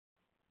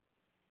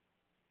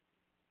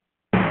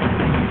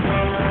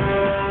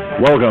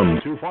Welcome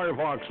to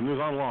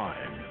Firefoxnews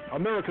Online,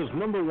 America's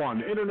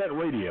 #1 internet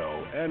radio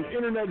and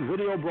internet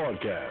video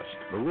broadcast.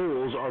 The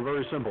rules are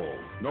very simple.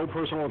 No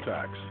personal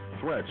attacks,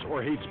 threats,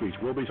 or hate speech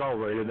will be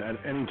tolerated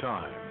at any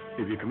time.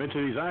 If you commit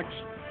to these acts,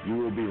 you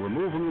will be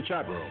removed from the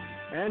chat room.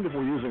 And if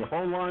we're using a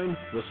phone line,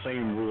 the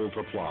same rules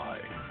apply.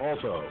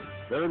 Also,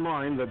 bear in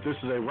mind that this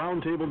is a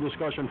roundtable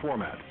discussion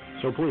format,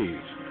 so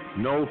please,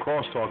 no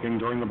cross-talking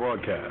during the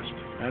broadcast.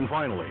 And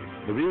finally,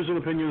 the views and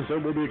opinions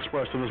that will be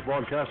expressed in this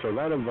broadcast are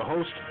that of the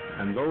host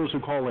and those who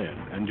call in,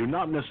 and do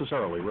not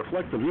necessarily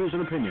reflect the views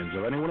and opinions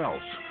of anyone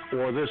else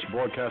or this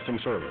broadcasting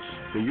service.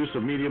 The use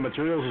of media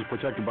materials is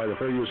protected by the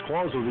Fair Use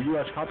Clause of the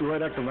U.S.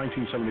 Copyright Act of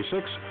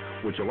 1976,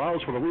 which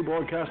allows for the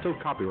rebroadcast of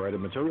copyrighted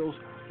materials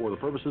for the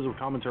purposes of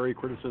commentary,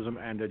 criticism,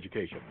 and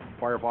education.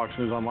 Firefox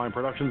News Online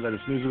Productions and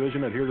its news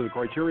division adhere to the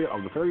criteria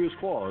of the Fair Use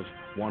Clause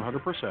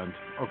 100%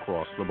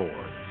 across the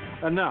board.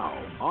 And now,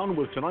 on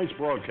with tonight's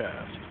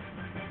broadcast.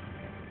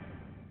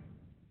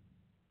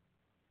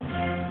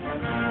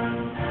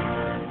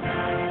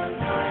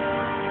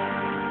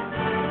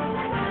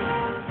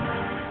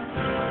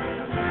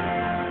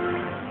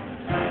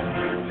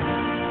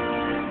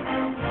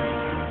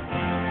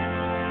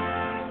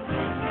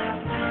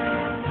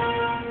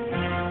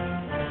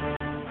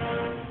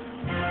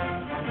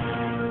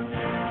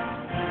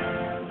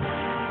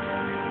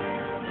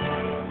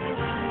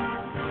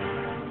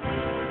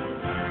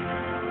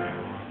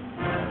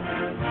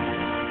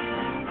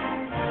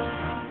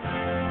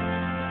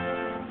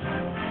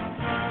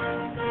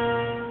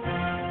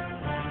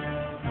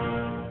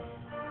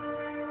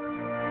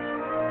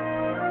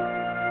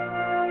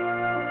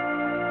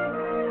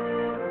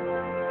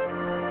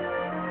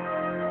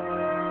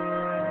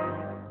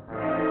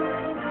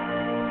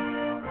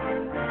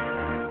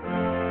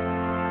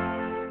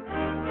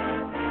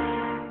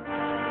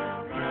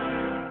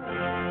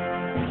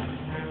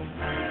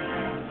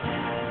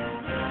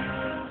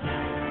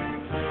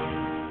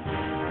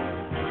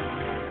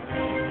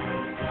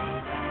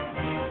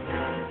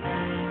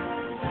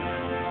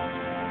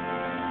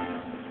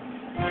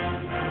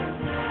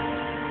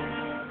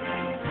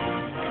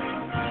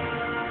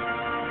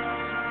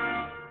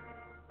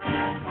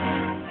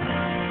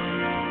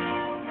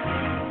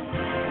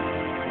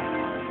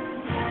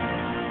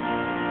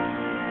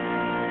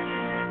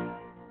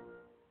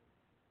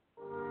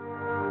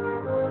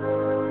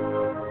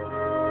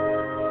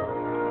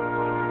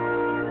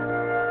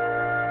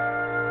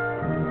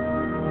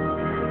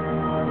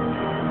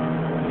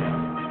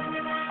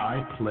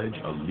 Pledge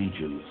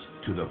allegiance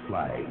to the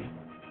flag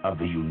of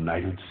the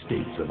United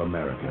States of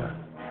America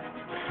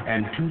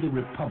and to the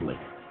republic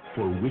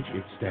for which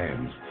it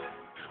stands,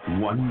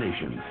 one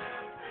nation,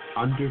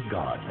 under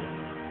God,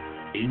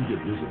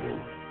 indivisible,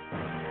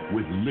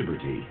 with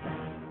liberty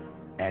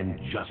and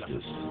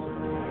justice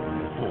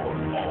for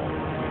all.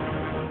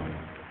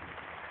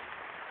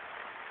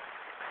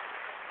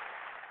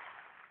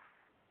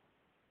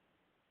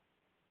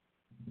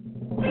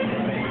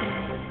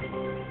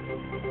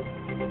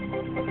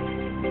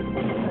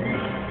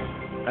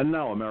 And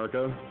now,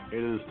 America,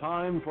 it is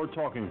time for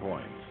Talking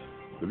Points.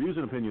 The views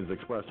and opinions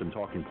expressed in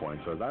Talking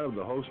Points are that of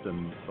the host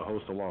and the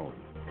host alone,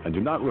 and do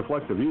not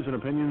reflect the views and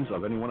opinions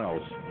of anyone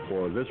else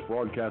for this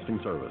broadcasting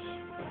service.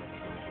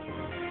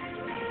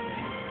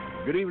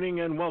 Good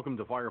evening and welcome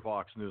to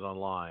Firefox News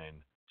Online.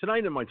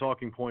 Tonight in my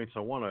Talking Points,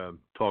 I want to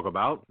talk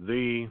about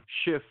the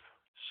Schiff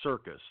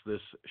circus,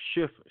 this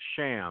Schiff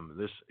sham,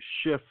 this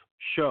Schiff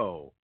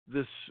show,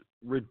 this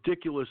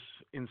ridiculous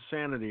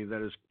insanity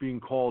that is being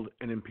called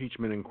an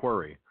impeachment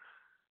inquiry.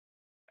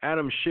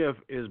 Adam Schiff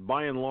is,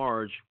 by and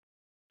large,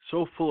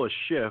 so full of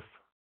Schiff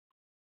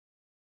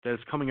that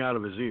it's coming out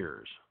of his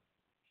ears.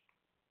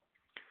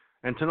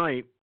 And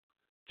tonight,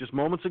 just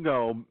moments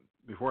ago,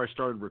 before I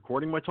started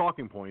recording my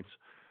talking points,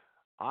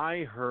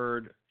 I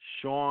heard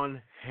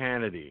Sean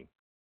Hannity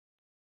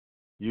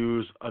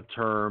use a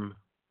term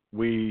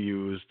we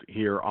used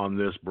here on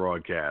this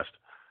broadcast,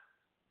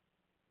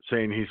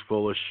 saying he's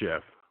full of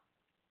Schiff.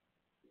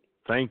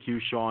 Thank you,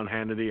 Sean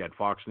Hannity at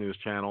Fox News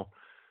Channel.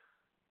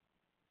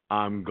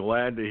 I'm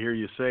glad to hear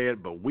you say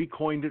it, but we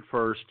coined it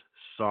first.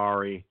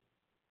 Sorry.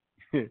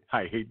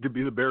 I hate to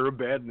be the bearer of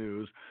bad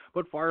news,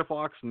 but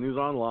Firefox News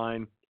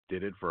Online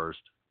did it first.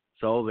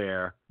 So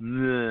there.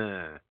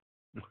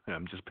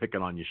 I'm just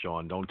picking on you,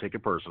 Sean. Don't take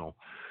it personal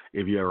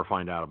if you ever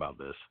find out about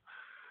this.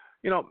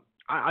 You know,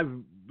 I've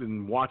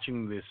been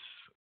watching this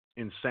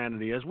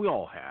insanity, as we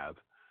all have,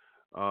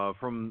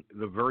 from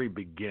the very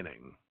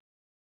beginning.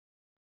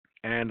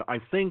 And I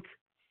think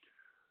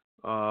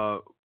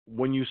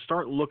when you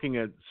start looking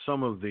at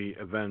some of the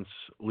events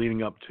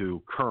leading up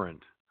to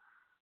current,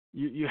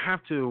 you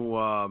have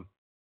to,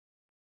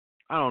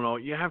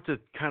 you have to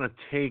kind of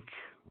take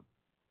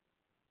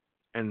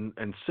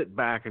and sit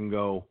back and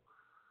go,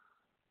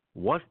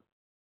 what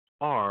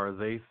are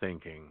they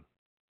thinking?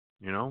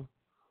 You know,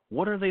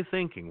 what are they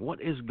thinking?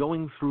 What is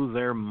going through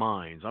their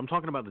minds? I'm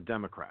talking about the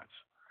Democrats,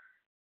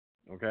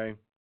 okay?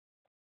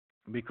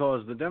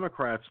 Because the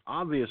Democrats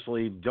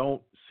obviously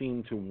don't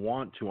seem to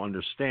want to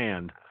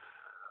understand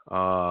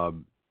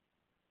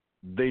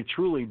they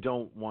truly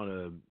don't want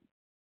to,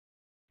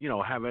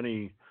 have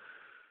any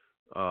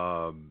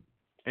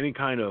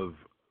kind of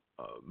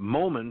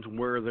moment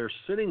where they're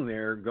sitting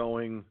there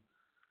going,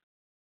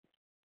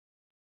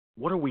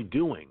 what are we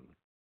doing?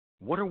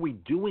 What are we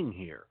doing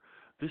here?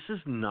 This is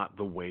not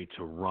the way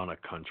to run a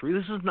country.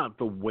 This is not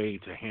the way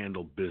to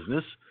handle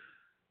business.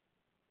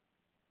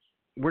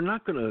 We're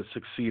not going to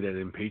succeed at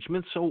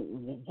impeachment, so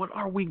what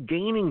are we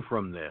gaining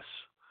from this?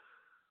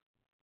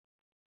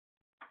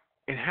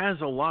 It has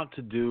a lot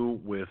to do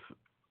with,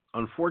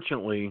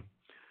 unfortunately,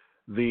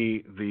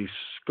 the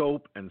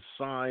scope and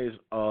size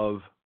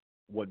of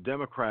what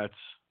Democrats,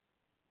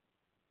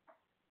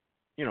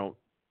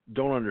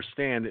 don't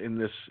understand in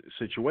this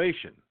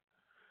situation.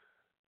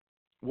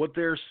 What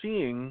they're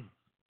seeing,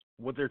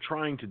 what they're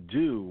trying to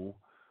do,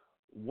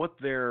 what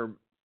they're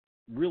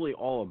really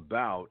all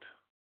about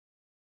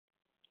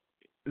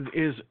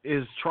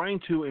is trying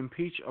to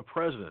impeach a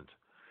president.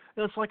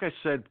 And it's like I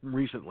said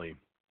recently,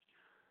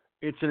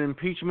 it's an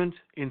impeachment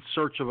in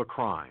search of a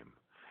crime.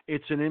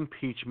 It's an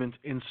impeachment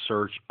in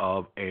search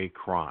of a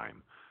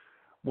crime.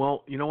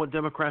 Well, you know what,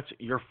 Democrats?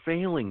 You're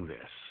failing this.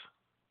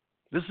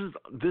 This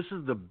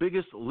is the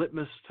biggest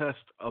litmus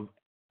test of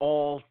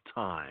all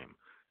time.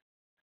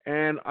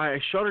 And I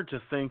shudder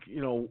to think,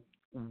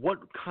 what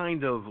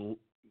kind of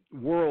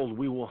world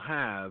we will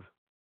have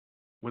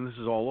when this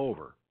is all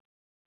over.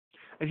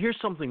 And here's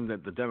something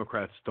that the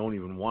Democrats don't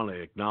even want to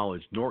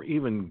acknowledge nor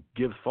even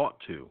give thought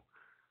to.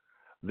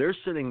 They're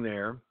sitting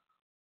there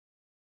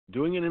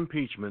doing an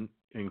impeachment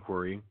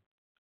inquiry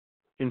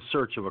in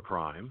search of a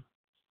crime,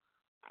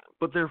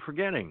 but they're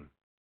forgetting,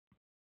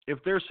 if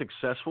they're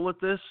successful at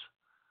this,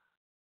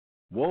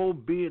 woe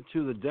be it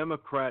to the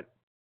Democrat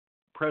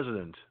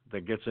president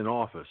that gets in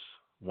office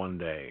one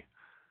day,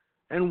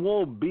 and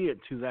woe be it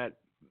to that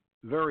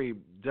very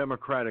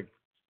Democratic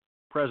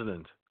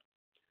president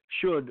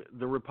should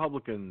the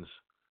Republicans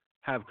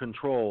have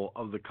control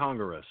of the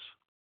Congress,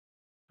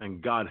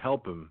 and God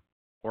help him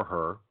or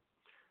her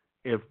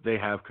if they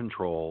have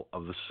control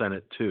of the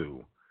Senate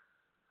too.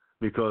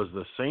 Because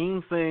the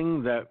same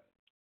thing that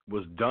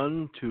was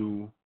done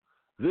to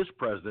this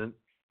president,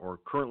 or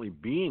currently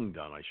being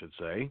done, I should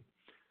say,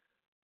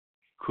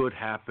 could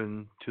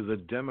happen to the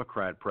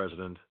Democrat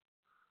president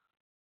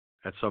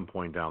at some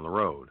point down the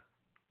road.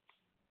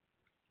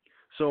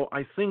 So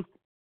I think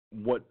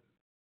what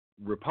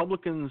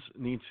Republicans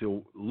need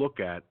to look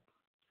at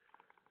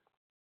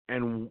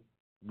and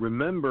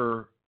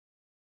remember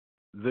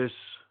this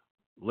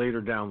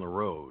later down the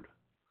road.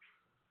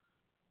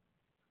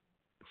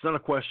 It's not a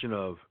question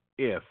of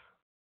if,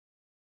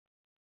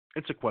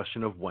 it's a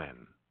question of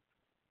when.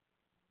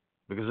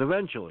 Because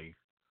eventually,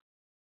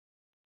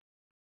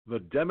 the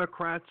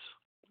Democrats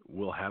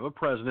will have a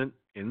president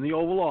in the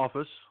Oval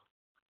Office.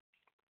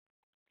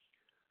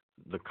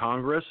 The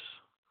Congress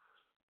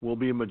will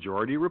be a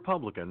majority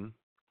Republican.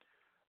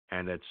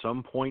 And at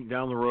some point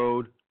down the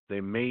road,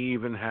 they may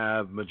even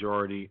have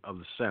majority of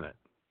the Senate.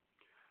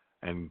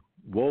 And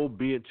woe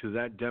be it to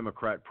that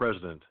Democrat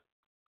president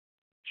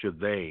should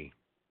they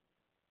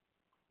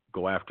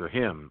go after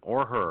him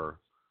or her,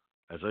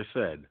 as I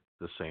said,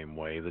 the same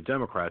way the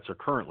Democrats are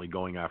currently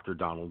going after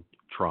Donald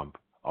Trump,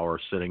 our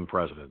sitting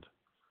president.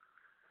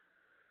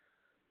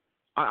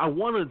 I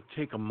want to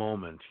take a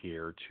moment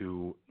here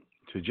to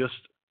just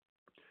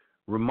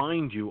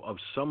remind you of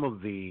some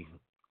of the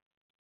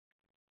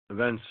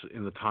events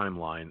in the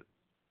timeline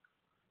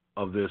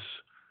of this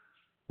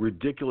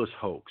ridiculous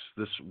hoax,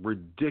 this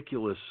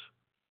ridiculous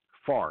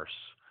farce,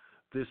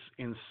 this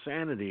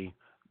insanity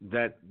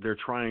that they're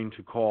trying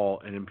to call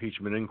an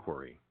impeachment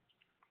inquiry.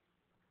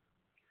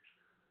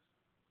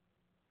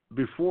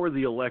 Before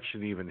the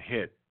election even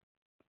hit,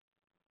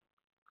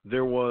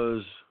 there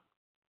was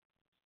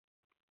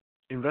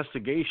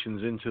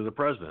investigations into the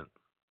president.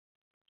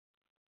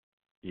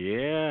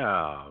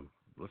 Yeah,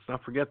 let's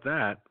not forget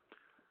that.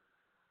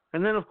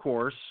 And then, of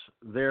course,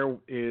 there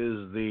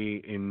is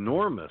the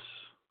enormous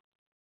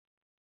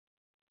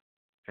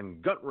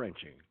and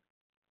gut-wrenching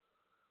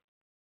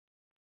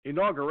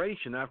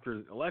inauguration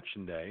after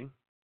Election Day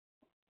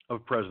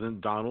of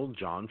President Donald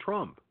John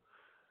Trump.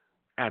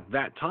 At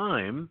that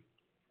time,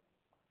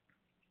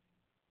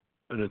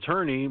 an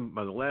attorney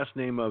by the last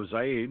name of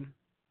Zaid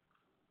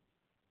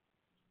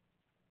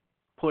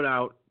put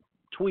out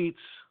tweets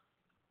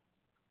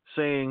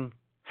saying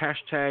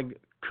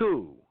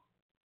 #coup.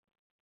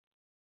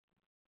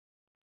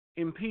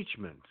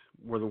 Impeachment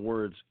were the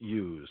words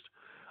used.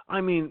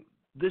 I mean,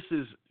 this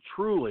is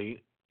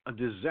truly a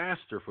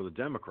disaster for the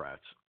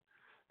Democrats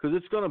because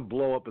it's going to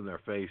blow up in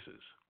their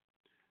faces.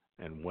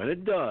 And when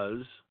it does,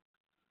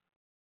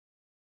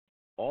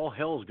 all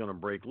hell's going to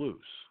break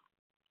loose.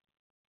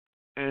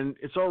 And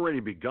it's already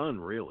begun,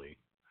 really.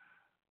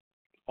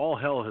 All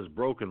hell has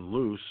broken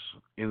loose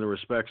in the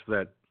respects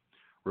that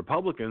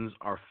Republicans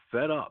are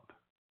fed up.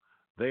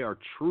 They are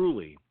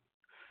truly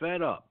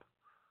fed up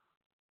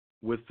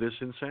with this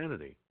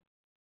insanity.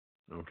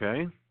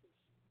 Okay?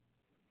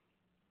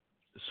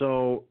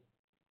 So,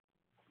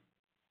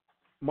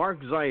 Mark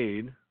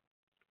Zaid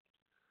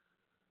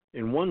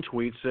in one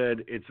tweet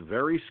said, "It's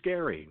very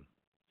scary.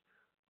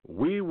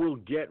 We will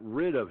get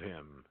rid of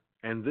him,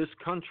 and this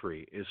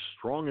country is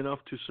strong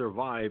enough to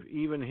survive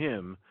even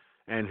him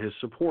and his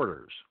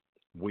supporters.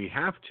 We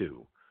have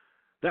to."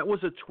 That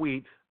was a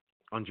tweet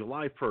on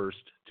July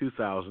 1st,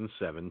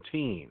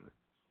 2017.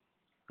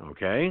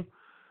 Okay?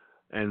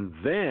 And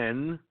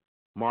then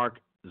Mark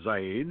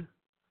Zaid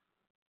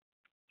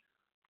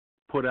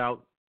put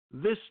out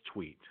this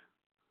tweet.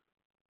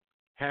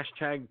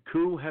 Hashtag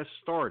coup has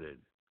started.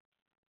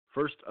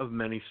 First of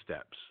many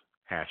steps.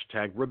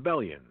 Hashtag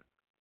rebellion.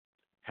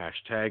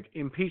 Hashtag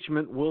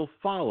impeachment will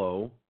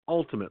follow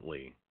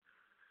ultimately.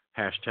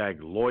 Hashtag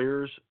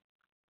lawyers.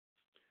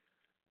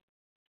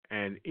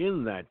 And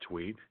in that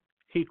tweet,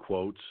 he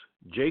quotes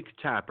Jake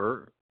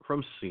Tapper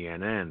from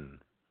CNN.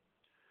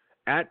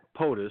 At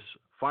POTUS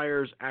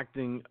fires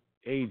acting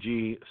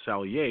AG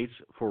Sal Yates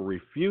for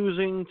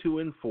refusing to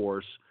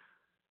enforce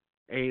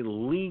a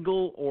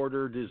legal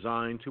order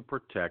designed to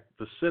protect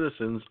the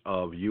citizens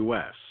of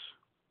U.S.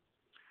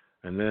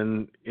 And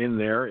then in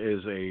there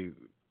is a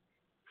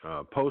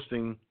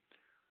posting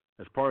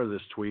as part of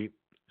this tweet,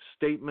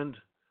 statement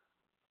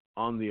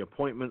on the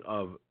appointment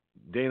of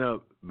Dana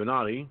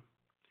Benatti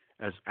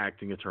as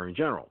acting Attorney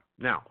General.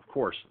 Now, of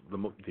course,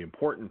 the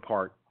important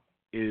part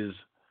is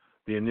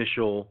the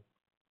initial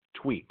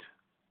tweet.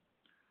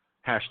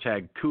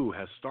 Hashtag coup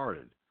has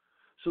started.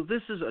 So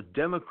this is a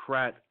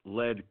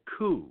Democrat-led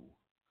coup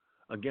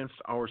against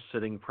our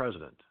sitting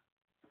president.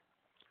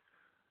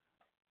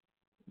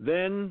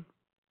 Then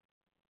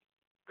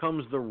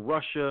comes the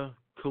Russia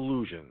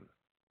collusion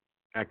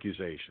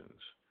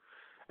accusations.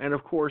 And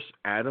of course,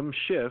 Adam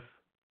Schiff,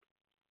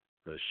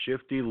 the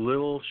shifty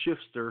little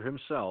shifter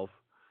himself,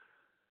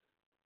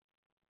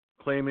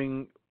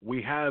 claiming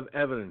we have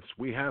evidence,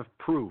 we have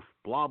proof,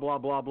 blah, blah,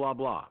 blah, blah,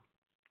 blah.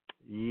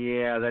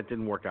 Yeah, that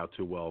didn't work out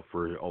too well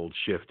for old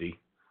Shifty.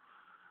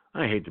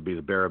 I hate to be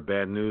the bearer of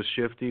bad news,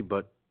 Shifty,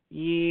 but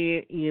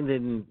yeah, you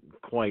didn't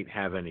quite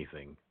have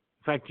anything.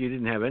 In fact, you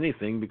didn't have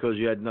anything because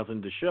you had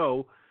nothing to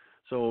show,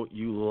 so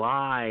you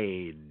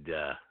lied.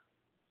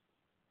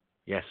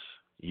 Yes,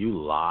 you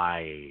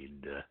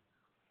lied.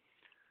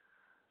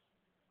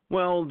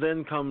 Well,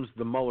 then comes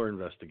the Mueller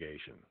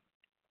investigation.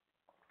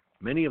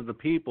 Many of the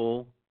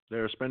people that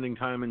are spending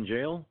time in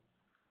jail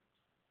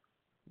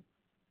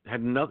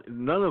had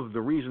none of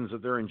the reasons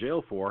that they're in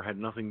jail for had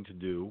nothing to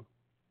do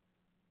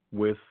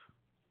with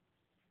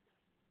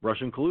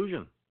Russian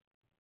collusion.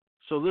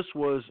 So this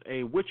was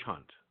a witch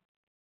hunt.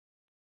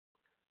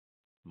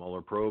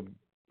 Mueller probe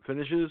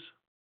finishes.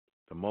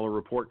 The Mueller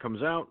report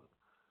comes out.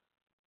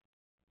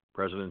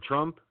 President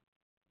Trump,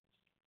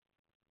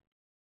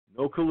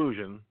 no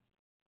collusion.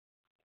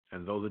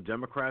 And though the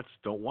Democrats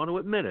don't want to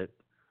admit it,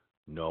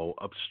 no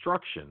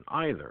obstruction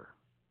either.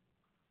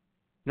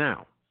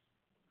 Now,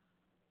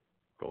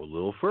 go a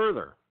little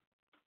further.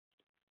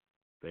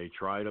 They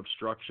tried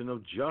obstruction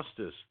of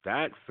justice.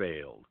 That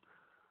failed.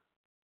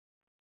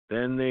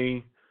 Then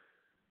they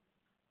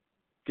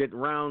get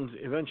round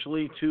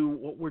eventually to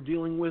what we're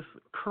dealing with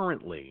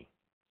currently,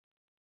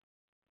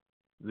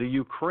 the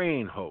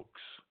Ukraine hoax,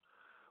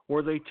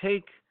 where they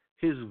take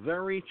his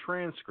very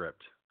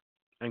transcript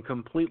and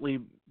completely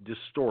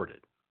distort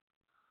it.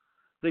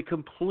 They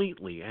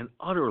completely and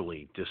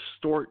utterly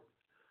distort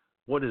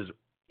what is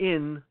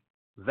in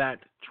that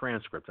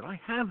transcript. And I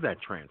have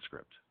that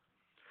transcript.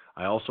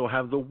 I also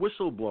have the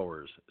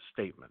whistleblower's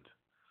statement.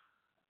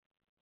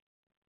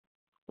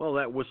 Well,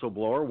 that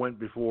whistleblower went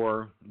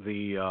before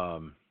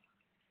the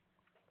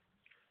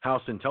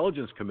House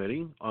Intelligence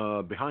Committee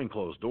behind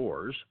closed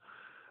doors.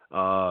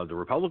 The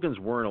Republicans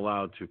weren't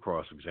allowed to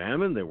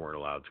cross-examine. They weren't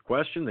allowed to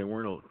question. They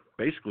weren't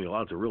basically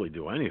allowed to really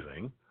do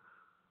anything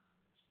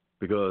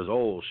because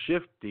old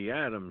Shifty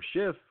Adam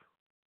Schiff,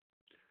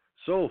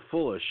 so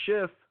full of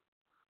Schiff,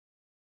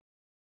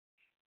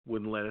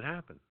 wouldn't let it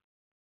happen.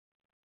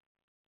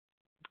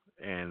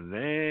 And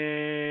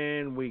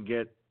then we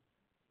get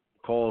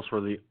calls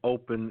for the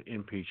open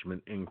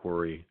impeachment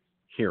inquiry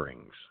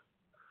hearings,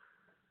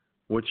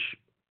 which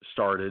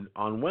started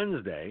on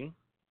Wednesday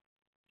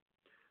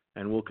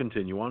and will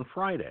continue on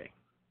Friday.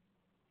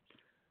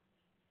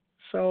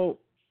 So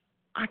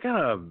I got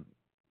a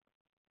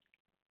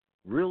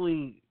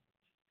really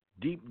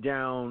deep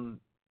down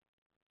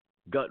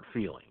gut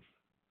feeling,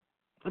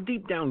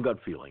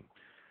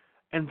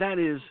 and that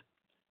is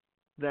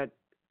that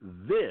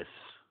this,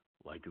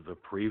 like the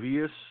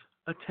previous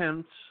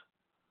attempts,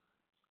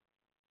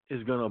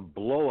 is going to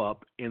blow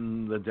up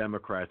in the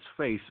Democrats'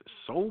 face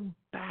so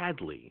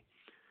badly,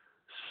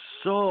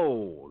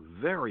 so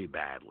very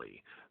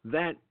badly,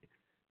 that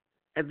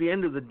at the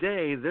end of the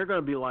day, they're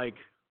going to be like,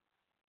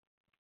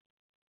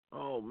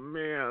 oh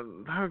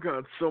man, I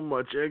got so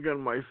much egg on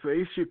my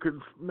face you could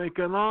make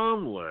an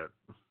omelet.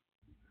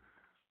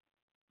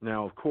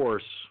 Now, of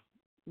course,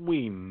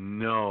 we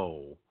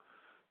know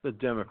the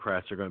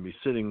Democrats are going to be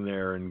sitting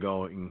there and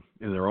going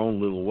in their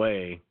own little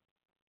way,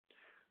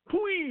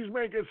 please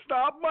make it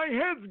stop, my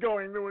head's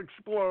going to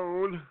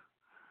explode.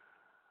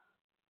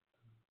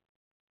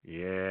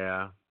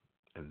 Yeah,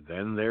 and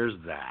then there's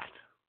that.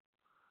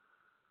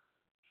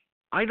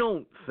 I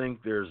don't think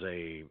there's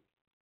a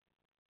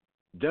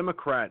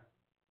Democrat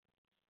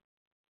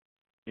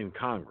in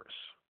Congress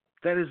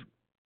that is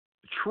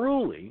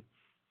truly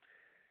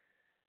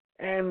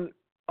and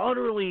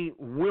utterly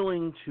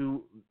willing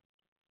to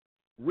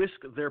risk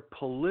their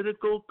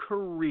political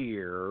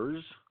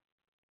careers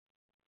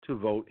to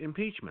vote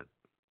impeachment.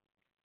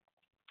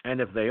 And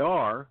if they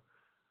are,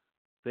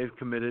 they've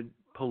committed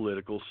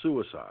political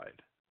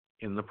suicide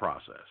in the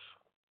process.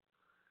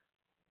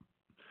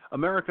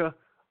 America,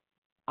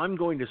 I'm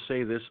going to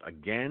say this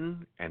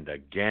again and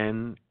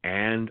again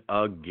and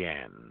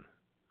again.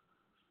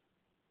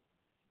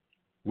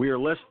 We are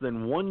less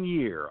than 1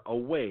 year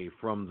away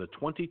from the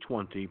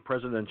 2020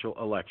 presidential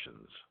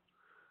elections.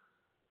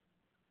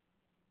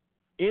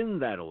 In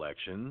that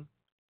election,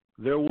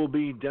 there will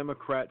be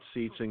Democrat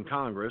seats in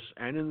Congress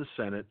and in the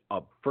Senate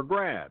up for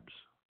grabs.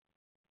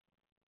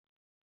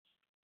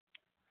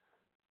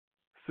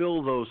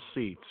 Fill those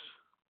seats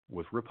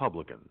with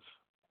Republicans.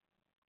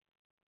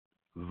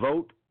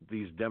 Vote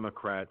these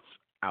Democrats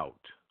out.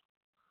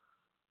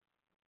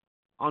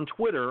 On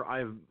Twitter,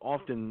 I've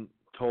often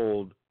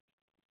told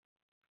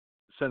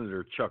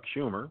Senator Chuck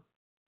Schumer,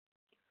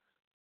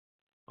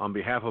 on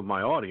behalf of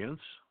my audience,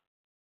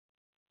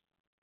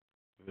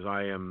 because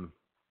I am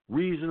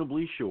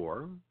reasonably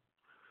sure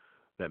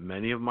that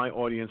many of my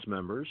audience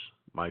members,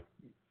 my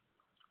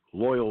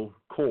loyal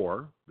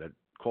core that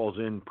calls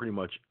in pretty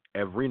much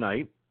every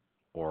night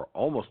or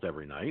almost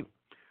every night,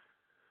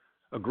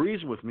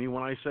 agrees with me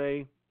when I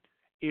say,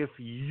 if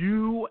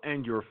you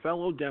and your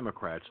fellow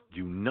Democrats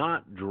do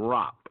not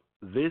drop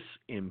this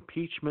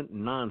impeachment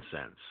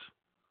nonsense,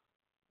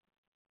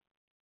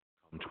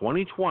 in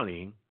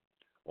 2020,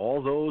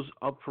 all those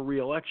up for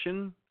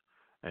re-election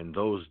and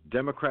those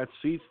Democrat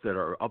seats that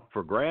are up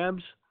for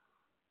grabs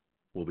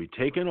will be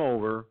taken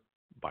over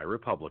by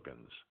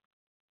Republicans.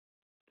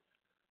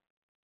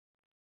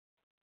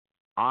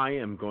 I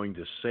am going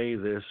to say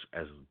this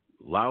as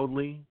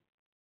loudly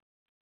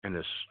and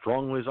as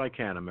strongly as I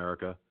can,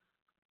 America.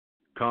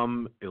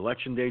 Come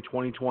Election Day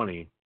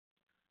 2020,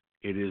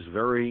 it is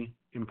very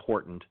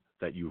important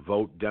that you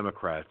vote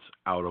Democrats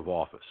out of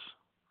office.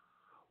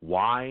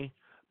 Why?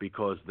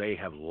 Because they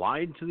have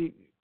lied to me,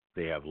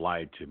 they've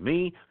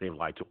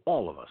lied to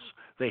all of us.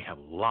 They have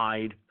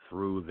lied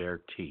through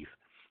their teeth.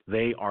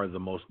 They are the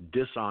most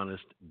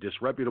dishonest,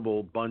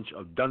 disreputable bunch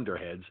of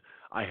dunderheads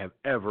I have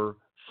ever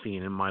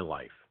seen in my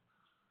life.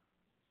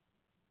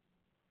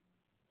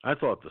 I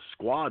thought the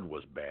squad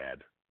was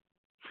bad.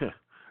 It's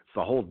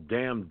the whole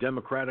damn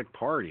Democratic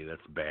Party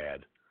that's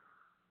bad.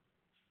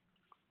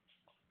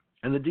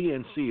 And the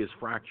DNC is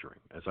fracturing,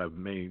 as I've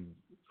made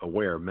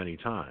aware many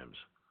times.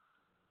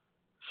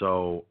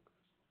 So,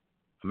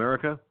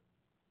 America,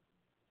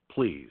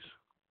 please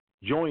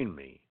join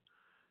me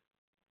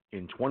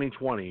in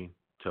 2020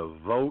 to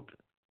vote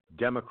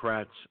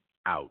Democrats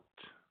out.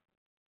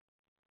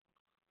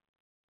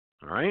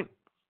 All right?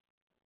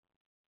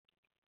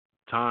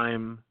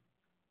 Time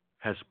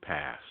has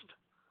passed.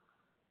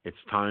 It's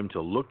time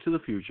to look to the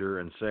future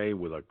and say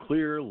with a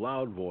clear,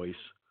 loud voice,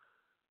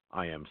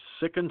 I am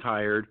sick and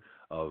tired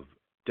of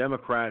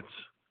Democrats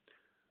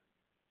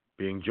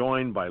being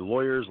joined by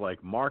lawyers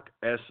like Mark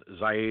S.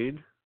 Zaid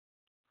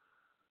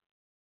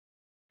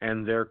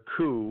and their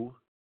coup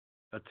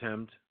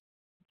attempt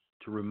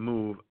to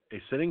remove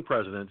a sitting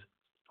president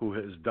who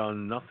has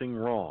done nothing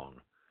wrong.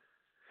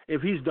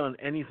 If he's done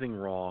anything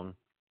wrong,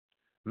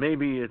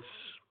 maybe it's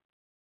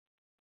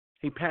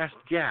he passed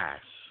gas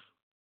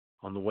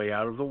on the way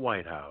out of the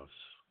White House.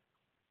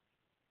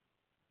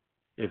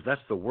 If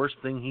that's the worst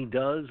thing he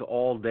does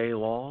all day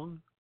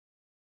long,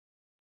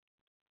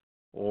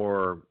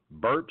 or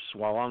burps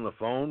while on the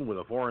phone with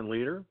a foreign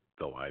leader,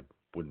 though I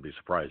wouldn't be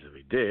surprised if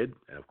he did,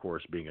 and of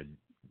course, being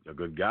a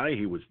good guy,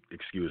 he would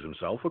excuse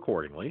himself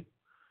accordingly.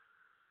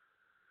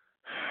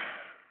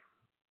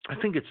 I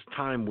think it's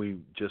time we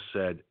just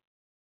said,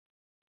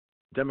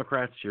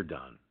 Democrats, you're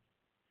done.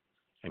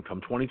 And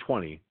come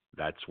 2020,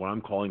 that's what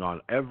I'm calling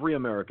on every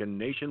American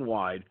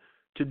nationwide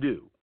to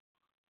do.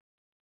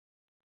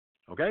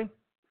 Okay?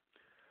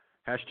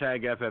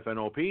 Hashtag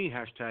FFNOP,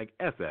 hashtag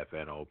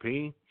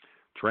FFNOP.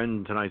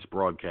 Trend tonight's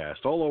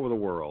broadcast all over the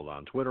world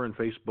on Twitter and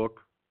Facebook.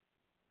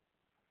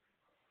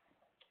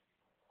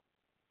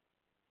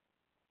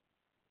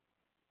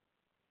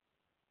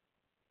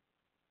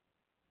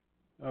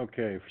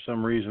 Okay, for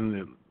some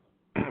reason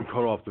it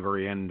cut off the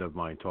very end of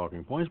my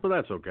talking points, but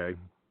that's okay.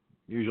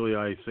 Usually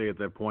I say at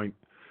that point,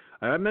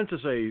 I meant to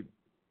say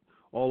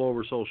all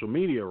over social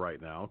media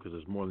right now, because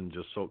there's more than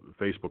just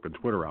Facebook and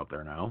Twitter out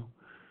there now.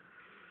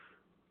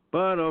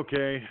 But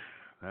okay,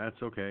 that's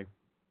okay.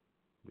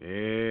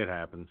 It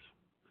happens.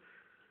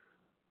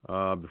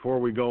 Before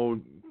we go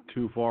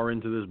too far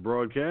into this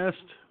broadcast,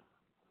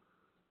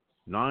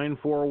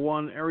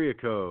 941 area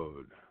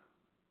code.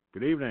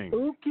 Good evening.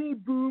 Okay,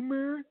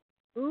 Boomer.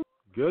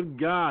 Good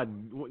God,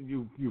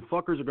 you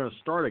fuckers are going to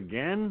start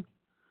again?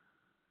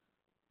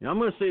 Now, I'm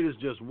going to say this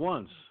just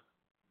once.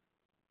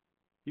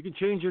 You can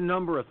change your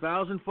number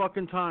 1,000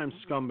 fucking times,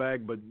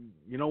 scumbag, but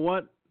you know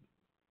what?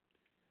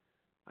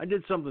 I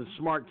did something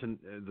smart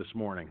this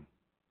morning.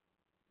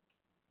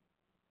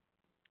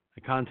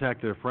 I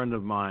contacted a friend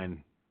of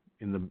mine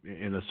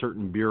in a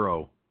certain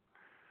bureau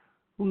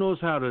who knows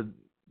how to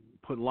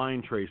put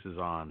line traces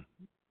on,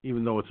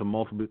 even though it's a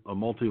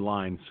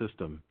multi-line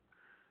system,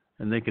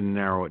 and they can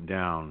narrow it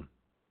down.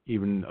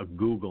 Even a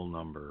Google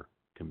number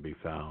can be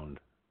found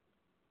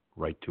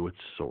right to its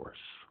source.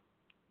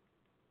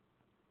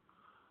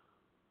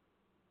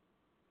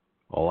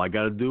 All I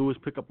got to do is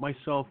pick up my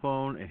cell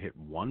phone and hit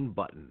one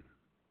button.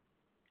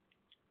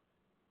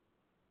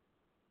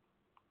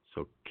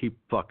 So keep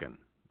fucking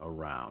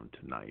around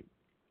tonight.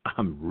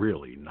 I'm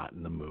really not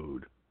in the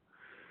mood.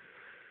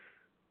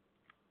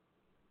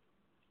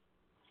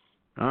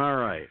 All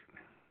right.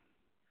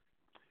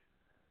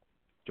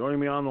 Joining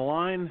me on the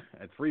line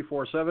at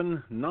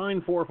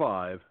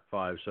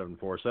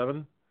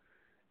 347-945-5747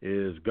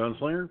 is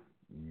Gunslinger.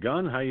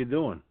 Gun, how you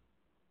doing?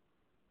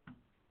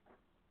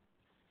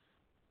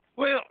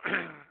 Well,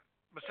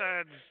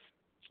 besides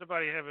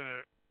somebody having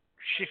a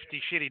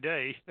shitty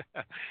day,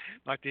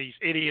 like these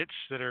idiots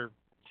that are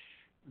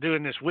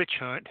doing this witch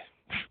hunt.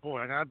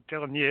 Boy, and I'm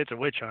telling you, it's a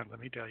witch hunt,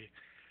 let me tell you.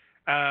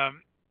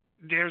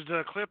 There's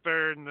a clip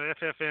there in the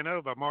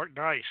FFNO by Mark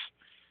Dice.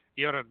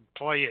 You ought to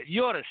play it.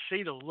 You ought to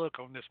see the look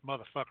on this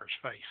motherfucker's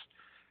face.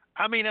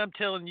 I mean, I'm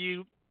telling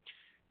you,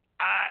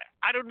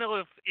 I don't know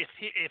if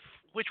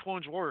which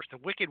one's worse, the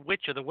Wicked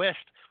Witch of the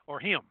West or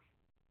him.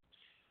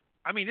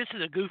 I mean, this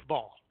is a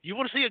goofball. You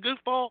want to see a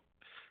goofball?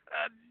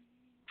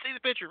 See the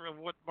picture of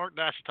what Mark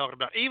Dice is talking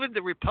about. Even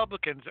the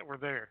Republicans that were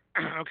there,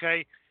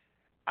 okay?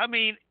 I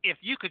mean, if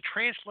you could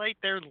translate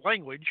their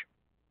language,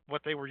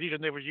 what they were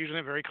using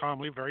it very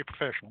calmly, very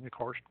professionally, of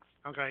course,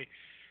 okay?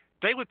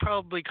 They would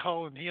probably be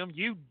calling him,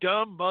 you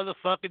dumb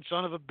motherfucking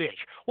son of a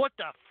bitch. What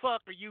the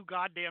fuck are you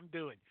goddamn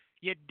doing?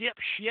 You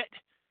dipshit.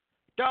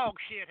 Dog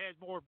shit has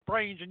more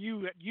brains than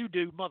you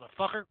do,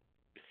 motherfucker.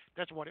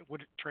 That's what it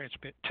would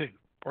transmit to,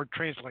 or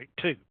translate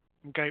to,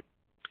 okay?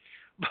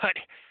 But,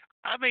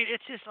 I mean,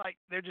 it's just like,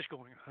 they're just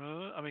going,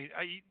 huh? I mean,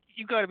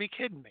 you got to be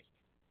kidding me.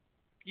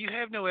 You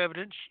have no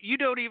evidence. You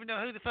don't even know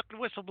who the fucking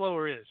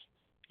whistleblower is.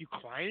 You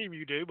claim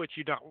you do, but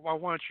you don't. Well,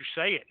 why don't you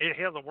say it?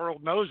 Hell, the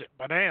world knows it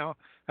by now,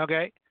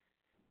 okay?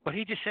 But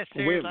he just sits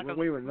there wait, like no,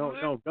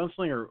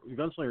 Gunslinger,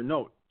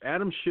 no.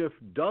 Adam Schiff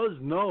does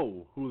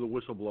know who the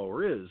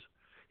whistleblower is.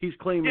 He's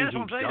claiming he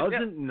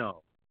doesn't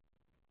know.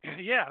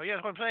 Yeah,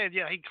 that's what I'm saying.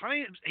 Yeah, he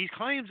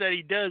claims that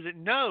he doesn't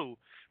know,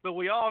 but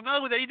we all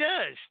know that he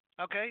does.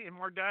 Okay, and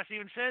Mark Dice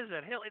even says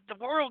that. Hell, the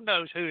world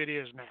knows who it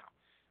is now.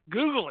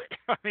 Google it.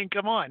 I mean,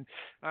 come on.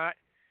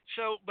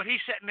 So, but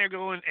he's sitting there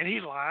going, and he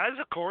lies,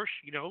 of course,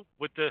 you know,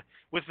 with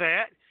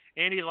that,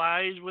 and he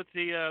lies with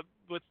the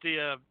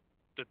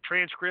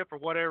transcript or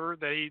whatever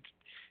that he,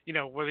 you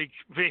know, it was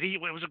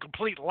a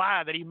complete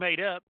lie that he made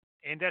up,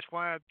 and that's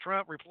why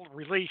Trump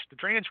released the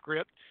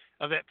transcript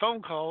of that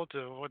phone call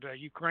to the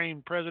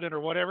Ukraine president or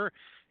whatever,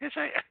 and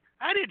say,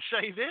 I didn't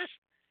say this.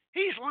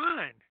 He's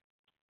lying.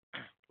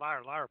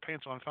 Liar,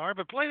 pants on fire.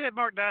 But play that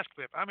Mark Dice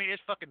clip. I mean,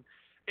 it's fucking.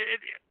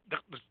 The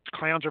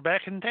clowns are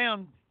back in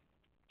town,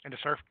 and the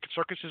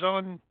circus is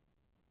on,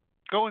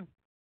 going.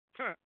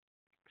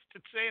 It's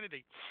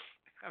insanity.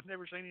 I've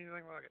never seen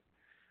anything like it.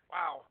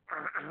 Wow.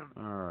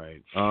 All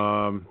right.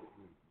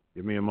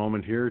 Give me a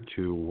moment here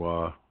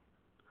to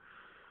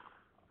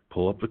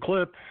pull up the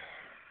clip.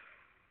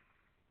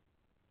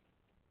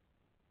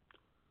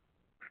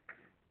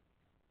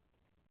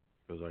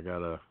 Because I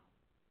gotta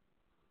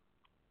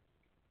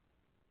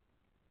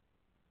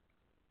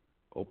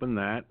open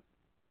that,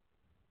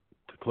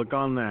 to click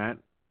on that,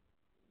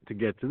 to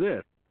get to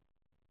this.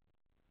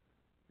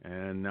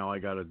 And now I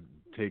gotta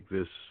take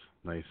this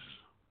nice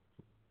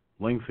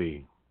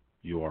lengthy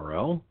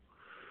URL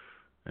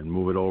and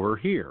move it over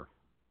here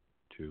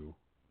to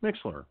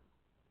Mixlr.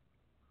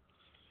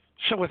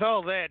 So with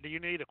all that, do you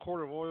need a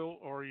quart of oil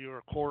or you're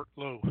a quart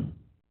low?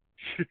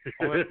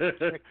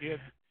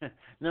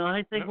 No,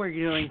 I think we're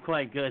doing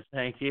quite good,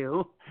 thank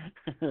you.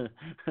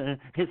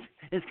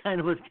 It's kind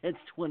of a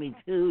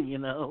catch-22, you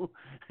know.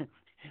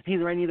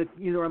 Either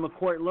I'm a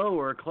quart low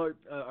or a quart.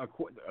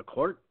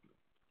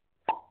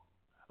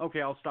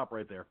 Okay, I'll stop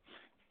right there.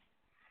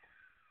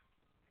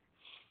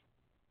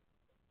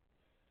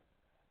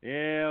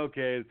 Yeah,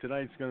 okay,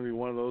 tonight's going to be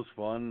one of those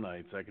fun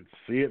nights. I can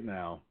see it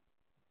now.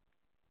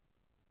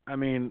 I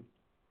mean,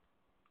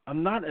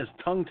 I'm not as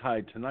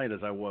tongue-tied tonight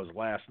as I was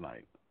last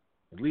night.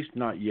 At least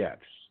not yet.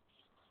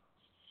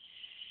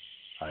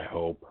 I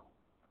hope.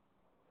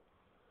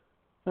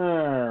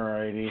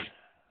 Alrighty.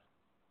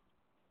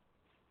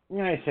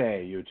 I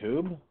say,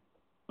 YouTube,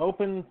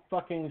 open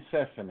fucking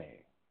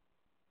sesame.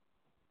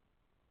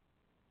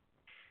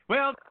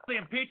 Well, the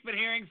impeachment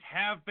hearings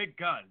have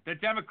begun. The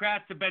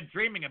Democrats have been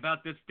dreaming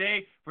about this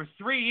day for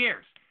 3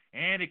 years,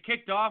 and it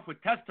kicked off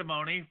with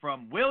testimony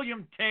from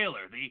William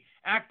Taylor, the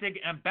acting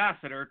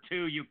ambassador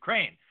to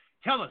Ukraine.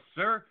 Tell us,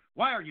 sir,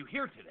 why are you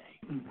here today?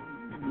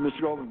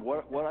 Mr. Goldman,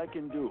 what I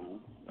can do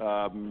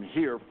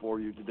here for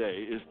you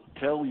today is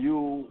tell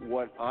you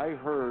what I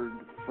heard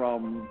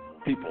from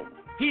people.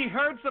 he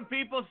heard some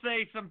people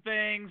say some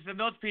things, and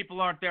those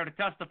people aren't there to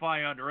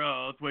testify under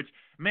oath, which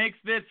makes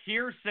this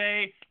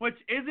hearsay, which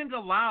isn't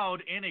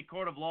allowed in a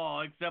court of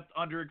law except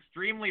under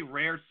extremely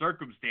rare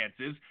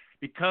circumstances,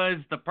 because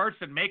the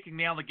person making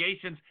the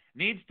allegations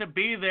needs to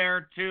be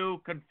there to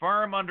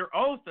confirm under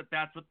oath that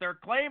that's what they're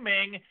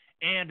claiming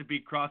and be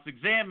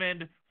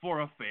cross-examined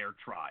for a fair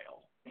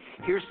trial.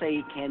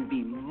 Hearsay can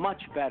be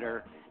much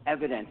better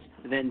evidence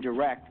than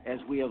direct, as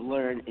we have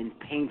learned in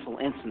painful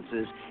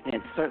instances, and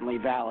it's certainly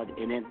valid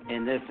in this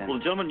instance. Well,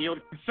 gentlemen, yield.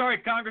 Sorry,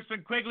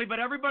 Congressman Quigley, but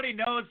everybody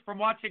knows from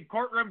watching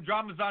courtroom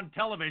dramas on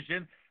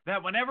television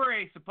that whenever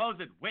a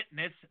supposed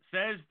witness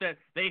says that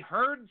they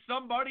heard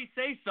somebody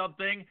say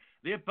something,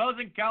 the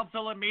opposing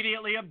counsel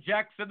immediately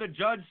objects and the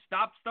judge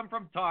stops them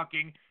from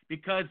talking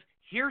because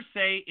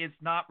hearsay is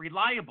not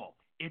reliable.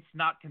 It's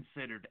not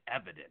considered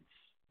evidence.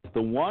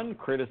 The one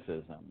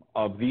criticism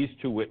of these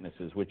two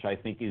witnesses, which I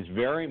think is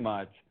very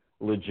much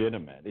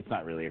legitimate, it's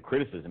not really a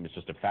criticism, it's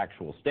just a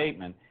factual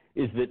statement,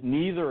 is that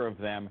neither of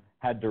them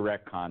had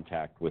direct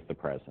contact with the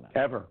president.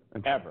 Ever.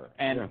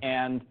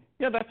 And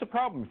that's a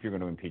problem if you're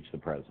going to impeach the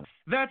president.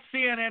 That's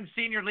CNN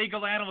senior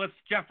legal analyst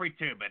Jeffrey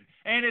Toobin.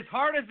 And as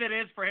hard as it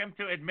is for him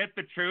to admit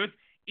the truth,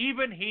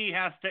 even he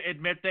has to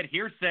admit that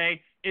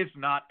hearsay is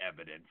not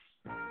evidence.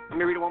 Let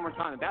me read it one more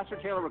time. Ambassador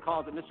Taylor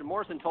recalls that Mr.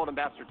 Morrison told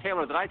Ambassador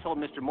Taylor that I told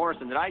Mr.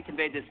 Morrison that I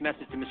conveyed this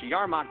message to Mr.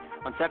 Yarmouk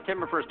on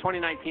September 1st,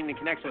 2019 in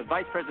connection with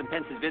Vice President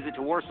Pence's visit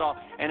to Warsaw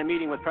and a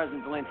meeting with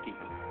President Zelensky.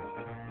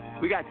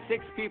 We got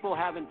 6 people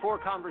having 4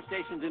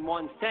 conversations in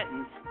one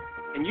sentence,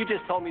 and you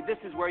just told me this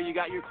is where you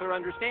got your clear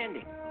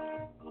understanding.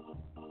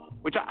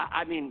 Which,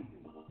 I mean,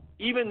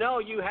 even though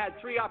you had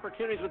 3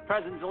 opportunities with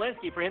President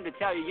Zelensky for him to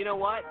tell you, you know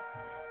what?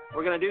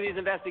 We're going to do these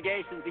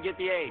investigations to get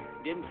the aid.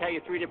 Didn't tell you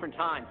 3 different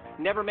times.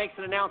 Never makes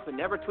an announcement.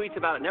 Never tweets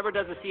about it. Never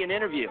does a CNN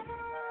interview.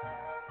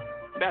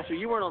 Ambassador,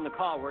 you weren't on the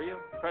call, were you?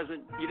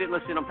 You didn't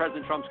listen on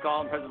President Trump's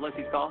call and President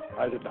Zelensky's call?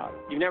 I did not.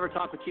 You never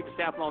talked with Chief of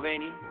Staff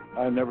Mulvaney?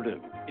 I never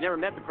did. You never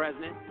met the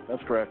president?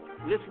 That's correct.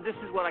 This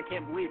is what I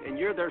can't believe, and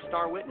you're their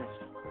star witness.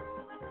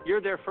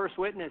 You're their first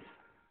witness.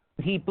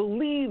 He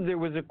believed there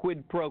was a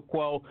quid pro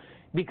quo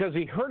because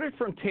he heard it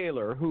from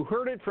Taylor, who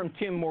heard it from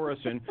Tim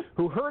Morrison,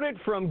 who heard it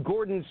from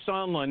Gordon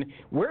Sondland.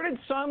 Where did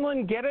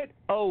Sondland get it?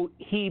 Oh,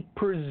 he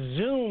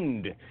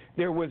presumed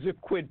there was a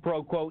quid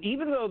pro quo,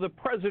 even though the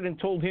president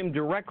told him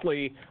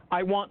directly,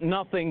 I want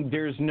nothing,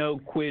 there's no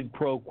quid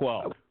pro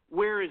quo.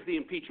 Where is the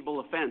impeachable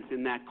offense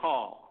in that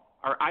call?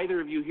 Are either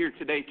of you here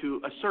today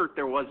to assert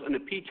there was an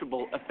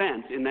impeachable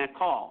offense in that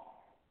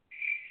call?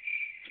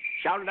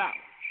 Shout it out.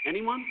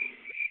 Anyone?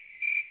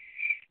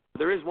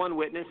 There is one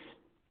witness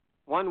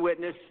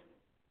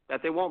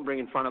that they won't bring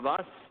in front of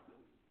us.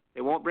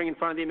 They won't bring in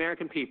front of the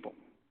American people.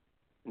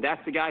 And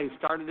that's the guy who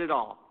started it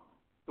all,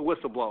 the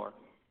whistleblower.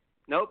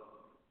 Nope.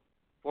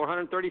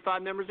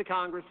 435 members of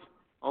Congress.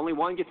 Only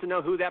one gets to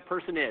know who that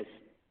person is.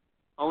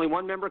 Only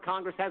one member of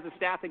Congress has a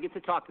staff that gets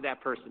to talk to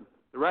that person.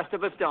 The rest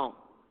of us don't.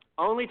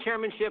 Only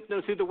chairmanship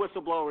knows who the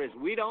whistleblower is.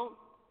 We don't.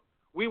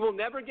 We will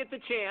never get the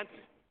chance.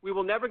 We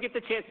will never get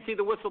the chance to see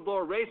the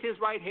whistleblower raise his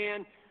right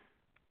hand,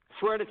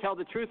 swear to tell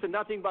the truth and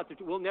nothing but the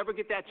truth. We'll never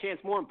get that chance.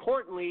 More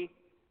importantly,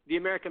 the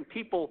American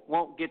people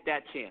won't get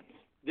that chance.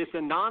 This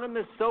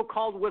anonymous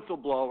so-called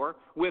whistleblower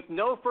with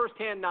no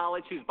firsthand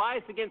knowledge, who's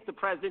biased against the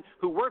president,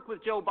 who worked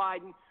with Joe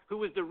Biden,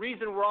 who is the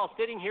reason we're all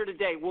sitting here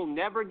today, will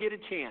never get a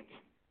chance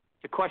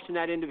to question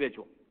that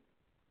individual.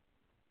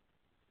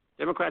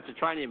 Democrats are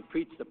trying to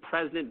impeach the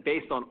president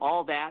based on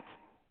all that.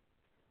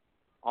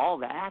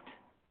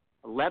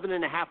 11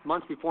 and a half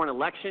months before an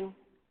election.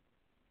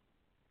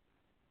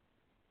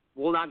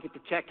 Will not get to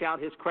check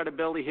out his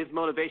credibility, his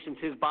motivations,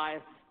 his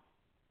bias.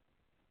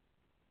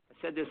 I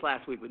said this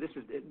last week, but this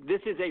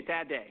is a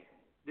sad day.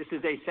 This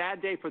is a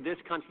sad day for this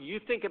country. You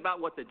think about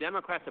what the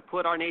Democrats have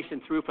put our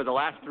nation through for the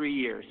last 3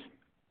 years.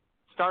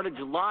 Started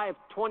July of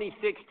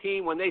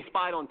 2016 when they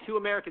spied on 2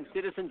 American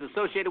citizens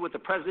associated with the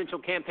presidential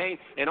campaign,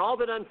 and all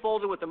that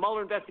unfolded with the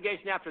Mueller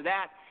investigation after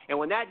that. And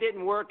when that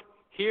didn't work,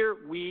 here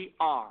we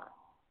are.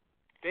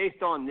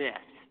 Based on this.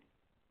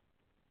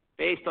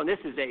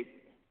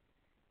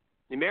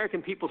 The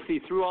American people see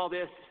through all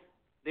this.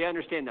 They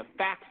understand the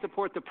facts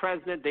support the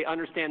president. They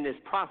understand this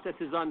process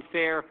is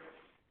unfair.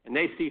 And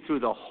they see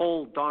through the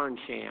whole darn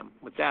sham.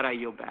 With that, I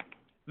yield back.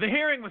 The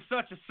hearing was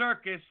such a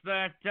circus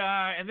that,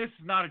 and this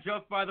is not a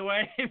joke, by the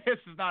way, this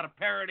is not a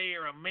parody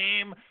or a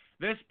meme.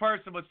 This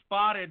person was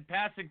spotted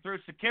passing through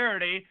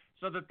security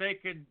so that they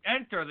could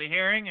enter the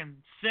hearing and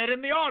sit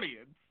in the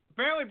audience.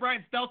 Apparently,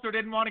 Brian Stelter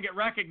didn't want to get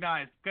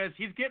recognized because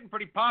he's getting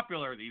pretty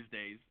popular these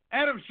days.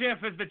 Adam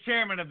Schiff is the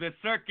chairman of this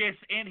circus,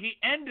 and he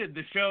ended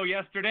the show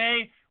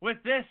yesterday with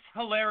this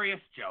hilarious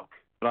joke.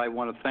 I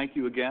want to thank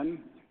you again.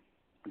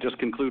 Just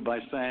conclude by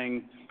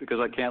saying, because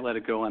I can't let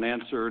it go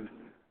unanswered,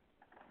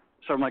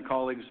 some of my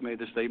colleagues made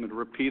the statement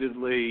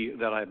repeatedly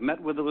that I've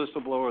met with the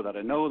whistleblower, that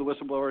I know who the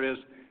whistleblower is.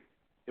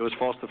 It was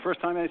false the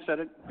first time they said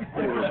it.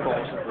 It was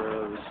false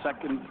the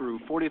second through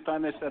 40th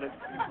time they said it.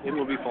 It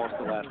will be false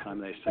the last time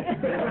they say it.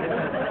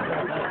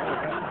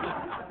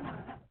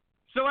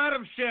 So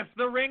Adam Schiff,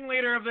 the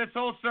ringleader of this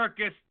whole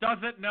circus,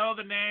 doesn't know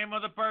the name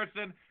of the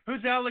person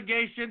whose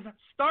allegations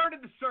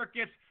started the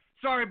circus.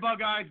 Sorry,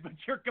 Bug Eyes, but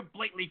you're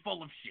completely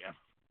full of Schiff.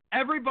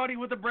 Everybody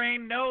with a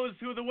brain knows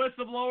who the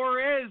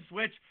whistleblower is,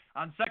 which,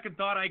 on second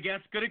thought, I guess,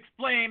 could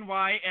explain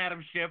why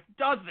Adam Schiff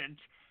doesn't.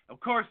 Of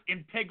course,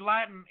 in Pig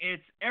Latin,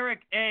 it's Eric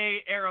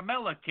A.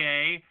 Aramella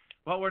K.,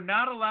 but we're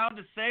not allowed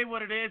to say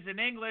what it is in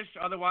English,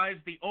 otherwise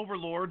the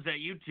overlords at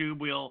YouTube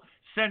will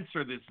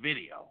censor this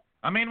video.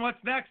 I mean, what's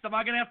next? Am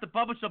I going to have to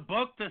publish a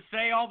book to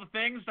say all the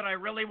things that I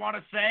really want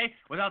to say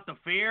without the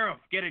fear of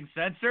getting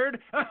censored?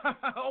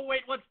 Oh,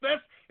 wait, what's this?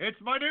 It's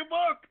my new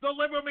book, The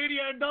Liberal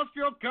Media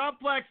Industrial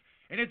Complex,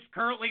 and it's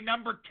currently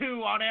number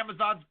 2 on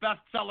Amazon's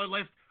bestseller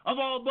list of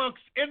all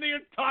books in the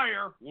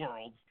entire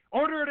world.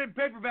 Order it in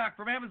paperback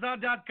from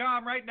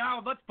Amazon.com right now,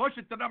 and let's push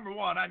it to number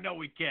 1. I know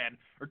we can.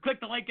 Or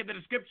click the link in the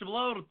description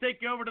below. It'll take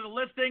you over to the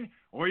listing,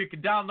 or you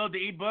can download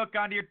the ebook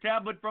onto your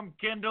tablet from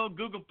Kindle,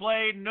 Google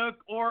Play,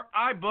 Nook, or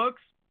iBooks.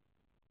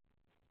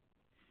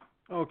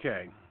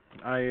 Okay.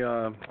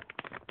 I'm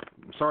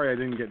sorry I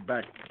didn't get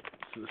back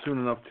soon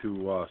enough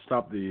to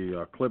stop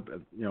the clip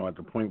at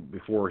the point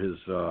before his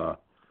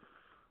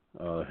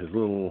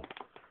little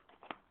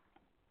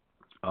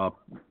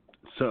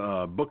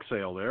book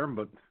sale there,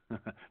 but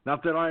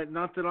not that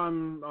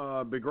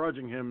I'm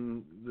begrudging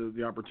him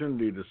the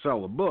opportunity to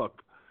sell a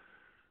book.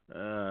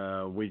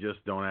 We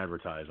just don't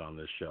advertise on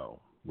this show.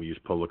 We use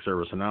public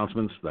service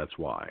announcements. That's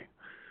why.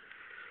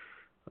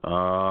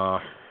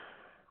 Wow.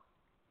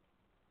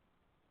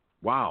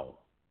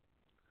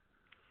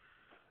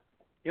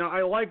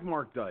 I like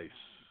Mark Dice.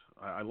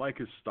 I like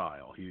his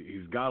style.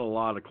 He's got a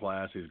lot of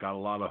class. He's got a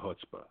lot of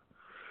chutzpah.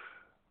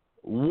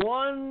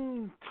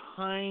 One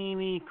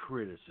tiny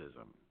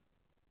criticism.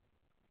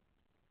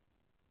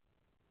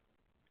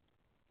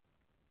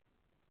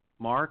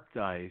 Mark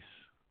Dice,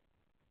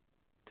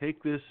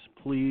 take this,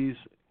 please,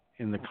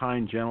 in the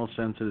kind, gentle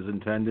sense it is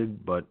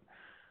intended, but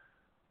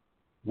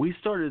we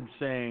started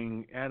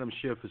saying Adam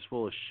Schiff is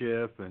full of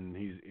Schiff, and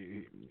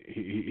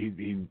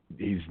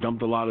he's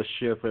dumped a lot of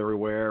Schiff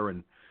everywhere,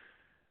 and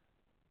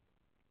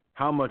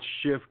how much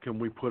Schiff can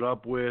we put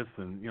up with,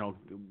 and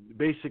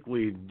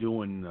basically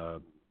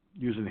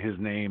using his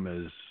name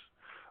as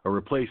a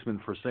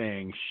replacement for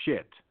saying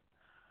shit,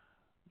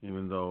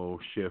 even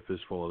though Schiff is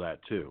full of that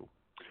too.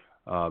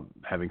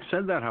 Having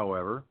said that,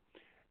 however,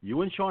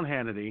 you and Sean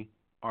Hannity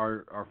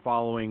are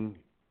following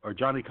our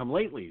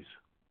Johnny-come-latelys.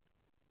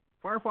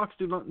 Firefox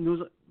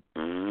News.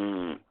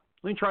 Let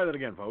me try that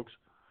again, folks.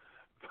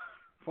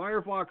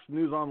 Firefox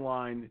News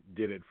Online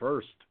did it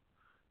first,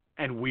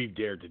 and we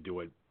dared to do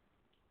it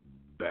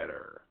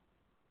better.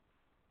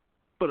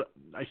 But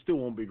I still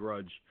won't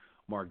begrudge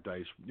Mark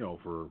Dice,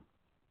 for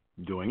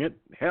doing it.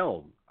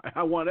 Hell,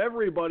 I want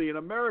everybody in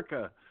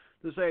America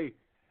to say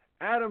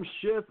Adam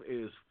Schiff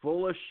is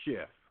full of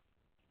Schiff.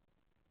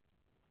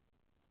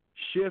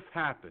 Schiff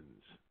happens.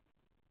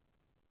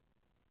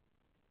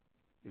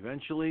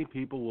 Eventually,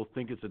 people will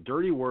think it's a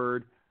dirty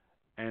word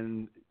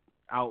and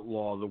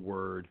outlaw the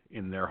word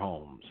in their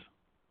homes.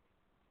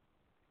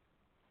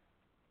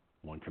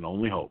 One can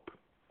only hope.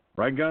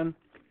 Right, Gun?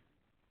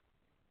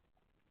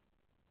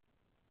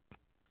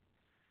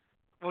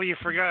 Well, you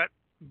forgot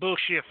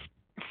bullshit.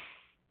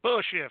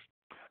 Bullshit.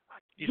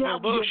 You smell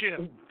bullshit.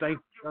 Thank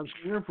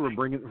you for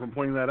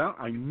pointing that out.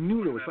 I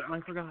knew there was something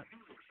I forgot.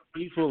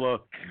 He's full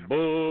of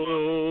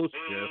bullshit.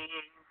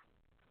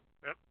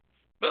 Yep.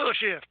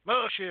 Bullshit.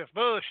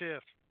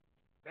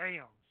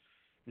 Damn.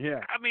 Yeah.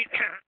 I mean,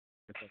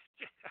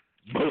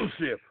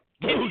 bullshit.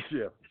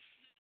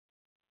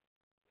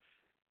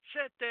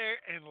 Sit there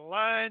and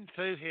line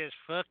through his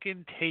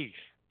fucking teeth,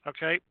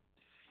 okay?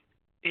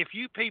 If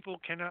you people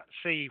cannot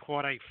see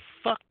what a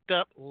fucked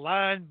up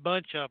lying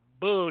bunch of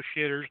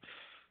bullshifters,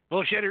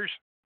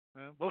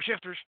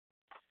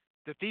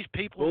 that these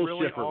people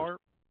really are.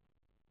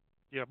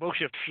 Yeah,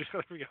 bullshifters.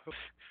 There we go.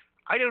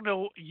 I don't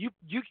know. You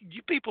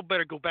people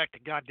better go back to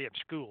goddamn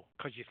school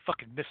because you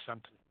fucking missed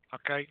something.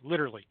 Okay,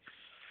 literally.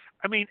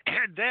 I mean,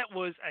 that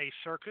was a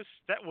circus.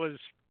 That was.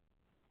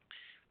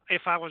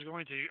 If I was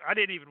going to, I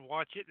didn't even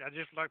watch it. I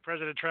just, like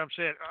President Trump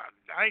said,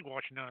 I ain't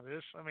watching none of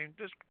this. I mean,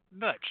 just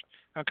nuts.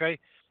 Okay,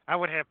 I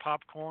would have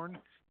popcorn,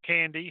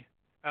 candy,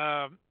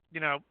 my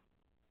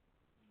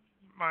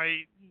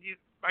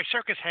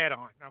circus hat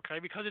on. Okay,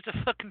 because it's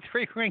a fucking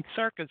 3-ring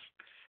circus.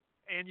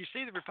 And you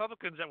see the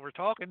Republicans that were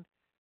talking.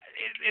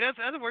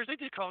 In other words, they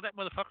just called that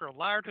motherfucker a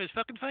liar to his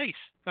fucking face.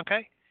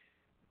 Okay,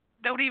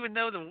 don't even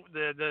know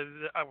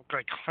I would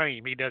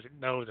claim he doesn't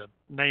know the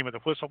name of the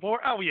whistleblower.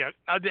 Oh yeah,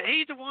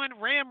 he's the one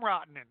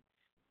ramrodding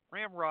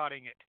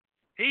it.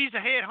 He's the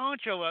head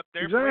honcho up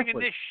there, bringing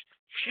this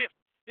shit.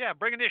 Yeah,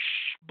 bringing this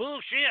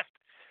bullshit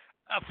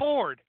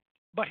forward,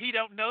 but he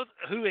don't know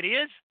who it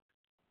is.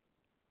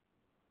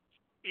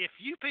 If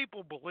you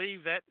people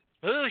believe that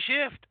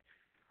bullshit,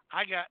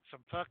 I got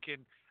some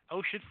fucking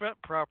oceanfront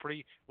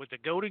property with the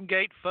Golden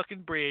Gate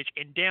fucking bridge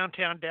in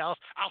downtown Dallas.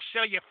 I'll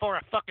sell you for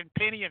a fucking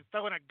penny and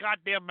throw in a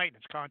goddamn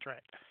maintenance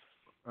contract.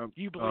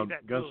 You believe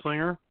that?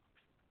 Gunslinger,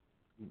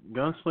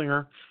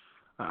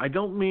 I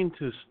don't mean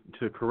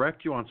to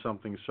correct you on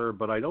something, sir,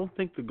 but I don't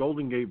think the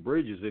Golden Gate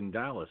Bridge is in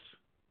Dallas.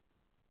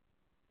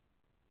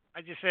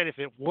 I just said if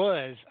it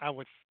was, I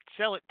would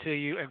sell it to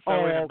you and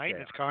throw in a okay.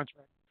 maintenance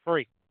contract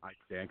free. I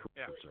stand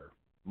corrected, sir.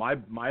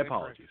 My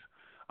apologies.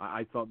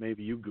 I thought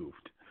maybe you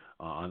goofed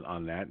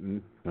on that,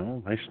 and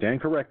no, I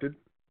stand corrected.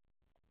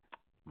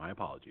 My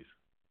apologies.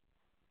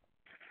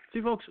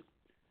 See, folks,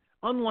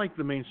 unlike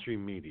the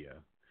mainstream media,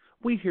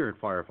 we here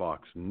at Firefox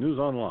News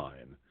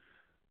Online,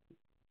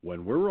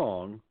 when we're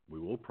wrong, we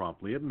will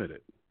promptly admit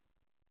it.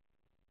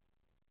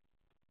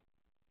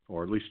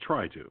 Or at least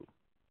try to.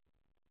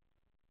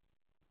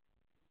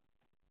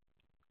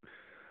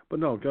 But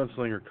no,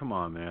 Gunslinger, come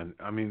on, man.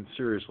 I mean,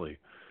 seriously.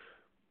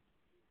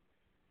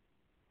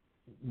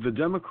 The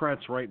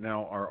Democrats right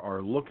now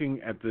are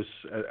looking at this.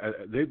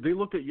 They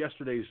looked at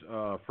yesterday's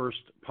first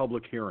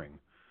public hearing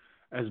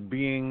as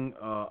being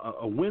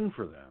a win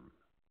for them.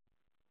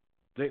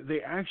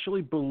 They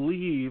actually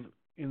believe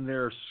in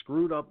their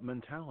screwed up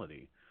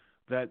mentality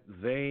that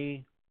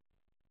they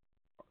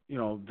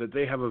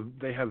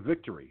have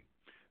victory,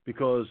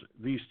 because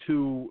these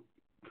two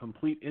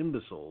complete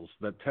imbeciles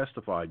that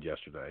testified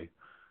yesterday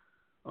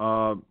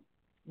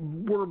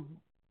were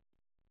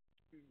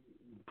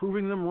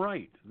proving them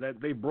right,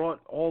 that they brought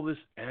all this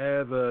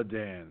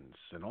evidence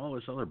and all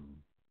this other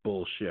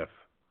bullshit.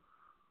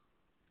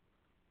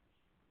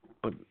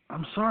 But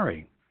I'm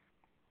sorry,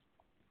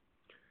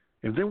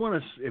 if they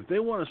want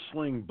to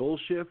sling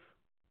bullshit,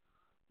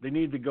 they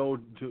need to go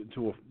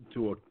to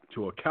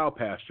a cow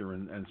pasture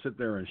and sit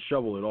there and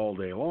shovel it all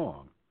day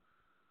long,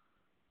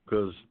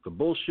 because the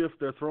bullshit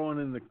they're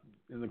throwing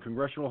in the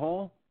congressional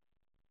hall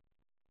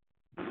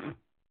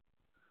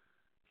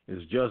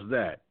is just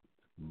that.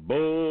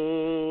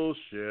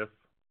 Bullshit.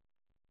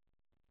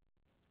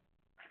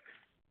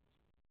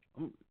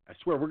 I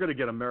swear we're going to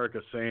get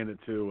America saying it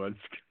too.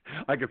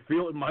 I can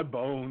feel it in my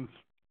bones.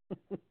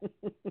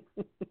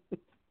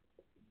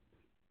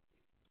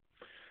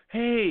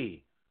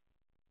 Hey,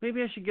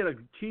 maybe I should get a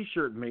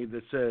T-shirt made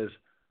that says,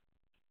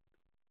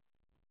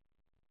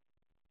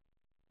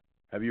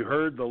 "Have you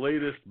heard the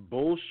latest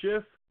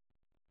bullshit?"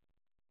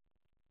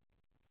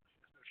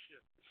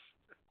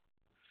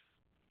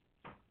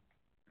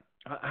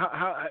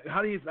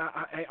 How do you?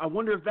 I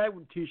wonder if that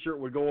T-shirt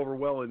would go over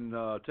well in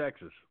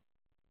Texas.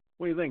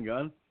 What do you think,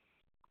 Gun?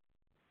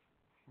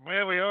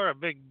 Well, we are a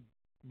big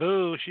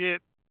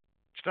bullshit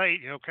state,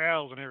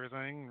 cows and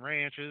everything,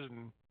 ranches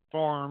and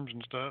farms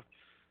and stuff.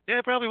 Yeah,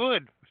 it probably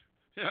would.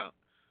 Yeah,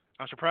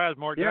 I'm surprised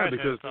more guys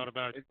haven't thought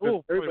about it.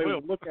 Everybody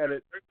would look at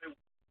it.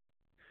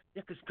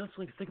 Yeah, because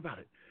Gunslinger, think about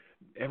it.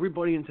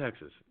 Everybody in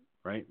Texas,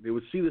 right? They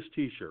would see this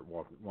T-shirt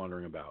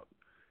wandering about,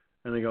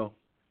 and they go,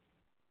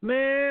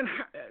 "Man,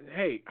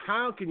 hey,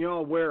 how can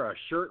y'all wear a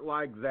shirt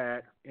like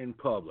that in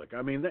public?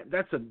 I mean,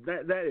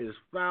 that is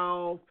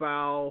foul,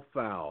 foul,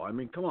 foul. I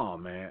mean, come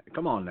on, man,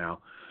 come on now,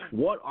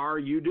 what are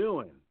you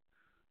doing?"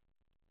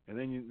 And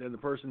then the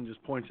person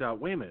just points out,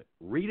 "Wait a minute,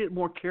 read it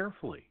more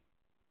carefully.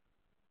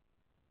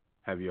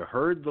 Have you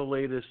heard the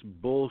latest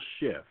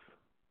bullshit?"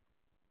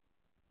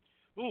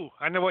 Ooh,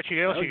 I know what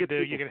else you could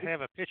do. You could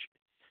have a picture.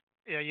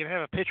 Yeah, you'd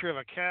have a picture of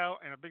a cow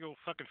and a big old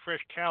fucking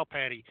fresh cow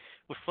patty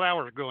with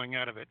flowers growing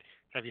out of it.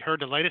 Have you heard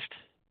the latest?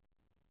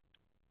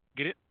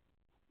 Get it?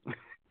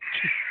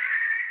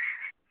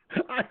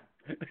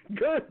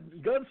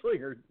 Good,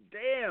 Gunslinger.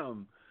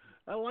 Damn,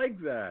 I like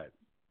that.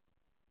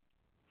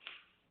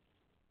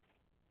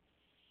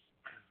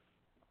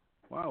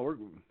 Wow, we're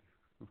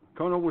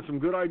coming up with some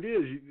good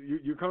ideas.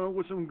 You're coming up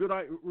with some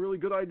really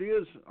good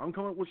ideas. I'm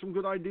coming up with some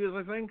good ideas,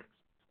 I think.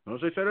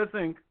 Notice I said I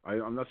think.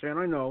 I'm not saying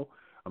I know.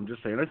 I'm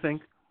just saying I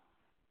think.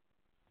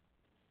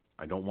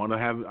 I don't want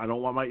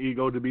my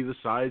ego to be the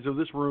size of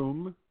this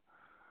room.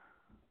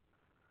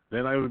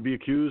 Then I would be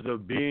accused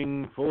of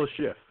being full of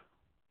shit.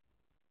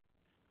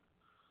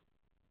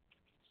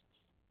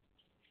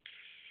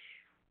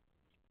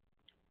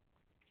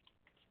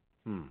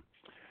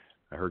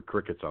 I heard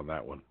crickets on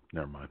that one.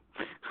 Never mind.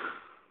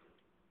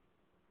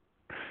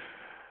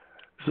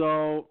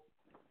 So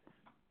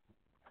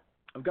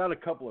I've got a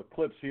couple of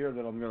clips here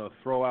that I'm going to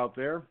throw out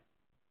there.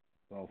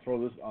 So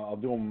I'll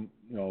do them,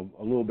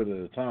 a little bit at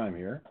a time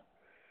here.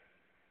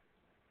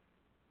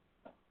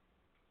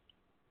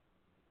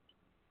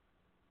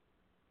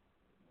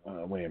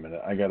 Wait a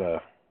minute. I got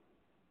to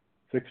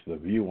fix the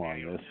view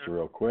on this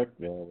real quick.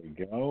 There we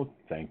go.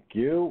 Thank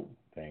you.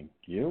 I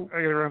got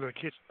to run to the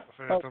kitchen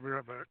fast. I'll be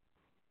right back.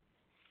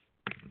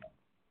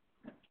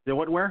 Yeah,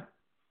 where?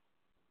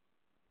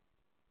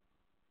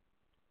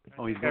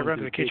 Oh, he's going to run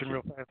to the kitchen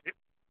real fast.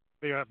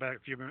 Be right back in a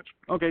few minutes.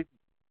 Okay.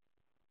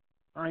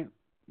 All right.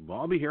 Well,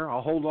 I'll be here.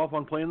 I'll hold off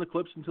on playing the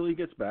clips until he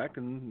gets back,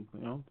 and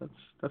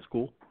that's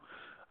cool.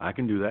 I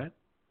can do that.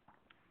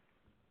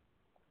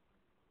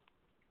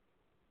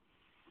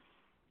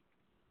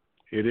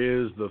 It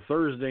is the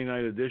Thursday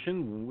night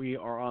edition. We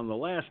are on the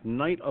last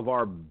night of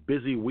our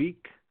busy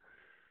week.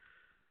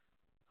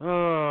 And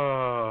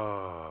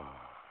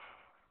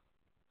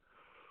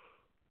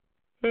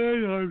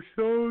I'm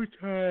so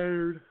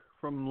tired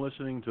from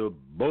listening to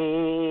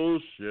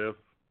bullshit.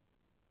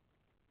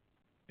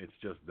 It's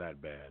just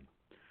that bad.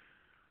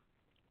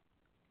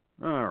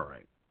 All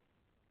right.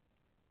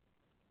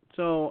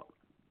 So,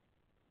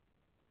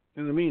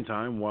 in the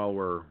meantime, while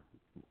we're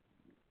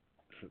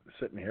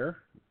sitting here,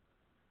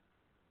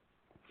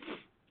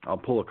 I'll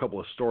pull a couple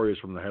of stories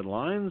from the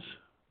headlines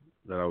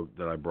that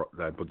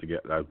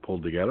I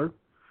pulled together.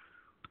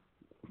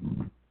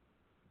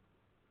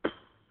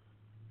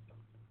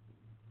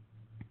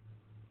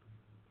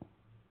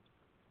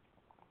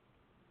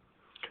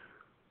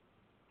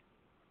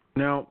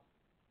 Now,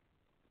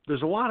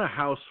 there's a lot of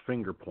House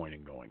finger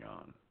pointing going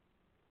on.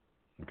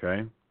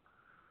 Okay?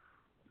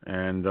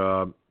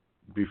 And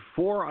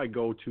before I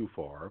go too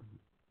far,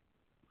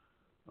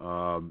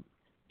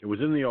 it was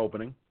in the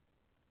opening,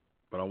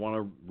 but I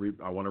want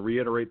to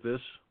reiterate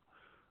this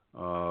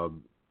so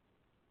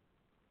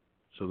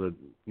that,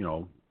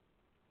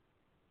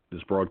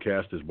 this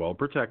broadcast is well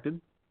protected,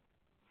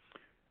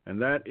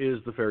 and that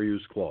is the Fair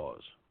Use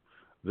Clause.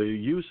 The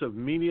use of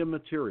media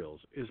materials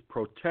is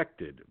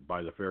protected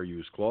by the Fair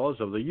Use Clause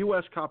of the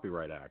U.S.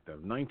 Copyright Act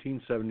of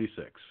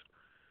 1976,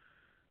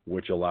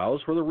 which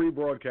allows for the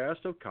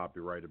rebroadcast of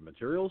copyrighted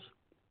materials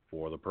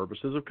for the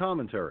purposes of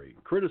commentary,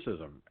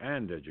 criticism,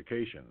 and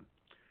education.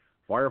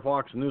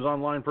 Firefoxnews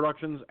Online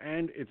Productions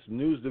and its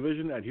news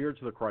division adhere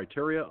to the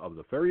criteria of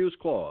the Fair Use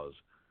Clause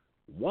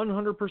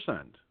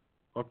 100%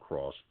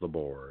 across the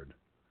board.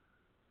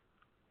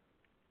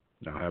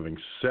 Now, having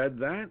said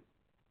that,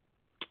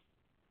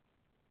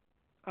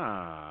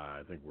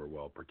 I think we're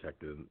well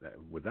protected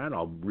with that.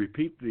 I'll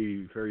repeat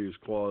the Fair Use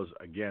Clause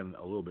again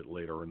a little bit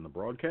later in the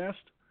broadcast.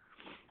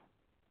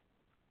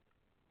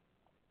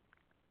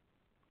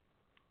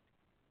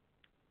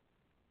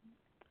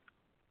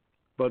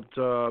 But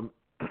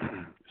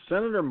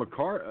Senator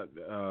McCarthy,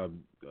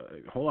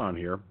 hold on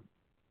here.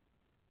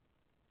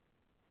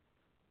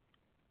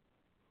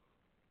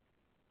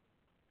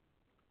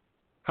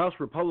 House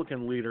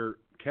Republican leader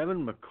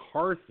Kevin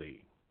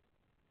McCarthy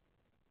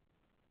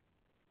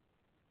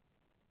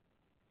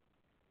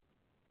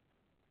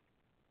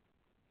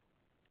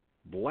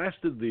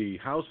blasted the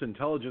House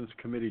Intelligence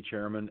Committee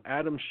Chairman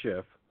Adam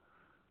Schiff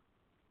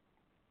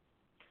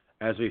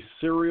as a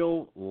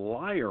serial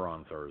liar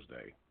on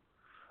Thursday,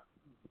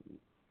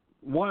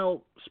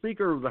 while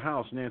Speaker of the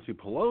House Nancy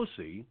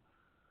Pelosi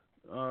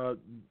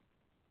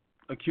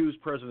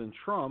accused President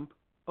Trump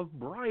of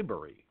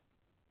bribery.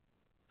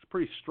 It's a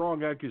pretty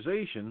strong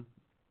accusation.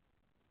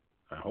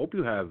 I hope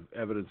you have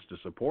evidence to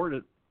support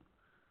it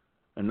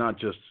and not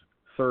just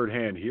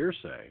third-hand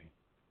hearsay.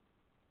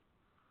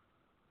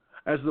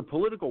 As the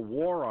political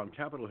war on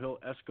Capitol Hill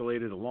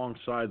escalated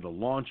alongside the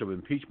launch of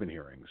impeachment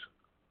hearings,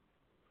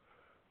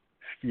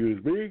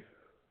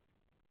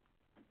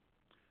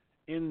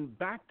 in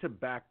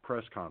back-to-back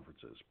press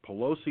conferences,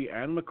 Pelosi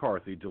and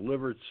McCarthy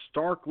delivered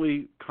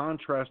starkly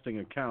contrasting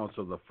accounts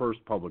of the first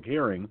public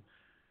hearing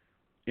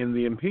in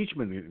the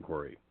impeachment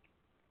inquiry,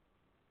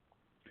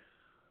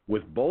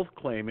 with both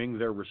claiming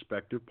their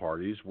respective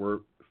parties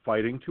were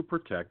fighting to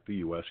protect the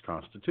U.S.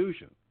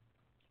 Constitution.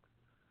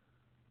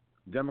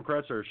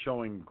 Democrats are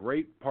showing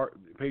great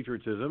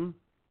patriotism,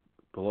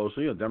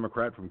 Pelosi, a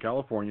Democrat from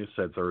California,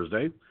 said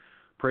Thursday,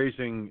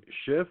 praising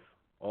Schiff,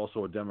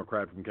 also a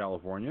Democrat from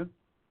California,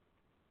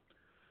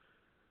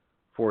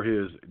 for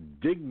his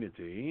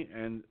dignity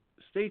and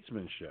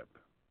statesmanship.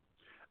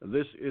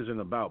 This isn't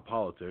about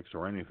politics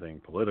or anything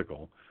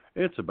political.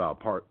 It's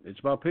about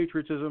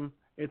patriotism.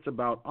 It's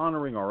about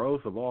honoring our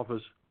oath of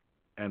office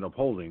and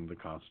upholding the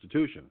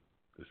Constitution.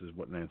 This is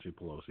what Nancy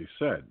Pelosi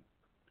said.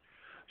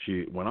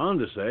 She went on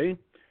to say,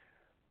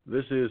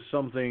 this is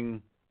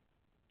something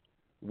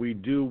we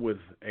do with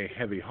a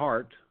heavy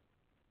heart.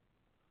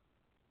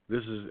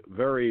 This is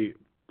very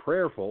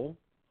prayerful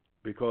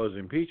because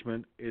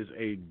impeachment is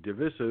a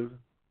divisive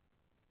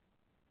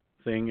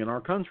thing in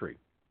our country.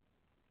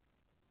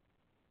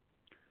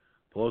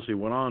 Pelosi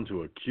went on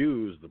to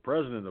accuse the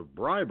president of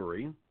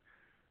bribery,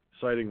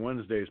 citing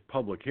Wednesday's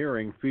public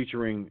hearing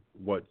featuring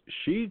what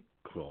she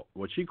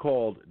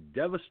called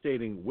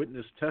devastating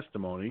witness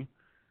testimony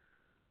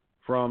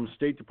from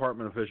State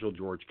Department official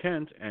George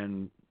Kent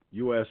and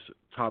U.S.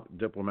 top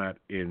diplomat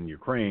in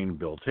Ukraine,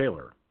 Bill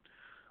Taylor.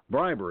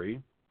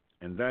 Bribery,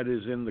 and that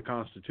is in the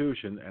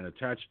Constitution and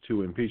attached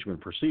to impeachment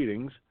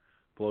proceedings,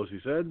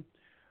 Pelosi said,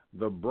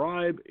 the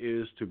bribe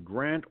is to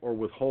grant or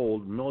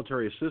withhold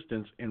military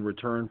assistance in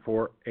return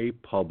for a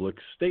public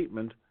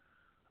statement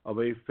of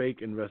a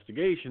fake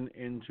investigation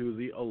into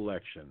the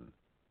election.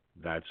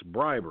 That's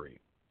bribery.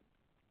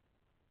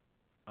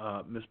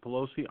 Ms.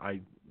 Pelosi, I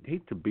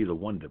hate to be the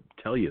one to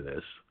tell you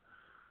this,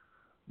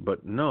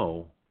 but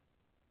no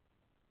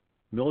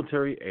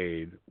military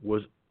aid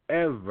was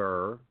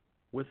ever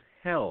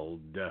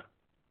withheld.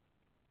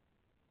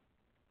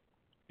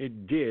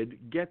 It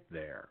did get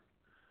there.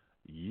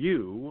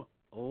 You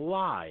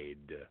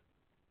lied.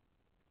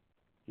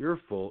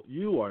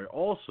 You are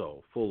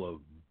also full of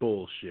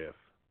bullshit.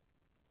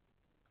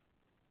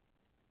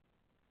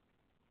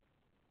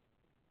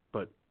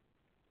 But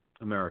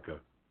America,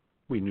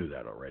 we knew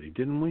that already,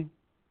 didn't we?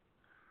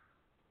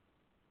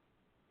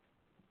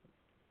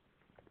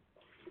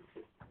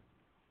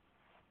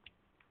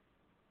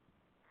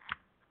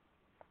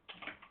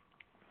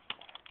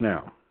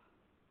 Now,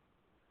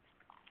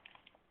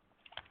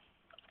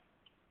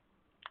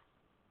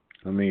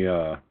 let me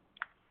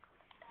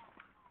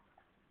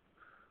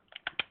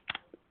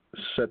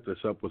set this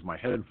up with my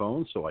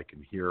headphones so I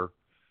can hear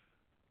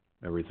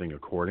everything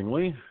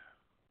accordingly.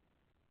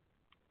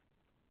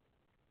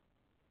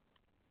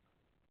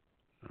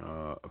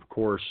 Of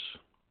course,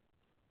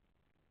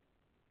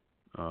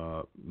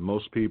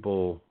 most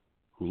people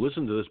who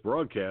listen to this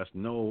broadcast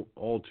know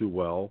all too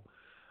well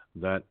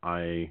that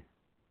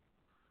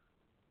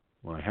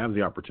when I have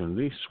the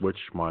opportunity, switch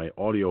my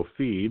audio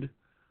feed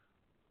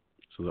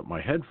so that my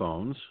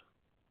headphones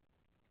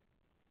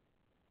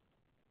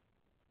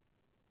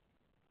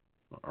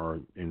are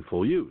in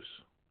full use.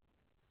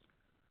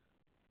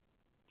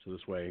 So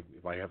this way,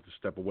 if I have to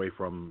step away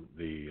from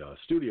the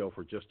studio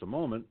for just a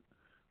moment,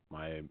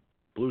 my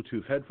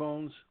Bluetooth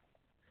headphones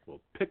will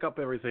pick up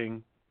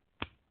everything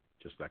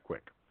just that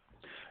quick.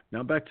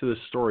 Now back to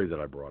this story that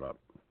I brought up.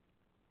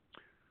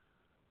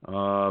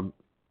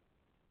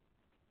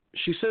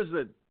 She says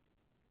that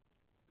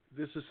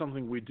this is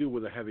something we do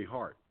with a heavy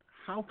heart.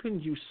 How can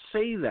you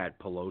say that,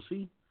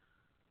 Pelosi?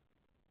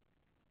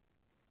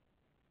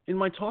 In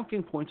my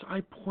talking points, I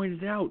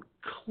pointed out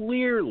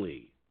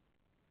clearly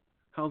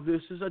how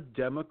this is a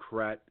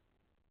Democrat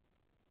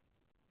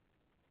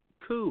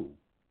coup.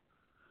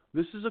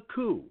 This is a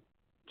coup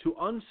to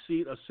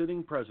unseat a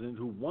sitting president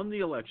who won the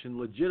election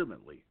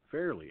legitimately,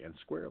 fairly, and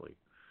squarely.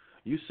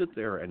 You sit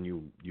there and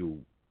you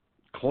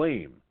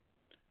claim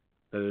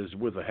that it is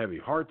with a heavy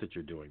heart that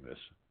you're doing this,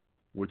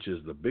 which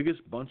is the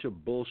biggest bunch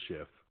of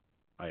bullshit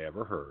I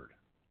ever heard.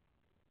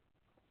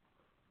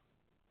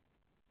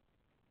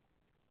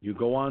 You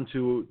go on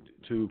to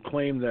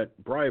claim that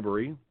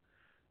bribery,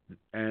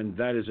 and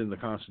that is in the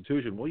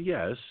Constitution. Well,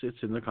 yes,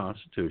 it's in the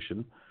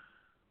Constitution.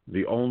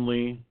 The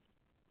only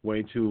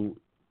way to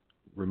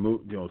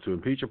remove, to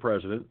impeach a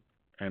president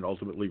and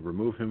ultimately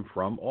remove him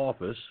from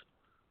office,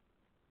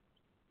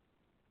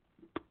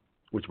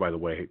 which, by the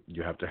way,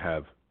 you have to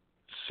have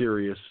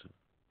serious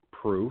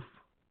proof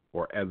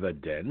or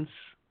evidence,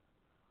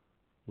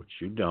 which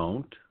you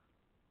don't.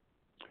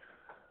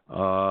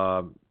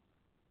 Of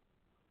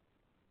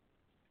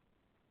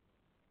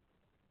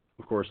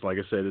course, like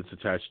I said, it's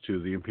attached to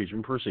the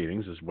impeachment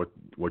proceedings, is what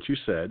you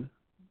said,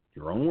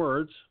 your own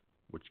words,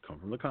 which come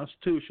from the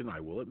Constitution. I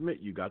will admit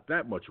you got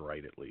that much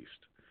right, at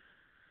least.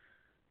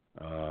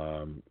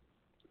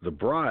 The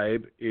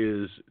bribe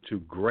is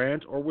to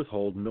grant or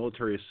withhold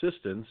military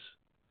assistance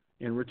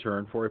in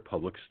return for a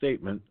public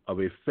statement of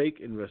a fake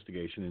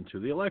investigation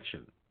into the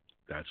election.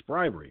 That's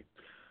bribery.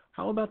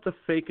 How about the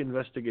fake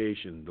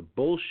investigation, the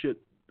bullshit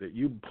that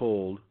you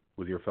pulled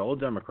with your fellow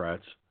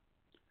Democrats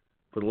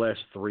for the last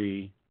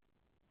 3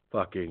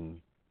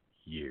 fucking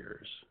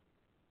years?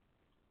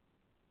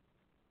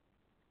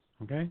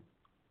 Okay?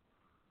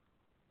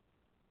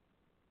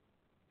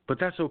 But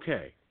that's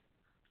okay.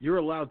 You're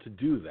allowed to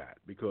do that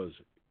because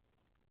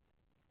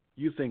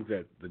you think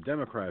that the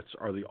Democrats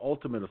are the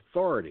ultimate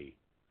authority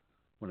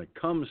when it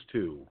comes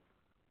to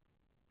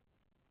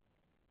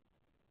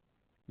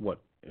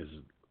what is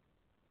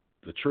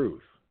the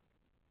truth.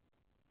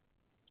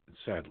 And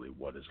sadly,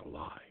 what is a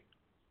lie.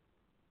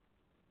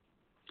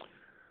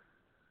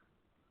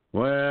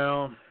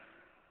 Well,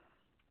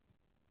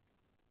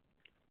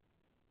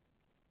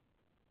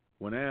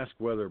 when asked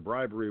whether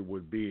bribery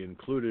would be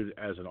included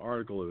as an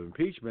article of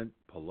impeachment,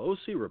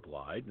 Pelosi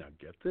replied, now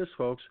get this,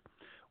 folks,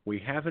 we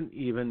haven't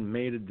even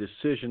made a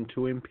decision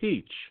to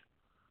impeach.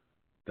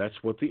 That's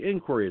what the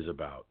inquiry is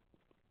about.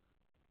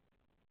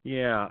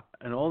 Yeah,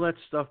 and all that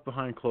stuff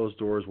behind closed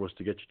doors was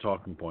to get your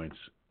talking points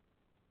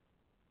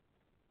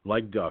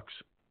like ducks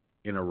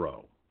in a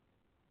row.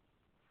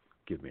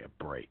 Give me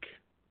a break.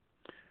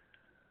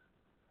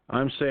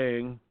 I'm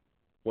saying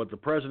what the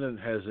president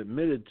has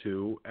admitted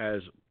to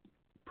as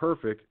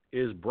perfect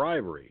is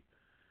bribery.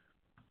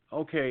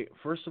 Okay,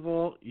 first of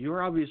all,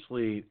 you're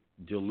obviously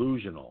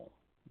delusional,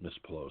 Ms.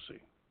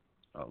 Pelosi.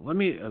 Let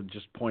me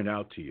just point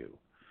out to you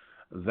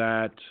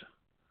that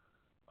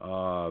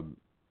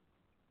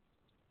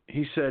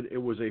he said it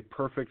was a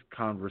perfect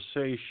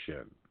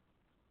conversation.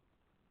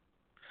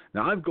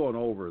 Now, I've gone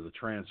over the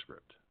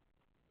transcript,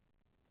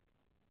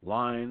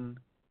 line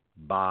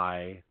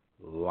by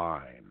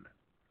line.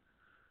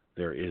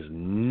 There is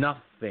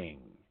nothing,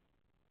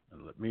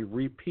 and let me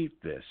repeat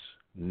this,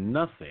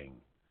 nothing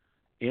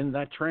in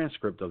that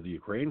transcript of the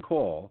Ukraine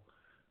call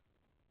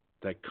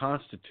that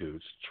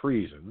constitutes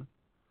treason,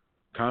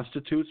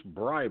 constitutes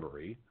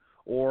bribery,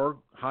 or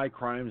high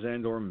crimes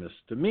and or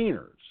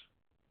misdemeanors.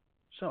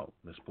 So,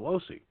 Ms.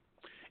 Pelosi,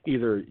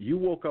 either you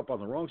woke up on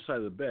the wrong side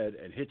of the bed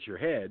and hit your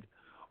head,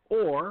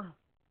 or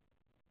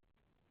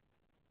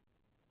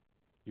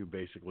you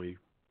basically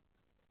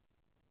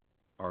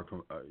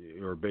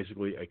you're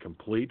basically a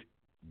complete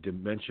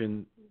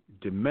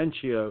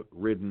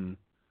dementia-ridden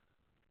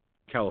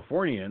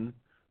Californian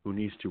who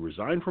needs to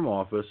resign from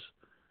office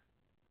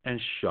and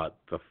shut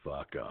the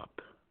fuck up.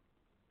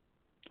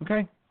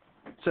 Okay?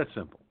 It's that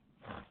simple.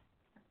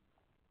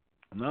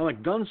 Now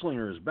that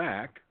Gunslinger is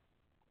back,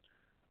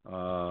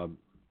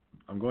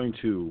 I'm going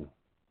to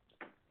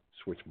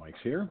switch mics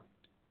here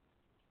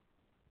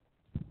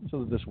so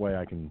that this way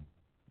I can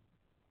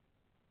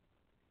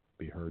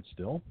be heard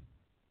still.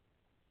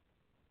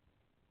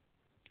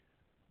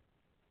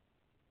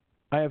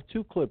 I have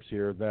two clips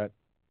here that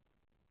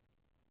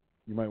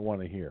you might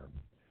want to hear.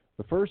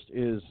 The first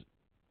is,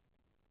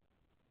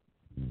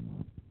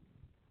 and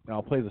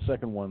I'll play the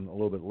second one a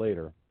little bit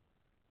later.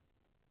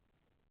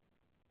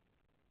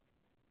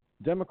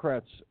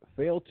 Democrats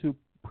fail to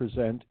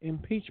present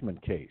impeachment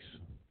case.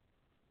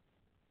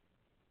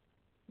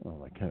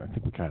 Well, I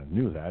think we kind of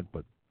knew that,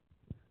 but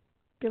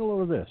get a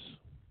load of this.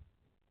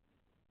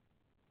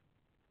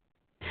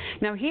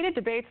 Now, heated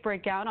debates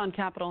break out on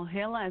Capitol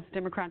Hill as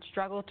Democrats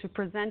struggle to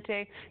present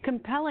a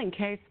compelling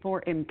case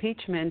for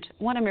impeachment.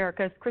 One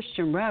America's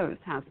Christian Rose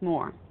has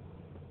more.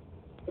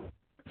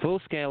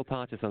 Full-scale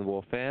partisan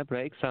warfare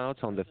breaks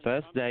out on the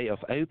first day of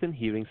open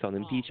hearings on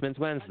impeachment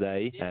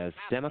Wednesday as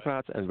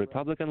Democrats and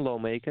Republican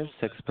lawmakers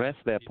express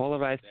their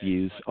polarized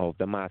views of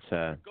the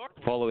matter.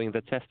 Following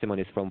the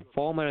testimonies from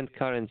former and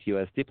current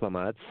U.S.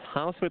 diplomats,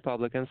 House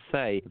Republicans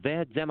say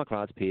their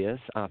Democrat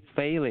peers are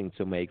failing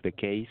to make the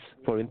case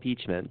for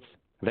impeachment.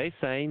 They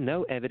say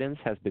no evidence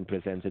has been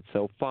presented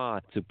so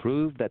far to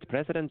prove that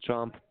President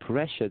Trump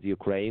pressured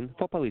Ukraine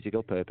for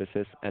political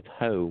purposes at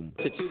home.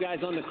 The two guys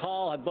on the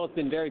call have both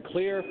been very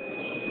clear.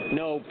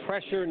 No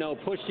pressure, no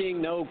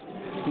pushing, no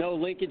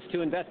linkage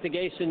to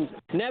investigations.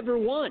 Never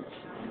once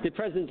did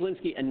President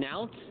Zelensky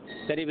announce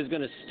that he was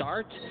going to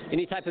start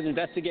any type of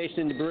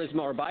investigation into Burisma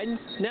or Biden.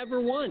 Never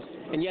once.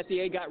 And yet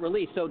the aid got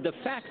released. So the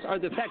facts are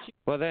the facts.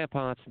 For their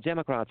part,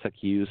 Democrats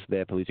accuse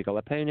their political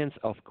opponents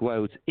of,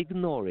 quote,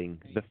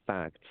 ignoring the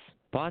facts.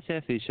 Party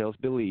officials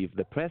believe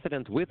the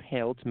president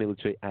withheld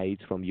military aid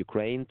from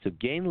Ukraine to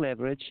gain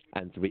leverage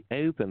and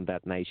reopen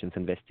that nation's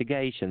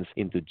investigations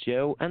into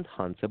Joe and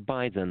Hunter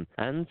Biden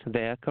and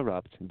their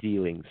corrupt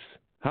dealings.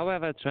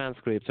 However,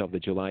 transcripts of the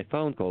July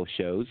phone call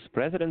shows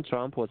President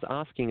Trump was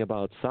asking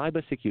about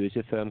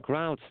cybersecurity firm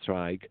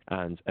CrowdStrike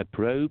and a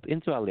probe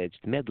into alleged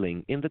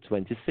meddling in the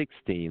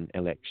 2016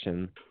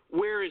 election.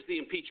 Where is the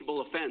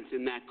impeachable offense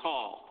in that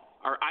call?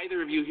 Are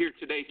either of you here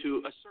today to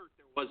assert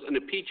there was an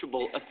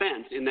impeachable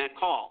offense in that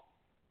call?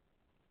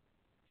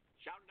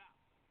 Shout it out.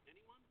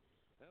 Anyone?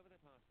 Over the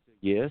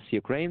past 2 years,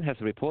 Ukraine has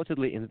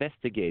reportedly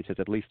investigated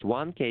at least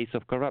one case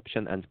of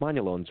corruption and money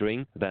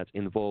laundering that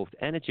involved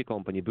energy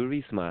company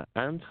Burisma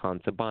and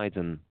Hunter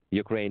Biden.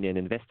 Ukrainian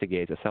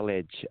investigators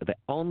allege the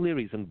only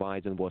reason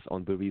Biden was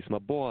on Burisma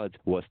board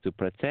was to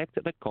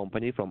protect the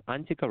company from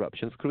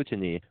anti-corruption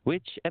scrutiny,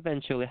 which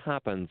eventually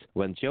happened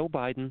when Joe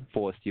Biden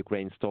forced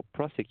Ukraine's top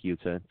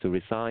prosecutor to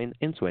resign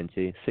in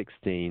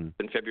 2016.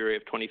 In February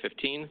of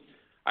 2015,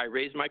 I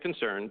raised my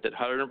concern that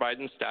Hunter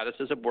Biden's status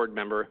as a board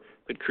member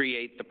could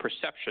create the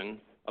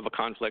perception of a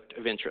conflict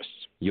of interests.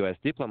 U.S.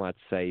 diplomats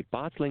say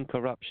battling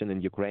corruption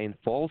in Ukraine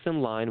falls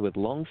in line with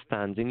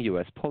long-standing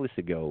U.S.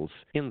 policy goals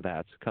in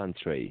that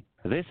country.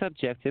 This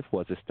objective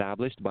was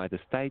established by the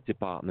State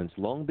Department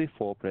long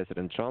before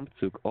President Trump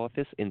took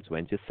office in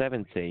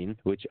 2017,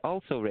 which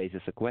also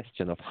raises a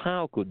question of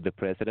how could the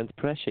president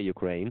pressure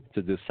Ukraine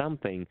to do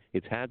something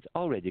it had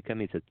already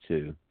committed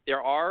to.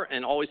 There are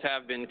and always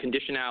have been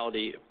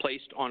conditionality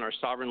placed on our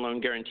sovereign loan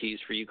guarantees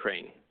for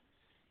Ukraine.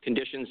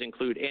 Conditions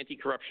include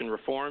anti-corruption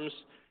reforms,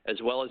 as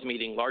well as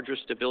meeting larger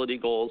stability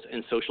goals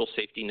and social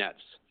safety nets.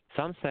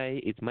 Some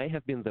say it may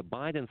have been the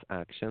Biden's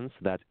actions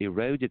that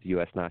eroded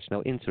U.S.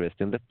 national interest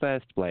in the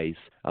first place,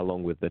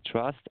 along with the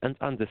trust and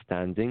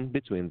understanding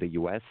between the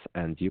U.S.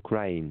 and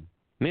Ukraine.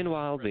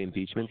 Meanwhile, the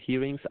impeachment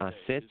hearings are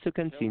set to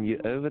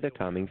continue over the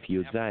coming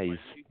few days,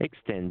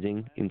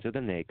 extending into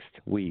the next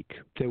week.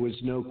 There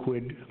was no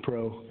quid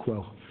pro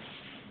quo.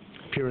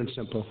 Pure and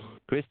simple.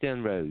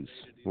 Christian Rose,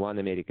 One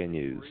America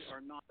News.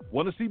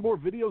 Want to see more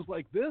videos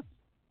like this?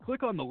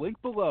 Click on the link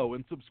below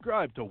and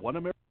subscribe to One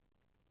America.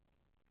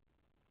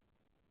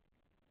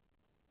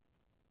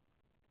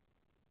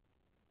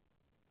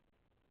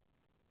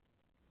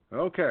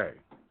 Okay.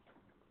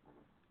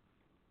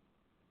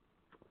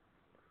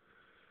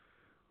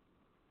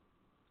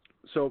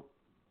 So,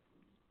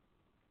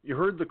 you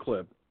heard the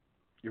clip.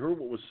 You heard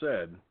what was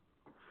said.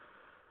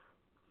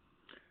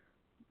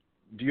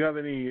 Do you have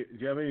any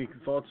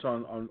thoughts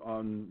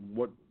on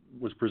what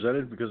was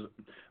presented? Because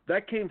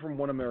that came from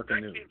One America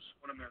News.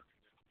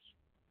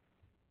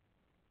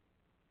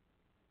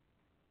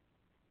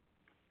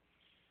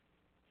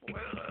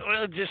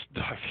 Well, it's just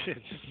the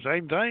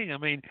same thing. I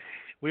mean,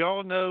 we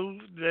all know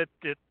that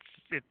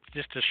it's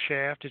just a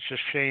shaft. It's a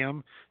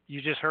sham.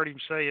 You just heard him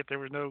say it. There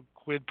was no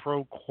quid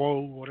pro quo,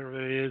 whatever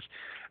it is.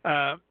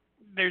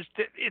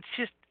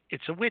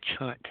 It's a witch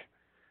hunt,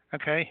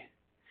 okay?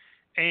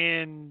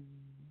 And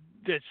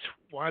that's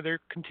why they're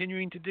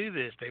continuing to do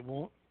this. They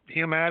want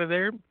him out of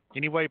there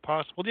any way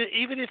possible,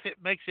 even if it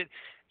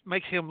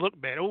makes him look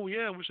bad. Oh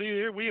yeah,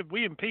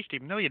 we impeached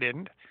him. No, you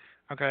didn't.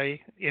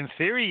 Okay, in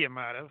theory you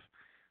might have,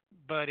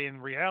 but in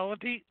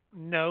reality,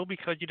 no,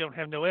 because you don't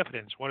have no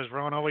evidence. What has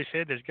Ron always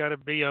said? There's got to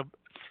be a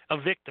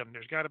victim.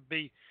 There's got to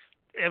be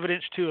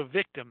evidence to a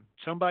victim.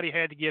 Somebody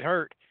had to get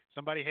hurt.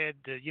 Somebody had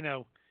to.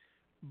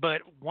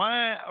 But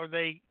why are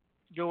they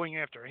going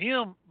after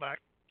him like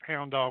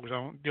hound dogs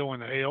on going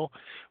to hell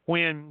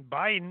when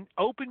Biden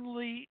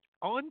openly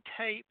on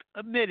tape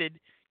admitted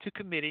to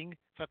committing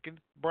fucking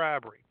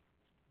bribery,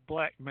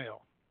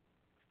 blackmail?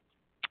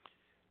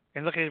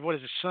 And look at what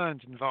his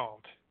son's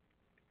involved.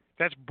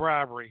 That's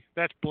bribery.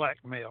 That's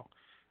blackmail.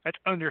 That's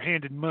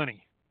underhanded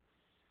money.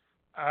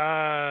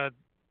 I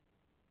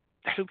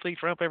don't think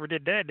Trump ever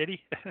did that, did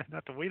he?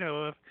 Not that we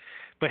know of.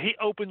 But he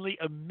openly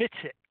admits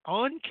it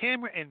on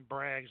camera and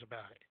brags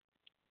about it.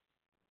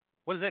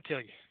 What does that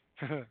tell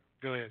you?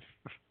 Go ahead.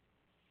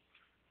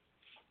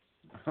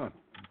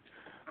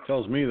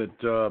 Tells me that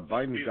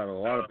Biden's got a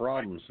lot of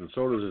problems, and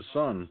so does his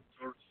son.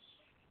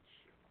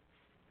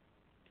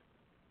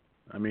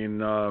 I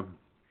mean,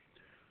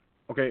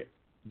 okay,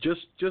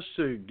 just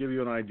to give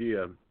you an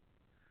idea,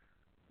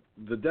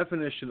 the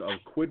definition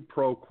of quid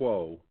pro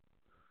quo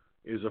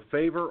is a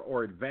favor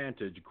or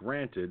advantage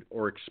granted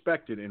or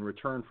expected in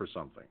return for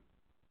something.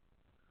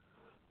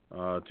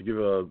 To give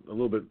a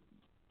little bit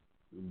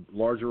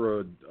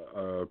larger, a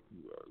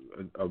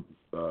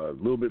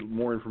little bit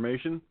more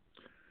information,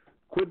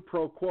 quid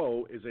pro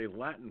quo is a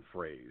Latin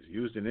phrase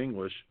used in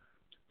English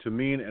to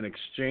mean an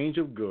exchange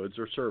of goods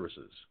or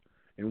services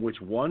in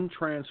which one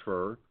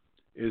transfer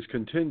is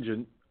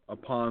contingent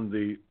upon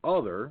the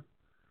other,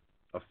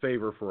 a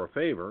favor for a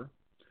favor.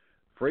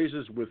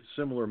 Phrases with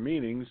similar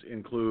meanings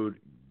include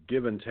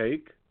give and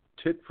take,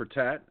 tit for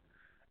tat,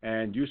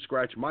 and you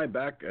scratch my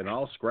back and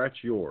I'll scratch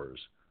yours,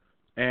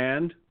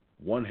 and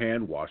one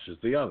hand washes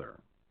the other.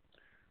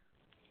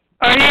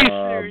 Are you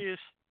serious?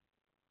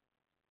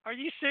 Are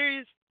you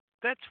serious?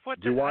 That's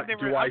what. Do I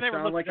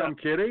sound like I'm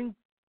kidding?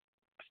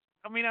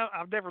 I mean,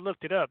 I've never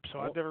looked it up, so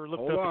I've never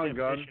looked up the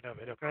definition of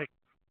it. Okay,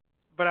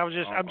 but I'm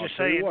just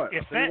saying. What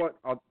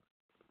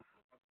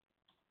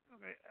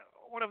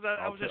of that?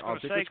 I was just going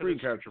to say. I'll take a screen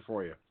capture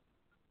for you.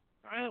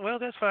 Well,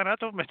 that's fine. It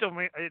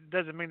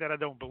doesn't mean that I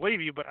don't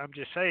believe you, but I'm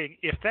just saying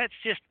if that's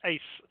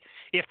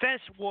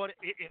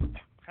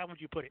how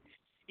would you put it?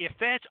 If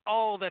that's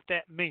all that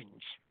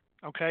means,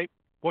 okay,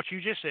 what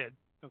you just said,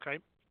 okay,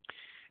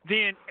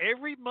 then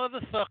every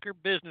motherfucker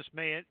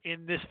businessman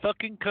in this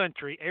fucking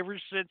country, ever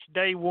since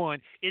day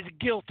one, is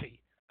guilty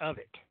of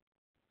it.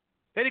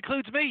 That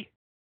includes me.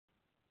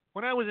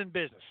 When I was in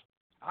business,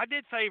 I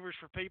did favors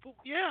for people.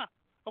 Yeah,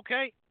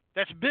 okay.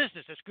 That's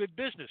business. That's good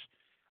business.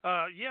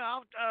 You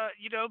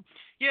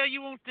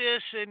want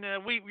this, and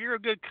you're a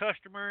good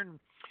customer, and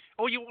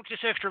you want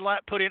this extra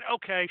light put in.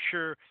 Okay,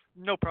 sure,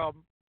 no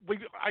problem.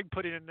 I can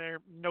put it in there,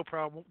 no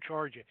problem. Won't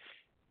charge you.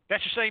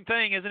 That's the same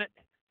thing, isn't it?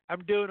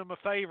 I'm doing them a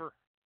favor.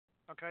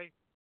 Okay.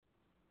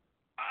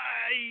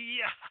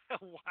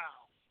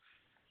 Wow.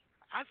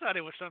 I thought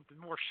it was something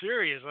more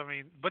serious. I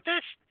mean, but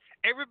that's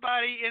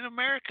everybody in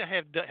America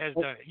has done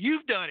it.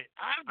 You've done it.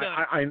 I've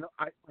done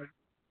it.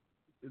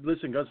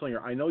 Listen,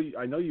 Gunslinger. I know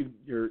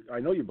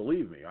you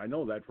believe me. I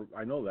know that.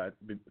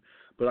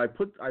 But I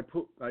put.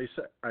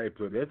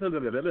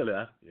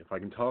 If I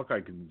can talk,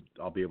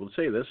 I'll be able to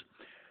say this.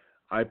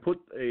 I put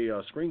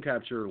a screen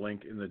capture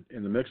link in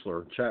the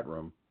Mixler chat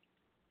room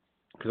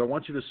because I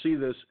want you to see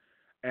this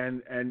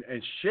and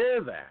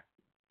share that.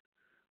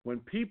 When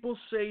people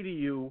say to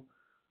you,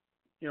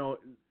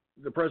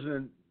 the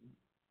president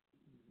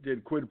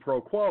did quid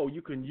pro quo,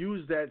 you can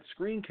use that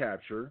screen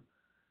capture,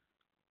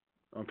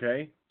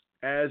 okay,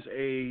 as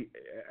a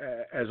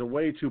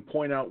way to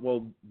point out,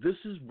 well, this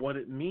is what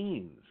it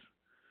means.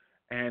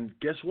 And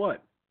guess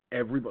what?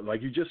 Everybody,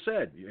 like you just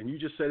said, and you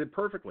just said it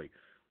perfectly.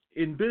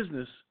 In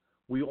business,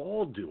 we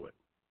all do it.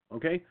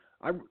 Okay?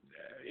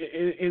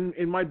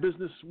 In my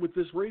business with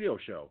this radio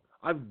show,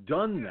 I've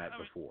done that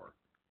before.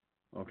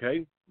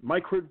 Okay? My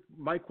quid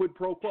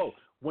pro quo.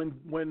 When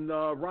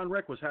Ron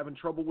Reck was having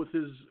trouble with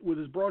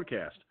his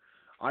broadcast,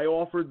 I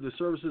offered the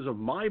services of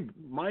my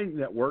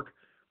network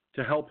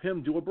to help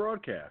him do a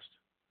broadcast,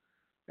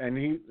 and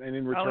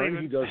in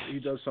return he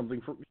does something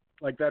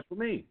like that for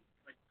me.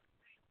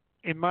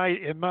 In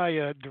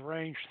my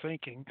deranged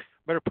thinking,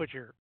 better put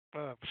your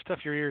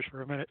stuff your ears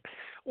for a minute.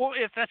 Well,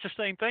 if that's the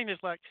same thing,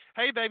 it's like,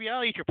 hey baby,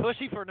 I'll eat your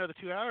pussy for another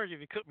 2 hours if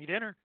you cook me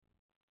dinner.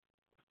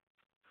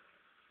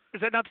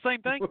 Is that not the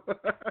same thing?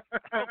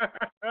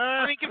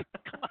 I mean,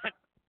 come on.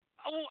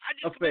 Oh, I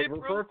just a favor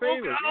for a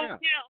favor. Oh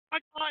yeah, my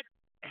God.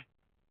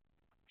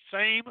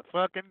 Same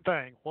fucking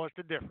thing. What's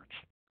the difference?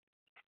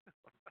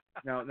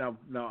 Now,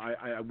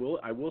 I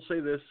will say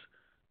this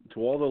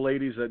to all the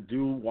ladies that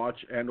do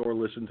watch and or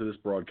listen to this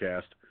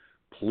broadcast.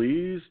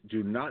 Please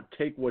do not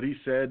take what he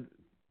said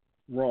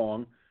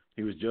wrong.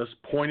 He was just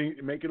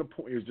making a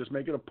point. He was just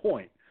making a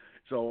point.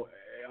 So,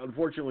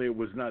 unfortunately, it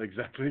was not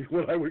exactly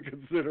what I would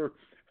consider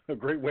a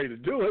great way to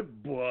do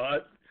it.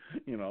 But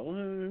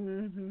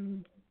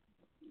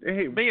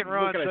hey, me and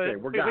Ron, what can I say?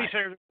 We're guys.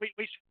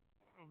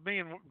 Me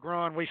and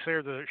Ron, we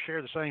share the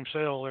same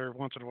cell there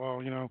once in a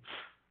while.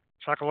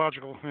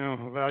 Psychological,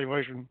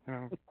 evaluation.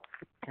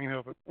 Can't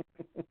help it.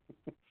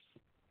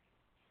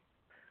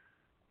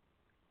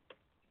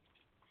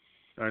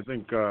 I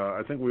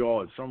think we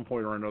all at some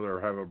point or another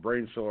have a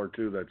brain cell or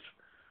two that's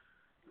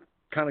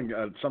kind of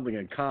got something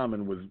in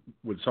common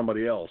with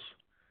somebody else.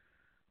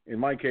 In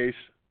my case,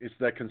 it's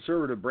that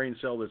conservative brain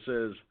cell that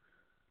says,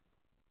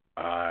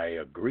 I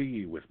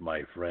agree with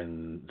my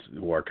friends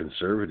who are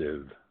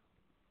conservative.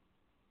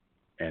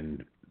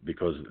 And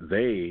because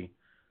they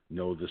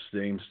know the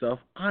same stuff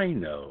I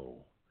know.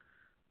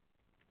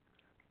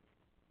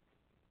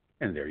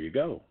 And there you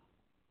go.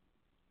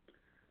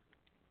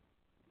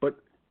 But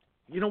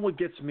you know what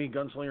gets me,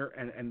 Gunslinger,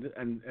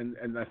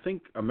 and I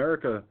think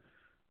America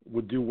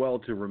would do well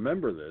to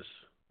remember this,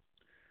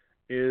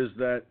 is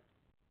that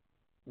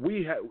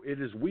it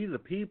is we the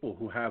people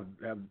who have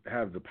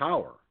the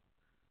power.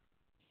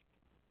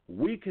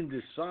 We can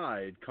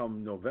decide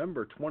come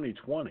November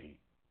 2020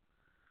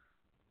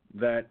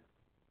 that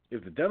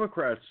if the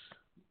Democrats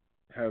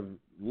have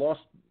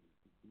lost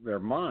their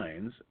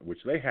minds, which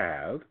they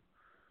have,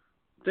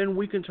 then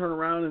we can turn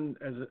around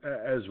and,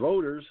 as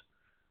voters,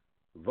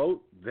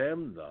 vote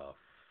them the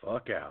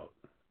fuck out.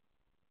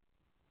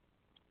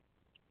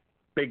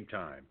 Big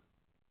time.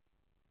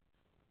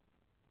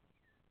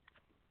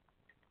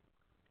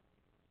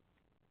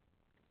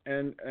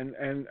 And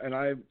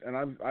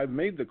I've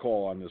made the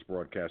call on this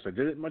broadcast. I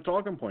did it in my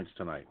talking points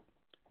tonight.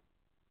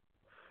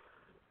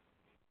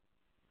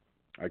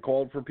 I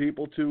call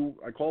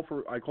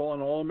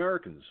on all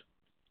Americans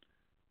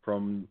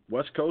from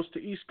West Coast to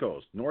East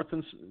Coast,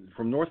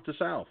 from north to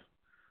south,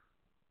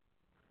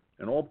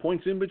 and all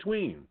points in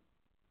between.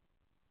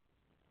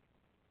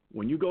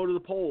 When you go to the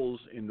polls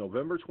in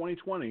November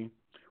 2020,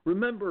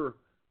 remember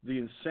the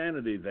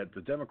insanity that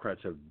the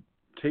Democrats have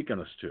taken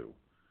us to,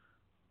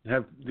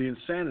 have the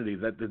insanity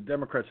that the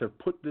Democrats have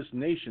put this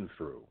nation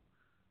through.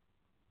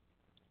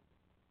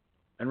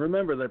 And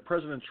remember that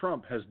President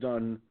Trump has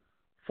done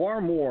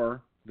far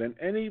more than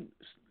any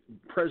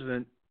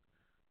president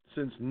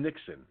since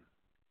Nixon.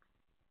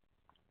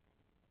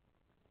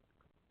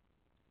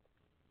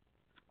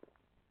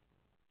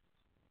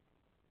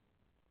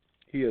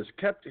 He has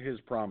kept his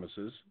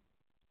promises.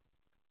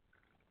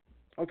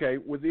 Okay,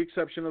 with the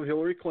exception of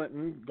Hillary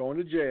Clinton going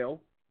to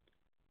jail.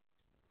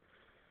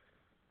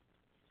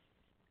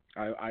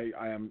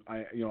 And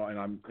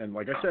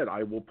like I said,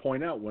 I will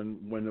point out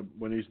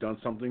when he's done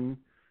something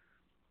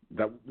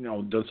that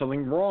done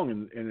something wrong,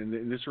 and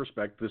in this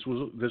respect, this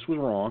was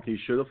wrong. He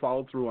should have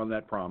followed through on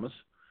that promise.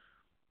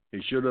 He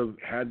should have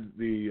had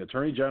the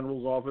Attorney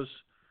General's office,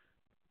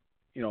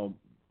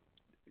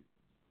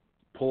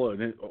 pull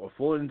a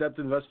full in-depth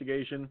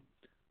investigation,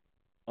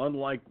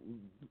 unlike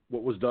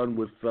what was done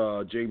with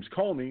James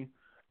Comey,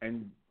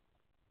 and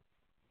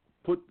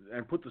put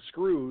the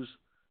screws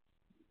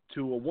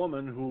to a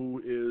woman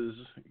who is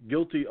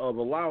guilty of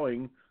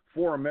allowing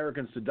 4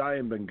 Americans to die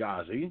in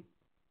Benghazi,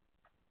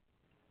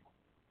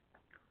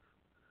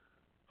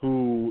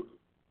 who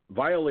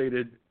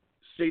violated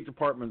State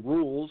Department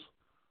rules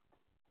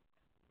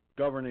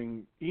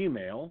governing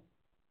email.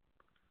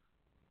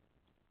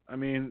 I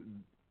mean,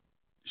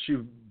 she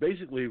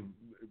basically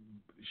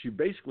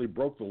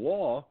broke the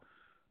law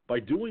by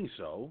doing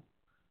so,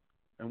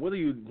 and whether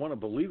you want to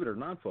believe it or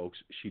not, folks,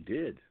 she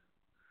did.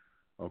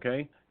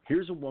 Okay?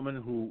 Here's a woman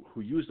who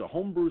used a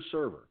homebrew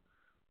server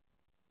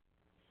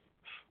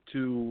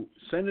to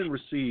send and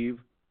receive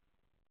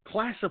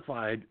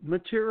classified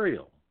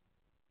material.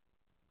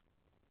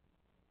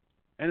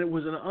 And it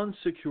was an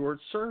unsecured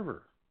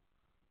server.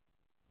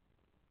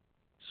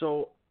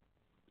 So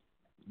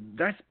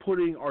that's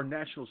putting our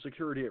national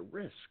security at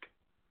risk.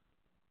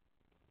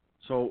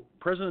 So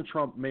President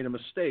Trump made a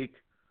mistake,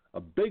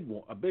 a big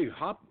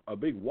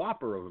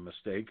whopper of a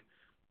mistake,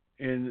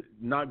 in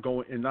not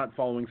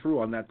following through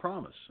on that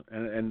promise.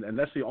 And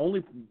that's the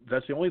only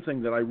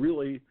thing that I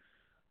really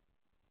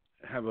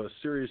have a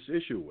serious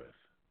issue with.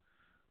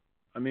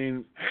 I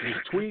mean, his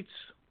tweets,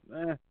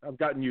 I've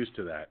gotten used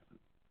to that.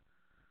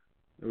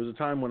 There was a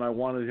time when I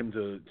wanted him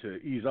to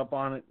ease up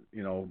on it,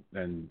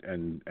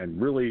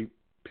 and really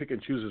pick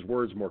and choose his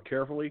words more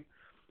carefully.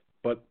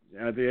 But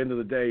at the end of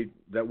the day,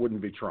 that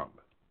wouldn't be Trump.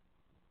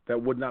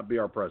 That would not be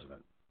our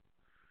president.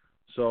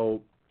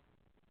 So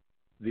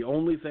the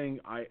only thing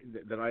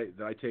that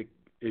I take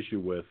issue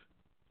with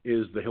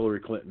is the Hillary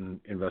Clinton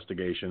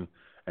investigation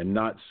and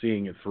not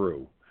seeing it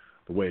through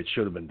the way it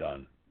should have been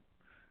done.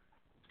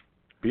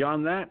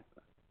 Beyond that,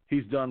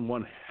 he's done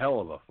one hell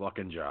of a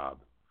fucking job.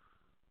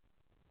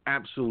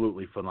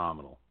 Absolutely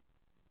phenomenal.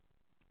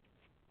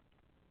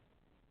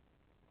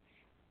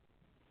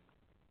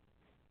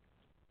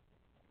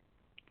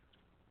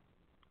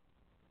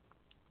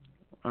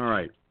 All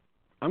right.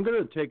 I'm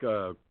going to take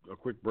a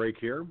quick break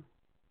here.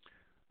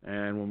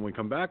 And when we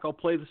come back, I'll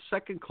play the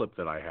second clip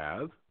that I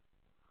have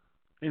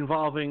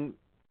involving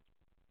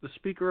the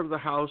Speaker of the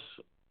House,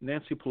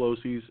 Nancy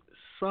Pelosi's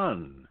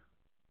son.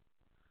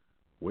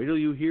 Wait till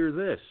you hear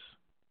this.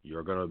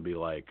 You're going to be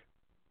like,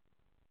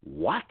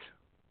 what?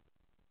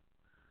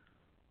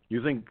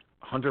 You think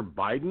Hunter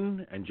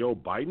Biden and Joe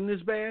Biden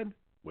is bad?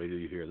 Wait till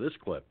you hear this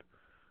clip.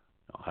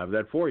 I'll have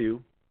that for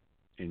you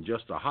in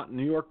just a hot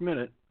New York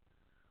minute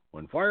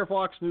when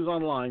Firefox News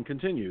Online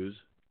continues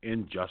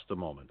in just a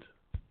moment.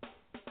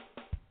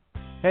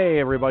 Hey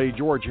everybody,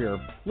 George here.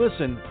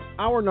 Listen,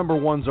 hour number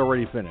 1's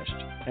already finished,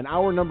 and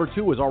hour number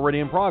 2 is already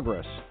in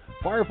progress.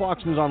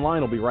 Firefox News Online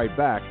will be right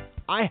back.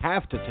 I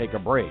have to take a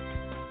break.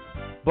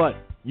 But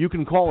you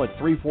can call at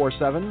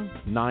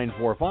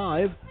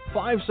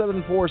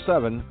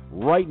 347-945-5747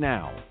 right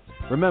now.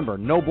 Remember,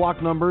 no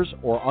block numbers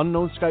or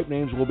unknown Skype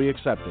names will be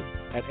accepted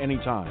at any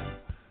time.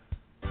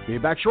 Be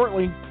back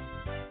shortly.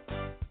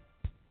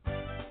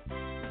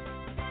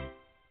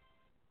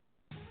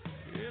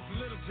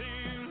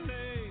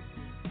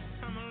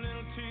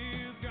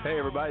 Hey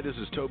everybody, this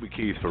is Toby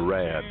Keith for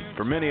RAD.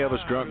 For many of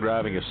us, drunk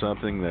driving is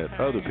something that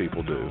other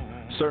people do.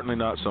 Certainly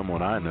not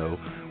someone I know.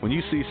 When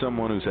you see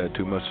someone who's had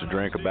too much to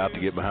drink about to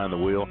get behind the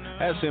wheel,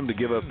 ask him to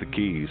give up the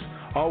keys.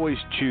 Always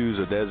choose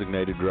a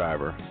designated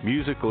driver.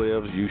 Music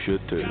lives, you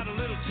should too.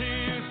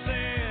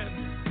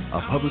 A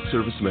public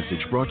service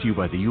message brought to you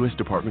by the U.S.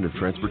 Department of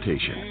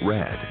Transportation,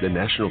 RAD, the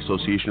National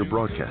Association of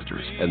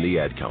Broadcasters, and the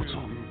Ad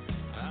Council.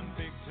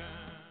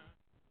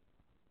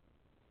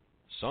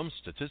 Some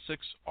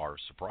statistics are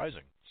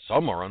surprising,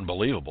 some are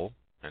unbelievable,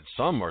 and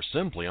some are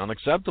simply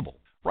unacceptable.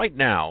 Right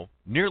now,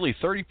 nearly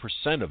 30%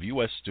 of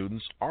U.S.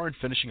 students aren't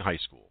finishing high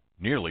school.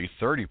 Nearly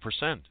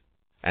 30%.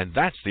 And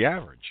that's the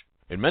average.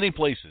 In many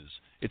places,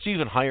 it's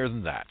even higher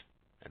than that.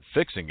 And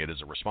fixing it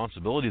is a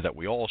responsibility that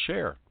we all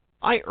share.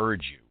 I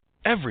urge you,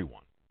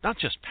 everyone, not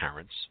just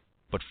parents,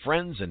 but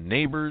friends and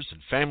neighbors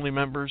and family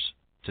members,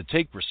 to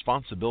take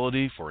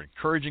responsibility for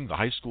encouraging the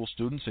high school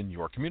students in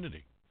your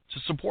community,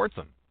 to support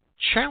them,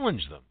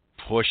 challenge them,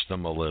 push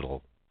them a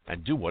little,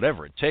 and do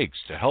whatever it takes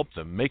to help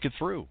them make it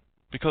through.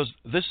 Because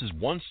this is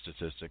one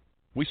statistic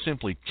we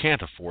simply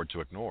can't afford to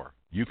ignore.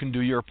 You can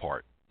do your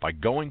part by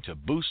going to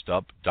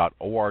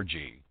boostup.org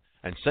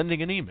and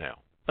sending an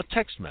email, a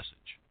text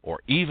message,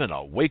 or even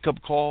a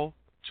wake-up call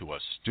to a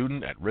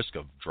student at risk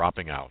of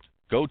dropping out.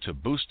 Go to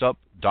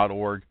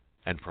boostup.org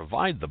and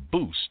provide the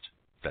boost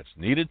that's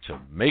needed to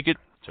make it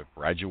to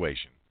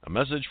graduation. A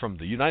message from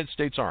the United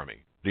States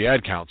Army, the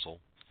Ad Council,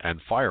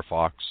 and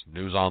Firefox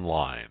News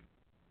Online.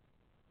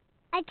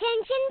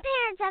 Attention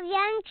parents of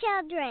young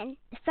children.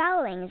 The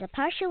following is a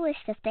partial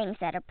list of things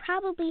that are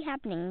probably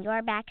happening in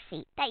your back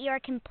seat that you are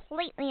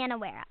completely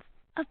unaware of.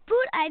 A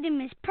food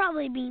item is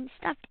probably being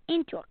stuffed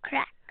into a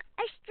crack.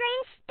 A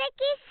strange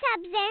sticky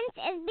substance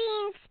is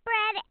being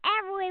spread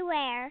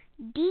everywhere.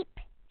 Deep,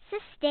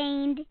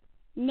 sustained,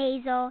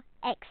 nasal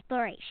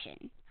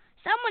exploration.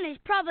 Someone is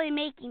probably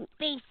making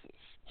faces.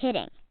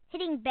 Hitting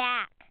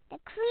back. The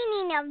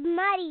cleaning of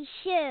muddy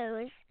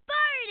shoes.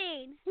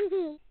 Farting!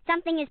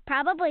 Something is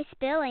probably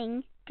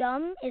spilling.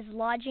 Gum is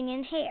lodging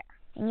in hair.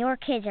 And your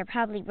kids are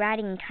probably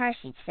riding in car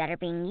seats that are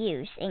being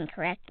used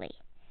incorrectly.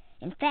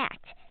 In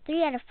fact,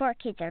 3 out of 4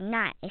 kids are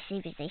not as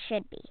safe as they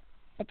should be.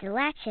 But the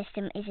latch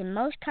system is in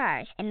most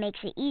cars and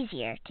makes it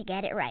easier to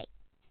get it right.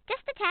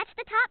 Just attach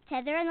the top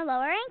tether and the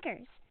lower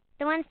anchors.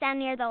 The ones down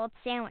near the old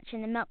sandwich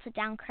and the melted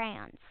down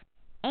crayons.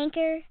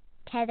 Anchor,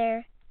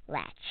 tether,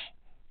 latch.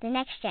 The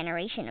next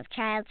generation of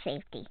child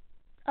safety.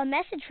 A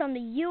message from the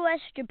U.S.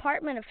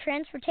 Department of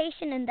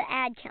Transportation and the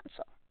Ad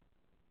Council.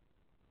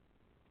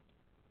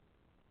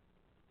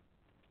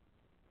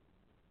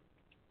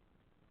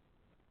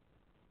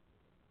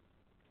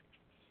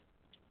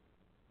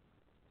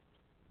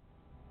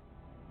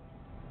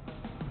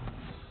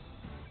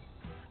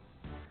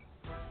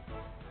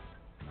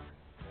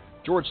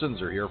 George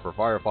Sinzer here for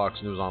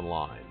Firefox News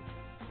Online,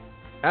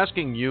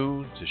 asking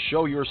you to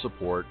show your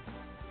support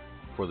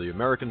for the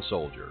American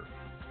soldier.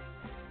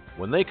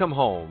 When they come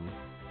home,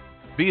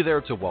 be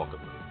there to welcome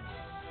them.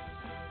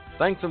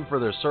 Thank them for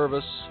their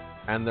service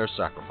and their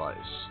sacrifice.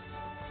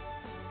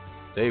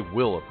 They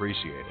will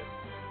appreciate it.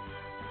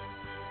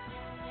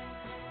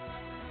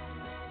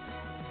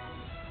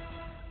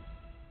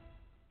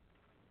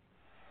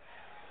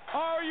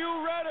 Are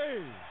you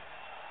ready?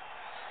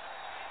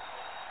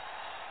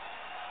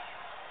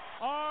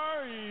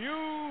 Are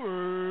you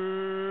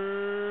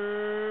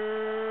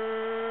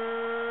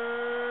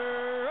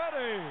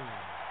ready?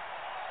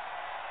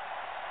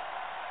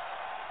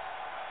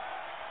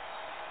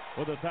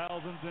 For the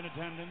thousands in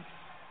attendance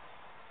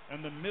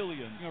and the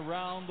millions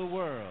around the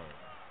world,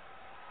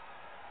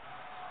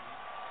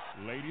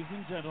 ladies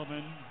and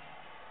gentlemen,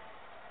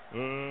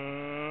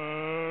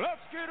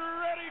 let's get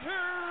ready to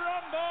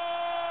rumble!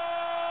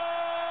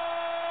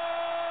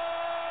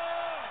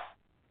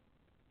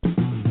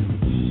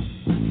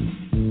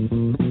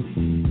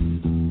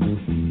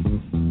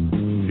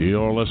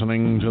 You're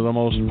listening to the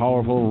most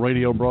powerful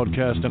radio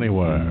broadcast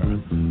anywhere.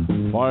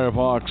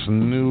 Firefox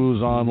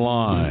News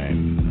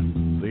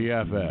Online, the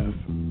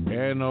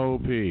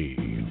FFNOP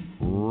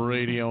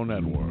Radio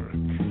Network.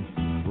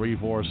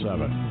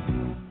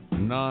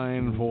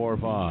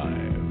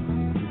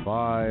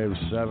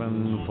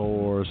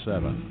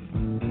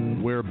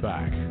 347-945-5747. We're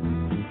back.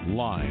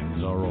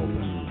 Lines are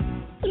open.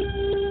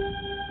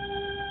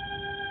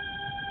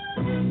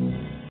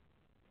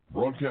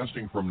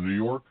 Broadcasting from New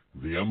York,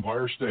 the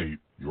Empire State,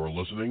 you're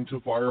listening to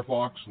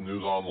Firefox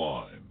News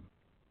Online.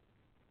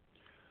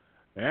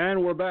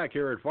 And we're back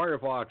here at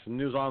Firefox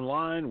News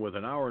Online with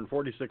an hour and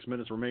 46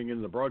 minutes remaining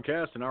in the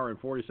broadcast, an hour and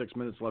 46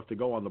 minutes left to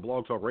go on the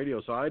Blog Talk Radio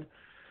side.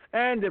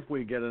 And if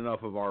we get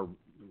enough of our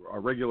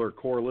regular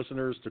core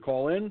listeners to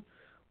call in,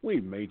 we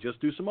may just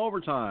do some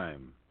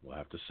overtime. We'll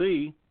have to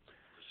see.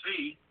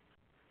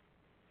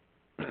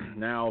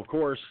 Now, of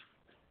course,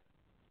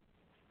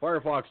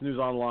 Firefox News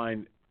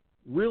Online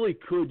really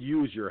could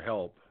use your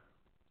help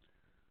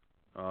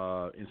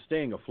in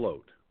staying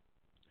afloat.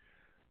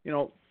 You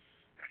know,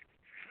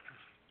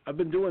 I've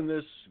been doing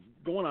this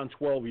going on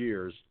 12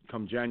 years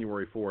come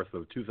January 4th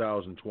of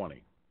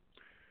 2020.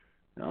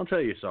 And I'll tell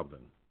you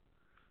something.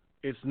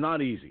 It's not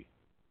easy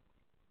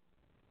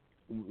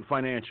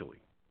financially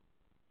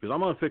because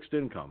I'm on fixed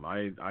income.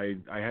 I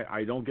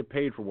don't get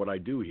paid for what I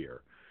do here.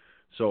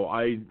 So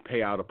I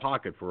pay out of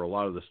pocket for a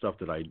lot of the stuff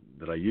that I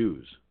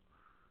use.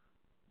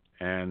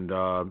 And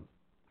well,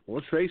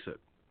 let's face it,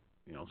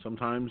 you know,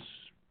 sometimes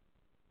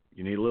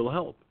you need a little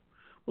help.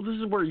 Well, this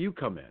is where you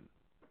come in.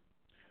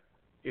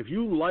 If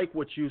you like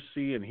what you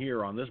see and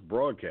hear on this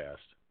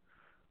broadcast,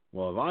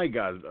 well, I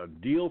got a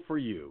deal for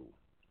you.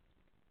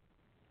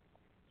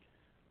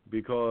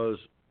 Because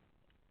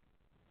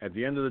at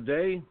the end of the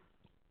day,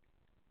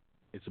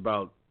 it's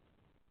about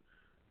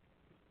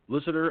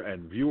listener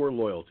and viewer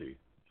loyalty.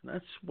 And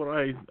that's what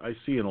I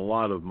see in a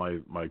lot of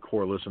my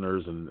core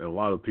listeners and a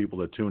lot of people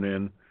that tune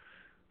in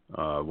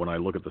when I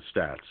look at the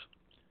stats.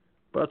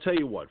 But I'll tell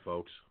you what,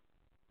 folks.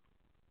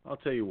 I'll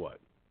tell you what.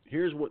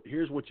 Here's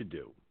what you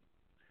do.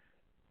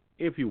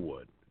 If you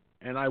would,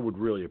 and I would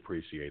really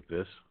appreciate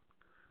this,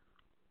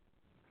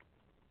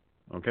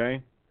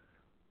 okay?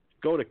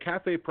 Go to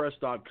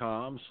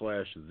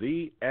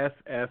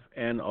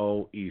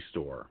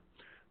cafepress.com/theFFNOE-store.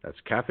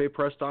 That's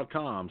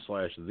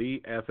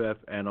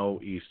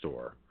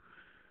cafepress.com/theFFNOE-store.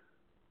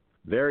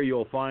 There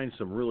you'll find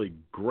some really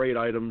great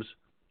items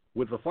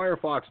with the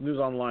Firefox News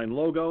Online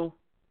logo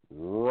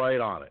right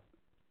on it.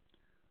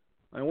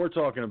 And we're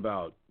talking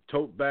about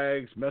tote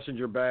bags,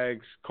 messenger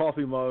bags,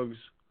 coffee mugs,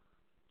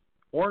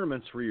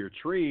 ornaments for your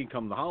tree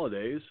come the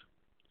holidays,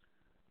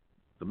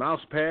 the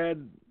mouse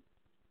pad,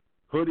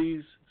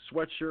 hoodies,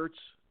 sweatshirts,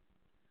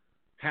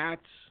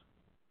 hats,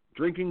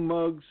 drinking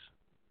mugs,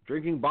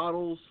 drinking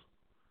bottles,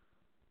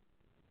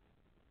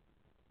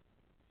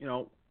 you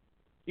know,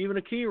 even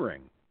a key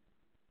ring,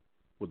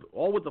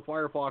 all with the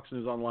Firefox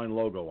News Online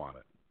logo on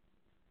it.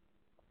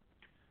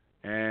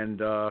 And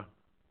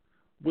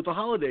with the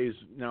holidays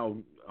now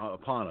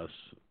upon us,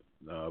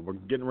 we're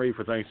getting ready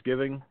for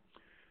Thanksgiving.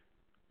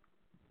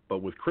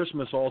 But with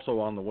Christmas also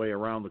on the way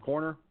around the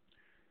corner,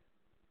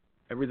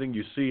 everything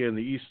you see in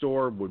the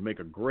e-store would make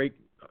a great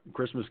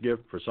Christmas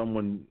gift for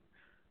someone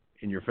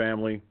in your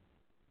family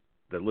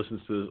that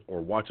listens to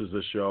or watches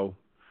this show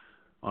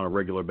on a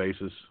regular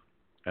basis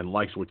and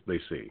likes what they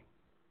see.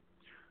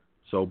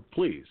 So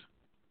please,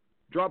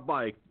 drop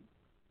by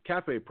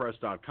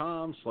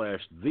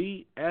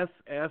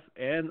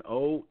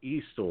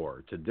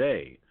cafepress.com/theFFNOE-store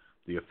today,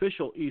 the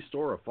official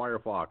e-store of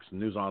Firefox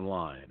News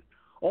Online.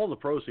 All the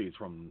proceeds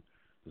from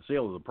the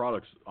sale of the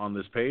products on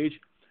this page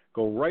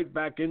go right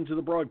back into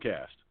the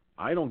broadcast.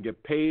 I don't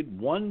get paid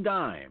one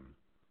dime,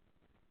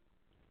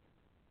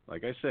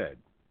 like I said.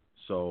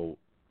 So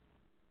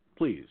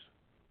please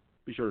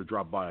be sure to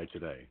drop by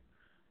today.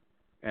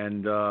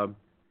 And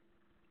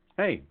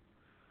hey,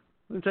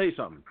 let me tell you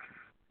something.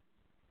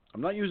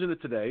 I'm not using it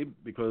today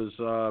because,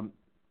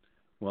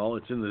 well,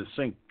 it's in the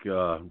sink.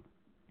 I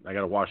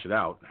got to wash it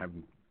out.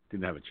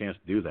 Didn't have a chance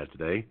to do that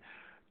today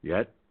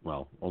yet.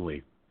 Well, only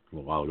a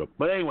little while ago.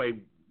 But anyway,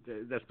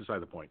 that's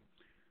beside the point.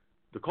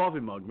 The coffee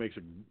mug makes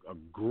a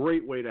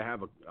great way to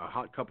have a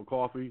hot cup of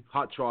coffee,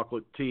 hot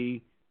chocolate,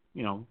 tea,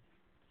 you know.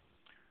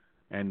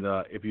 And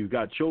if you've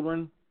got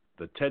children,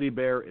 the teddy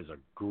bear is a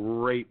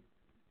great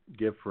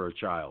gift for a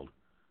child.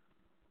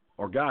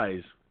 Or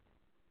guys,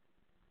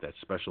 that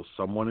special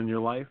someone in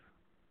your life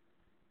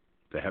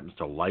that happens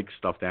to like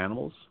stuffed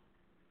animals.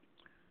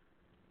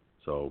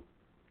 So,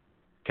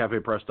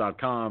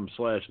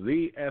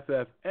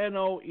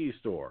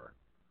 cafepress.com/theFFNOE-store.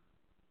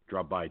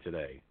 Drop by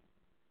today.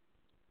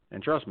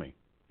 And trust me,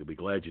 you'll be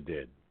glad you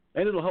did.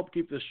 And it'll help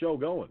keep this show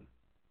going.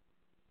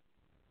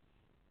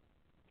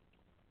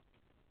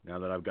 Now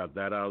that I've got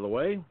that out of the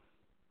way,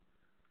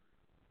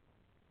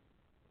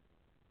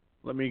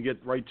 let me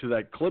get right to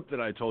that clip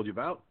that I told you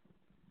about.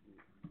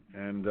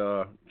 And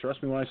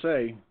trust me when I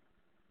say,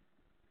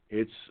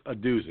 it's a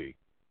doozy.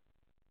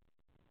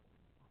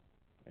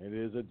 It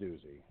is a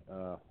doozy.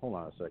 Hold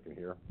on a second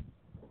here.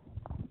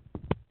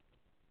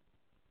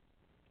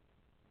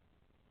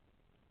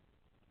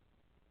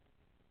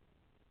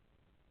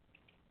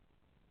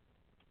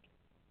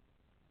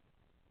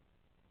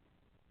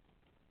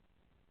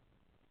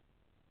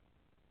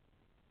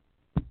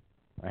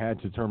 I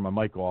had to turn my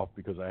mic off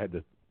because I had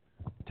to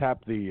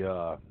tap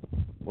the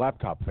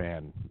laptop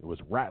fan. It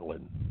was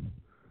rattling.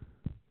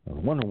 I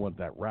was wondering what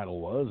that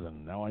rattle was,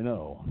 and now I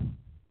know.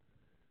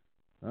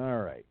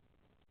 All right.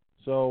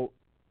 So,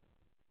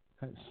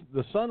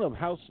 the son of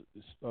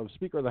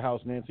Speaker of the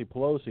House Nancy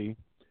Pelosi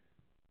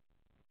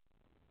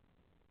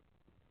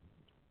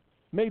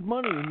made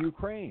money in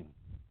Ukraine.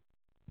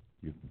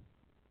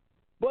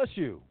 Bless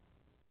you.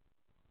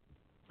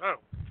 Oh,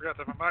 forgot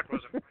that my mic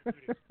wasn't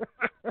muted.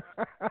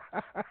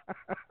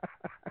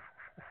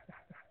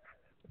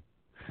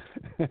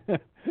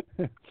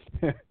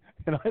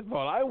 And I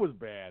thought I was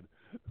bad.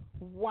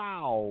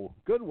 Wow.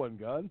 Good one,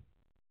 Gun.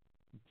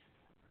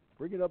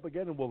 Bring it up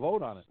again and we'll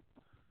vote on it.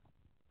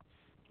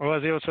 Well,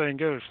 as the old saying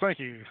goes, thank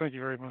you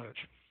very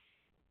much.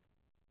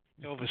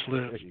 Elvis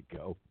lives. There you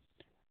go.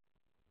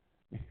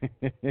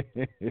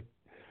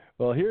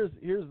 Well, here's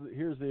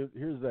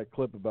that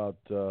clip about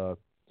the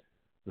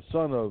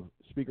son of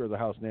Speaker of the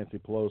House Nancy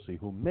Pelosi,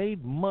 who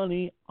made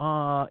money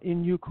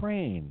in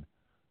Ukraine.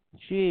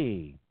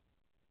 Gee,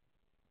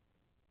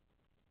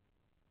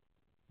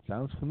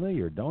 sounds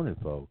familiar, don't it,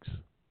 folks?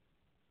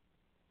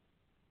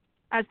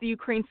 As the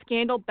Ukraine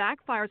scandal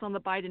backfires on the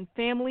Biden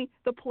family,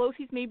 the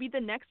Pelosi's may be the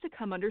next to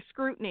come under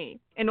scrutiny.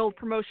 An old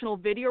promotional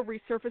video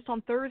resurfaced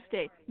on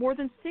Thursday, more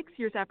than 6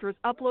 years after it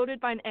was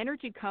uploaded by an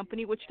energy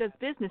company which does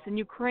business in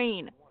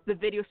Ukraine. The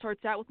video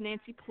starts out with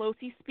Nancy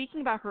Pelosi speaking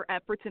about her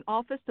efforts in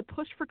office to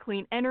push for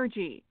clean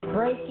energy.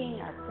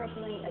 Breaking our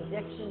crippling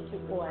addiction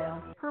to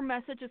oil. Her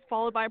message is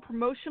followed by a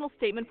promotional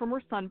statement from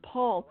her son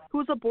Paul,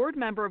 who is a board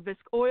member of Visc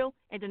Oil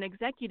and an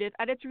executive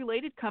at its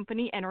related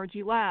company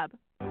Energy Lab.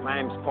 My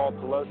name is Paul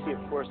Pelosi.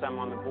 Of course, I'm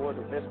on the board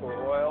of Visc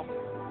Oil.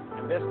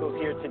 And Visc's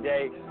here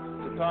today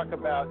to talk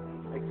about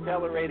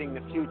accelerating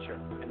the future.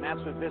 And that's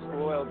what Visc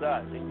Oil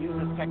does. It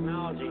uses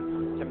technology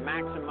to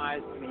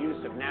maximize the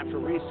use of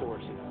natural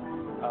resources,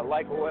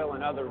 like oil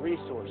and other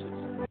resources.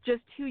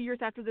 Just 2 years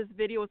after this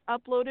video was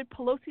uploaded,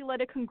 Pelosi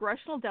led a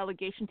congressional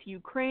delegation to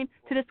Ukraine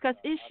to discuss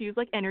issues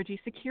like energy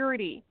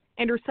security.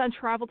 And her son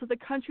traveled to the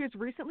country as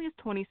recently as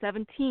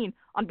 2017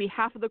 on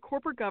behalf of the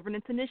Corporate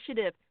Governance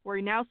Initiative, where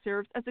he now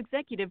serves as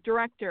executive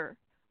director.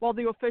 While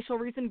the official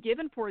reason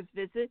given for his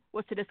visit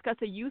was to discuss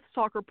a youth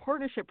soccer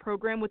partnership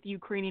program with the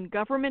Ukrainian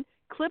government,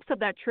 clips of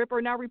that trip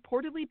are now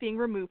reportedly being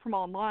removed from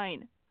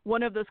online.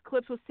 One of those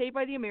clips was saved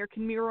by the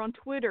American Mirror on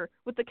Twitter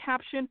with the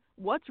caption,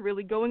 "What's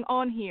really going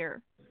on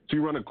here?" So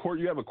you have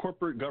a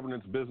corporate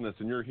governance business,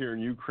 and you're here in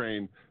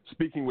Ukraine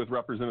speaking with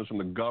representatives from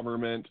the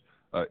government,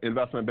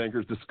 investment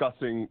bankers,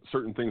 discussing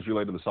certain things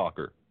related to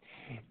soccer.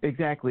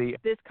 Exactly.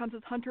 This comes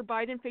as Hunter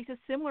Biden faces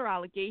similar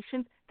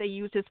allegations they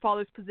used his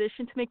father's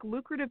position to make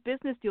lucrative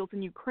business deals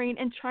in Ukraine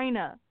and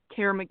China.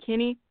 Kara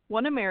McKinney,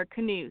 One America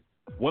News.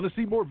 Want to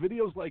see more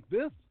videos like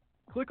this?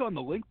 Click on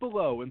the link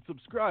below and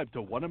subscribe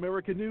to One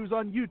America News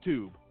on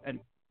YouTube.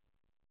 And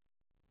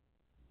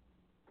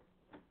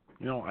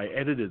I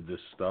edited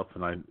this stuff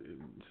and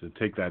to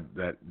take that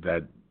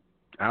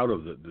out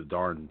of the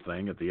darn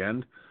thing at the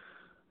end,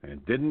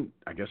 and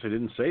I guess I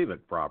didn't save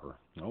it proper.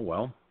 Oh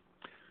well.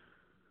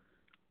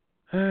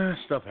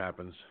 Stuff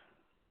happens.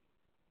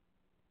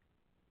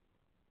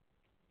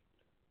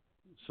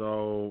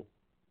 So,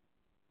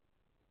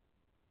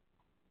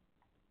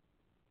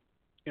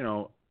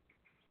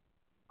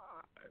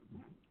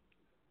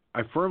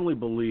 I firmly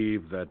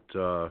believe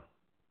that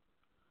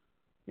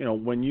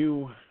when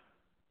you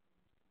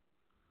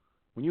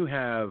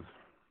have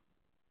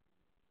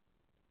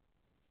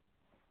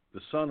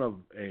the son of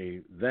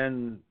a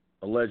then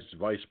alleged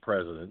vice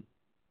president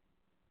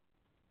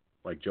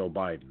like Joe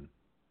Biden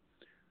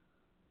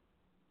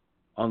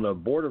on the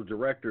board of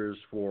directors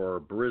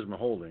for Burisma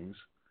Holdings,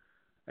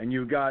 and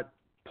you've got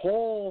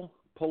Paul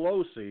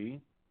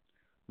Pelosi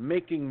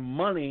making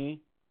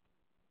money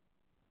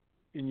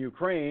in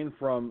Ukraine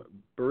from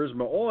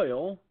Burisma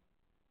Oil,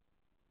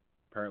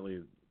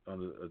 apparently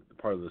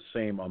part of the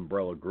same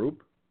umbrella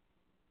group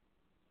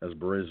as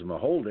Burisma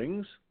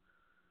Holdings,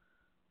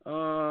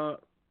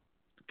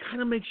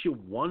 kind of makes you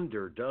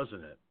wonder,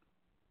 doesn't it?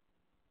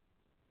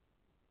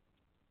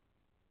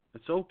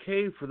 It's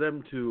okay for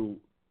them to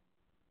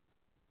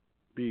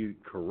be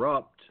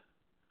corrupt.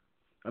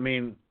 I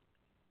mean,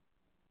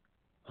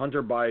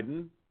 Hunter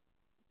Biden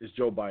is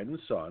Joe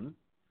Biden's son,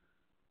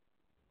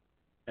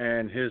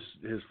 and his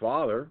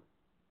father,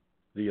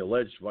 the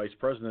alleged vice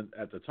president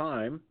at the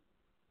time,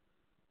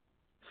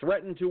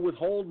 threatened to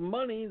withhold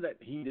money that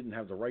he didn't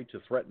have the right to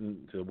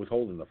threaten to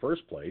withhold in the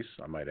first place,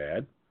 I might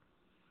add,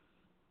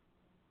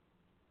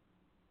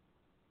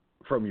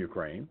 from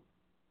Ukraine.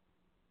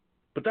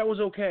 But that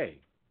was okay.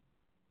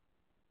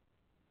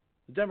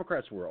 The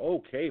Democrats were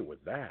okay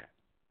with that.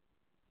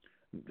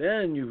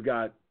 Then you've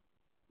got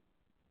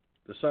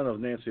the son of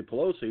Nancy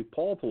Pelosi,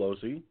 Paul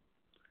Pelosi,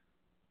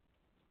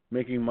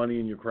 making money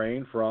in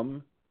Ukraine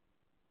from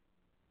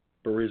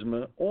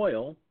Burisma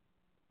Oil.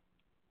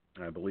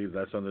 I believe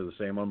that's under the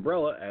same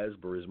umbrella as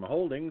Burisma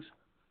Holdings.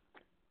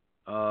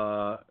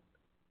 And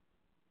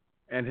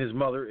his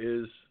mother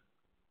is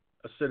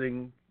a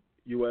sitting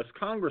U.S.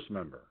 Congress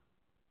member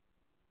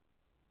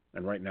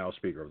and right now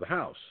Speaker of the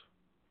House.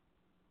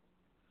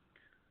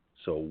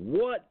 So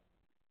what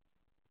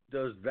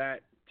does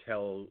that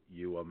tell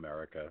you,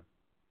 America?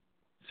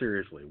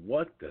 Seriously,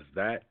 what does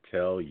that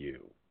tell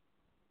you?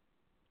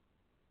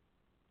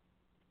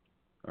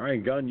 All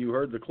right, Gunn, you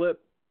heard the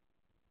clip.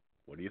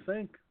 What do you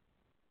think?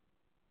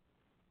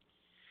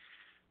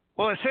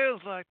 Well, it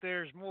sounds like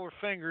there's more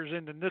fingers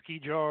in the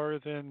nookie jar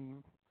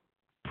than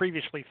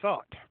previously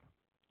thought.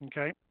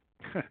 Okay.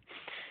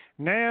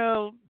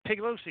 Now,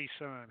 Piglosi's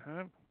son,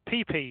 huh?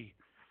 PP.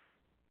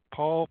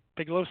 Paul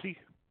Piglossi?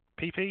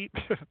 PP?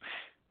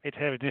 Hate to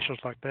have initials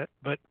like that,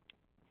 but,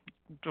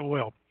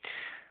 well.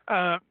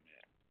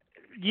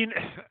 You know,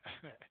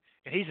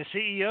 he's a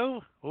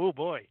CEO? Oh,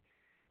 boy.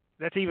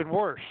 That's even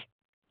worse.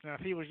 Now,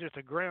 if he was just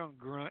a ground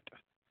grunt,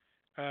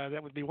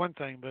 that would be one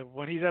thing. But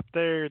when he's up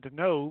there to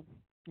know,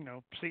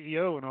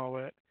 CEO and all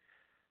that,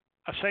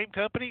 a same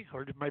company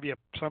or maybe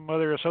some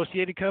other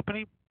associated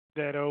company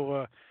that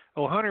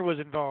Hunter was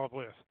involved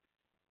with.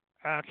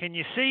 Can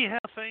you see how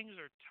things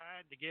are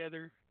tied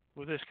together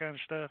with this kind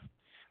of stuff?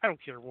 I don't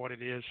care what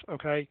it is,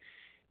 okay?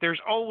 There's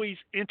always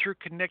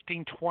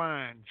interconnecting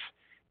twines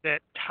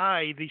that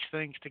tie these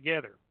things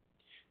together,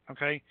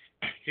 okay?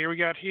 Here we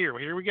got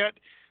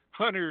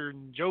Hunter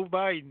and Joe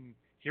Biden.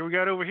 Here we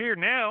got over here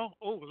now.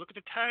 Oh, look at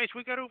the ties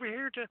we got over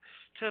here to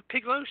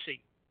Piglosi.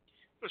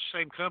 The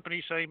same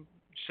company,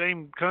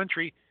 same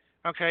country,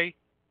 okay?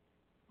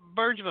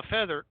 Birds of a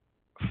feather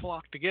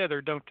flock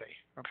together, don't they?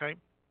 Okay,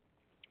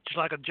 just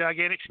like a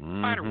gigantic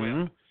spider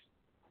web.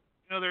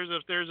 There's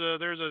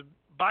a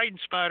Biden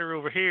spider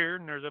over here,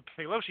 and there's a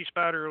Pelosi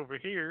spider over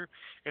here,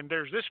 and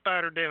there's this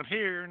spider down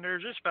here, and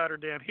there's this spider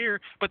down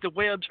here, but the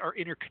webs are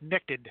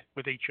interconnected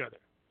with each other.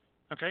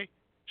 Okay,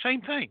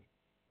 same thing.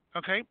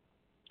 Okay.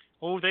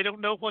 Oh, they don't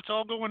know what's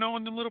all going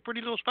on in them little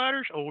pretty little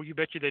spiders? Oh, you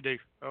betcha they do.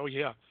 Oh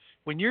yeah.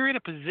 When you're in a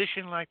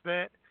position like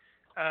that,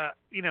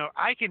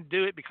 I can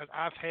do it because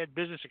I've had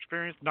business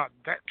experience, not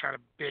that kind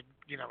of big,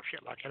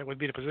 shit like that. It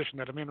wouldn't be the position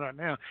that I'm in right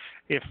now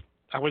if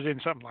I was in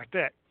something like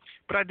that.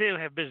 But I do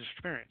have business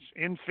experience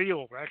in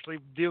field, actually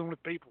dealing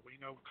with people,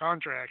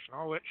 contracts and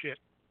all that shit.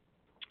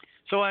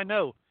 So I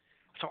know.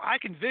 So I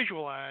can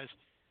visualize,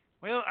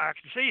 well, I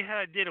can see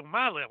how it did on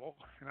my level,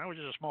 and I was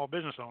just a small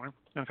business owner,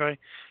 okay?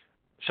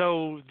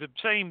 So the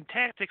same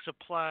tactics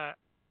apply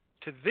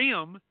to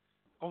them,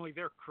 only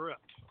they're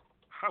corrupt.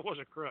 I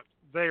wasn't corrupt.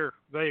 They're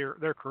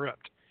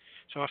corrupt.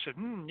 So I said,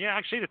 yeah,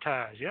 I see the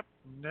ties. Yep,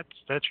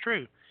 that's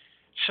true.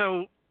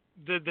 So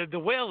the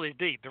well is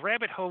deep. The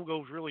rabbit hole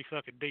goes really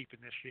fucking deep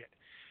in this shit.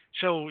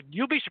 So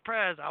you'll be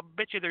surprised. I'll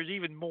bet you there's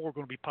even more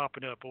going to be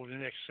popping up over the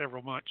next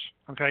several months.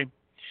 Okay,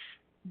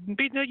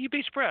 you'd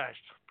be surprised.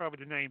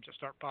 Probably the names that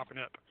start popping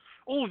up.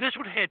 Oh, this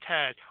one had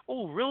ties.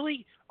 Oh,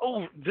 really?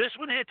 Oh, this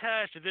one had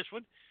ties to this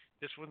one.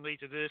 This one leads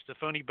to this. The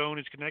funny bone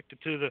is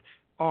connected to the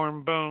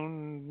arm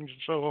bone, and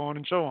so on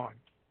and so on.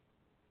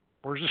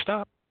 Where's the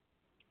stop?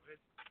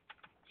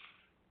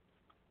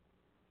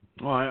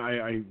 Well,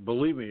 I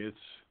believe me, it's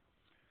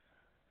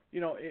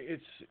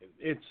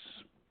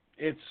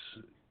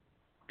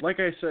like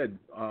I said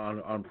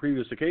on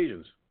previous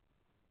occasions.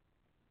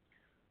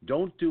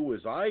 Don't do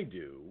as I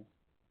do.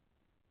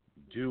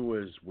 Do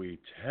as we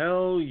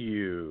tell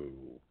you.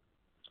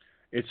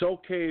 It's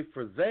okay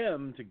for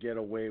them to get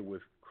away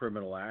with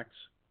criminal acts,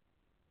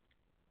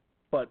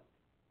 but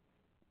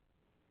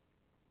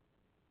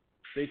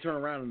they turn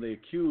around and they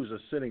accuse a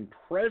sitting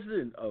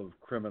president of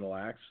criminal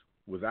acts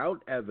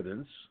without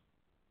evidence,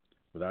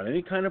 without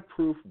any kind of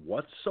proof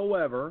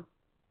whatsoever,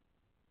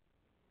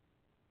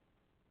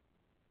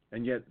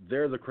 and yet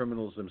they're the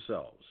criminals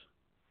themselves.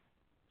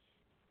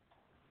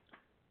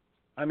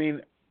 I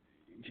mean,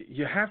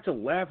 you have to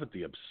laugh at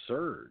the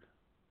absurd.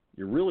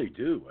 You really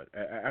do.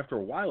 After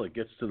a while, it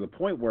gets to the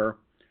point where,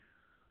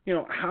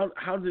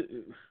 how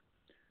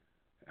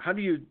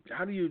do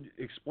you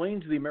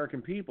explain to the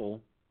American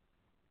people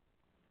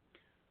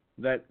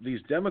that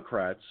these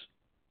Democrats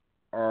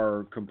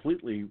are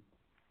completely,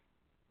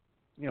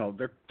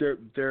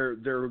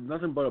 they're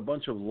nothing but a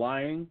bunch of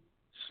lying,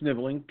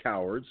 sniveling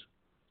cowards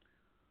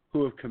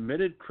who have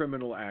committed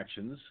criminal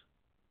actions,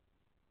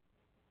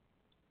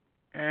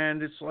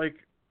 and it's like,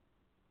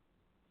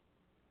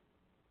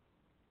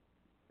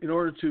 in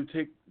order to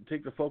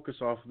take the focus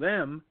off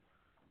them,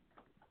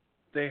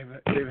 they've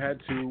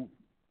had to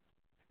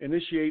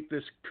initiate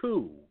this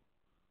coup,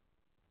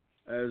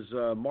 as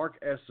Mark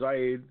S.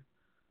 Zaid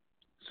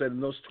said in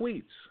those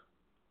tweets.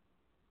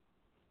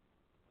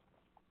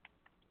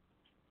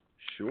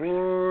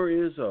 Sure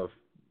is a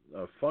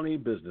funny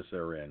business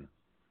they're in.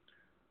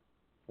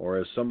 Or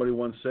as somebody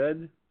once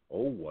said,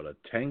 oh, what a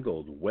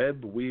tangled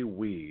web we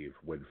weave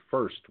when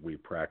first we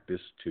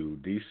practice to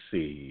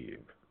deceive.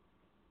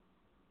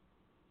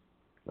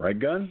 Right,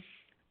 Gun?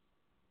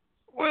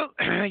 Well,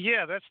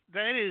 yeah,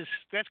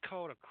 that's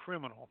called a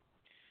criminal.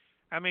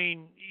 I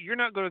mean, you're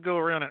not going to go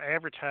around and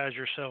advertise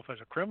yourself as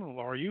a criminal,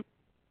 are you?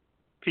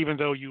 Even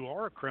though you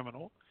are a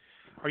criminal.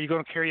 Are you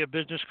going to carry a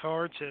business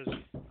card that says,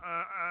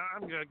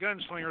 I'm a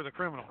gunslinger, the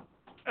criminal?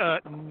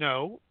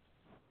 No.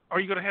 Are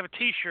you going to have a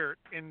T-shirt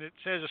and it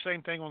says the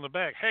same thing on the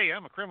back? Hey,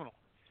 I'm a criminal.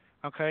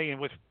 Okay, and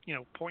with,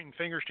 pointing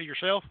fingers to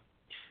yourself?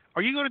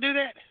 Are you going to do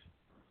that?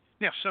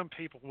 Now, some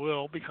people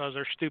will because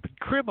they're stupid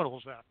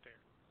criminals out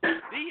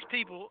there. These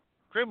people,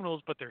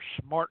 criminals, but they're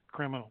smart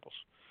criminals.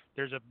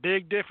 There's a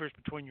big difference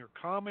between your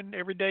common,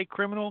 everyday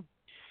criminal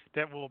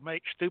that will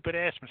make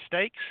stupid-ass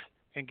mistakes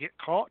and get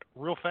caught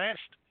real fast.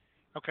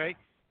 Okay,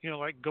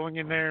 like going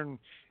in there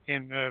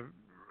and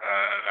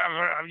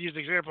I've used the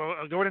example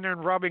of going in there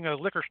and robbing a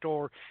liquor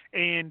store,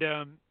 and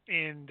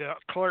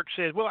clerk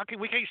says, "Well,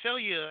 we can't sell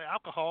you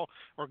alcohol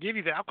or give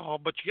you the alcohol,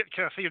 but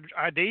can I see your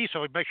ID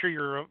so we make sure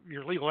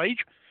you're legal age?"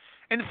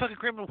 And the fucking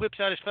criminal whips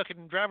out his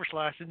fucking driver's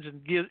license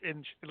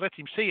and lets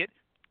him see it.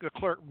 The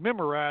clerk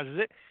memorizes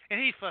it, and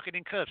he's fucking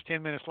in cuffs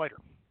 10 minutes later.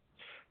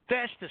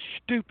 That's the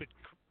stupid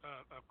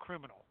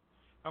criminal,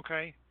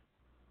 okay?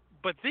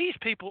 But these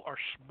people are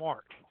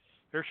smart.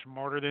 They're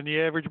smarter than the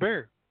average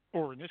bear,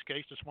 or in this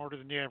case, they're smarter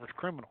than the average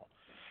criminal.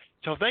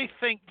 So they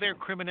think their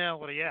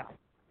criminality out.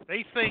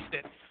 They think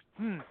that,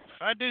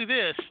 if I do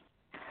this,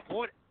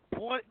 what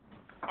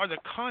are the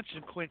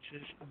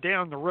consequences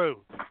down the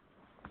road?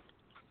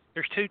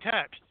 There's two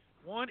types.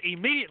 One,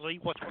 immediately,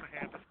 what's going to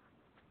happen?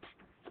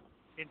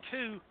 And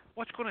two,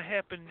 what's going to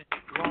happen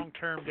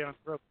long-term down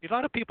the road? A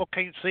lot of people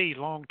can't see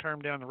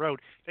long-term down the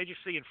road. They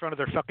just see in front of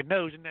their fucking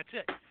nose, and that's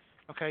it.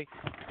 Okay?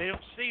 They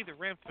don't see the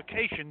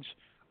ramifications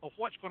of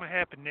what's going to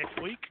happen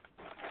next week,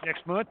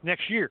 next month,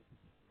 next year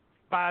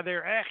by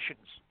their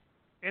actions.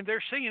 And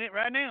they're seeing it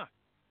right now.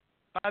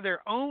 By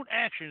their own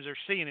actions, they're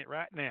seeing it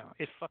right now.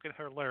 It's fucking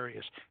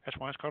hilarious. That's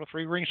why it's called a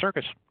three-ring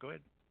circus. Go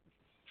ahead.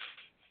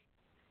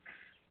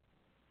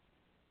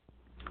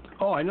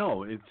 Oh, I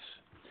know. It's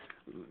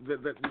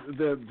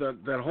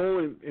that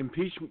whole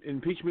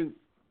impeachment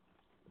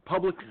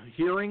public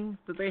hearing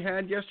that they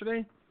had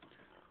yesterday.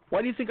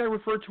 Why do you think I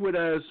refer to it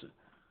as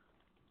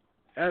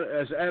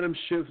Adam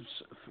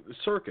Schiff's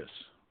circus?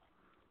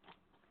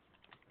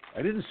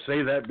 I didn't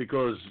say that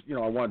because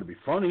I wanted to be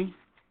funny.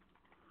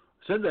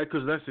 I said that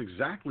because that's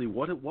exactly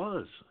what it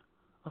was,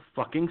 a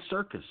fucking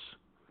circus.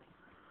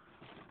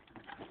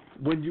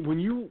 When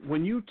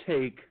you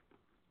take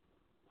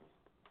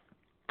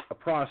a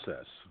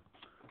process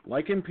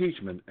like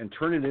impeachment and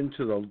turn it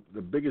into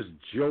the biggest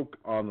joke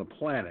on the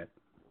planet,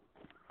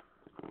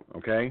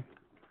 okay?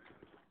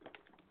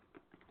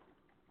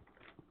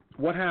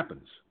 What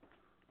happens?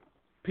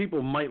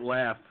 People might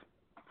laugh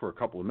for a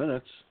couple of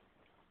minutes,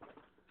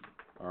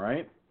 all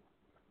right?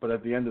 But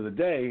at the end of the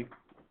day,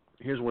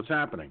 here's what's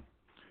happening.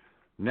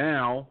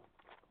 Now,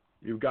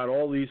 you've got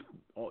all this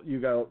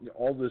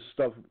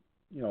stuff,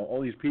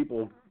 all these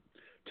people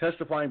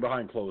testifying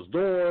behind closed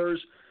doors.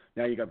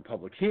 Now you got the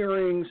public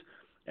hearings,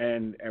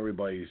 and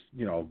everybody's,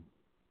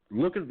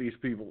 looking at these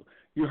people.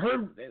 You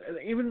heard,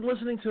 even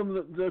listening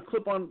to the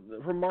clip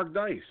from Mark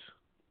Dice.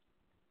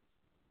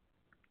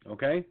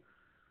 Okay?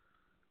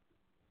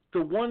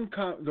 The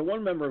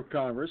one member of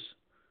Congress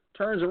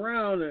turns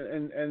around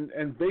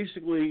and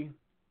basically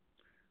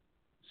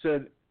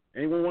said,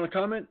 "Anyone want to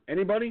comment?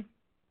 Anybody?"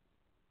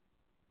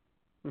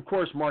 Of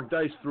course, Mark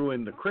Dice threw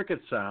in the cricket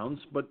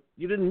sounds, but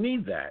you didn't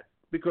need that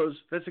because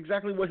that's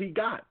exactly what he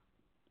got.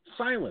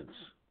 Silence.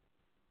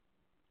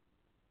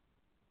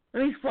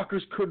 And these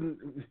fuckers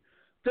couldn't.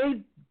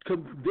 They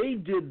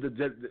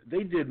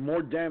did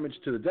more damage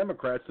to the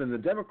Democrats than the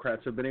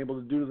Democrats have been able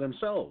to do to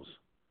themselves.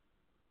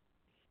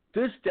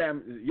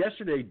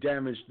 Yesterday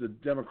damaged the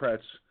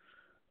Democrats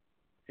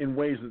in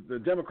ways that the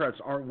Democrats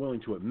aren't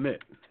willing to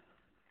admit.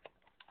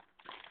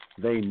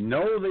 They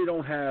know they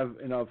don't have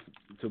enough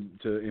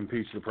to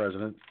impeach the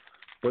president,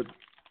 but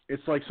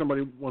it's like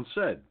somebody once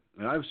said,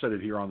 and I've said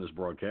it here on this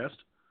broadcast,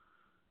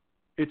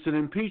 it's an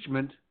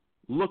impeachment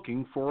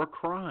looking for a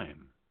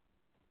crime.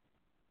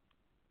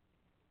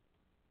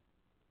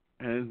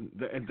 And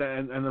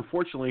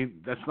unfortunately,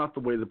 that's not the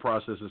way the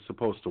process is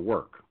supposed to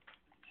work.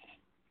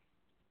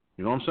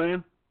 You know what I'm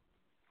saying?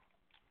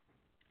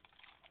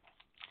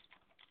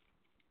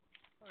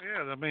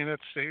 Yeah, I mean,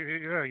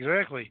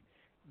 exactly.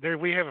 There,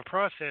 we have a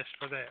process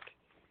for that.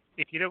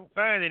 If you don't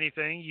find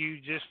anything, you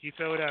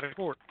throw it out of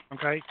court.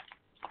 Okay.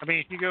 I mean,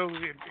 if you go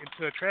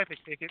into a traffic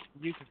ticket,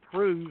 you can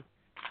prove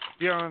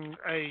beyond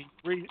a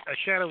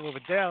shadow of a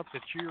doubt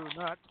that you're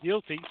not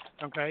guilty.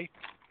 Okay.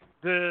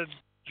 The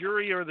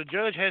jury or the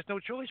judge has no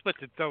choice but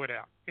to throw it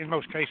out in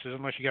most cases,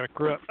 unless you got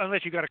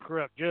a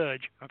corrupt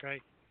judge.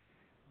 Okay.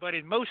 But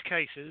in most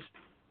cases,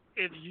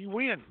 you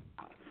win.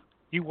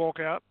 You walk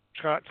out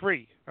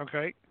scot-free.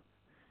 Okay.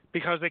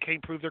 Because they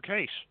can't prove their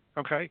case.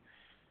 Okay.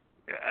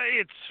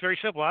 It's very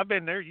simple. I've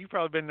been there. You've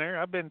probably been there.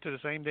 I've been to the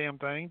same damn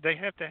thing. They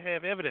have to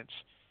have evidence.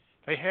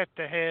 They have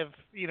to have,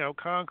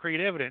 concrete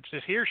evidence.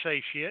 This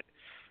hearsay shit,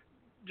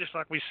 just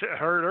like we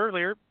heard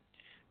earlier,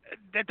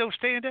 that don't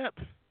stand up.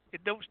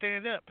 It don't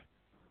stand up.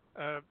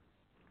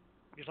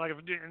 It's like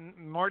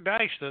Mark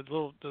Dice,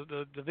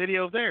 the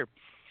video there.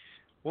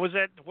 What was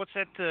that? What's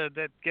that?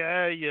 That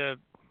guy? It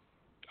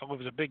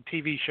was a big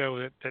TV show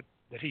that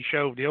he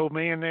showed the old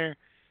man there.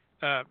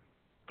 Fuck.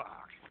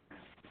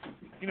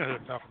 You know who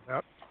I'm talking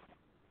about.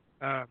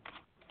 I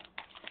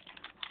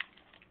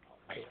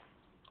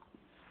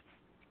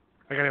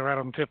got it right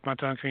on the tip of my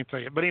tongue. Can't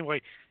say it. But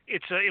anyway,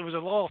 it was a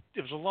law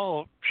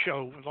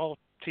show, a law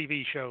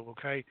TV show.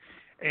 Okay,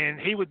 and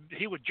he would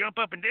jump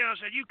up and down and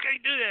say, "You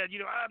can't do that.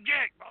 I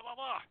object." Blah blah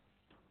blah.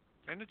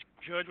 And the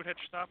judge would have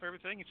to stop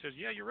everything and says,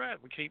 "Yeah, you're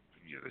right. We can't.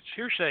 It's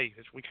hearsay.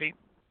 We can't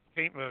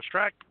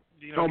strike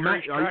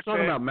Matt, are you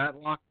talking about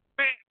Matlock?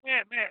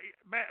 Matt,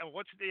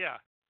 what's it? Yeah.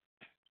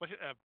 What's it?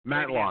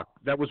 Matlock.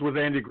 That was with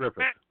Andy Griffith.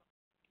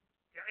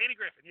 Yeah, Andy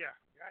Griffith. Yeah.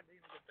 I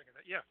didn't even think of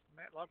that. Yeah,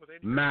 Matlock with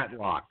Andy.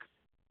 Matlock.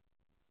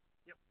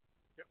 Yep,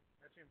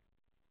 that's him.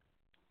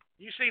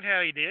 You seen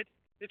how he did?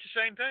 It's the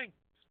same thing.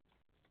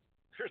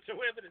 There's no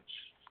evidence.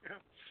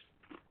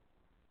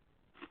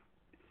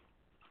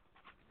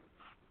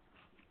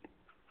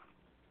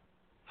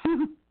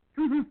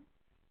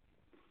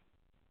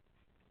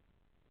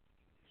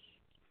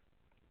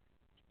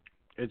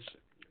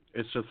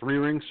 It's a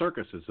three-ring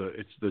circus.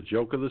 It's the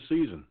joke of the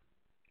season.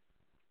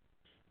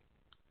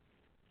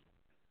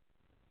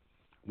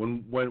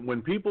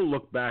 When people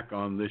look back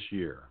on this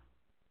year,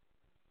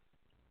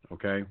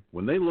 okay,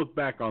 when they look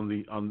back on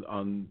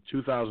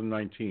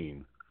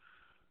 2019,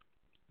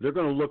 they're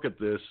going to look at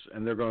this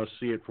and they're going to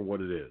see it for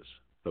what it is: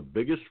 the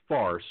biggest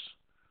farce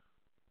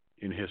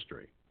in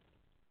history.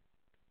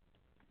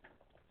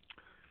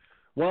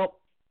 Well,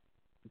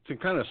 to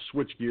kind of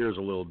switch gears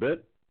a little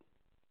bit,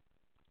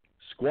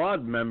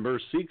 squad member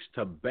seeks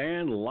to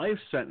ban life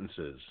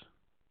sentences.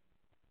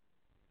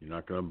 You're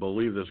not going to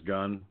believe this,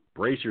 Gun.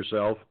 Brace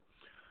yourself.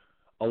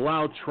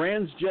 Allow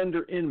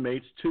transgender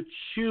inmates to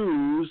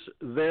choose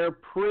their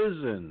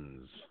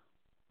prisons.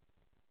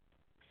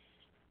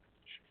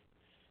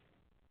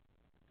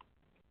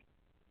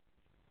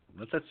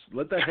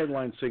 Let that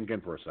headline sink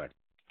in for a second.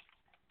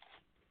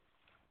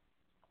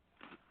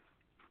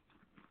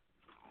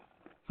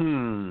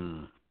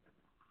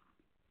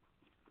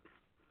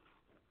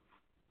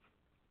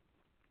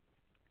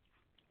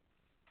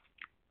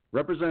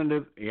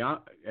 Representative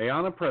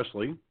Ayanna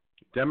Pressley,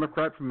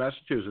 Democrat from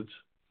Massachusetts,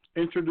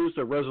 introduced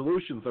a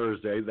resolution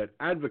Thursday that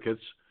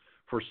advocates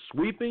for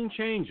sweeping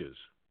changes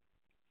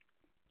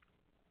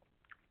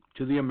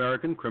to the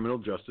American criminal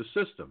justice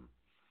system,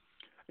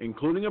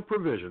 including a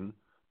provision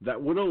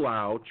that would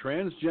allow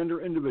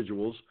transgender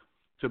individuals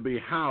to be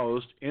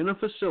housed in a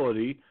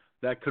facility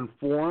that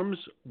conforms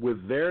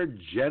with their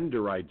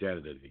gender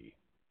identity.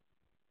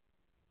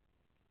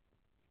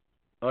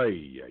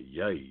 Ay,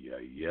 ay, ay,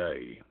 ay,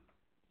 ay.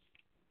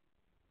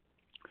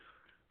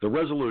 The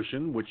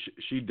resolution, which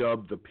she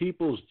dubbed the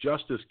People's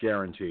Justice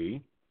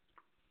Guarantee,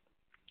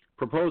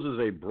 proposes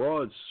a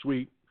broad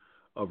suite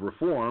of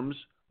reforms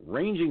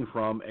ranging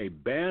from a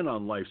ban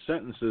on life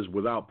sentences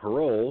without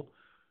parole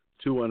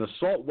to an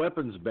assault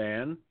weapons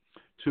ban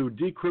to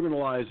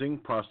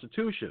decriminalizing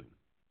prostitution.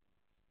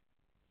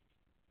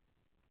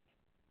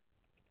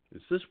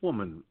 Is this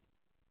woman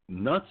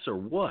nuts or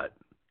what?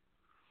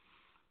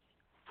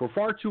 For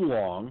far too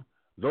long,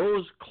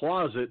 those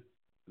closest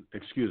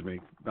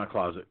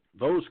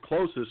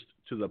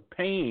to the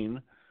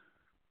pain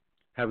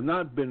have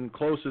not been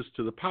closest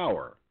to the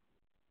power,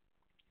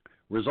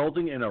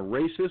 resulting in a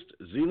racist,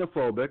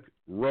 xenophobic,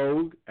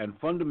 rogue, and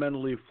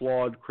fundamentally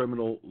flawed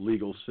criminal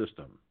legal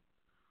system.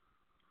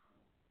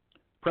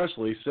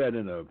 Pressley said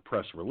in a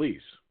press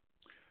release,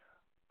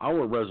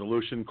 "Our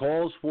resolution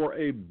calls for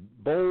a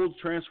bold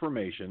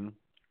transformation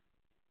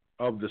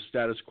of the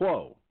status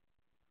quo,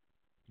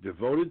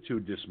 devoted to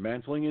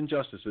dismantling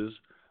injustices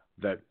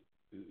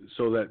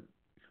so that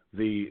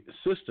the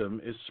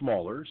system is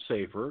smaller,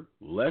 safer,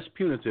 less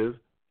punitive,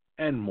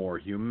 and more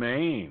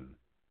humane."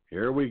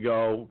 Here we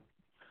go.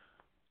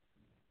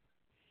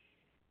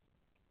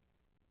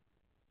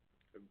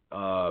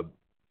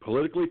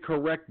 Politically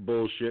correct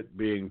bullshit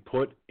being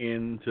put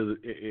into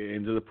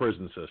the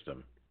prison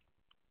system.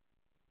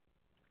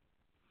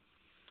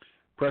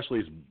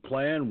 Presley's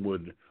plan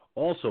would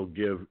also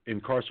give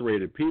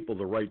incarcerated people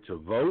the right to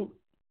vote,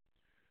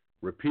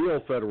 repeal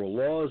federal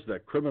laws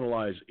that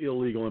criminalize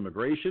illegal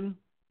immigration,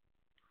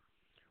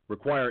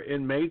 require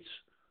inmates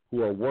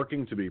who are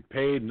working to be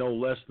paid no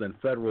less than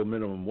federal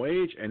minimum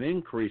wage, and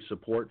increase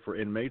support for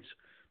inmates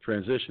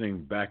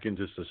transitioning back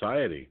into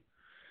society.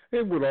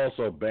 It would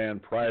also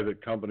ban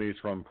private companies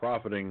from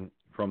profiting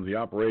from the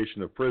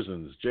operation of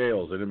prisons,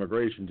 jails, and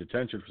immigration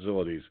detention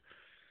facilities,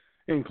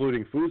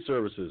 including food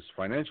services,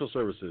 financial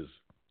services,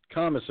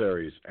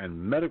 commissaries, and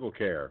medical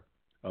care,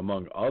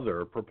 among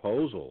other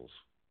proposals.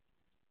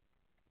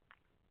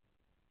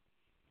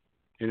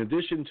 In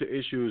addition to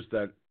issues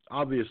that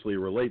obviously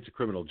relate to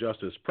criminal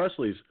justice,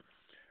 Presley's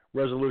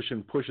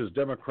resolution pushes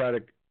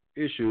democratic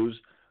issues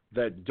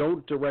that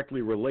don't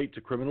directly relate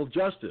to criminal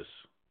justice.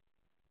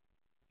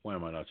 Why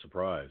am I not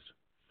surprised?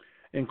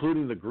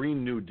 Including the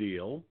Green New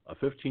Deal, a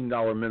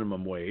 $15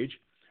 minimum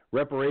wage,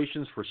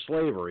 reparations for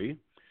slavery,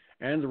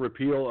 and the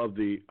repeal of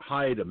the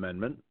Hyde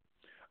Amendment,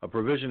 a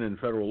provision in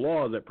federal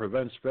law that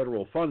prevents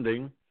federal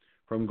funding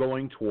from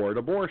going toward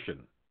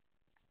abortion.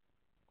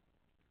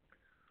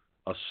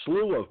 A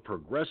slew of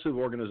progressive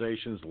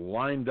organizations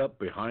lined up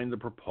behind the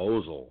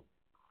proposal.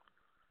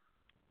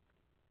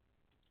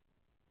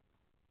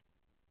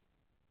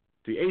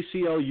 The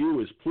ACLU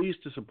is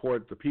pleased to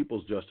support the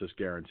People's Justice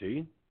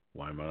Guarantee.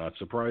 Why am I not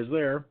surprised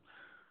there?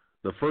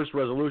 The first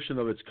resolution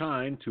of its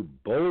kind to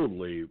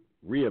boldly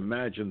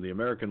reimagine the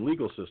American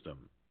legal system,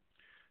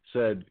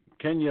 said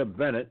Kenya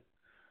Bennett,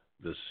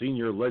 the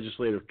senior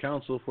legislative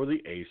counsel for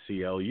the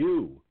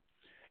ACLU.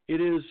 It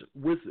is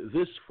with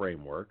this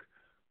framework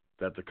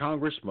that the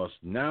Congress must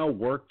now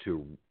work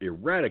to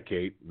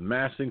eradicate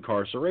mass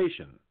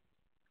incarceration.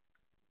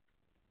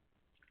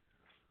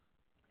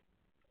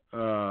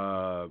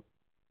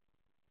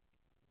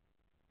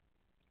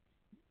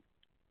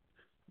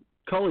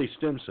 Cully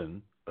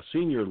Stimson, a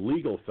senior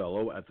legal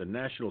fellow at the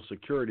National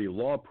Security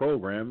Law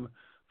Program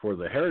for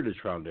the Heritage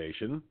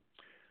Foundation,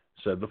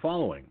 said the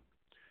following: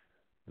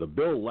 "The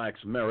bill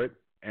lacks merit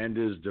and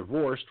is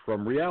divorced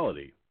from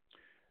reality.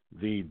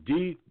 The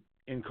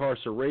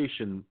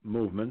de-incarceration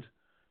movement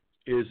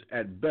is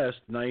at best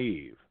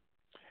naive,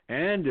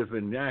 and if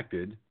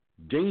enacted,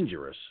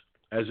 dangerous,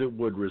 as it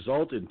would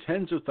result in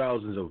tens of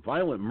thousands of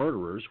violent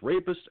murderers,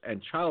 rapists,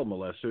 and child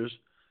molesters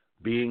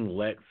being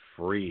let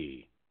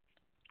free."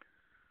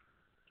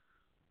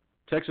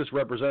 Texas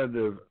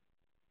Representative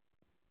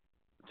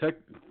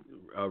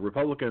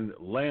Republican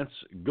Lance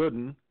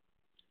Gooden,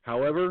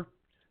 however,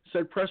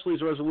 said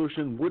Presley's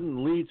resolution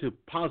wouldn't lead to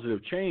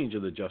positive change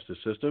in the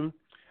justice system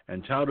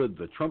and touted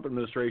the Trump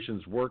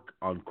administration's work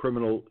on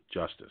criminal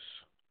justice.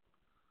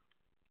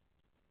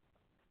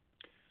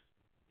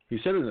 He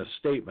said in a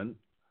statement,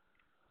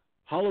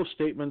 "Hollow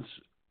statements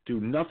do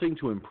nothing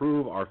to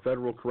improve our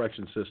federal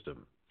correction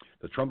system.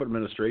 The Trump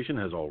administration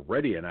has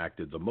already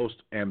enacted the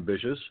most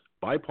ambitious,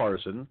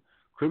 bipartisan,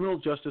 criminal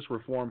justice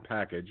reform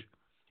package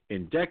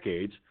in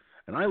decades,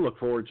 and I look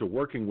forward to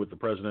working with the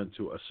president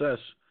to assess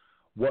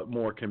what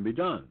more can be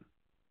done."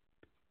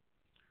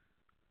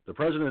 The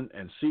president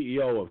and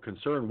CEO of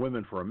Concerned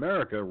Women for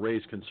America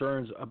raised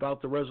concerns about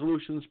the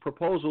resolution's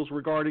proposals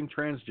regarding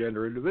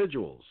transgender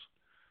individuals.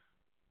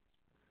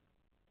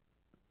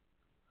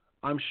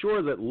 "I'm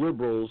sure that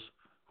liberals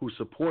who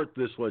support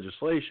this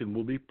legislation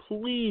will be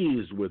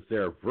pleased with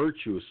their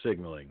virtue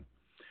signaling,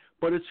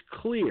 but it's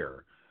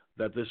clear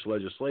that this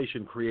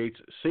legislation creates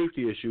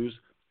safety issues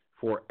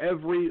for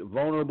every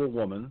vulnerable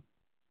woman,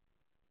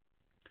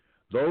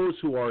 those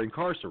who are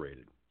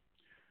incarcerated.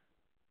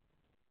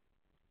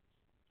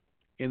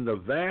 In the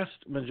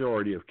vast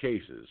majority of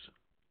cases,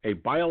 a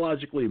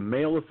biologically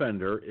male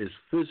offender is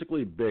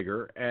physically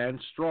bigger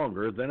and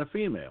stronger than a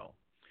female.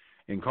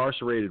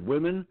 Incarcerated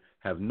women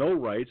have no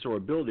rights or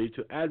ability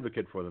to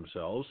advocate for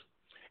themselves.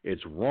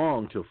 It's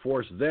wrong to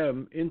force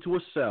them into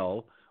a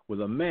cell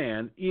with a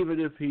man, even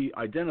if he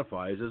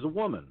identifies as a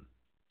woman.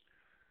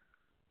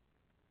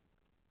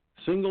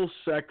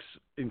 Single-sex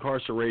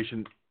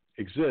incarceration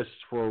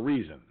exists for a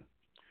reason.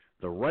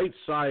 The right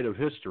side of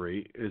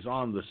history is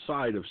on the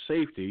side of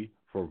safety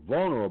for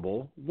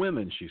vulnerable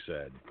women," she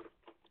said.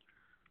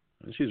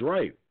 And she's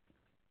right.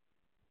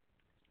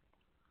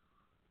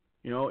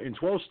 You know, in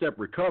 12-step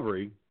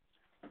recovery,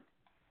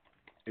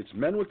 it's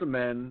men with the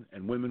men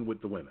and women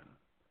with the women.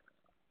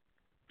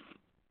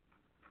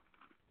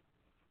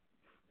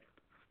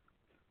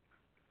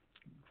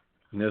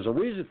 And there's a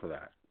reason for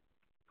that.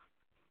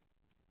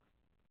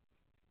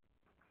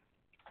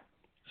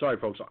 Sorry,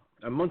 folks,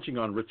 I'm munching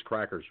on Ritz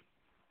crackers.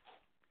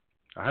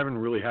 I haven't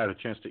really had a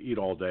chance to eat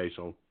all day,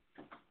 so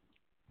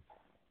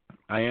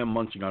I am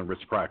munching on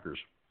Ritz crackers.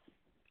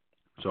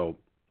 So,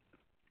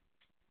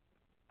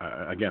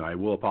 again, I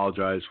will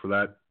apologize for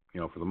that,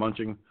 for the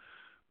munching,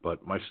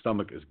 but my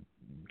stomach is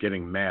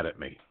getting mad at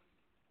me.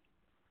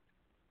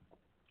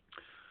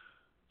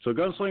 So,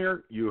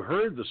 Gunslinger, you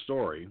heard the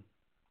story.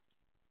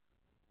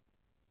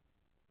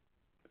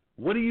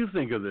 What do you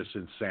think of this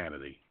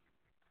insanity?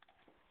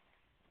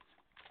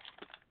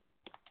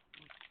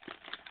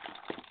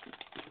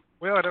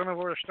 Well, I don't know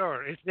where to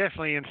start. It's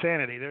definitely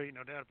insanity. There ain't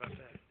no doubt about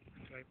that.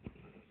 Okay.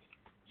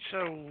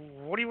 So,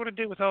 what do you want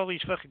to do with all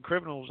these fucking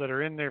criminals that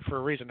are in there for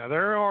a reason? Now,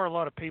 there are a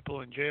lot of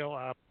people in jail,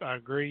 I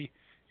agree,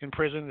 in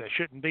prison that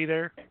shouldn't be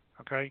there,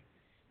 okay?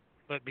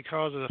 But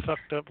because of the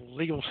fucked up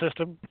legal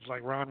system, it's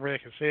like Ron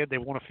Rick has said, they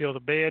want to fill the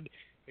bed.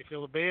 They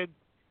fill the bed,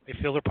 they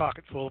fill their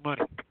pocket full of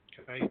money,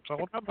 okay? It's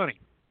all about money.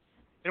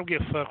 They don't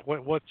give a fuck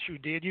what you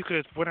did. You could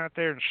have went out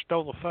there and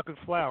stole a fucking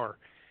flower,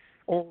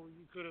 or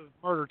you could have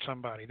murdered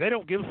somebody. They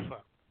don't give a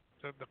fuck.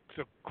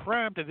 The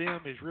crime to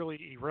them is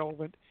really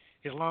irrelevant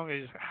as long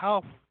as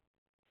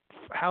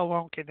how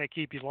long can they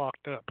keep you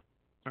locked up,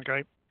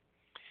 okay?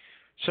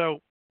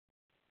 So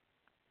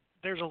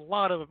there's a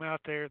lot of them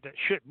out there that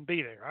shouldn't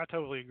be there. I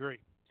totally agree.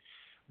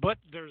 But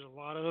there's a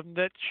lot of them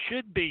that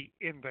should be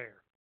in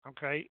there,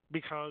 okay,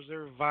 because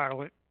they're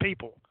violent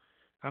people,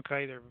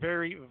 okay? They're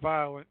very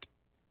violent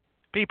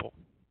people.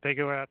 They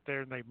go out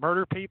there and they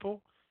murder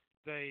people,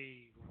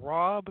 they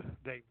rob,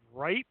 they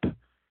rape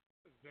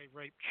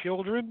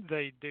children,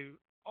 they do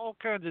all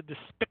kinds of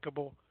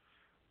despicable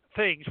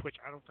things, which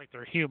I don't think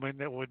they're human.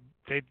 They're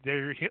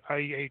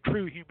a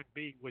true human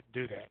being wouldn't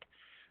do that,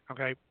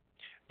 okay?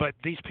 But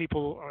these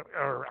people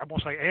are I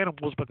won't say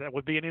animals, but that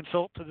would be an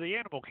insult to the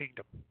animal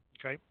kingdom,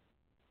 okay?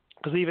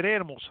 Because even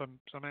animals, some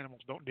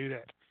animals don't do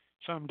that.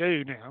 Some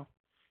do now,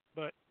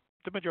 but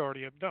the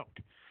majority of them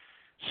don't.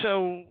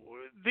 So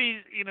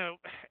these,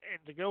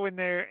 and to go in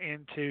there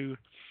and to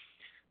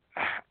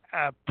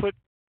put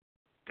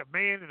a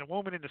man and a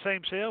woman in the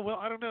same cell, well,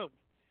 I don't know.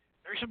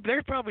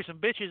 There's probably some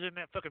bitches in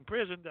that fucking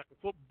prison that could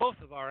whoop both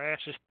of our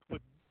asses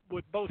with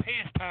with both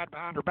hands tied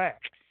behind her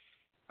back.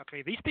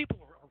 Okay, these people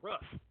are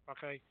rough.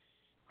 Okay,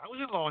 I was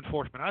in law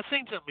enforcement. I've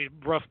seen some of these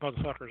rough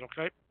motherfuckers.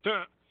 Okay,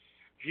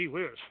 gee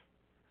whiz,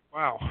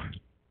 wow,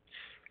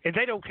 and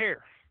they don't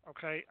care.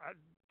 Okay,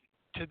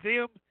 to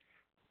them,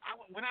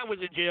 when I was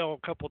in jail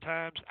a couple of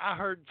times, I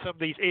heard some of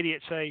these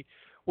idiots say,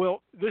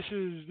 "Well, this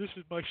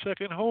is my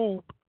second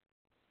home,"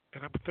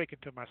 and I'm thinking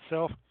to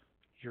myself,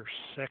 "Your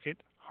second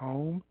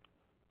home?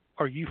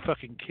 Are you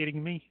fucking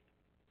kidding me?"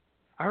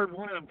 I heard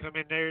one of them come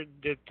in there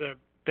that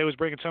they was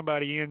bringing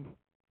somebody in.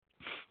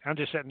 I'm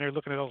just sitting there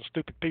looking at all the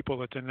stupid people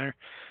that's in there,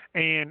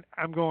 and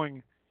I'm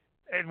going.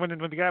 And when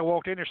the guy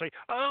walked in there, say,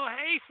 "Oh,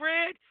 hey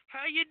Fred,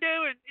 how you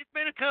doing? It's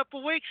been a couple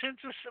of weeks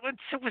since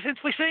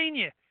we seen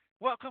you.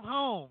 Welcome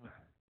home.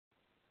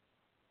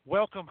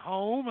 Welcome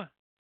home.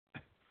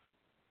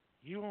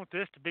 You want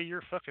this to be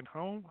your fucking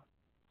home?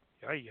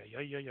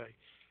 Yay.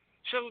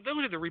 So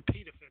those are the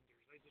repeat offenders.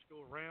 They just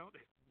go around,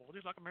 well,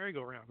 just like a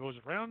merry-go-round, goes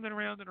around and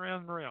around and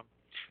around and around.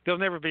 They'll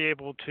never be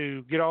able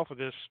to get off of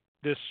this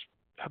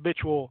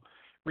habitual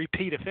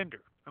repeat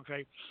offender,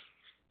 okay?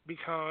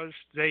 Because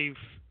they've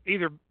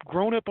either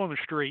grown up on the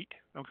street,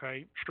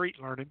 okay, street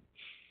learning,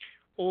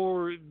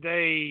 or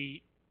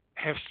they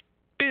have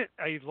spent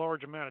a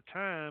large amount of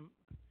time,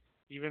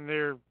 even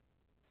their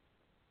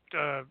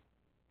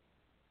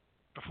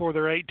before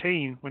they're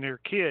 18, when they're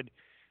a kid,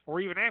 or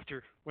even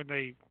after when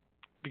they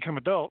become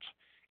adults,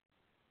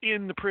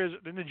 in the prison,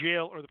 in the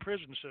jail or the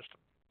prison system,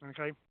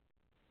 okay?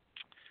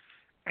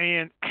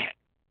 And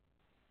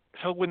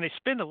so when they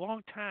spend a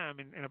long time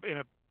in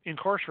a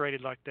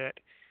incarcerated like that,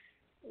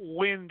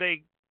 when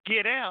they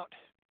get out,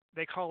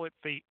 they call it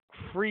the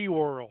free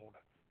world.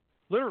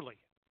 Literally,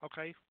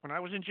 okay? When I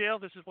was in jail,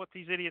 this is what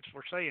these idiots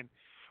were saying.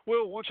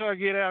 Well, once I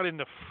get out in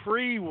the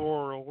free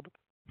world,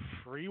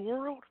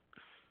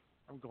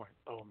 I'm going,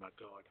 oh my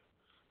God.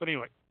 But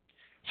anyway,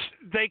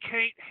 they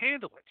can't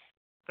handle it.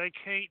 They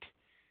can't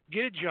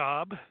get a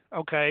job,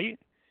 okay?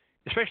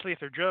 Especially if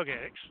they're drug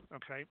addicts,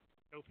 okay?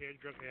 Opiates,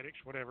 drug addicts,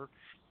 whatever.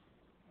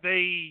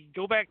 They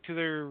go back to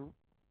their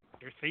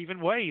thieving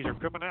ways, their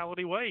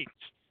criminality ways,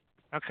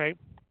 okay?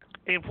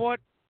 And what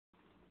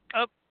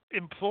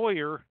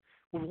employer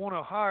would want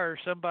to hire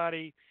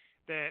somebody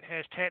that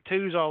has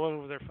tattoos all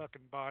over their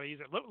fucking bodies,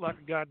 that look like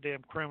a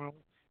goddamn criminal,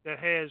 that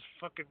has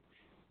fucking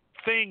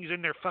things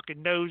in their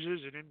fucking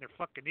noses and in their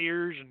fucking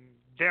ears and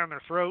down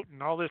their throat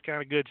and all this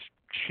kind of good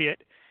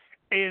shit,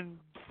 and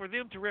for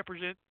them to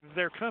represent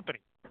their company?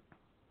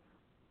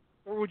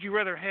 Or would you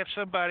rather have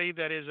somebody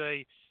that is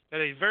a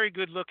very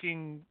good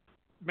looking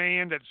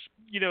man that's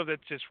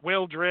just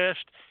well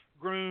dressed,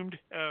 groomed,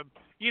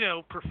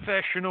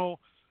 professional?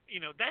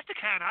 That's the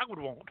kind I would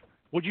want.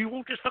 Would you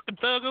want this fucking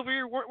thug over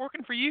here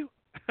working for you?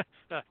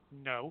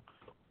 No.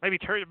 Maybe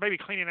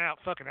cleaning out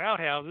fucking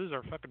outhouses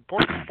or fucking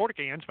porta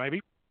cans,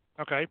 maybe.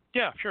 Okay,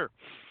 yeah, sure.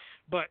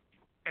 But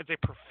as a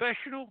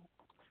professional,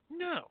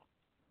 no.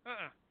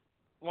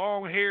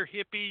 Long hair,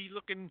 hippie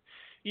looking,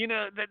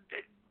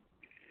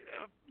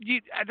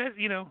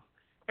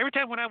 every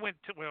time when I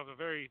went to, the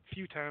very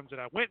few times that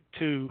I went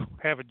to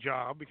have a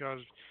job,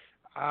 because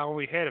I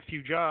only had a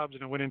few jobs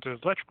and I went into the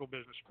electrical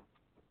business.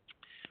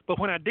 But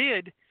when I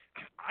didn't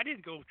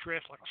go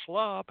dressed like a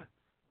slob.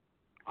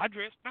 I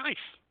dressed nice.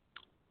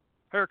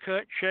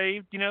 Haircut,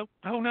 shaved, the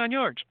whole 9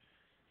 yards.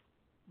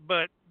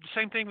 But the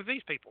same thing with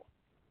these people.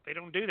 They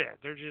don't do that.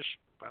 They just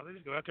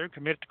go out there and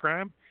commit the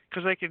crime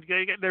because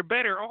they're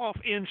better off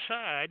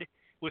inside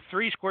with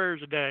 3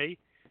 squares a day,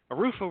 a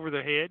roof over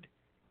their head,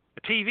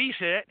 a TV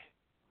set,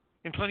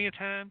 and plenty of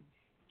time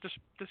to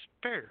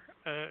spare.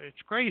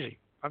 It's crazy.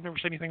 I've never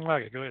seen anything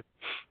like it. Go ahead.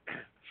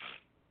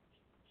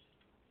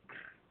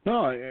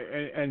 No,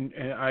 and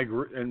I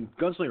agree. And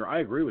Gunslinger, I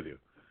agree with you.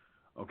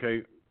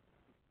 Okay.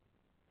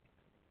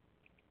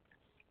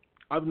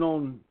 I've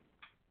known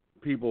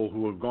people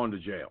who have gone to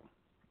jail,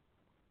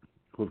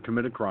 who have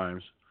committed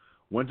crimes,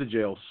 went to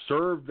jail,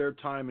 served their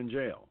time in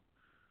jail.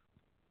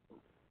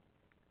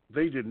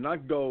 They did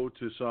not go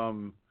to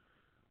some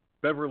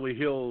Beverly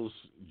Hills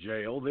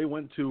jail. They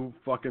went to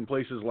fucking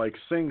places like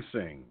Sing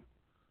Sing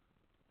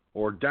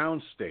or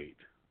Downstate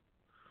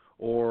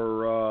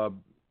or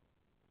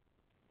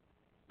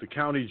the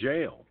county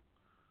jail.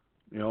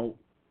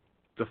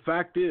 The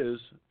fact is,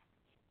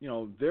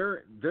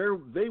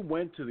 they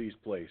went to these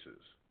places.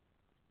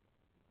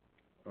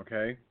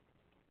 Okay?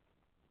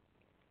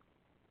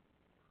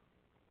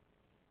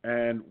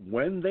 And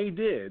when they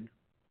did,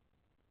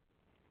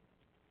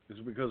 it's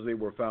because they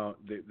were found,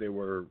 they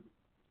were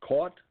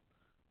caught,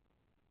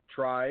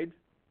 tried,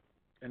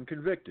 and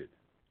convicted.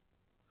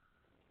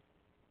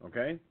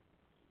 Okay?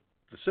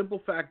 The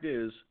simple fact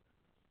is,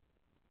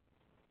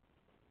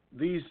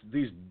 these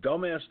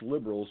dumbass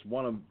liberals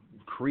want to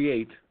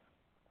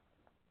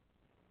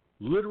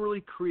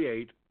literally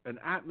create an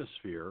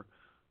atmosphere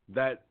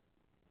that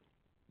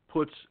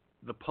puts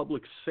the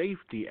public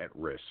safety at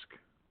risk.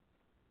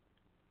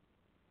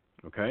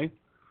 Okay?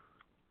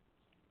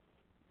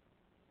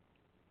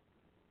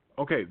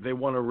 Okay, they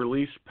want to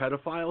release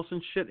pedophiles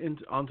and shit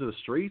onto the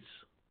streets?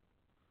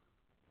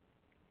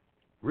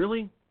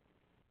 Really?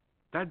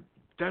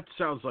 That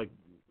sounds like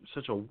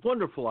such a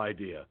wonderful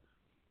idea.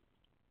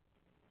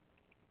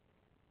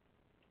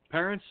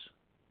 Parents,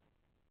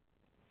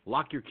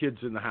 lock your kids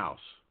in the house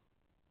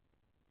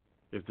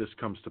if this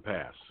comes to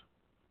pass.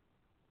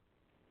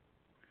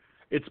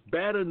 It's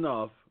bad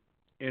enough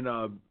in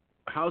a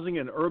housing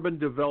and urban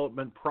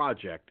development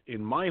project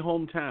in my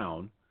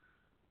hometown,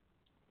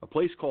 a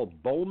place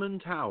called Bowman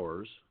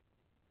Towers.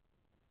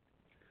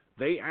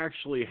 They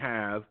actually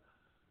have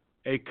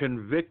a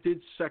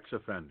convicted sex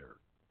offender,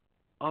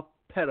 a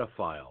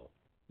pedophile,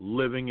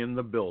 living in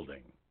the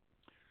building.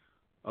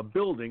 A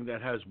building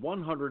that has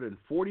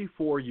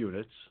 144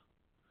 units,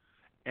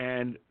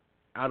 and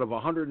out of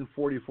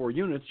 144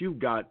 units, you've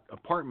got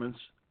apartments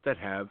that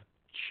have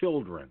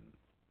children.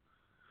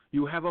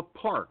 You have a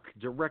park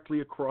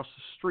directly across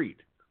the street.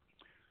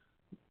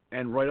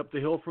 And right up the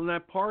hill from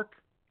that park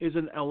is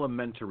an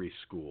elementary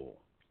school.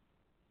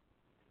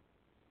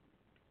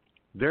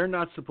 They're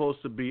not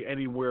supposed to be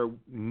anywhere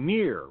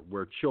near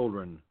where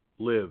children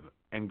live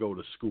and go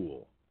to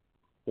school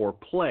or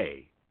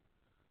play.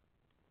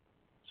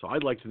 So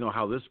I'd like to know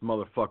how this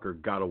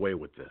motherfucker got away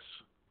with this.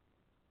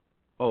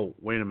 Oh,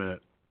 wait a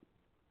minute.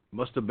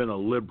 Must have been a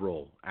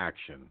liberal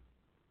action.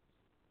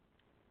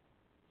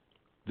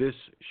 This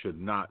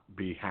should not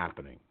be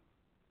happening.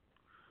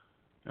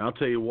 And I'll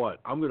tell you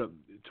what,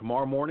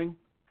 tomorrow morning,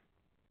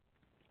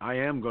 I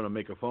am going to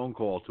make a phone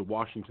call to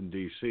Washington,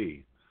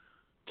 D.C.,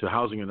 to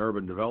Housing and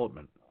Urban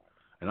Development.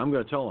 And I'm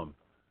going to tell them,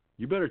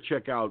 you better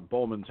check out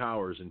Bowman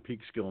Towers in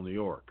Peekskill, New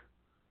York.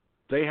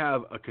 They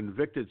have a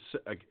convicted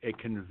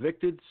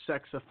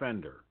sex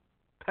offender,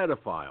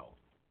 pedophile,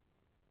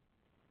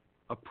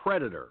 a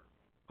predator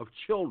of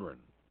children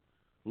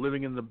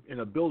living in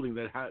a building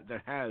that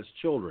has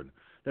children,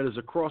 that is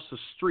across the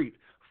street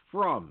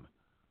from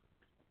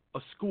a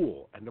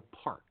school and a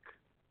park.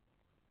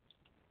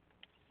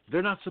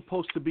 They're not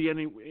supposed to be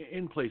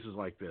in places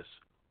like this.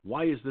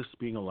 Why is this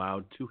being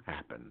allowed to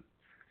happen?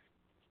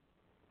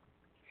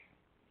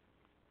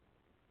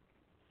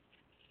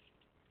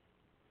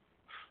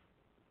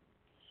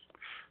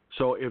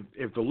 So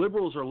if the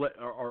liberals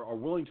are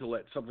willing to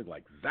let something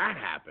like that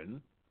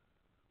happen,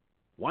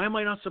 why am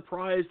I not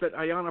surprised that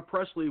Ayanna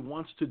Pressley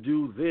wants to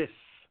do this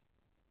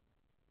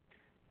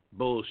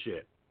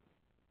bullshit?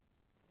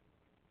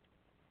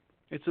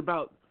 It's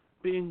about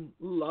being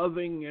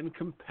loving and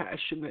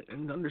compassionate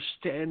and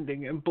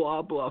understanding and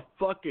blah, blah,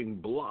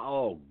 fucking blah.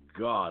 Oh,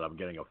 God, I'm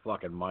getting a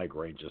fucking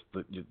migraine just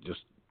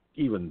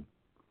even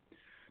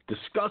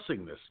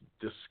discussing this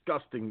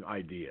disgusting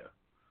idea.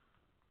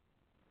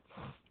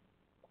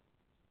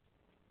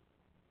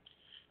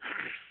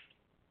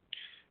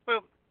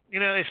 Well,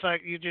 it's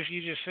like you just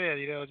said,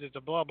 it's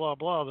a blah blah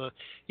blah.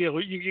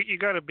 You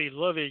got to be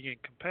loving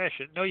and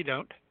compassionate. No, you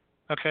don't.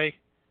 Okay,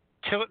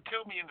 tell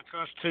me in the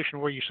Constitution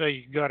where you say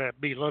you got to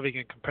be loving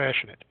and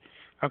compassionate.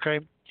 Okay,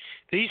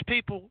 these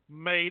people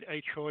made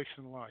a choice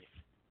in life.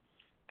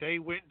 They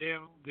went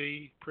down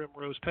the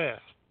primrose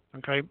path.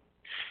 Okay,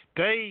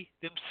 they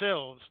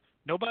themselves,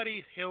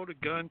 nobody held a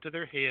gun to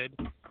their head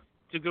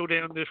to go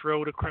down this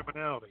road of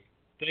criminality.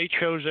 They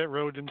chose that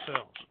road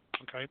themselves.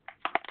 Okay.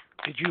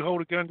 Did you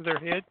hold a gun to their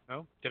head?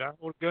 No. Did I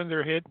hold a gun to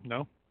their head?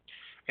 No.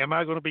 Am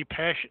I going to be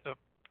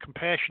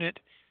compassionate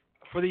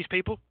for these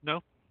people?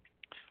 No.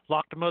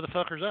 Lock the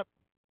motherfuckers up.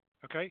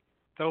 Okay?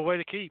 Throw away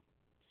the key.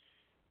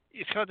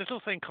 It's got this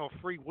little thing called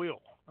free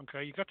will.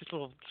 Okay? You got this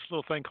little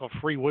thing called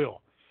free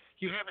will.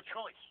 You have a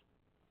choice.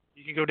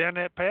 You can go down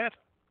that path,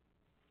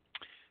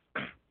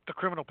 the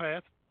criminal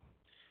path,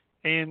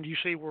 and you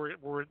see where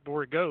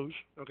it goes.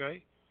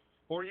 Okay?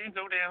 Or you can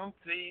go down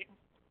the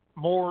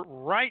more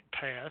right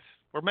path,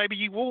 or maybe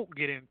you won't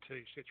get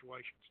into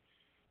situations,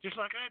 just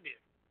like I did.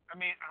 I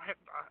mean, I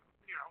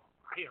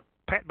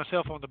pat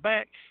myself on the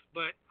back,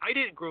 but I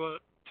didn't grow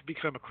up to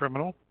become a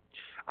criminal.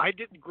 I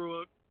didn't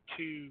grow up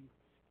to,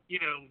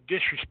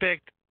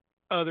 disrespect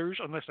others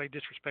unless they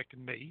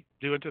disrespected me,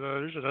 doing to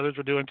others as others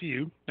were doing to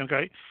you.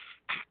 Okay,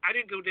 I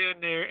didn't go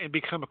down there and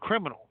become a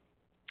criminal.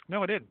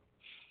 No, I didn't.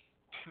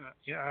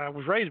 I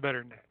was raised better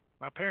than that.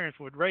 My parents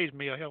would raise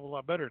me a hell of a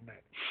lot better than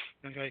that.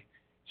 Okay,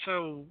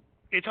 so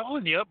it's all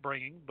in the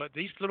upbringing, but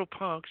these little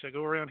punks that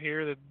go around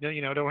here that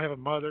don't have a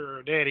mother or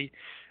a daddy,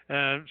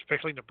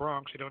 especially in the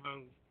Bronx, they don't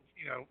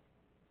know,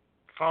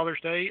 Father's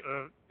Day.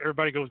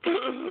 Everybody goes,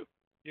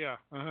 yeah,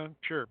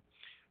 sure.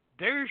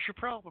 There's your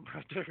problem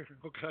right there.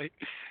 Okay,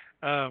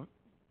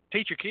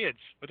 teach your kids,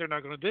 but they're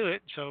not going to do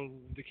it. So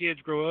the kids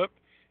grow up,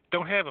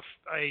 don't have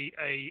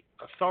a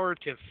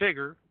authoritative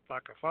figure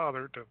like a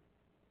father to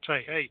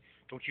say, hey,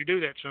 don't you do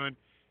that, son.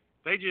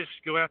 They just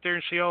go out there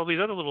and see all these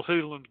other little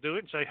hoodlums do it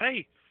and say,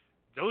 hey,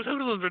 those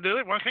hoodlums are doing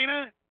it. Why can't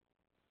I?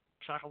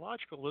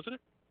 Psychological, isn't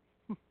it?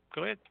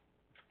 Go ahead.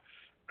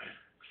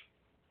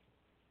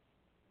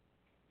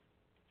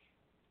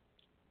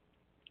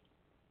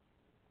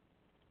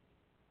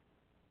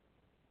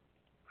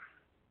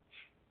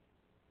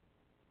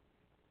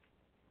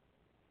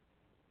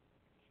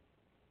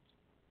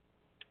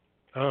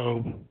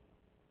 Uh-oh.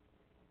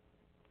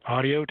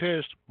 Audio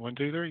test. 1,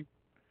 2, 3.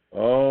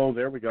 Oh,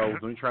 there we go.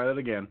 Let me try that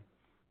again.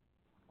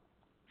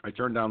 I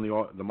turned down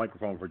the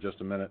microphone for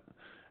just a minute,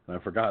 and I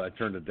forgot I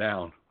turned it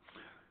down.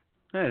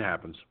 It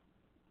happens.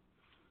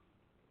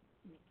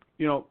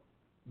 You know,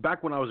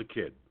 back when I was a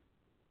kid,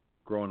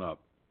 growing up,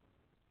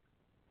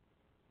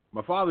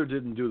 my father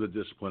didn't do the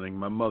disciplining.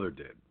 My mother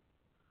did.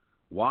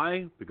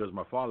 Why? Because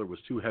my father was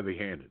too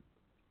heavy-handed.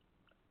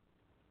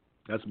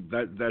 That's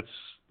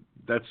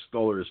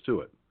all there is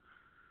to it.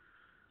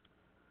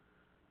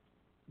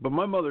 But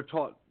my mother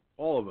taught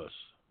all of us,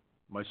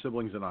 my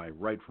siblings and I,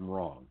 right from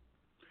wrong.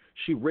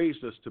 She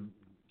raised us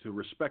to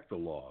respect the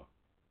law.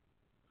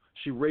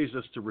 She raised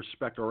us to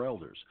respect our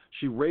elders.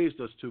 She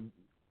raised us to,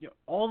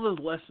 all those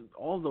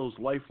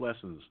life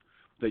lessons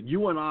that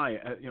you and I,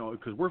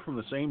 because we're from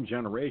the same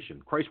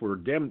generation. Christ,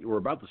 we're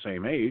about the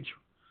same age.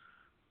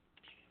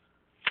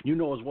 You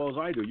know as well as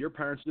I do. Your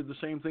parents did the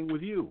same thing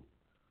with you.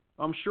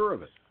 I'm sure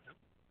of it.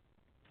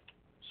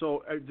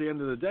 So at the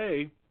end of the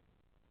day,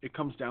 it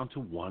comes down to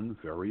one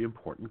very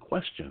important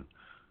question.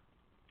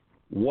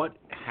 What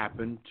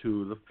happened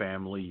to the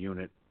family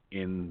unit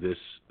in this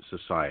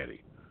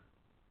society?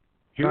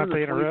 Here in the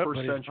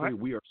 21st century,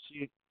 we are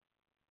seeing...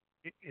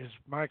 Is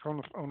Mike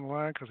on the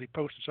line? Because he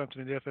posted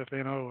something in the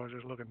FFNO. I was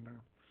just looking there.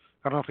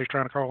 I don't know if he's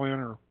trying to call in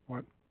or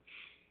what.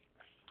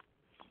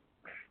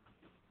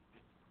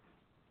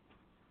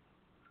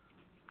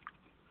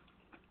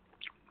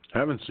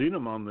 Haven't seen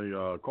him on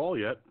the call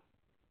yet.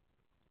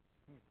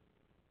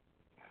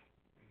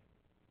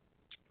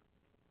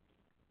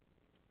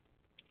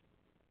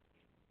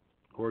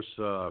 Of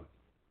course,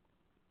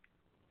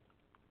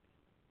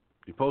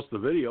 he posted the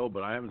video,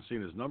 but I haven't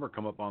seen his number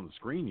come up on the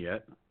screen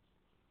yet.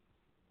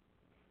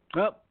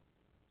 Well,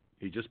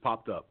 he just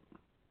popped up.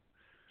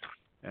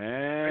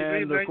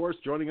 And, of course,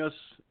 joining us,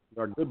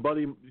 our good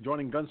buddy,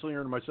 joining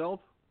Gunslinger and myself,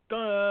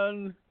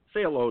 Gun.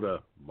 Say hello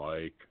to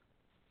Mike.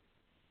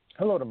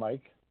 Hello to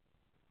Mike.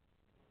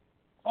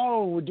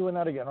 Oh, we're doing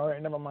that again. All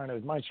right, never mind. It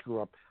was my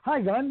screw up.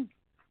 Hi, Gun.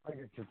 I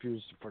get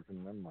confused.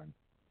 Fucking never mind.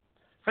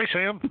 Hey,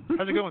 Sam.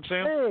 How's it going,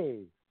 Sam? Hey,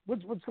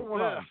 what's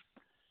going on?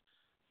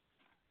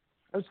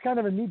 It's kind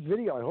of a neat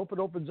video. I hope it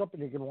opens up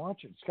and you can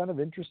watch it. It's kind of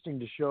interesting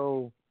to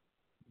show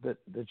that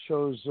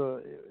shows,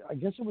 I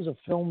guess it was a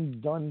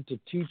film done to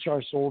teach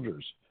our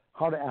soldiers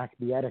how to act,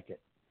 the etiquette,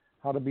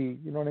 how to be,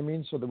 you know what I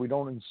mean, so that we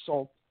don't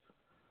insult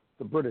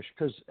the British.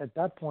 Because at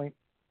that point,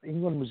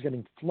 England was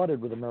getting flooded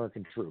with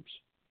American troops.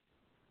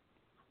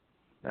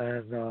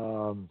 And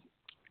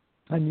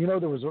you know,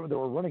 they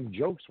were running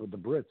jokes with the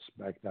Brits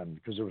back then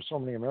because there were so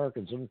many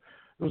Americans, and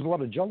there was a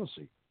lot of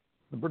jealousy.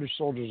 The British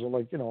soldiers are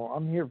like,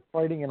 I'm here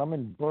fighting, and I'm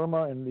in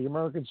Burma, and the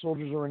American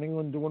soldiers are in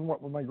England doing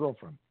what with my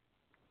girlfriend?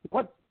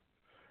 What?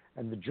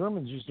 And the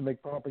Germans used to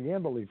make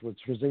propaganda leaflets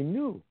because they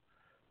knew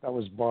that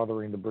was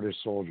bothering the British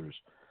soldiers.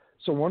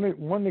 So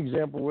one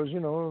example was,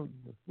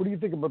 what do you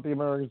think about the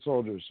American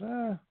soldiers?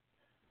 They're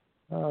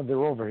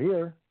over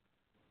here.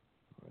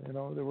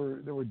 There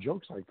were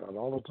jokes like that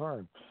all the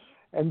time.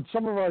 And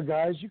some of our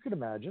guys, you can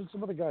imagine,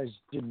 some of the guys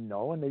didn't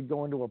know, and they'd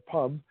go into a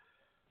pub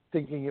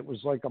thinking it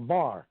was like a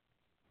bar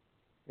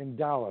in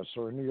Dallas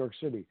or in New York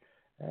City.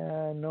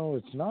 And no,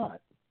 it's not.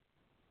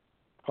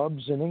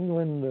 Pubs in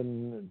England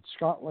and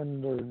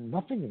Scotland are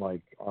nothing like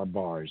our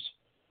bars.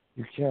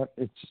 You can't.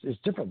 It's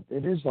different.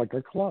 It is like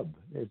a club.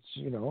 It's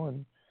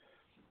and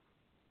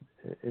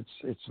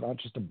it's not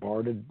just a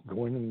bar to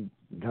go in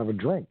and have a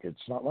drink.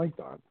 It's not like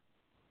that.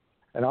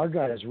 And our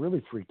guys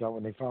really freaked out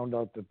when they found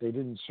out that they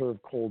didn't serve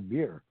cold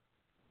beer.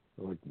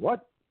 They're like,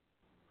 what?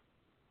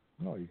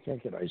 No, you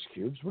can't get ice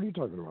cubes. What are you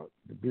talking about?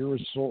 The beer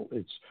is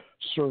it's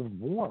served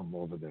warm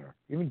over there,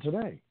 even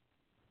today.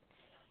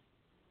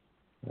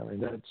 I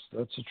mean,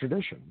 that's a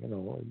tradition. I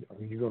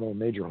mean, you go to a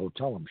major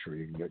hotel, I'm sure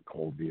you can get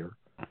cold beer.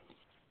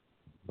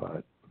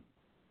 But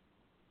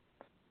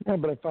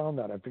I found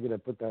that. I figured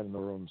I'd put that in the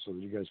room so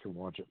that you guys can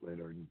watch it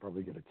later and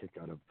probably get a kick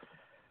out of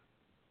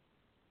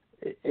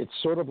it. It's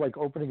sort of like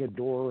opening a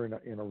door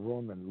in a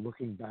room and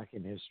looking back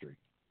in history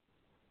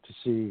to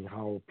see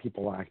how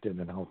people acted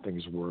and how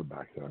things were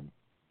back then.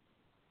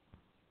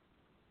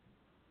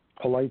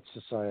 Polite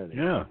society.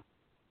 Yeah.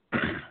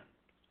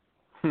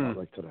 Not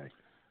like today.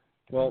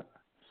 Well,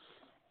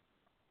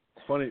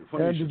 funny.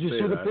 And did you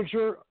see the that.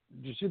 picture?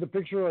 Did you see the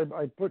picture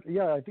I put?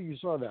 Yeah, I think you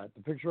saw that.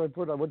 The picture I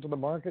put. I went to the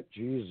market.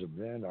 Jeez,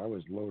 man, I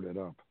was loaded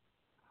up.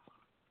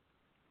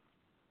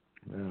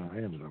 Man, I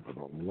ended up with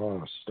a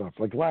lot of stuff.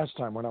 Like last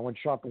time when I went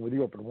shopping with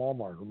you up in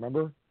Walmart.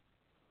 Remember?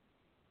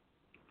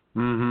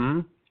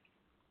 Mm-hmm.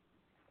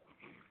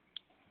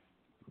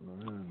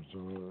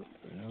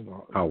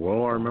 How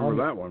well I remember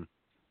that one.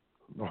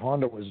 The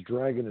Honda was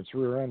dragging its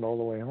rear end all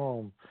the way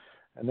home.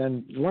 And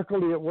then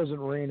luckily it wasn't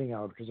raining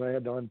out because I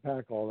had to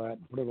unpack all that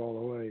and put it all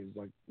away. It's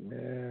like,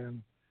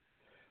 man.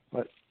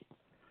 But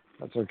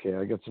that's okay.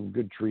 I got some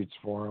good treats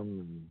for him,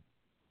 and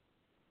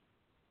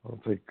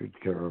I'll take good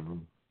care of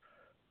him.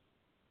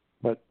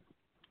 But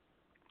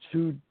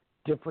two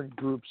different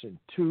groups in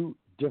two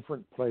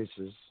different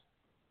places.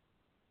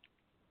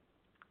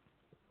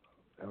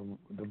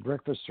 The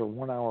breakfasts are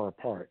 1 hour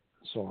apart.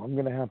 So I'm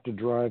going to have to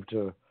drive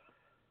to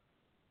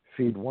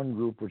feed one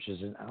group, which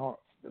is an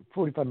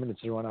 45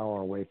 minutes to an hour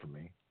away from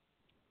me.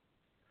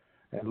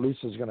 And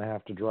Lisa's going to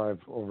have to drive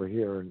over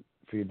here and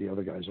feed the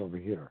other guys over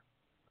here.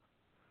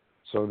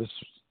 So this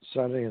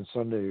Saturday and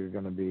Sunday are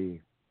going to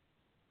be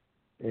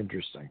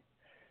interesting.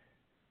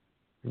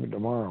 Even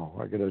tomorrow,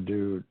 I got to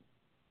do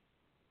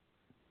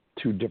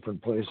 2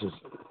 different places.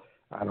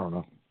 I don't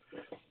know.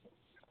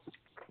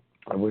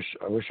 I wish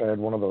I had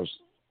one of those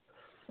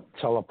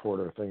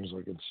teleporter things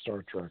like in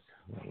Star Trek.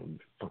 That would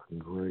be fucking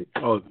great.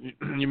 Oh,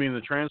 you mean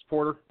the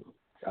transporter?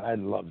 I'd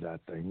love that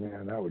thing,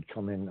 man. That would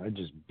come in. I'd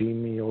just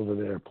beam me over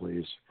there,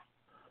 please.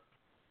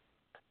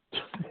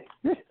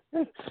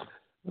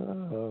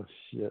 Oh,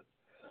 shit.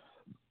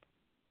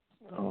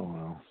 Oh,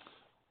 well.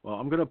 Well,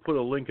 I'm going to put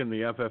a link in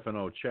the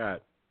FFNO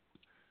chat.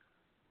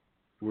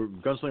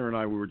 Gunslinger and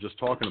I, we were just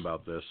talking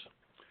about this.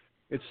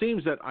 It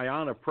seems that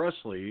Ayanna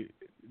Pressley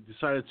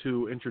decided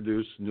to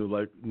introduce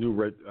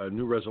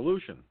new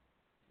resolution.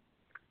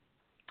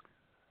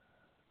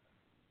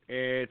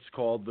 It's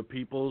called the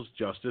People's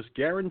Justice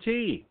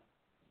Guarantee.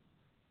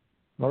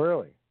 Oh,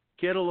 really?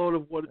 Get a load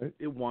of what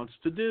it wants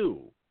to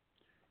do.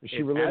 Is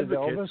she related to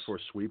Elvis? For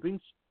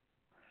sweepings?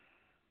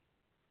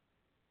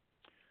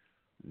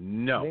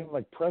 No. Name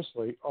like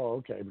Presley. Oh,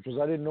 okay. Because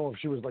I didn't know if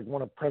she was like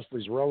one of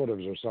Presley's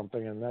relatives or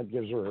something, and that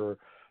gives her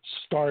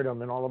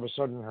stardom and all of a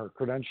sudden her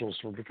credentials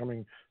for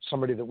becoming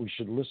somebody that we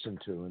should listen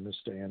to in this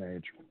day and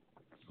age.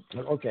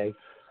 Okay.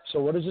 So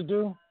what does it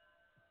do?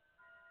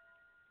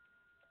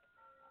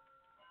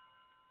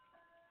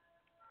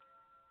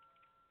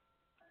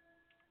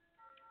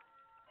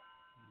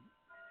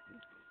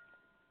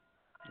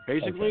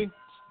 Basically, okay.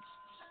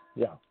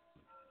 Yeah.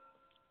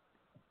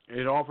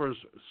 It offers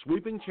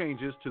sweeping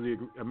changes to the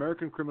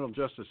American criminal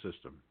justice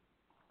system,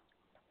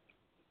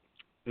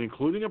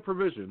 including a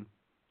provision.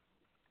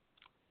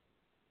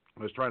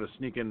 I was trying to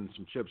sneak in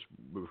some chips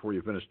before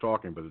you finished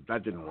talking, but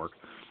that didn't work.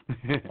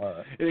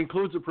 Right. It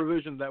includes a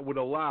provision that would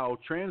allow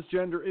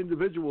transgender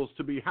individuals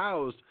to be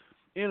housed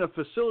in a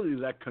facility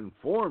that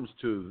conforms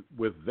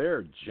with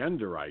their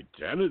gender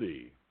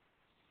identity.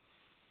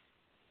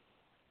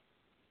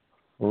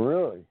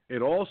 Really?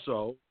 It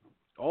also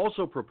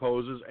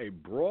proposes a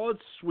broad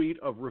suite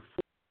of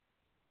reforms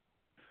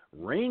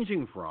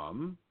ranging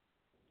from,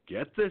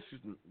 get this,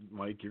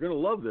 Mike, you're going to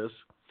love this,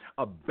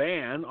 a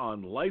ban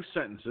on life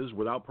sentences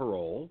without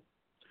parole,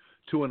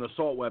 to an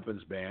assault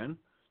weapons ban,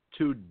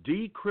 to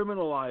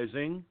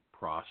decriminalizing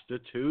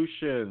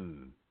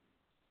prostitution.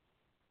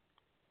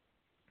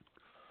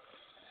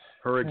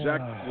 Her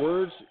exact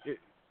words,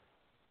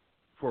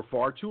 for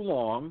far too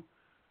long,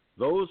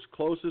 those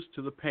closest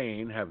to the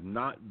pain have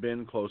not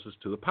been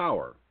closest to the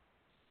power,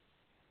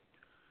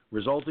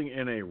 resulting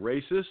in a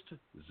racist,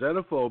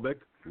 xenophobic,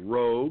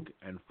 rogue,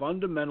 and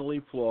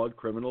fundamentally flawed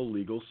criminal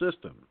legal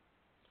system.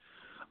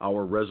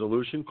 Our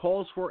resolution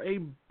calls for a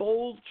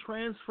bold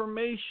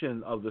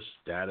transformation of the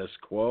status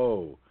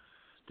quo,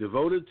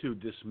 devoted to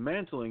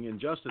dismantling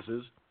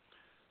injustices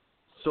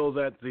so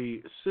that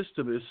the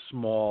system is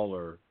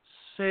smaller,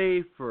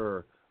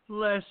 safer,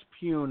 less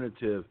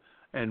punitive,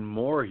 and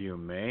more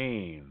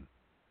humane.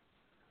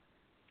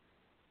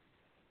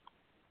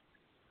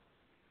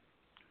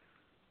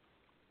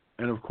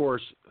 And of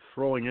course,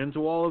 throwing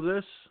into all of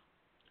this,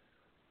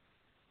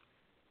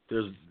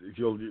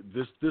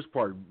 this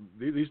part,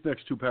 these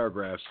next 2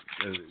 paragraphs,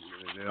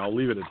 and I'll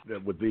leave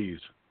it with these.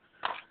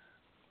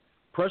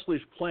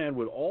 Presley's plan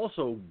would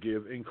also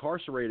give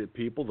incarcerated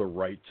people the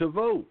right to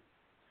vote,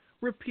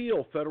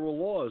 repeal federal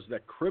laws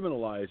that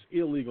criminalize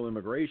illegal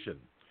immigration,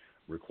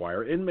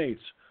 require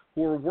inmates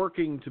who are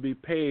working to be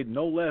paid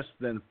no less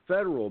than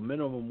federal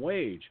minimum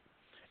wage,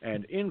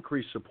 and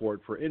increase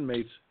support for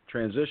inmates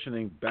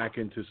transitioning back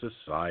into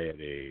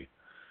society.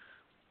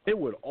 It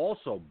would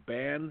also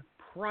ban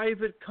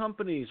private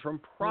companies from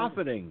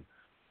profiting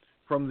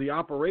from the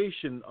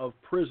operation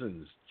of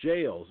prisons,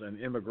 jails, and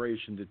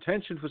immigration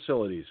detention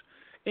facilities,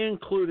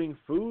 including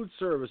food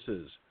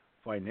services,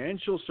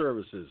 financial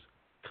services,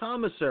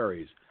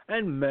 commissaries,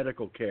 and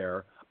medical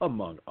care,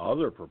 among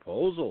other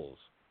proposals.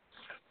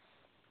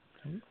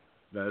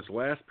 This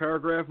last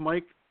paragraph,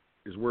 Mike,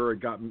 is what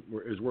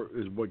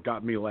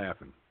got me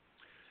laughing.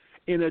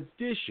 In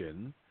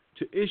addition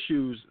to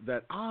issues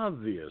that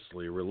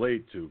obviously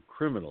relate to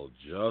criminal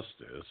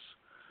justice,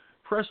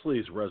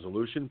 Presley's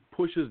resolution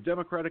pushes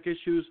democratic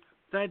issues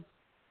that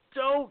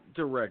don't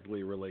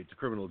directly relate to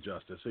criminal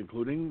justice,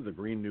 including the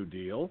Green New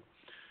Deal,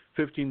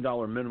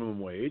 $15 minimum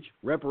wage,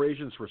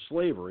 reparations for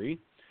slavery,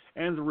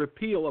 and the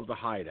repeal of the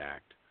Hyde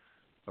Act,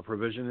 a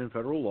provision in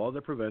federal law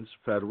that prevents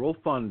federal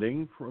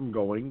funding from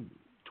going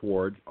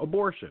toward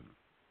abortion.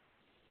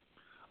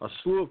 A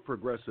slew of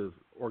progressive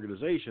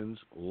organizations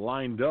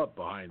lined up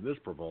behind this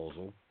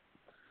proposal.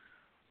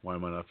 Why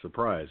am I not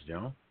surprised, you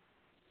know?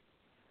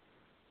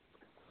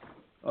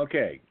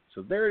 Okay,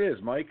 so there it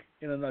is, Mike,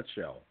 in a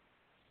nutshell.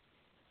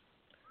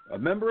 A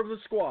member of the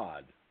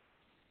squad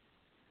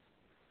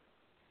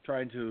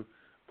trying to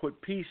put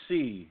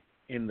PC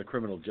in the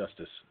criminal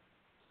justice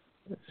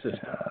system.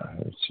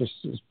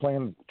 It's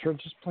playing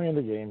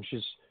the game.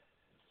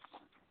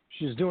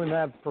 She's doing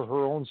that for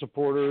her own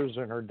supporters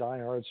and her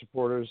diehard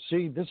supporters.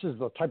 See, this is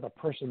the type of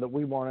person that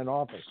we want in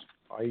office.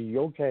 Are you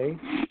okay?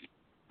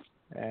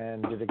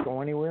 And did it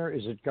go anywhere?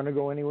 Is it going to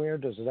go anywhere?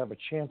 Does it have a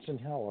chance in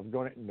hell of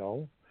going?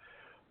 No.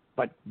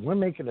 But we're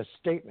making a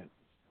statement.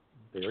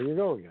 There you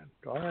go again.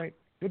 All right.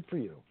 Good for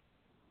you.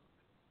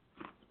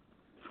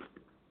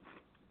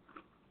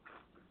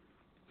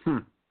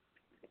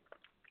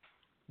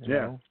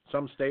 Yeah,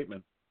 some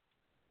statement.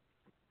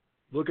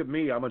 Look at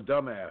me. I'm a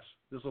dumbass.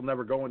 This will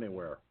never go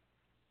anywhere.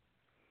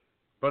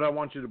 But I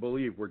want you to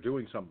believe we're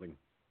doing something.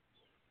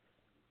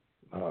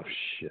 Oh,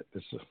 shit.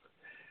 This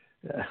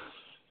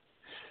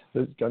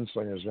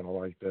gunslinger's going to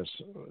like this.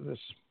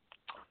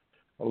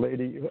 A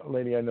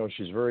lady I know,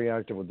 she's very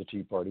active with the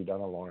Tea Party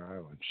down on Long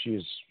Island.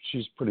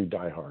 She's pretty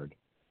diehard.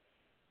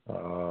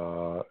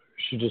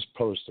 She just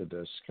posted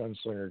this.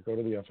 Gunslinger, go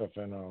to the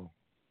FFNO.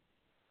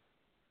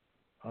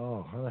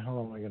 Oh, how the hell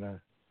am I going to...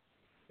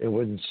 It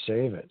wouldn't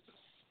save it.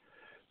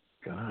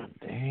 God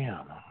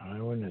damn. Why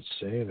wouldn't it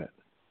save it?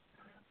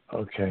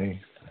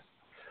 Okay.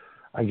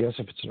 I guess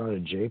if it's not a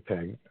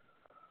JPEG,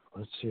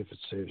 let's see if it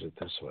saves it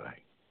this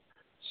way.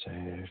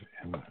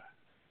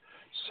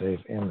 Save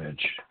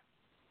image.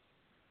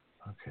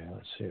 Okay,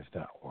 let's see if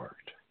that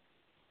worked.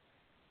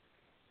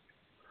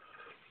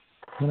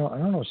 You know, I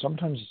don't know.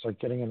 Sometimes it's like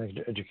getting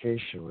an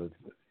education with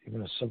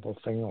even a simple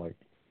thing like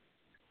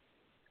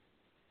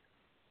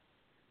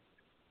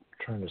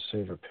trying to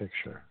save a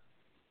picture.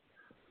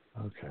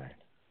 Okay.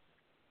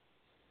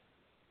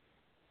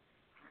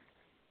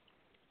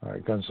 All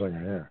right,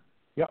 Gunslinger here.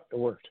 Yep, it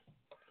worked.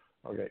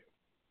 Okay.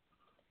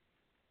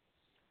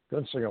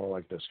 Gunslinger will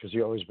like this because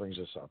he always brings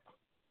this up.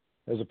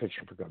 There's a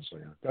picture for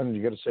Gunslinger. Gun,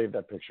 you got to save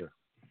that picture.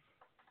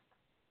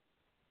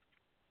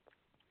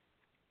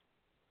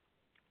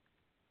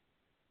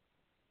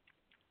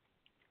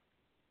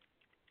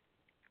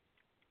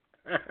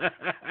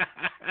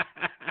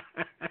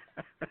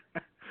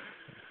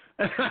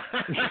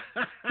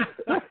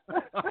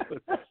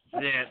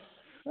 Shit.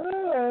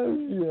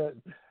 Oh, shit.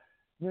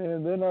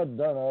 Man, they're not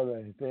done, are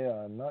they? They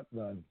are not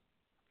done.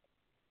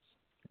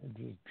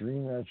 They just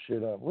dream that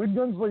shit up. Where'd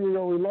Gunslinger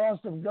go? We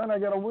lost him. Gun, I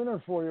got a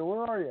winner for you.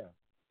 Where are you?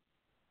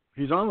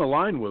 He's on the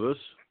line with us.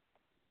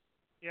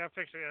 Yeah, I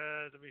fixed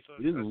it to be so.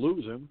 We didn't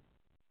lose him.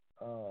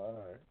 Oh,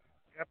 all right.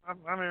 Yep,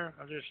 I'm here.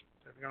 I just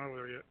haven't gone over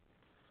there yet.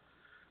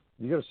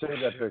 You got to save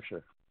that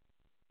picture.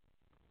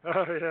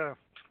 Oh, yeah.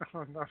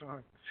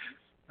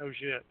 Oh,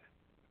 shit.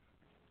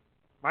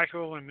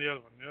 Michael and the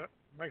other one. Yep,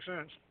 makes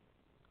sense.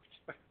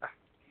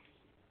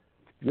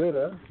 Good,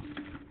 huh?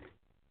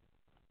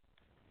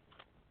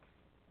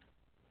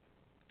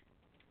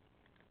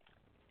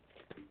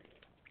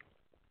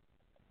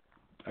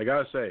 I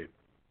gotta say,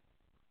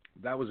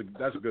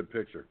 that's a good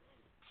picture.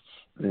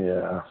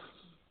 Yeah.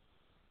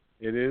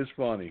 It is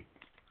funny,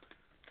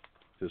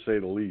 to say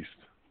the least.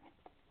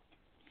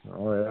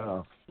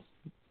 Oh,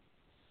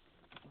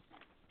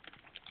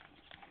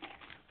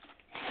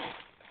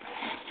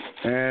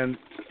 yeah. And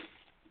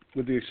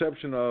with the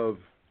exception of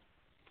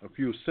a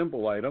few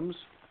simple items,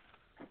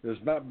 there's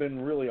not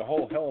been really a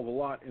whole hell of a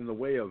lot in the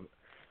way of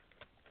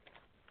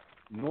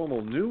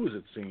normal news,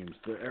 it seems.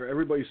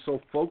 Everybody's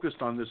so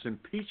focused on this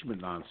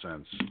impeachment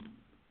nonsense.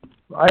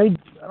 I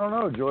don't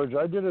know, George.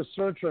 I did a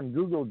search on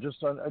Google.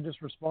 I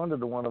just responded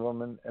to one of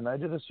them, and I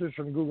did a search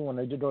on Google, and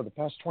I did the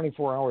past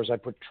 24 hours. I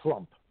put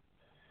Trump,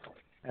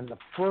 and the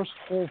first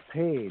whole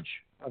page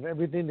of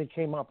everything that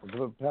came up for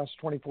the past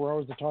 24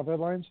 hours, the top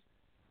headlines,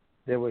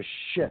 there was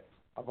shit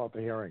about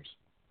the hearings.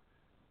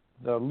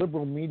 The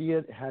liberal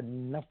media had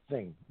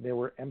nothing. They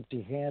were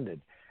empty-handed.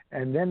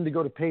 And then to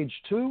go to page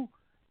 2,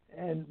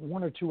 and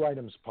 1 or 2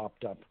 items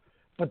popped up.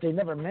 But they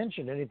never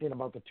mentioned anything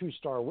about the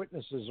 2-star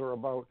witnesses or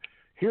about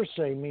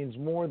hearsay means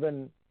more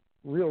than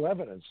real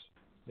evidence.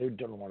 They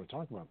didn't want to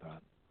talk about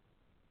that.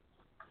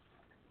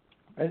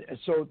 And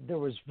so there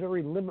was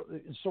very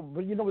limited. So,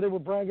 but you know, they were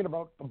bragging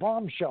about the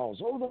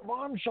bombshells. Oh, the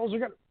bombshells are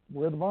got.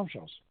 Where are the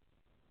bombshells?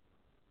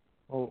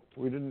 Oh,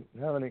 we didn't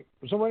have any.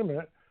 So wait a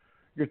minute.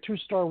 Your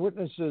 2-star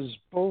witnesses,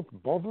 both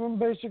of them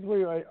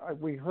basically.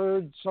 We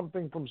heard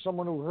something from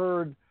someone who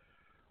heard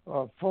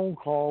a phone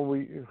call.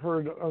 We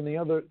heard on the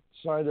other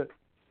side that.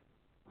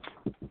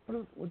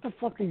 What the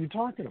fuck are you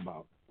talking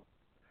about?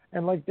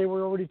 And like they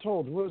were already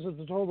told, who was it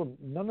that told them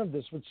none of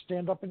this would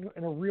stand up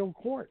in a real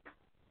court?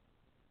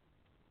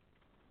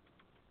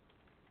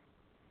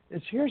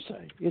 It's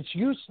hearsay. It's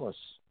useless.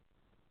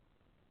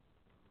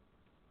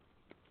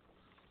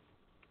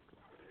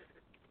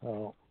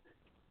 Oh.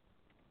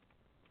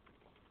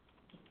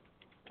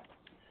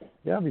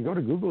 Yeah, if you go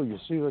to Google, you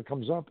see what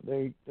comes up.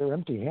 They're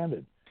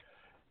empty-handed.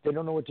 They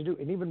don't know what to do.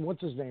 And even,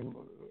 what's his name?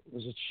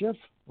 Was it Schiff?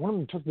 One of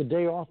them took the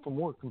day off from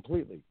work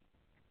completely.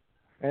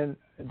 And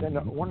then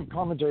one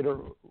commentator,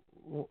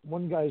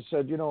 one guy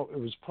said, you know, it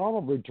was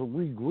probably to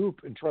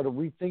regroup and try to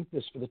rethink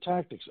this for the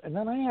tactics. And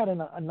then I had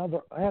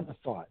a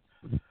thought.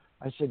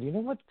 I said, you know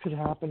what could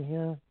happen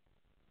here?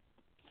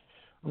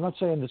 I'm not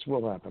saying this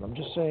will happen. I'm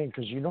just saying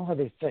because you know how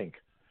they think.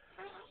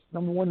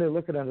 Number one, they're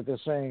looking at it, they're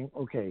saying,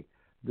 okay,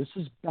 This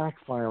is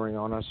backfiring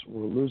on us.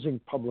 We're losing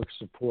public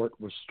support.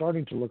 We're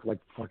starting to look like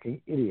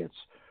fucking idiots.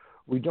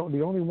 The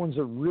only ones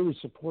that really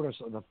support us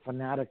are the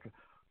fanatic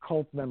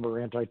cult member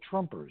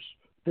anti-Trumpers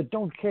that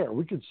don't care.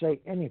 We could say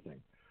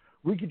anything.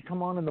 We could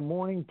come on in the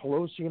morning,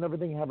 Pelosi and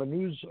everything, have a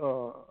news,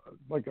 and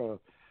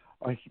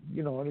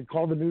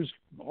call the news,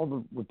 all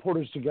the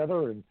reporters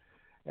together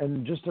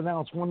and just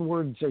announce one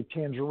word and say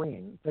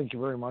tangerine, thank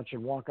you very much,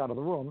 and walk out of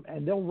the room,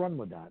 and they'll run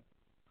with that.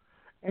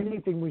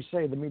 Anything we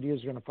say, the media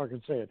is going to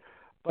fucking say it.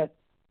 But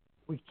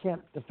we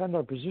can't defend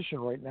our position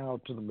right now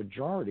to the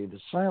majority, the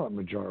silent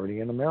majority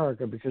in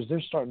America, because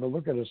they're starting to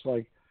look at us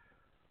like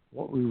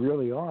what we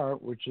really are,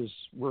 which is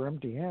we're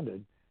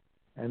empty-handed,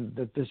 and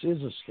that this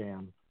is a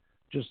scam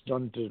just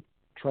done to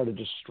try to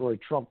destroy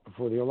Trump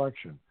before the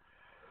election.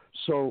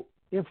 So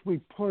if we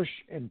push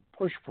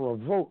for a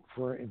vote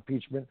for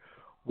impeachment,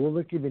 we'll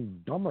look even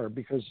dumber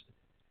because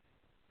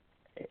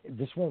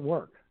this won't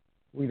work.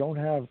 We don't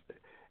have...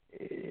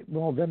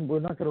 Well, then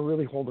we're not going to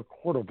really hold a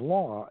court of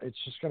law. It's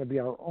just going to be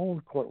our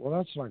own court. Well,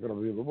 that's not going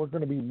to be. We're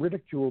going to be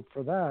ridiculed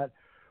for that.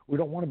 We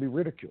don't want to be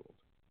ridiculed.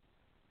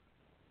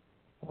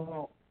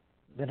 Well,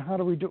 then how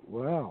do we do?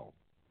 Well,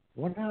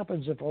 what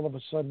happens if all of a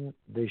sudden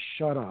they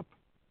shut up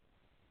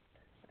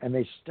and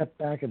they step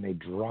back and they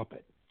drop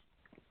it?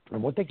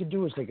 And what they could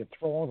do is they could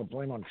throw all the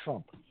blame on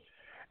Trump,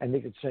 and they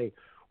could say,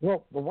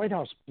 well, the White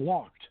House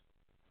blocked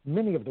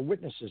many of the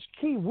witnesses,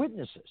 key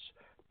witnesses,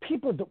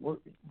 people that were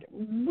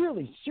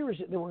really serious,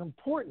 they were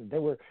important, they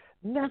were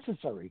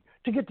necessary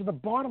to get to the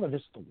bottom of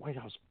this. The White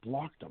House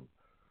blocked them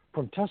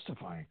from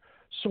testifying.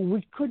 So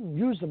we couldn't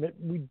use them.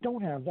 We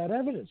don't have that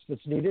evidence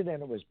that's needed,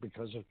 and it was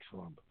because of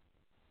Trump.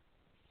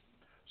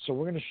 So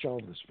we're going to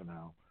shelve this for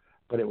now,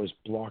 but it was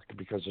blocked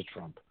because of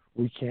Trump.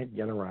 We can't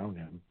get around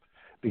him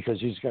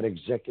because he's got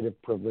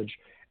executive privilege,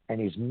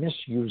 and he's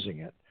misusing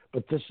it.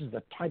 But this is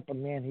the type of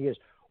man he is.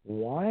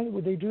 Why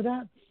would they do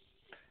that?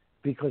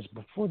 Because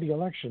before the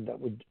election,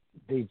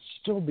 they'd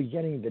still be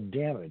getting the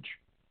damage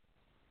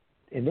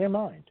in their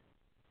mind.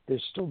 They're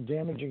still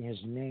damaging his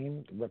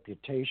name,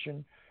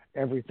 reputation,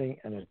 everything,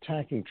 and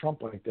attacking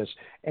Trump like this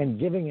and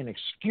giving an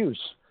excuse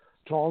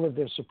to all of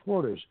their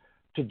supporters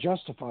to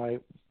justify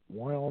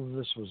why all of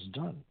this was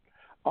done.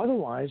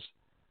 Otherwise,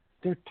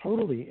 they're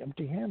totally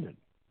empty-handed.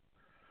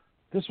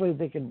 This way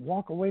they can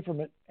walk away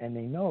from it and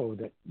they know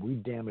that we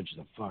damaged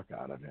the fuck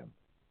out of him.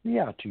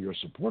 Yeah, to your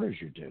supporters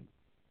you did.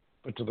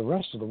 But to the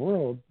rest of the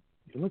world,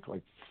 you look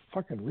like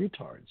fucking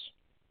retards.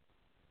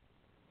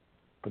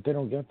 But they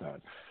don't get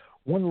that.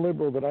 One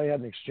liberal that I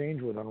had an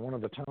exchange with on one of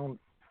the town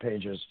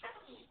pages,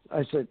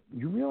 I said,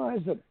 you realize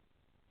that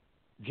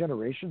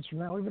generations from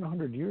now, even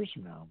 100 years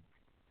from now,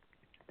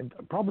 and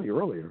probably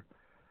earlier,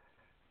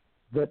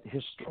 that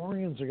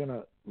historians are going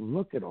to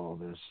look at all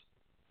this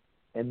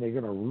and they're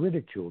going to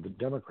ridicule the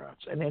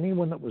Democrats. And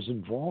anyone that was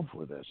involved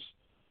with this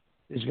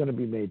is going to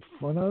be made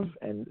fun of,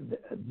 and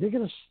they're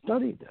going to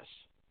study this.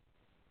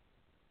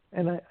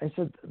 And I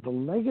said, the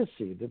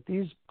legacy that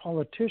these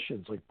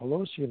politicians like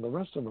Pelosi and the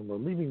rest of them are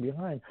leaving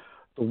behind,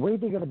 the way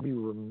they're going to be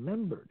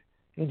remembered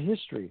in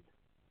history,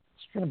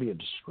 it's going to be a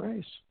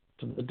disgrace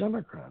to the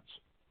Democrats.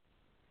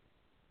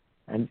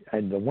 And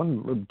the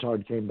one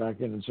libtard came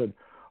back in and said,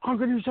 how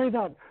can you say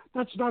that?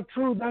 That's not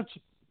true.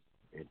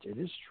 It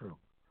is true.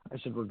 I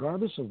said,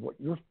 regardless of what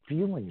your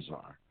feelings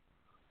are,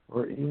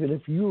 or even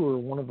if you are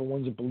one of the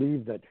ones that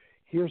believe that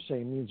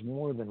hearsay means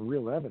more than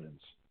real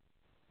evidence,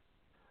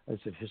 I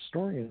said,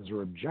 historians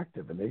are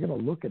objective, and they're going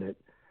to look at it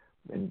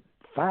in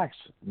facts,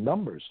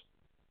 numbers,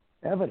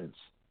 evidence,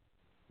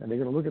 and they're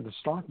going to look at the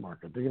stock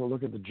market. They're going to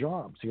look at the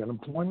jobs, the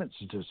unemployment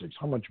statistics,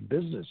 how much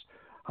business,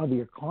 how the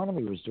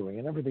economy was doing,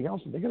 and everything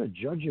else. And they're going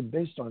to judge you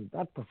based on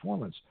that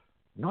performance,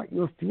 not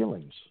your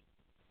feelings,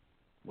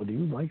 whether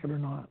you like it or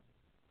not.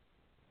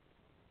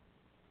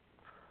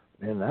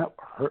 Man, that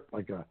hurt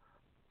like a...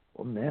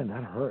 Oh, man,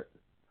 that hurt.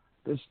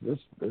 This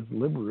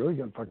liberal really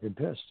got fucking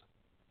pissed.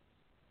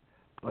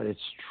 But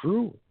it's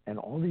true, and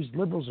all these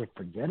liberals are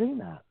forgetting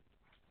that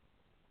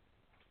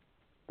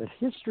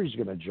history's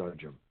going to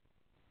judge them.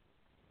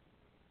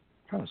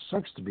 Kind of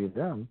sucks to be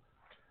them.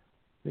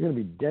 They're going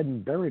to be dead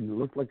and buried and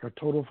look like a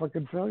total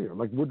fucking failure,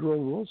 like Woodrow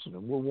Wilson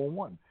in World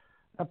War I.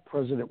 That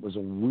president was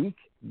a weak,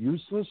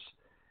 useless...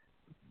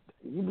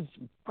 He was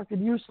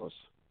fucking useless.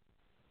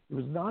 He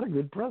was not a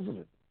good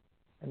president.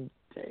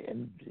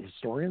 And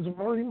historians have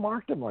already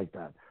marked him like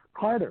that.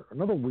 Carter,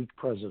 another weak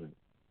president.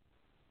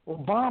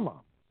 Obama,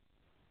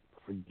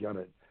 forget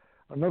it,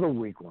 another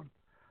weak one.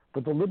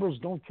 But the liberals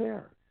don't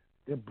care.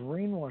 They're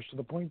brainwashed to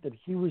the point that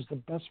he was the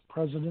best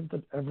president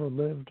that ever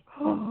lived.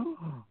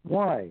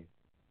 Why?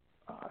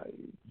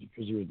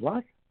 Because he was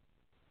black?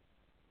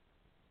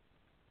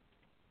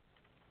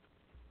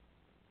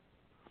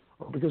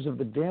 Or because of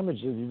the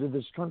damage that he did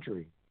this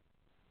country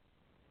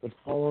that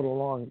followed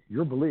along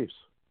your beliefs?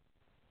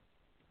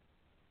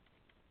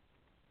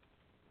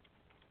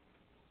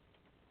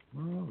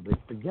 Oh, they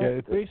forget. Yeah,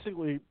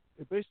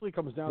 it basically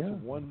comes down to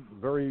one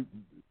very,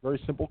 very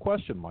simple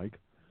question, Mike.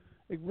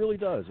 It really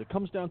does. It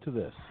comes down to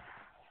this.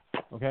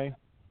 Okay?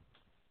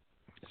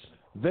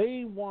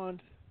 They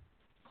want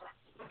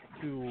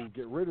to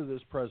get rid of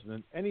this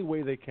president any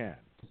way they can.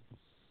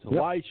 To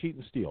lie, cheat,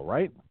 and steal,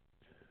 right?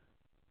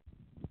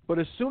 But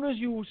as soon as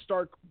you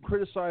start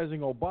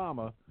criticizing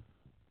Obama,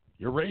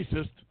 you're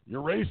racist,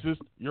 you're racist,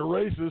 you're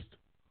racist.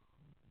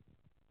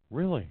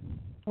 Really?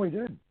 Oh, he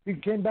did. He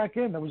came back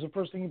in. That was the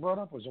first thing he brought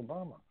up was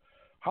Obama.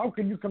 How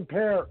can you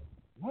compare?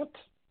 What?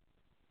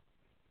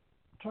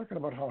 I'm talking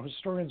about how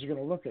historians are going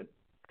to look at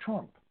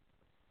Trump.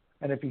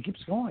 And if he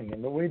keeps going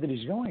in the way that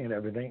he's going and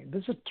everything,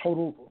 this is a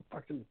total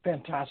fucking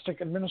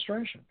fantastic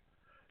administration.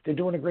 They're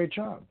doing a great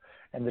job.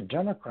 And the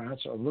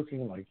Democrats are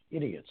looking like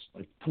idiots,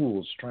 like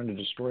fools, trying to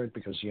destroy it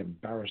because he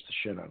embarrassed the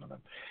shit out of them.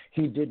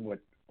 He did what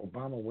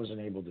Obama wasn't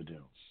able to do.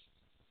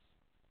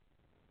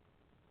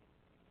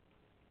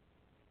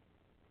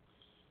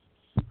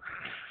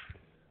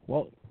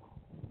 Well,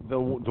 the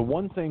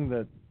one thing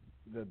that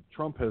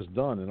Trump has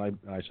done, and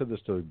I said this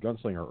to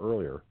Gunslinger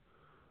earlier,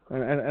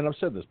 and I've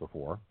said this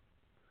before,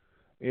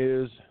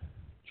 is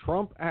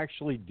Trump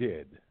actually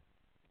did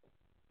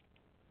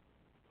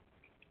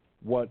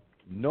what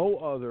no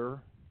other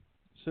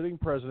sitting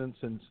president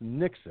since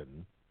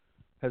Nixon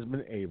has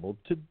been able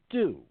to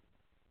do.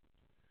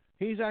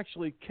 He's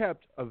actually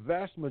kept a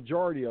vast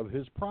majority of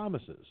his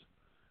promises.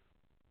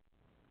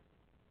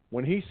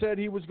 When he said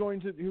he was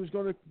going to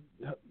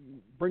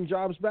bring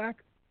jobs back,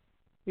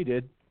 he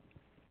did.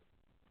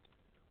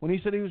 When he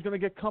said he was going to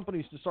get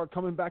companies to start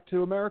coming back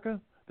to America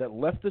that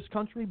left this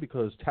country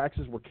because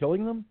taxes were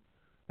killing them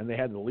and they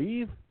had to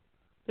leave,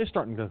 they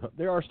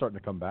are starting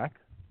to come back.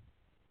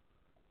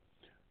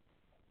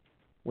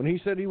 When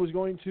he said he was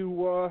going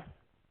to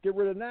get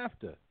rid of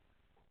NAFTA,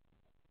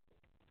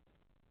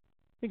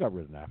 he got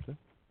rid of NAFTA.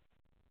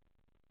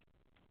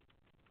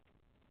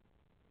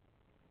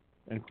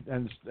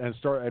 And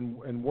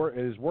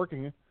is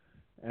working,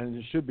 and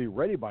it should be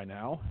ready by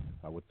now,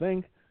 I would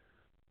think,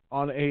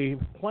 on a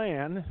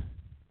plan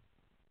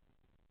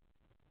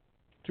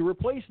to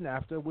replace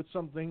NAFTA with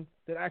something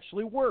that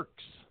actually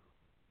works.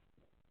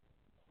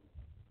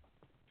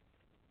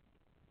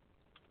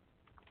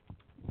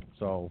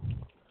 So,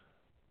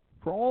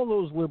 for all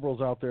those liberals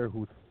out there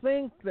who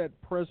think that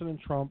President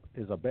Trump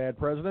is a bad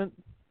president,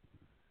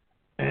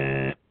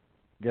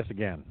 guess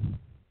again.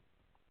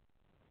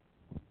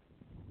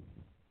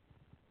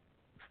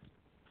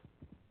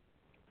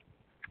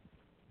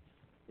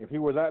 If he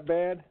were that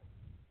bad,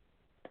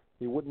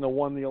 he wouldn't have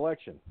won the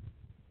election.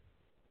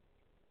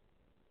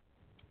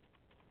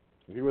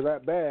 If he were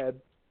that bad,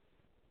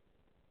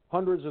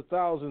 hundreds of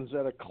thousands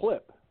at a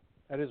clip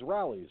at his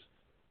rallies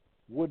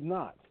would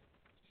not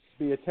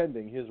be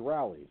attending his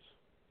rallies.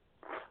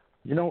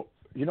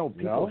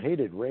 People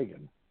hated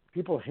Reagan.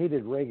 People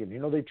hated Reagan.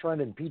 They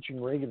tried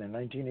impeaching Reagan in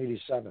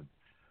 1987.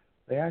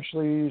 They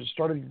actually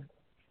started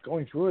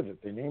going through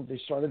it.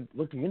 They started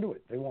looking into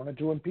it. They wanted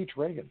to impeach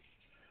Reagan.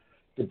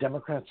 The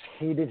Democrats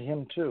hated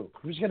him too.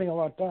 He was getting a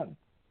lot done.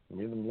 It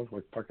made them look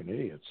like fucking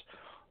idiots.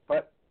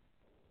 But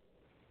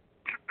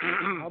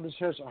how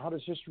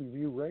does history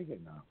view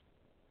Reagan now?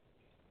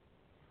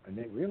 And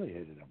they really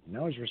hated him.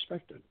 Now he's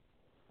respected.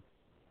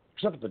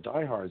 Except for the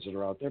diehards that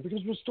are out there,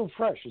 because we're still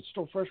fresh. It's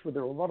still fresh where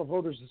there are a lot of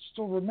voters that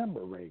still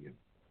remember Reagan.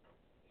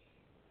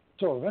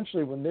 So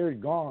eventually when they're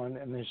gone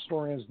and the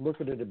historians look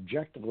at it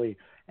objectively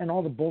and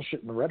all the bullshit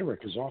and the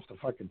rhetoric is off the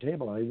fucking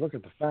table and they look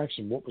at the facts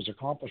and what was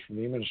accomplished from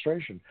the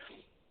administration,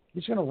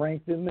 he's going to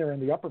rank in there in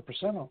the upper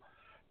percentile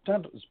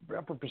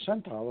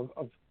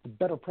of the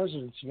better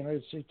presidents the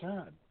United States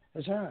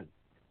has had.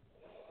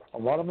 A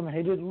lot of them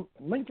hated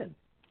Lincoln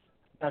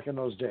back in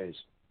those days.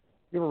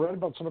 You ever read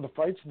about some of the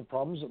fights and the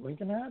problems that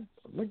Lincoln had?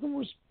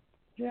 Lincoln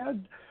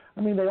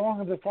they all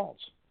have their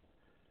faults.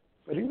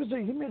 But he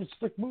made a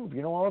slick move.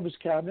 All of his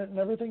cabinet and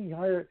everything.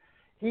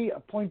 He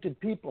appointed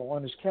people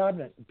on his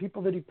cabinet,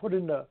 people that he put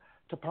into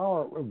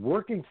power,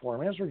 working for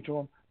him, answering to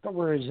him, that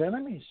were his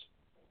enemies.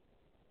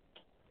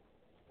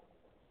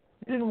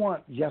 He didn't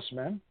want yes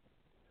men,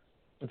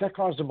 but that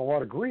caused him a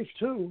lot of grief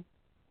too.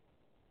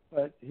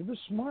 But he was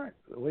smart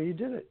the way he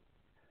did it,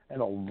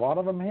 and a lot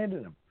of them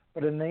hated him.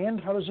 But in the end,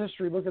 how does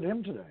history look at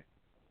him today?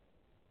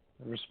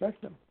 They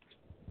respect him.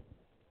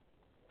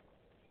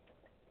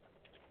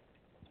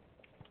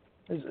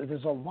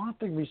 There's a lot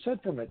that we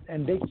said from it,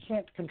 and they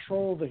can't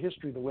control the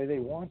history the way they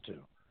want to.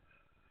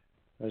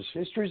 Because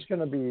history's going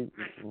to be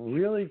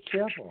really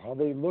careful how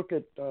they look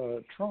at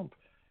Trump,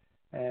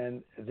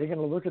 and they're going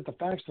to look at the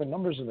facts, the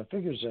numbers, and the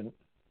figures, and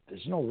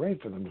there's no way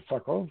for them to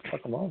fuck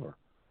them over.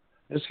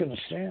 It's going to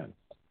stand.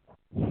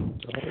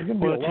 There's going to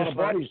be a lot of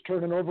bodies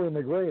turning over in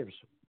the graves.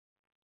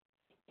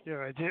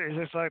 Yeah, it's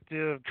just like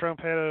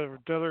Trump had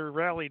another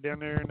rally down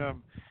there in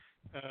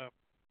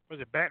was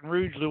it Baton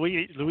Rouge,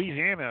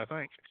 Louisiana, I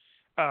think.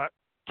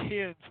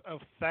 Tens of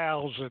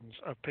thousands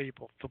of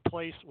people. The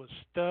place was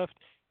stuffed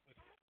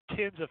with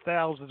tens of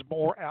thousands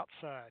more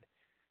outside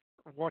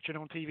watching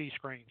on TV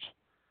screens.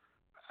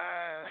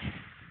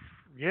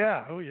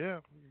 Yeah.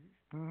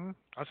 Mm-hmm.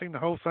 I seen the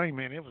whole thing,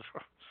 man. It was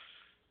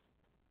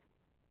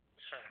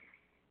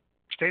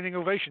standing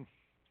ovation.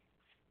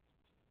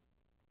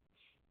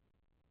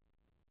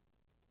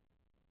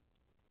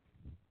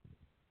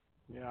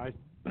 Yeah,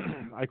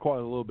 I caught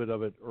a little bit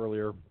of it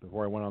earlier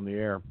before I went on the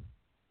air.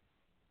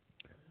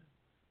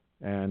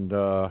 And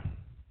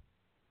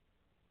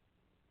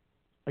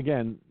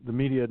again, the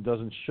media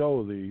doesn't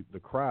show the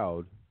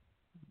crowd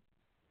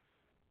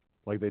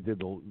like they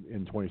did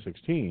in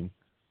 2016.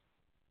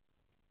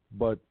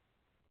 But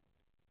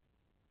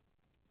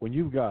when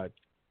you've got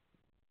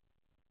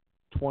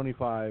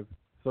 25,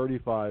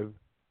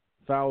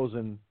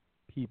 35,000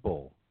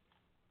 people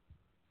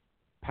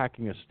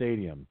packing a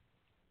stadium,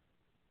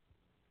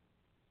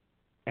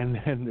 and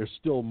then there's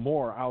still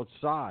more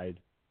outside,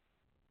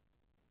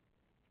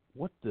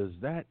 what does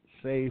that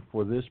say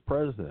for this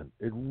president?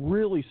 It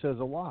really says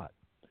a lot.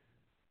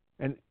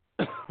 And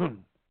I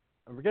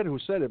forget who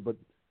said it, but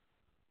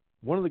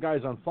one of the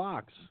guys on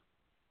Fox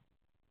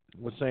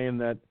was saying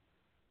that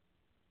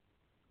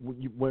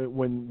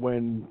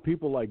when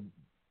people like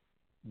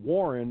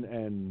Warren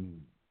and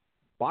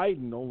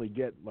Biden only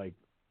get like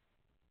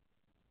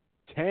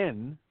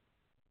 10,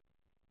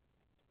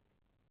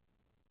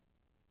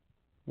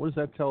 what does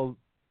that tell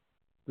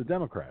the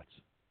Democrats?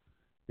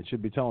 It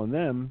should be telling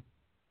them,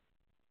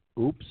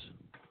 oops.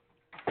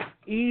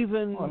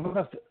 Even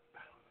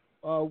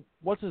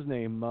what's his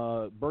name?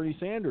 Bernie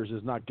Sanders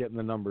is not getting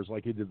the numbers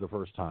like he did the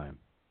first time.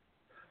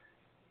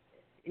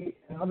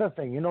 Another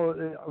thing, I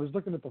was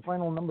looking at the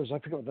final numbers. I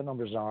forget what the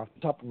numbers are off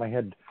the top of my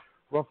head,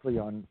 roughly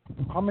on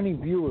how many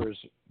viewers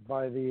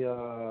by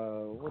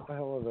the what the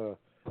hell are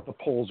the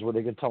polls where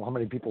they can tell how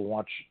many people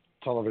watch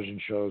television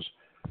shows.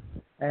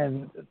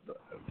 And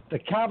the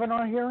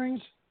Kavanaugh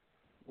hearings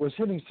was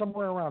hitting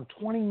somewhere around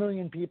 20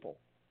 million people.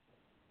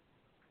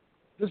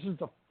 This is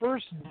the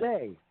first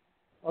day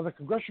of the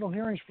congressional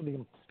hearings for the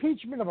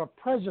impeachment of a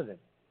president.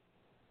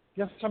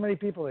 Guess how many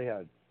people they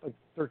had? Like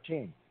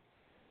 13.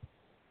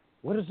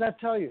 What does that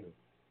tell you?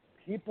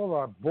 People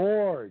are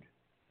bored.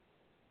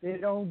 They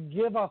don't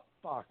give a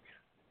fuck.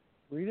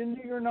 Read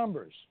into your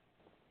numbers.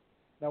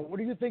 Now, what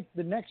do you think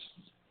the next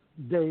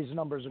day's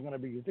numbers are going to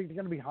be? You think they're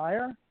going to be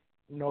higher?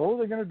 No,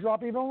 they're going to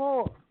drop even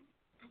lower.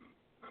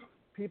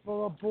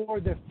 People are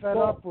bored. They're fed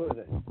up with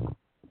it.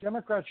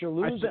 Democrats are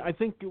losing. I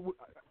think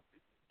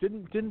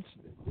didn't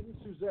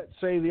Suzette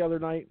say the other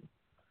night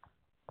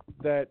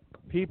that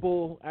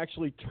people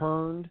actually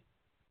turned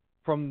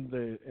from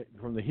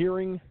the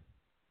hearing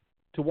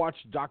to watch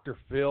Dr.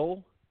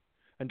 Phil,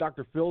 and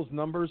Dr. Phil's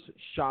numbers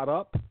shot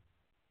up?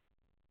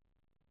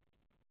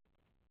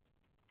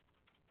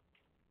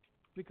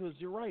 Because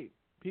you're right.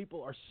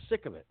 People are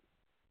sick of it.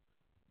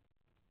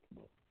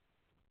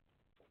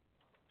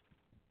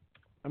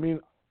 I mean,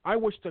 I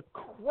wish to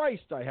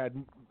Christ I had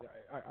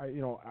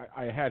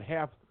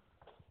half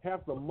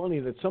the money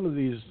that some of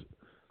these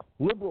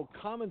liberal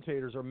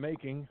commentators are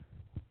making,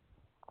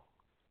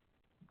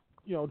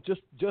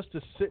 just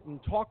to sit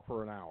and talk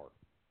for an hour.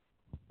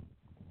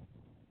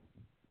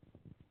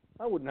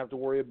 I wouldn't have to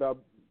worry about,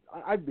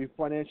 I'd be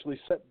financially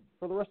set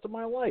for the rest of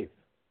my life.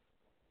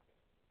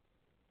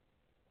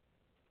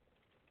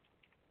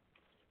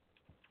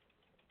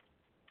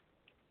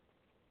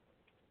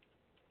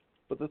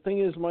 But the thing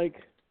is, Mike,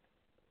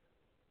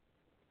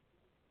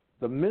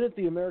 the minute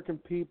the American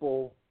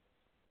people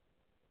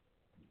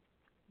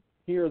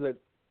hear that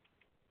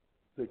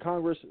the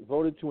Congress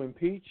voted to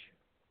impeach,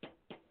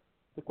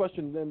 the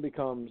question then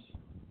becomes,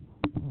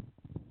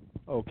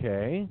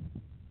 okay.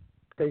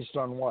 Based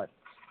on what?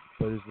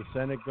 But is the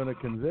Senate going to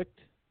convict?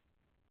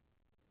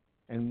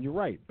 And you're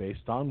right,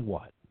 based on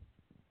what?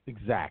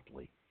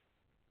 Exactly.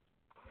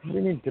 What do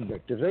you mean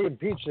convict? If they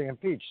impeach, they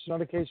impeach. It's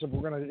not a case of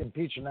we're going to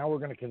impeach and now we're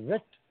going to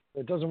convict.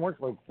 It doesn't work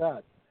like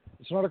that.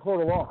 It's not a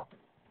court of law.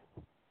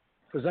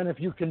 Because then if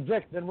you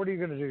convict, then what are you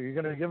going to do? You're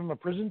going to give them a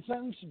prison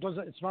sentence?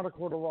 It's not a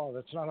court of law.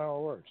 That's not how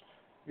it works.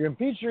 You're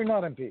impeached or you're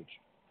not impeached.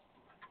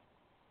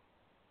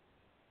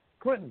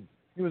 Clinton,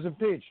 he was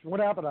impeached. What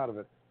happened out of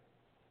it?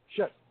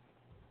 Shit.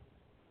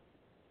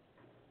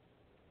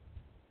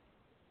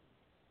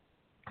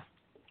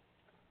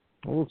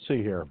 Well, let's see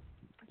here.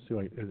 See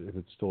if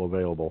it's still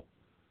available.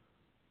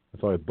 I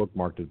thought I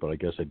bookmarked it, but I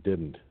guess I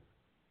didn't.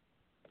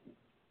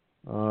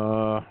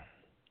 Try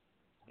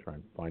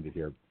and find it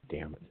here.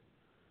 Damn it.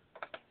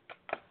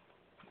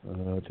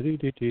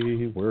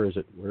 Where is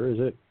it? Where is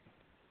it?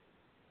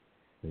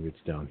 Maybe it's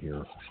down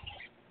here.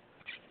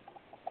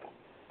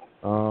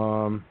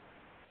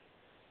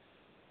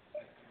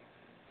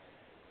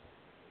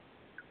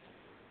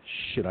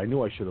 Shit, I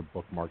knew I should have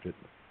bookmarked it.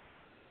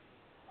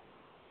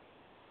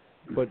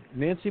 But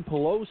Nancy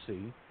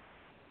Pelosi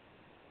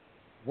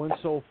went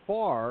so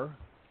far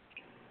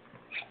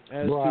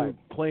as to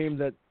claim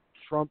that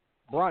Trump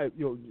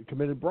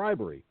committed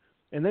bribery.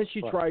 And then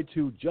she tried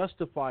to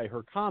justify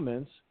her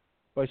comments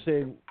by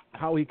saying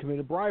how he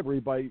committed bribery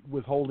by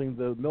withholding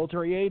the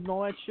military aid and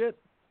all that shit.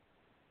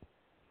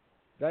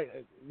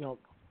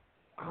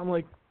 I'm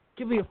like,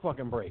 give me a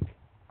fucking break.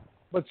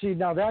 But see,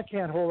 now that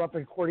can't hold up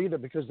in court either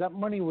because that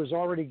money was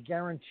already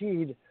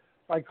guaranteed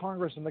by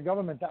Congress and the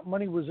government. That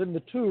money was in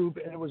the tube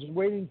and it was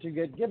waiting to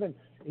get given.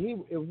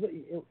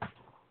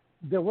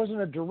 There wasn't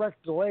a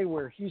direct delay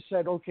where he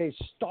said, okay,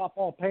 stop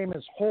all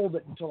payments, hold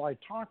it until I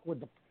talk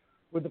with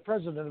with the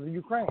president of the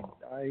Ukraine.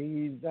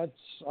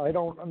 I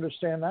don't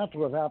understand that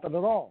to have happened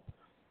at all.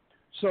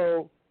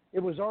 So it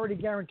was already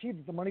guaranteed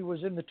that the money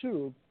was in the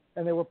tube,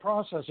 and they were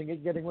processing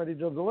it, getting ready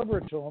to deliver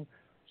it to them.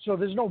 So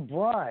there's no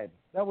bribe.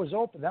 That was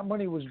open. That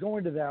money was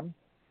going to them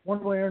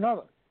one way or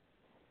another.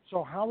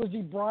 So how is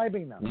he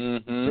bribing them?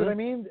 Mm-hmm. See what I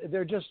mean?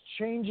 They're just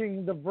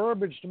changing the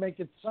verbiage to make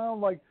it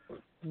sound like,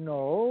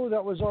 no,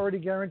 that was already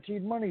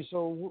guaranteed money.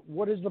 So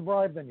what is the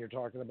bribe then you're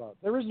talking about?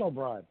 There is no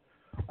bribe.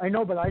 I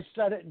know, but I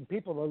said it, and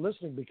people are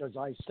listening because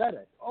I said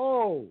it.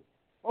 Oh,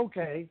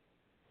 okay.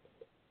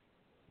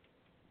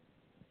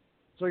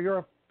 So you're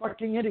a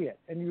fucking idiot,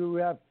 and you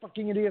have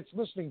fucking idiots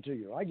listening to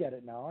you. I get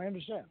it now. I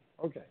understand.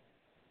 Okay.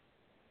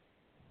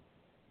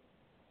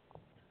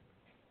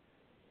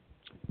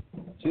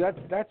 See,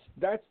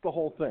 that's the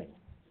whole thing.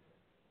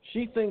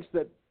 She thinks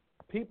that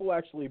people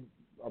actually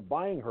are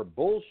buying her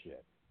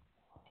bullshit,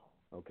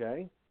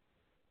 okay?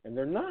 And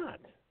they're not.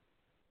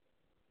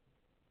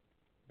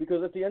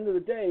 Because at the end of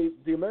the day,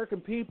 the American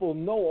people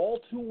know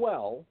all too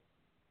well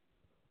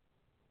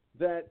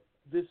that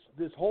this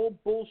whole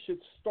bullshit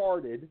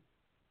started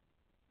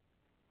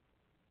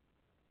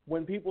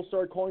when people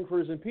started calling for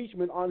his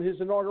impeachment on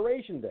his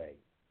inauguration day.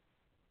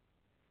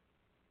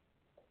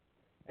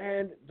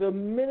 And the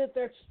minute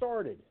that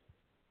started,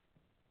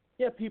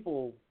 yeah,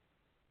 people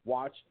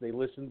watched, they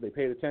listened, they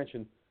paid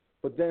attention,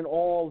 but then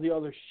all the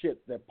other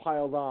shit that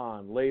piled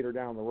on later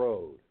down the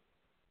road.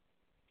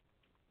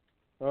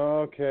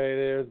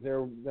 Okay,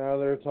 now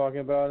they're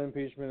talking about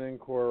impeachment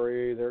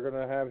inquiry. They're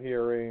going to have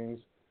hearings.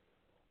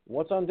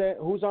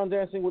 Who's on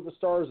Dancing with the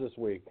Stars this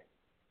week?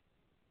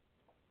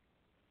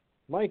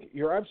 Mike,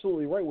 you're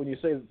absolutely right when you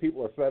say that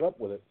people are fed up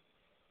with it.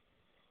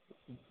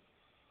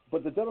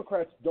 But the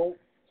Democrats don't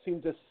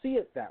seem to see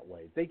it that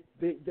way.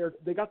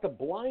 They got the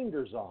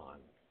blinders on.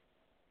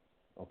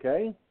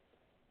 Okay?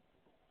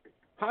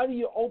 How do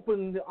you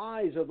open the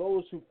eyes of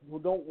those who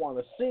don't want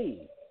to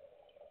see?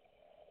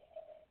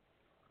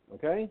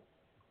 Okay?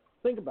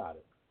 Think about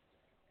it.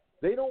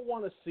 They don't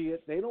want to see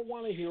it. They don't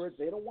want to hear it.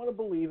 They don't want to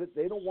believe it.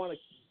 They don't want to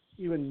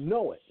even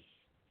know it.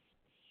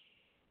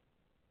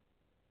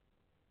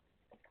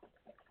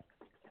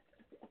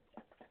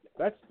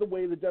 That's the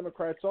way the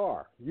Democrats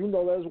are. You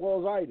know that as well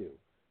as I do.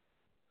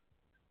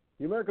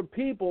 The American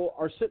people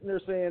are sitting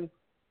there saying,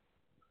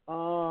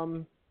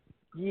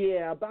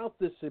 yeah, about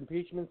this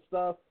impeachment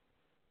stuff,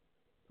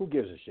 who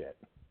gives a shit?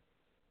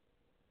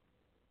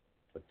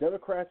 But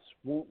Democrats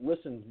won't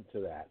listen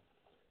to that.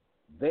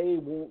 They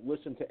won't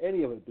listen to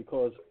any of it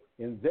because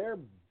in their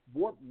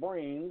warped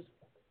brains,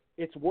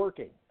 it's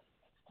working.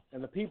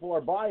 And the people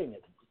are buying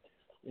it.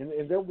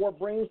 In their warped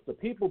brains, the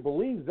people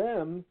believe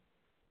them.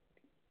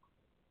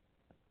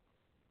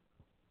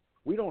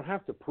 We don't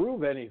have to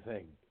prove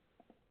anything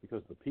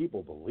because the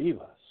people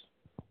believe us.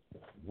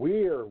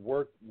 We're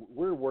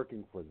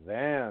working for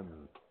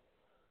them.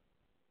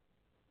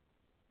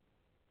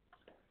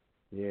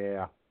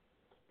 Yeah.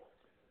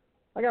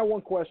 I got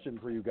one question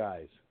for you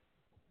guys.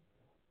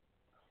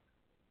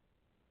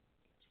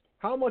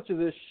 How much of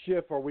this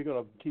shift are we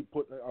going to keep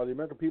putting? Are the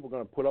American people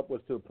going to put up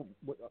with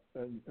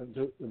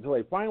until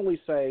they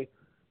finally say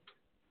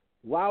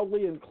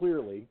loudly and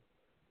clearly,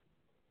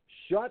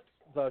 shut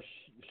the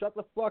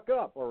fuck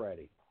up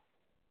already?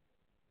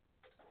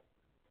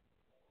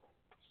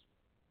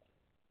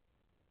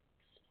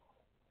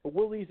 But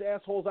will these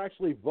assholes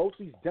actually vote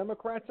these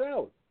Democrats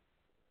out?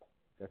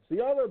 That's the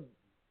other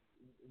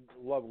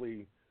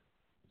lovely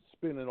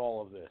spin in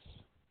all of this.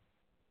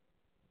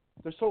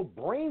 They're so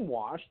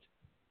brainwashed,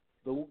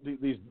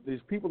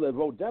 these people that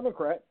vote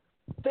Democrat,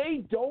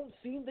 they don't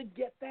seem to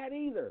get that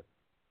either.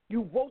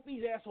 You vote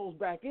these assholes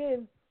back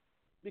in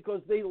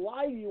because they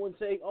lie to you and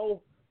say,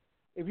 oh,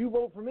 if you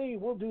vote for me,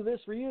 we'll do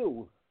this for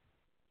you.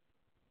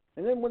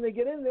 And then when they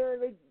get in there,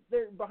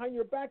 they're behind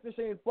your back, they're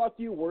saying, fuck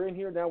you, we're in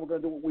here now, we're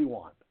going to do what we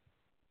want.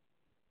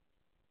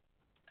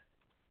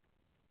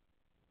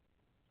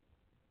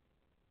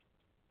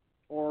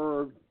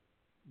 Or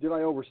did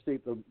I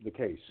overstate the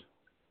case?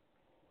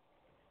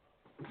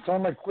 It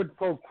sounded like quid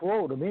pro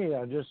quo to me.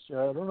 I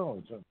don't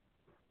know.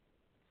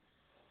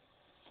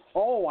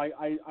 Oh,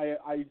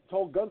 I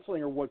told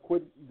Gunslinger what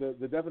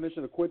the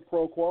definition of quid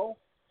pro quo.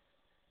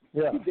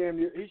 Yeah.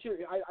 He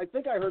should. I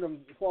think I heard him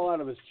fall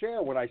out of his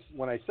chair when I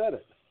said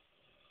it.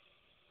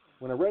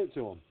 When I read it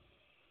to him,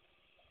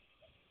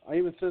 I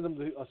even sent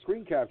him a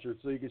screen capture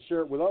so you could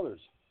share it with others.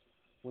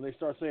 When they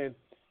start saying,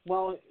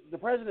 "Well, the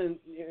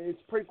president,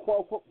 it's quid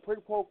pro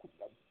quo,"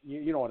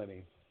 you know what I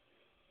mean.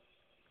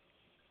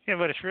 Yeah,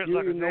 but it's written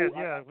like a dead.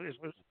 Yeah,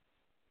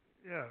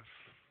 yeah.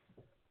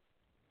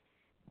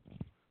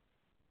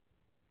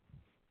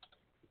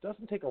 It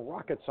doesn't take a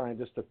rocket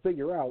scientist to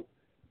figure out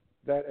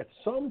that at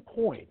some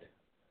point,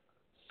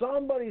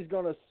 somebody's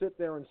going to sit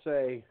there and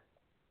say,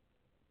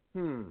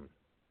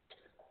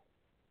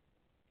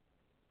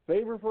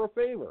 favor for a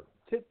favor,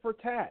 tit for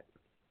tat.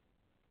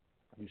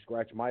 You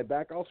scratch my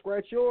back, I'll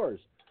scratch yours.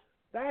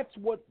 That's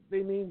what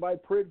they mean by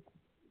quid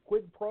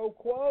pro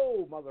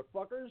quo,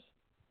 motherfuckers.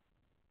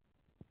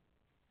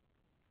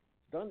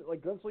 done,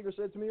 like Gunslinger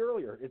said to me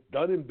earlier, it's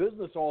done in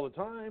business all the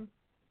time.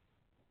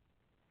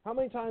 How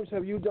many times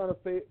have you done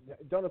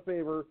a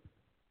favor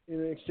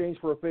in exchange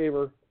for a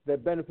favor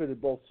that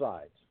benefited both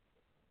sides?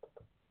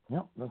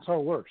 Yep, that's how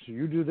it works. So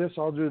you do this,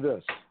 I'll do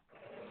this.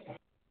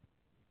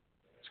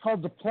 It's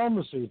called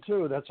diplomacy,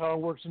 too. That's how it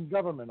works in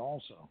government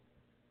also.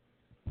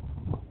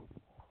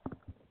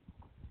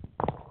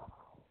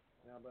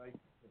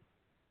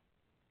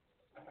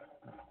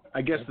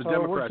 I guess That's the how it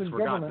Democrats works in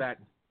forgot government.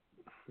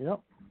 that. Yep.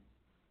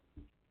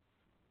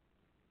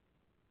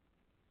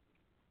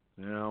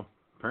 You know,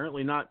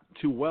 apparently not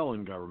too well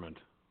in government.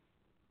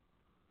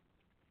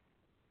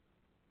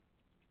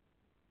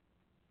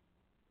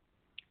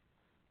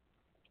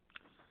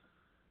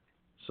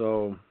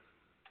 So,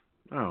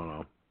 I don't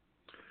know.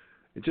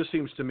 It just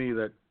seems to me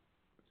that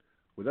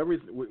with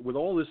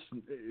all this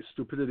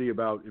stupidity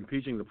about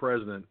impeaching the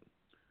president,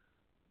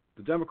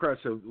 the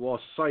Democrats have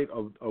lost sight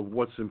of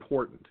what's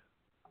important.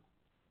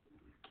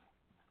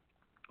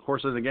 Of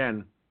course, then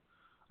again,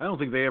 I don't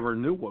think they ever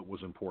knew what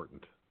was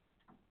important.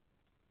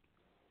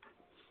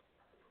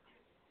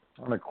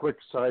 On a quick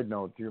side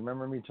note, do you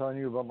remember me telling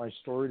you about my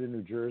story to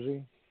New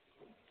Jersey?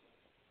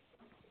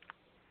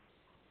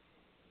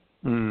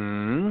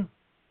 Hmm.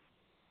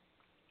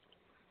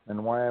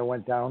 And why I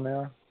went down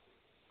there?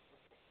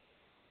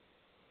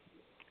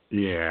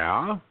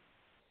 Yeah.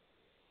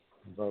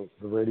 The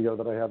radio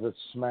that I have that's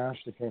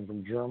smashed, that came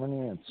from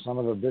Germany, and son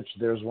of a bitch,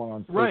 there's one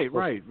on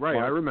Facebook. Right.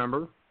 I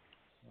remember.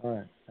 All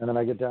right. And then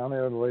I get down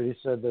there, and the lady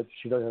said that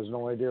she has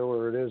no idea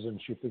where it is, and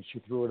she thinks she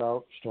threw it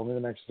out. She told me the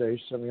next day.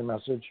 She sent me a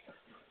message.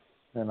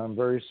 And I'm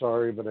very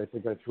sorry, but I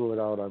think I threw it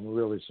out. I'm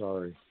really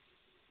sorry.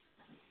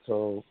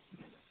 So,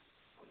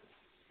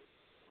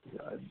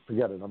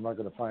 forget it. I'm not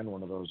going to find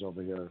one of those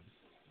over here.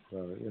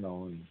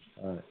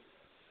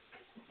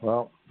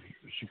 Well,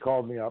 she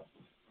called me up.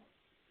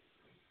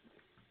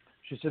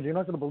 She said, "You're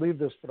not going to believe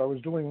this, but I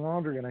was doing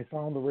laundry and I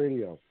found the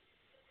radio."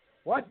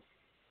 What?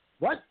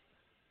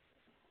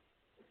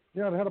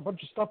 Yeah, it had a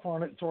bunch of stuff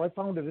on it, so I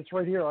found it. It's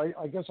right here.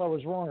 I guess I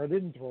was wrong. I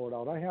didn't throw it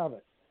out. I have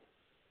it.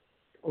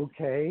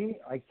 Okay,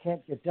 I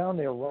can't get down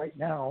there right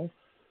now.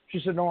 She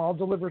said, "No, I'll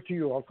deliver it to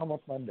you. I'll come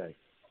up Monday."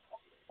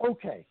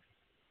 Okay,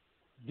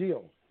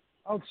 deal.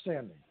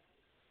 Outstanding.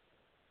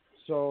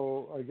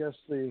 So I guess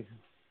the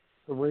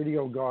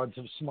radio gods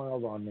have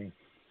smiled on me.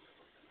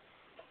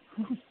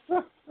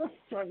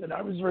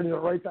 I was ready to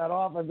write that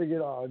off. I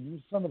figured, oh, you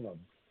son of a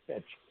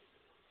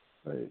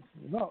bitch.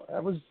 No,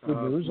 that was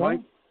good news. Mike,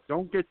 huh?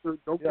 don't get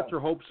your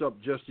hopes up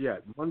just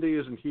yet. Monday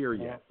isn't here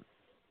yet.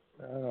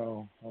 I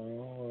know.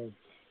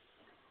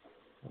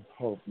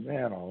 Hope,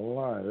 man,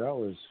 alive.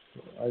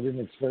 I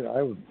didn't expect.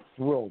 I was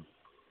thrilled.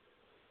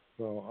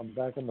 So I'm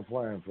back in the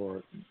plan for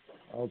it.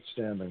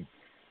 Outstanding.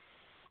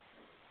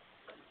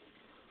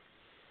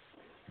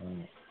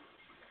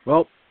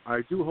 Well, I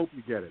do hope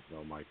you get it,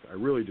 though, Mike. I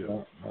really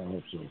do. I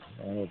hope so.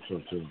 I hope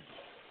so, too.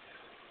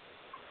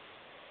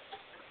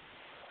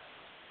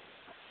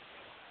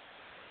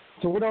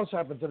 So what else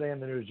happened today in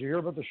the news? You hear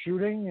about the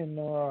shooting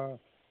in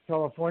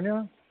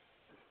California?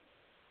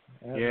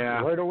 And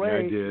yeah, right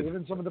away, I did.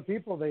 even some of the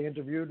people they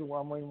interviewed,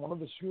 one of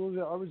the schools,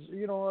 I was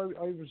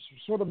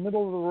sort of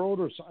middle of the road,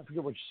 or I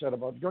forget what you said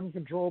about gun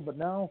control, but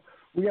now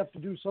we have to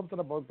do something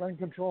about gun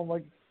control. I'm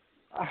like,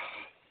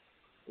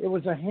 it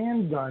was a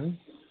handgun,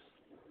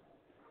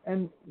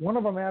 and one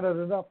of them added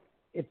it up.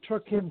 It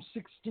took him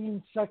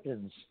 16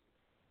 seconds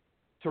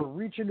to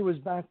reach into his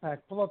backpack,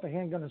 pull out the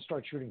handgun, and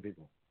start shooting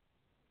people.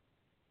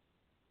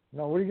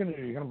 Now, what are you going to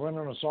do? You're going to blame it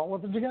on assault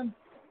weapons again?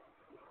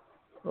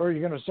 Or are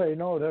you going to say,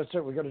 no, that's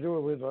it, we got to do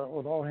it with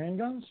all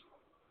handguns?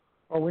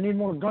 Or we need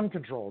more gun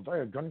control.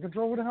 Gun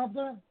control would help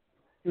that?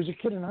 He was a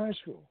kid in high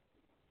school.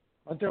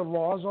 Aren't there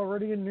laws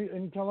already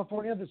in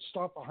California that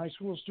stop a high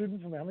school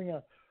student from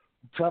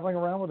traveling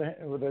around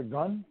with a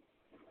gun?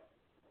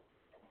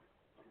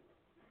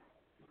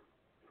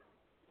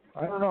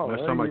 I don't know.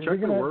 Last time I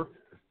checked, there were.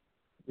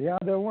 Yeah,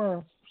 there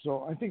were.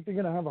 So I think they're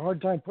going to have a hard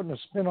time putting a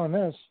spin on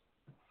this.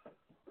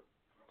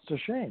 It's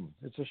a shame.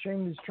 It's a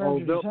shame these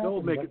tragedies happen.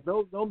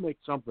 They'll make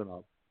something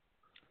up.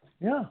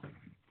 Yeah.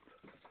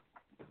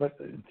 But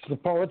it's the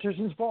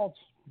politicians' fault.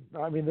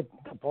 I mean, the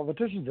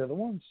politicians are the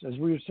ones, as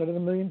we've said it a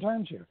million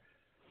times here.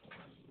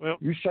 Well,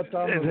 you shut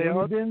down the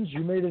loony bins.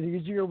 You made it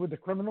easier with the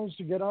criminals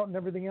to get out and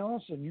everything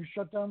else, and you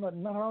shut down the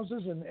nut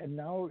houses, and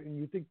now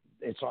you think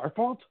it's our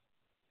fault?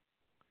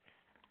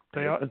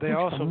 They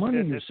also money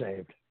said you that,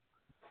 saved.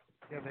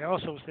 Yeah, they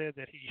also said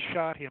that he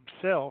shot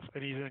himself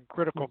and he's in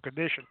critical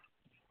condition.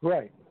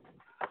 Right.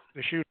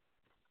 The shooter,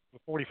 the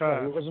 45.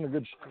 Yeah, he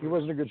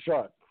wasn't a good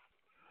shot.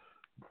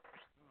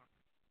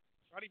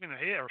 Shot him in the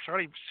head, or shot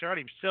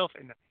himself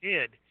in the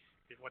head,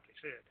 is what they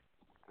said.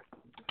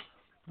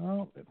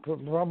 Well, it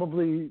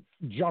probably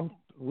jumped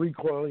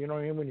recoil. You know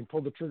what I mean? When you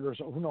pulled the trigger,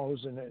 so who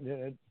knows? He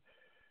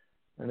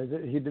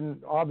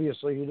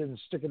didn't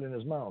stick it in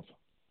his mouth.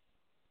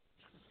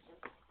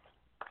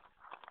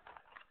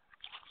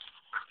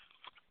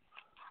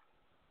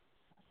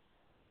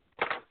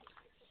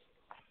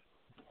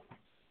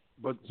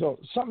 But so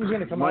something's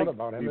going to come out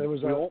about him. There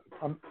was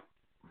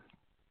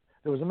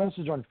There was a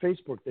message on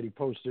Facebook that he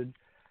posted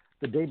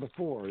the day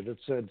before that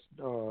said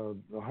the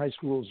high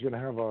school is going to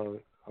have a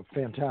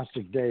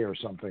fantastic day or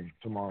something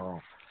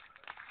tomorrow.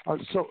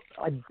 So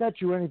I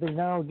bet you anything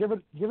now, give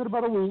it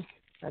about a week,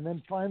 and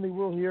then finally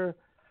we'll hear,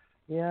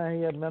 yeah,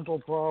 he had mental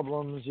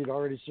problems. He'd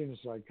already seen a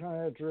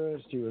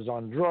psychiatrist. He was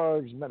on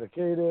drugs,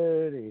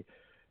 medicated.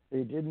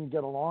 He didn't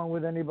get along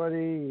with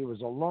anybody. He was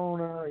a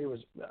loner.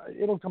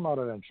 It'll come out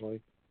eventually.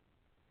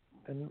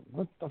 And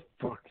what the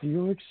fuck do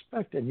you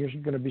expect? And you're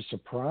going to be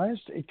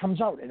surprised? It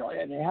comes out, and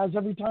it has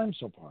every time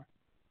so far.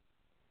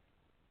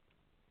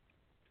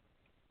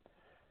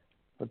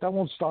 But that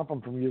won't stop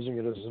him from using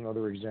it as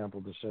another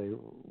example to say,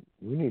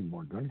 we need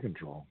more gun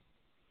control.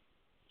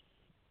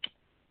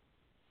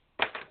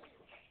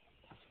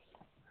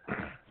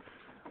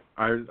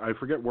 I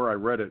forget where I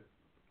read it,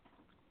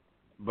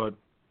 but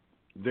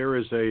there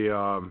was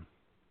a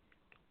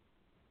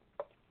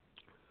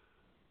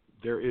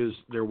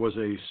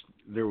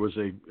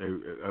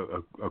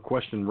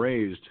question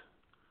raised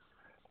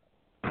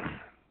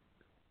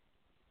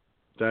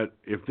that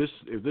if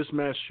this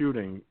mass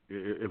shooting,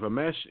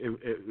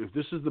 if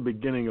this is the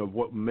beginning of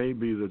what may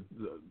be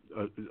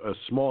a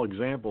small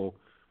example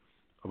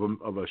of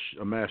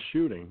a mass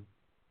shooting,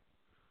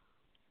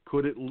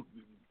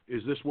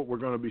 is this what we're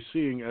going to be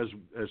seeing as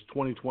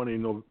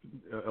 2020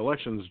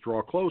 elections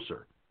draw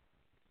closer?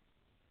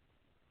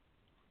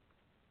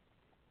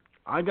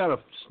 I got a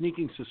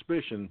sneaking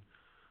suspicion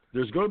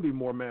there's going to be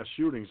more mass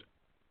shootings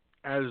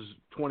as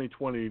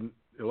 2020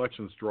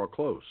 elections draw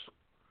close.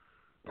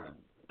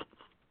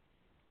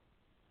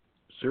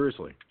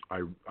 Seriously,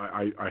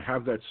 I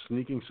have that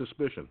sneaking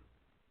suspicion.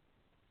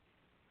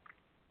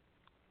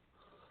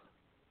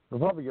 It'll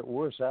probably get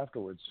worse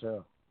afterwards,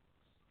 too.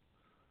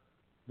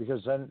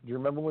 Because then, do you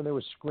remember when they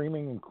were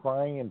screaming and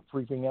crying and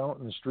freaking out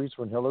in the streets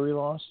when Hillary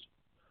lost?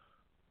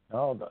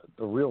 Now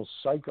the real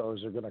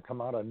psychos are going to come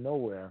out of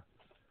nowhere.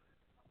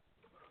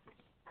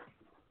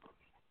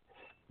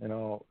 You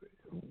know,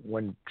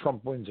 when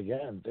Trump wins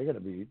again, they'll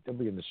be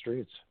in the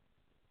streets,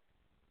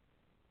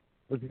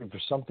 looking for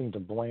something to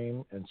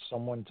blame and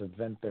someone to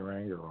vent their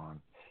anger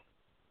on.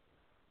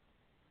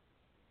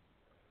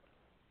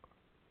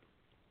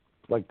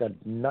 Like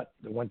that nut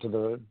that went to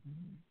the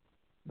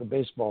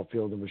baseball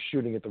field and was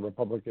shooting at the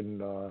Republican,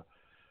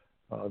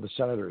 the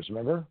senators,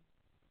 remember?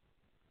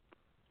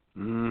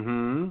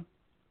 Mm-hmm.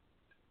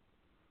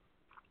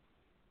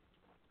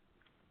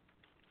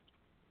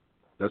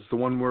 That's the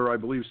one where I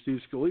believe Steve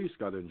Scalise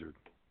got injured.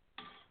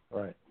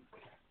 Right.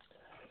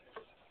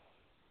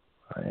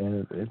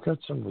 And it's got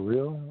some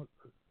real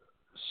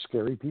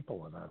scary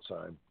people on that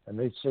side. And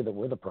they say that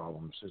we're the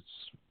problems. It's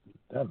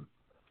them.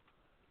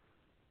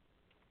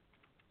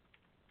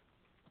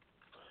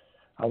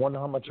 I wonder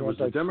how much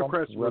anti-Trump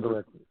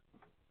rhetoric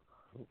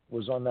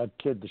was on that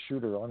kid, the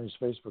shooter, on his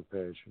Facebook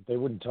page. They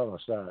wouldn't tell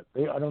us that.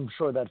 I'm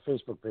sure that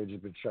Facebook page has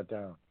been shut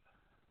down.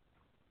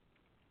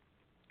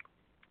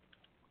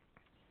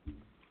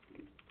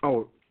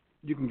 Oh,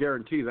 you can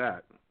guarantee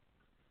that.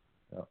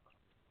 Yeah.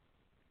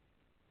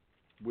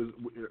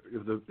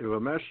 If a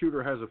mass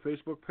shooter has a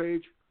Facebook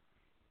page,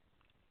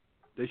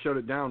 they shut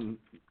it down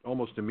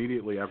almost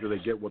immediately after they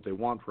get what they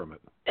want from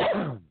it.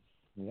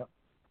 Yep.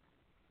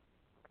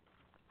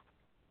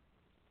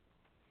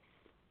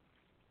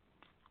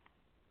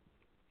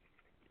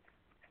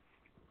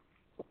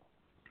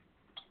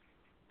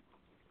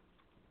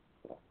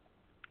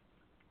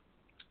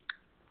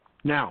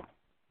 Now,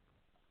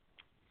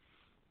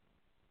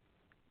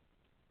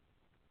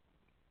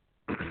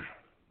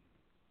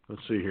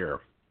 let's see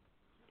here.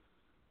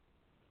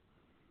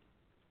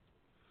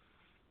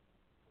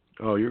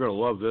 Oh, you're going to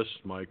love this,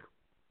 Mike.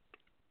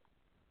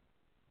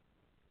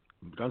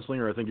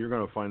 Gunslinger, I think you're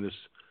going to find this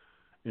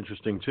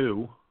interesting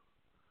too.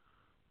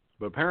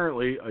 But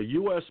apparently, a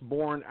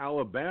U.S.-born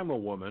Alabama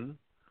woman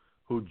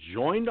who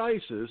joined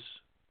ISIS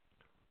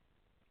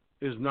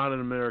is not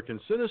an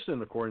American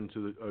citizen, according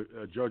to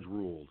a judge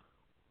ruled.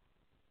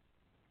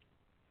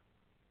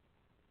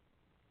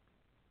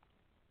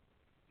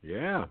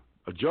 Yeah,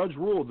 a judge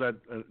ruled that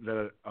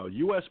a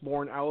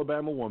U.S.-born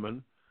Alabama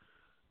woman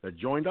that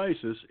joined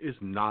ISIS is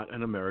not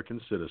an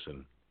American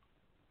citizen.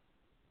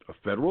 A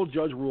federal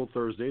judge ruled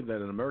Thursday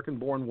that an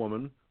American-born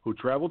woman who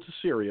traveled to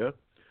Syria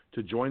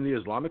to join the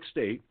Islamic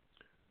State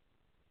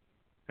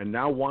and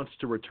now wants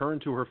to return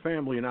to her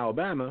family in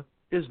Alabama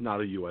is not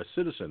a U.S.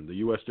 citizen. The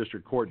U.S.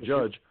 District Court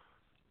Judge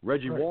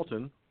Reggie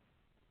Walton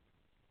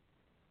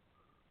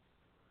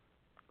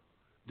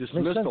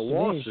dismissed a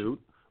lawsuit.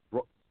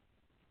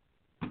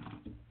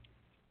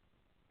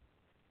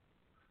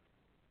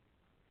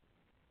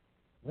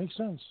 Makes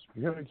sense.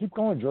 You got to keep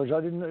going, George. I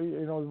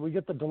didn't, we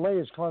get the delay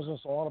is causing us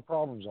a lot of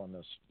problems on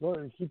this. Go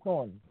ahead, keep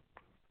going.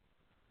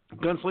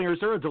 Gunslinger, is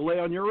there a delay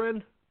on your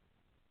end?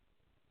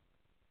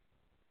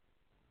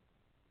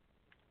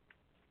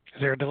 Is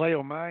there a delay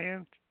on my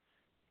end?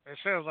 It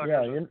sounds like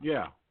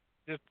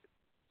It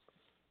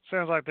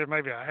sounds like there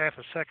may be a half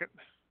a second.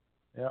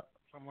 Yeah.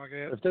 Something like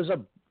that.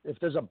 If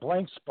there's a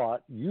blank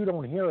spot, you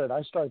don't hear it.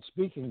 I start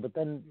speaking, but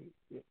then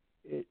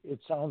it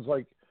sounds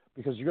like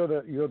because you're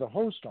the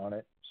host on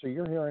it, so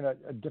you're hearing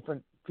a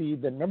different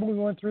feed than. Remember we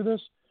went through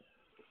this?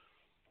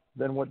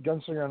 Than what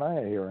Gunslinger and I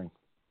are hearing.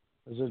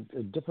 There's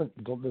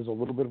there's a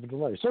little bit of a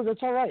delay. So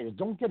that's all right.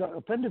 Don't get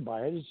offended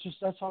by it. It's just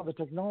that's how the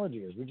technology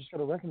is. We just got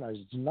to recognize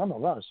it's none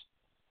of us.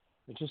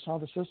 It's just how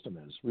the system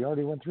is. We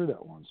already went through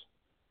that once.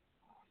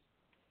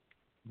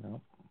 No.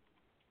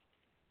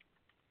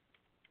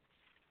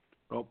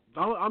 Well,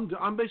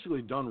 I'm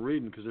basically done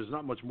reading because there's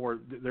not much more.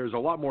 There's a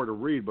lot more to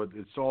read, but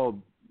it's all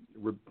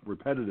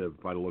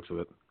repetitive by the looks of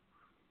it.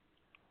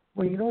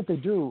 Well, you know what they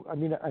do? I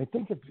mean, I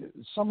think if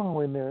somehow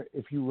in there,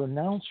 if you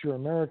renounce your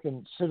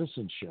American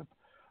citizenship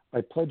by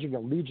pledging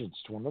allegiance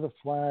to another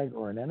flag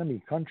or an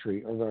enemy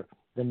country,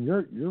 then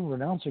you're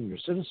renouncing your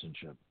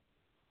citizenship.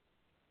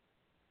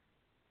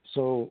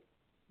 So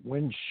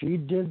when she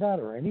did that,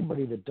 or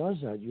anybody that does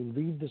that, you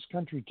leave this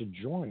country to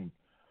join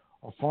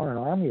a foreign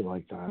army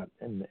like that,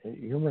 and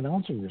you're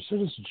renouncing your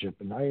citizenship.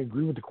 And I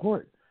agree with the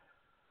court,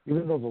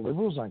 even though the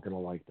liberals aren't going to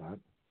like that.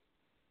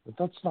 But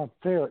that's not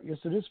fair. Yes,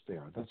 it is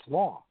fair. That's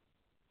law.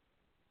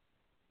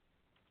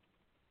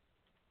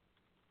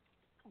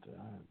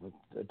 But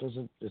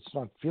it's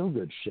not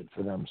feel-good shit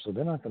for them, so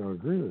they're not going to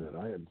agree with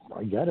it.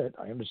 I get it.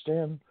 I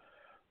understand.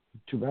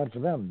 Too bad for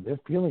them. Their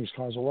feelings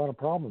cause a lot of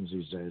problems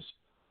these days.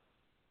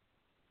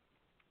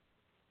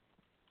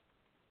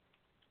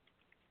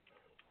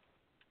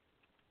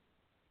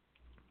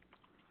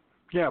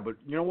 Yeah, but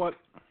you know what?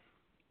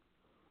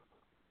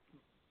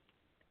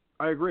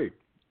 I agree.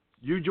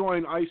 You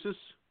join ISIS,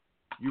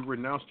 you've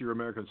renounced your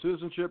American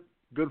citizenship,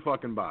 good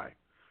fucking bye.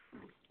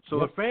 So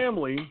the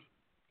family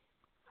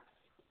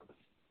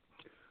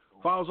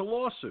files a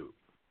lawsuit,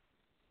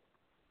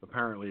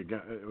 apparently,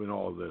 in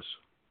all of this.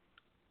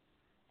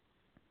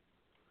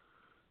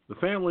 The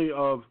family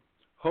of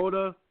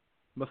Hoda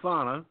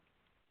Mathana,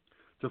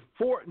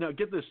 now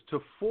get this,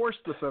 to force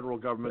the federal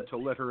government to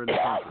let her in the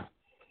country.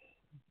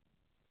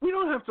 We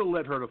don't have to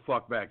let her to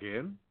fuck back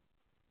in.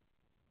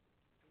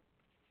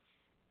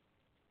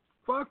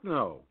 Fuck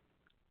no.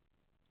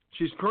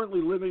 She currently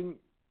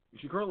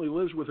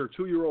lives with her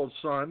 2-year-old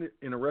son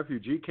in a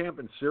refugee camp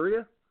in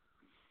Syria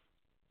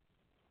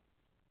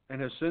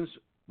and has since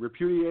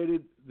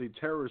repudiated the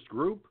terrorist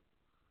group.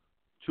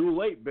 Too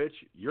late, bitch.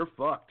 You're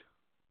fucked.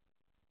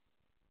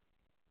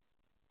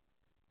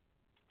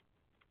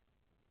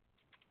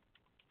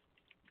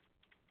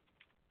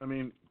 I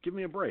mean, give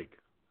me a break.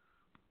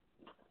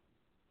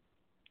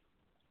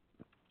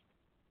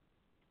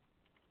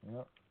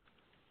 Yeah.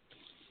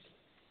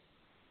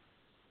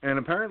 And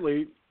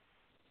apparently,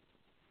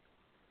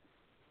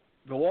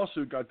 the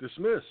lawsuit got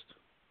dismissed.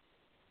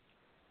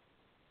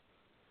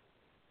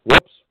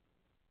 Whoops.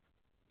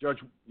 Judge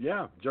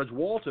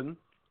Walton.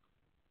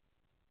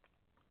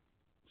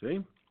 See?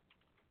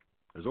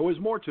 There's always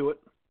more to it.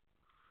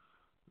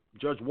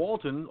 Judge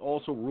Walton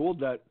also ruled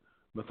that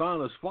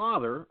Mathana's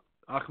father,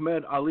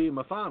 Ahmed Ali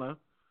Mathana,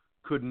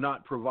 could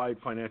not provide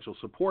financial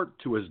support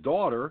to his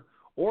daughter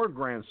or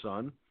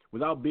grandson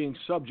without being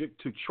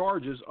subject to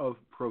charges of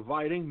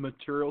providing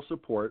material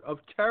support of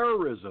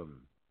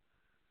terrorism.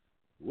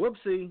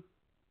 Whoopsie.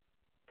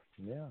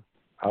 Yeah.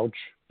 Ouch.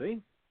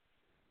 See?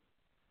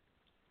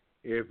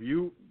 If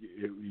you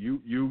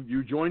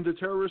joined a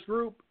terrorist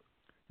group,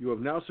 you have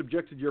now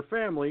subjected your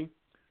family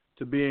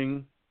to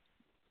being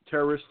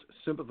terrorist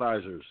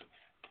sympathizers.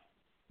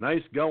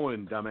 Nice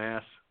going,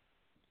 dumbass.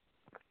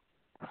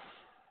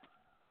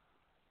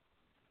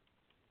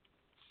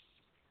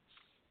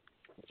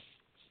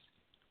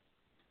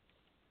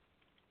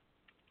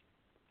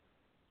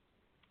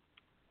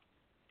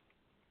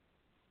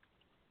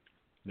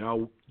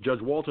 Now,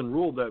 Judge Walton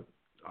ruled that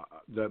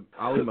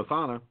Ali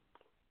Mathana,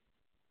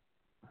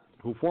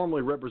 who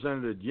formerly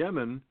represented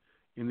Yemen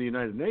in the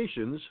United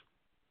Nations,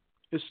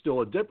 is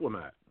still a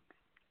diplomat.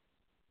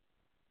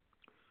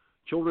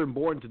 Children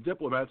born to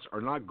diplomats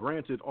are not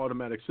granted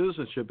automatic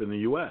citizenship in the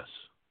U.S.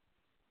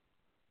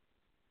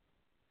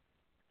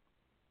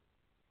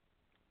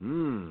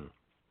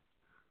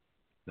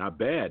 Not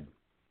bad.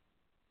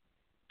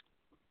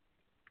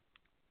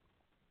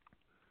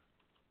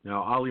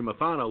 Now, Ali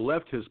Mathana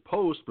left his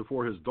post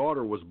before his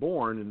daughter was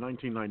born in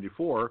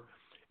 1994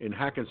 in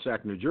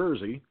Hackensack, New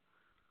Jersey.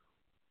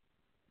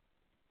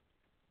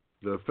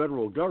 The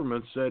federal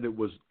government said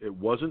it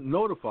wasn't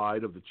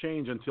notified of the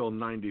change until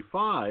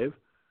 1995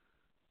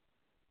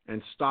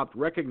 and stopped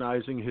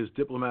recognizing his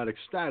diplomatic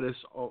status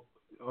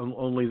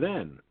only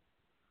then.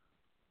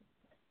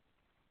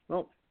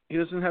 Well, he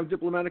doesn't have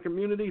diplomatic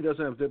immunity. He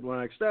doesn't have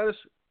diplomatic status.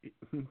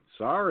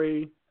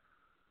 Sorry.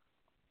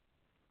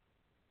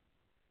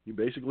 You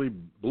basically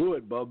blew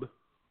it, bub.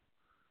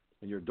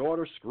 And your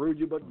daughter screwed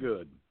you but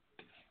good.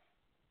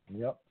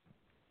 Yep.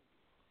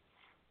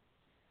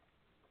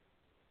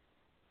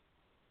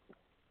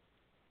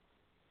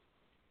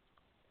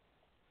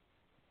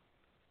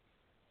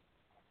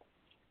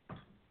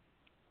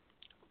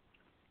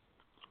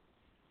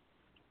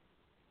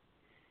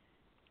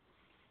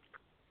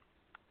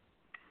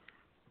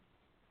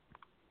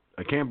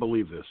 I can't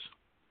believe this.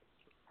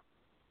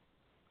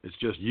 It's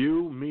just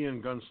you, me,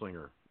 and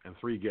Gunslinger, and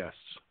 3 guests.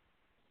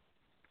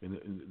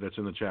 that's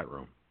in the chat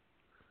room.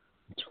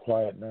 It's a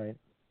quiet night.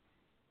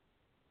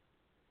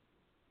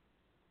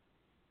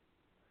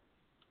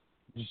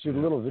 Did you see the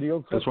little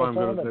video clip I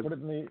found? I put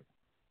it in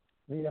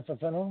the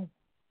FFNO.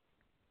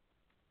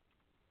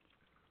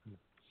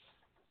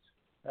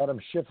 Adam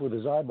Schiff with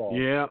his eyeball.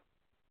 Yeah.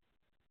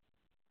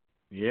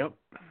 Yep.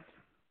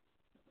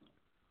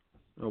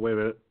 Oh, wait a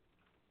minute.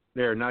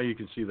 There, now you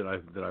can see that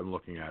I'm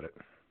looking at it.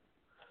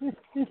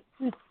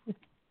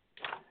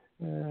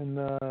 And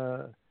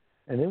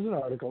here's an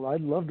article.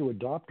 I'd love to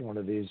adopt one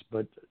of these,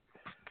 but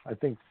I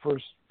think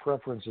first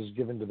preference is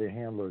given to the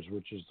handlers,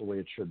 which is the way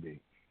it should be.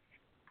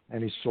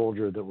 Any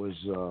soldier that was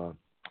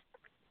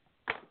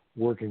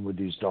working with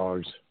these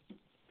dogs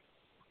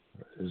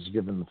is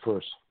given the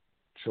first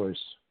choice.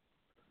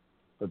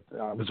 But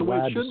I'm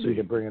glad to see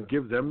they bring in.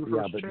 Give them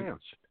the first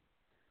chance.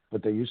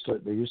 But they used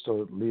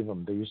to leave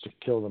them. They used to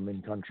kill them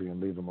in country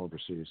and leave them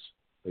overseas.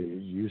 They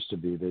used to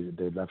be.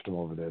 They left them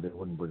over there. They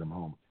wouldn't bring them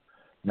home.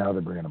 Now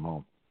they're bringing them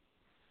home.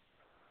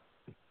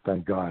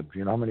 Thank God.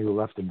 You know how many were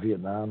left in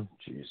Vietnam?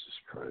 Jesus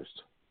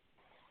Christ.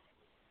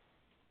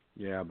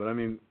 Yeah, but I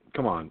mean,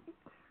 come on.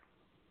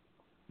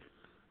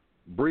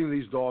 Bring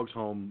these dogs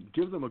home.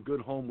 Give them a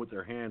good home with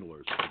their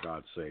handlers, for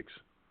God's sakes.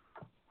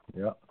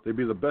 Yeah. They'd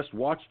be the best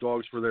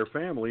watchdogs for their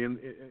family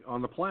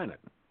on the planet.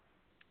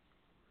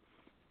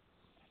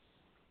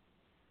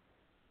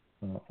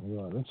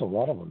 Yeah, that's a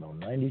lot of them, though.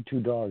 92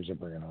 dogs they're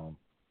bringing home.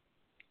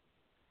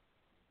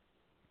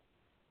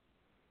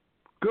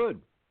 Good.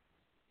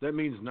 That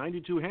means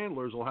 92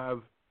 handlers will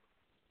have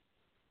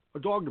a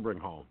dog to bring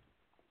home.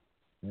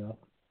 Yeah.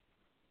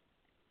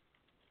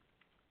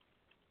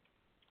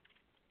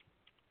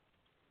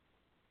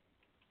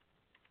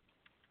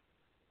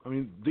 I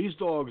mean, these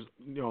dogs,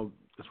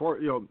 as far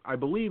I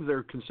believe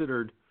they're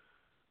considered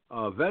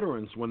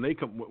veterans when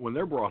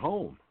they're brought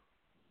home.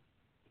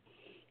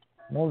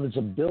 Well, there's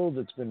a bill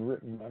that's been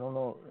written. I don't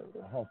know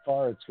how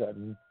far it's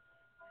gotten,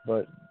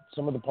 but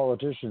some of the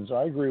politicians,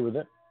 I agree with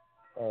it,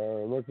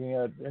 are looking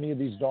at any of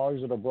these dogs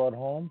that are brought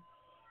home,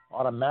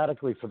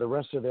 automatically for the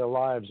rest of their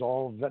lives,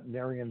 all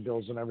veterinarian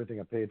bills and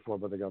everything are paid for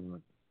by the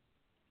government.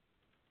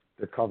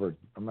 They're covered,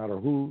 no matter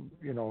who,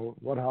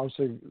 what house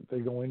they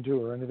go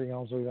into or anything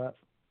else like that.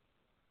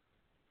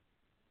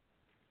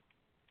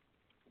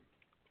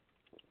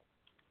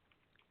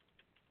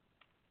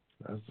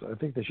 I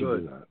think they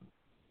should do that.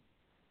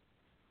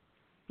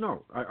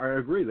 No, I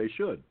agree. They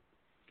should.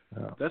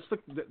 Yeah.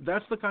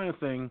 That's the kind of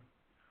thing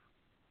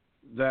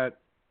that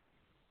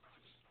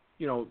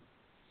you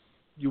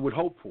would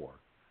hope for.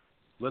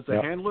 Let the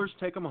handlers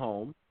take them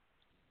home.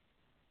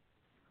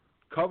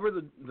 Cover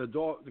the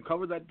dog.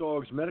 Cover that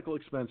dog's medical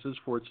expenses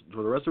for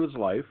the rest of its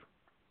life.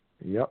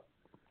 Yep.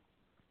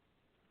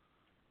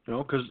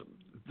 Because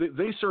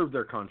they served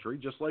their country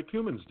just like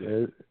humans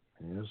did.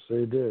 Yes,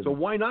 they did. So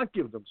why not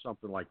give them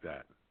something like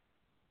that?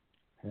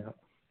 Yeah.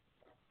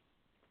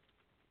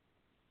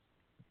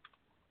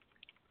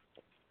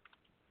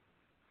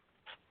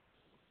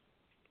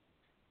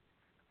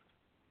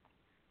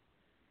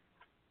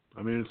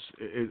 I mean,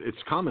 it's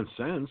common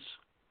sense.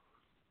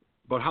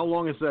 But how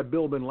long has that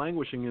bill been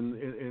languishing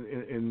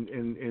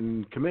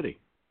in committee?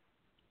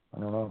 I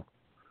don't know.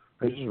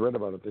 I just read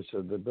about it. They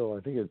said the bill. I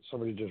think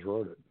somebody just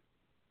wrote it.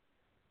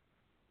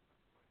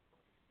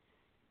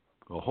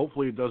 Well,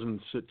 hopefully it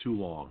doesn't sit too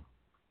long.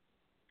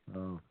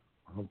 Oh,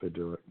 I hope they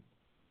do it.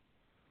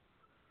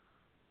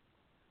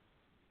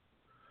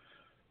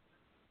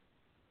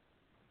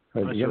 I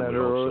certainly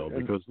hope so,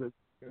 because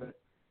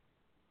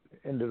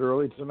ended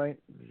early tonight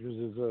because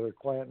it's a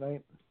quiet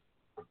night.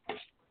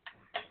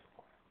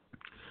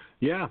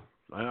 Yeah,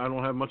 I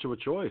don't have much of a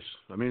choice.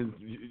 I mean,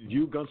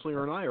 you,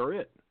 Gunslinger, and I are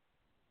it.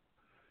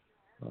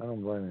 I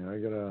don't blame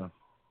you.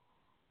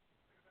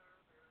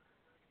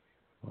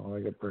 I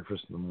get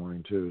breakfast in the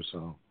morning too,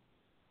 so.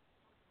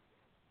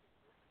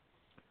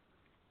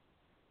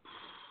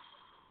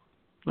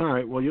 All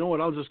right. Well, you know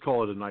what? I'll just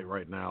call it a night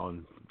right now,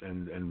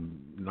 and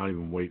not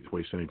even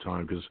waste any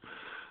time, because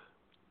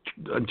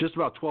just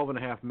about 12 and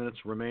a half minutes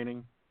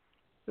remaining.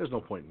 There's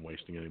no point in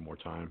wasting any more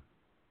time.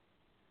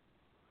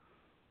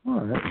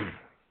 All right.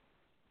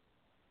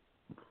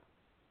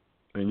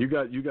 And you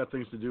got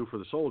things to do for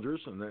the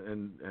soldiers,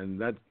 and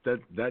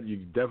that you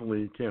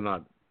definitely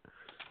cannot,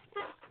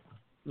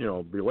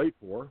 be late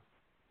for.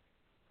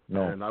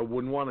 No. And I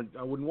wouldn't want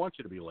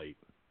you to be late.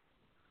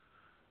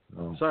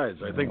 No. Besides,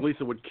 I think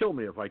Lisa would kill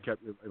me if I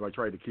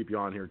tried to keep you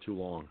on here too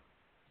long.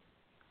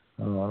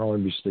 Oh, I don't want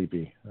to be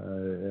sleepy.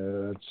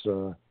 That's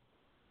good.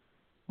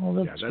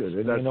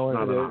 That's not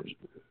an option.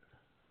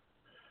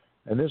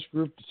 And this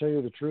group, to tell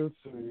you the truth,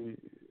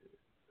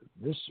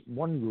 this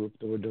one group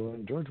that we're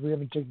doing, George, we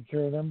haven't taken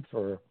care of them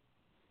for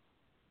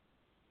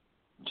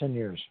 10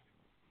 years.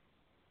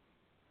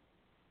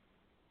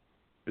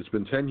 It's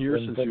been 10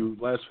 years since you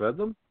last fed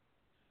them?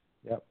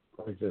 Yep,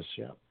 like this,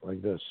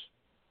 like this.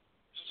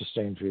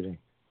 Sustained feeding.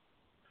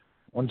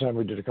 One time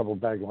we did a couple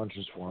of bag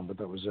lunches for them, but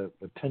that was it.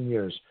 But 10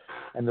 years.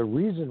 And the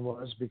reason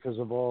was because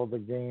of all the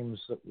games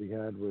that we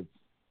had with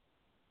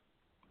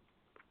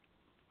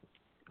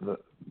the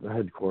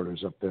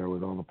headquarters up there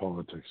with all the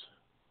politics.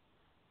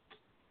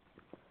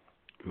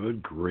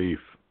 Good grief.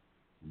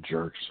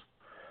 Jerks.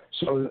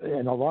 So,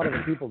 and a lot of the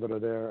people that are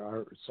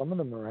there some of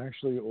them are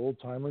actually old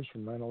timers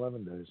from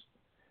 9/11 days.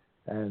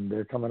 And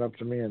they're coming up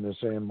to me and they're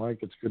saying, Mike,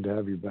 it's good to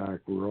have you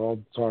back. We were all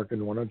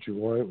talking, why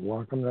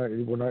come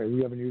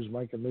we haven't used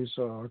Mike and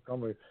Lisa? How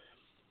come we?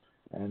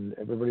 And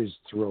everybody's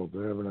thrilled.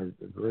 They're having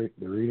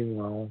they're eating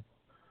well.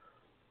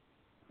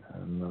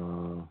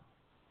 And,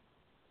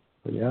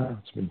 but yeah,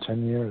 it's been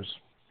 10 years.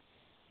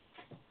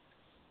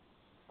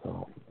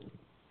 So,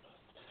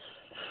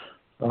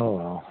 oh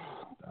well,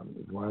 I'm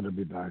glad to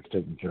be back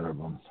taking care of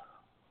them.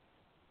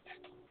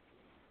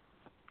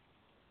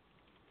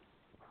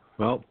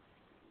 Well,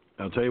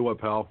 I'll tell you what,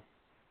 pal.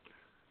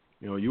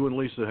 You know, you and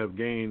Lisa have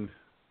gained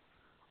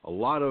a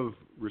lot of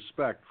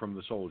respect from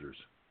the soldiers,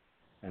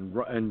 and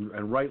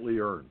rightly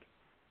earned.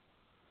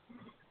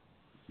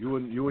 You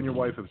and your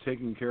wife have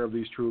taken care of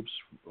these troops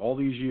all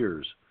these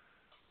years,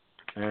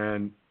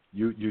 and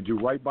you do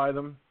right by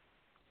them.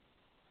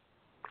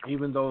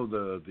 Even though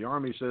the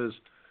Army says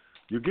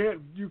you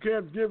can't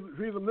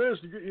feed them this,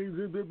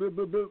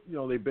 you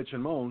know, they bitch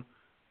and moan.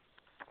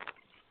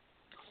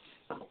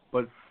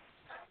 But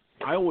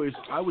I was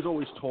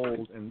always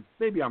told, and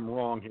maybe I'm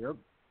wrong here,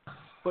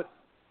 but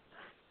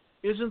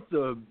isn't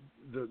the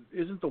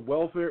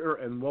welfare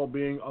and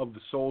well-being of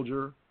the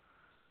soldier,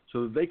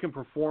 so that they can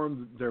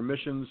perform their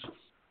missions,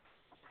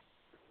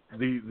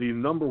 the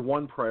number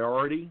one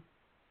priority?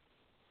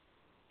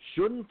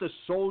 Shouldn't the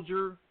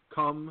soldier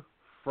come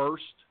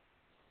first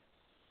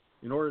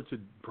in order to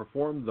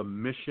perform the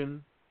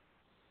mission?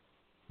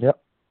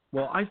 Yep.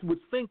 Well, I would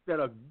think that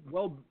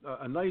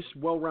a nice,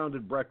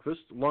 well-rounded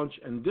breakfast, lunch,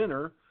 and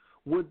dinner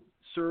would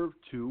serve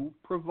to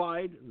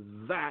provide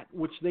that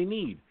which they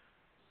need.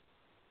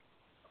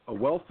 A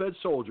well-fed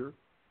soldier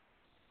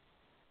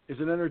is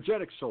an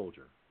energetic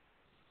soldier,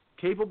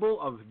 capable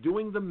of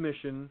doing the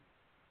mission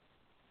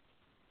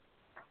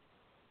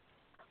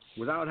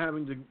without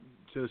having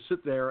to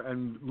sit there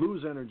and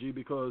lose energy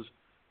because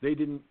they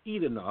didn't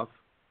eat enough,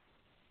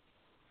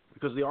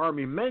 because the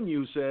Army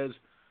menu says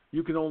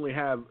you can only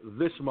have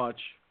this much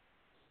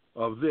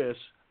of this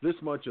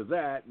much of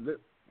that.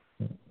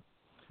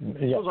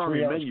 Yeah, those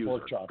Army menus are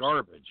chops.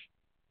 garbage.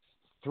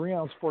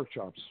 3-ounce pork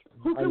chops.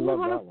 Who can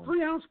live on a one.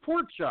 3-ounce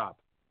pork chop?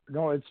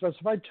 No, it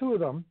specified 2 of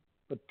them,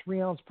 but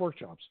 3-ounce pork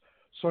chops.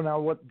 So now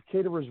what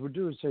caterers would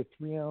do is say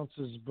 3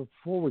 ounces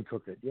before we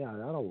cook it. Yeah,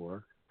 that'll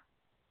work.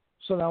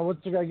 So now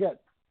what's the guy get?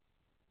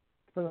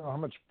 Depending on how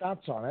much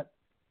fat's on it,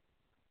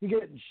 he's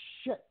getting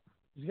shit.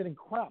 He's getting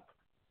crap.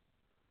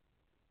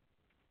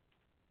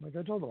 Like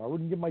I told him, I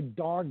wouldn't give my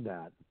dog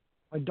that.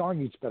 My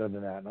dog eats better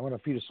than that. And I'm going to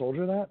feed a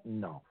soldier that?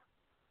 No.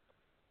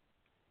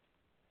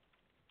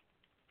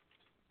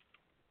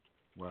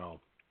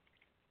 Well,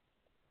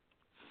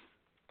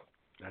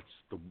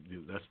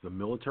 that's the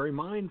military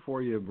mind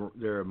for you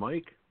there,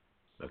 Mike.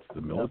 That's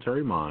the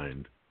military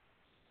mind.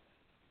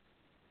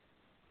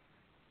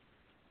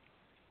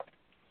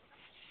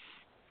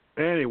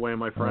 Anyway,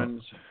 my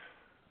friends,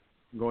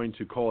 I'm going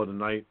to call it a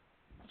night,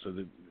 so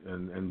that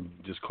and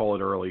just call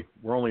it early.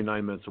 We're only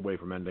 9 minutes away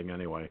from ending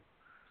anyway.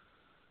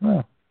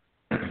 Yeah.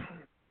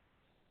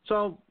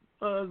 So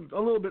a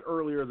little bit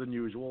earlier than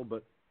usual,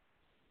 but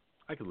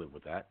I could live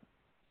with that.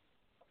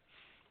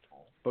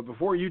 But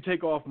before you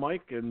take off,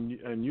 Mike, and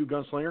you,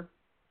 Gunslinger,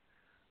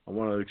 I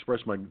want to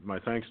express my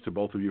thanks to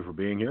both of you for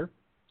being here.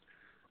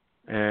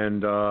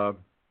 And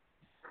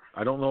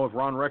I don't know if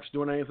Ron Rex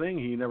doing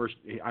anything.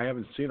 I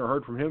haven't seen or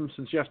heard from him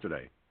since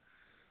yesterday,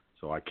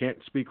 so I can't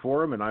speak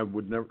for him, and I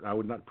would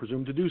not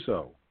presume to do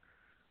so.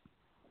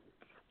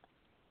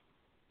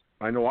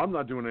 I know I'm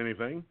not doing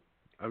anything.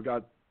 I've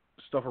got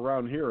stuff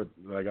around here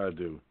that I got to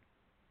do.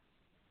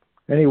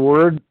 Any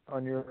word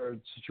on your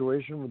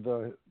situation with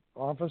the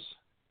office?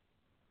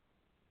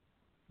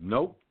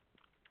 Nope.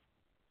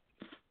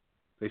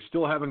 They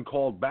still haven't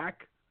called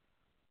back.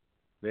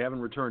 They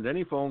haven't returned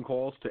any phone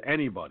calls to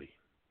anybody.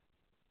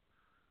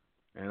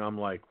 And I'm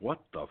like, what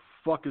the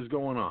fuck is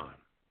going on?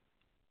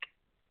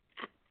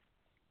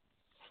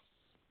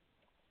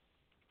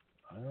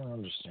 I don't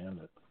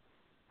understand it.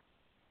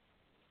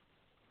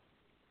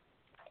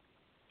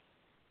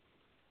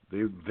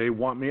 They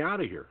want me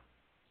out of here.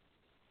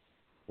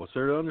 What's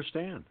there to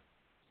understand?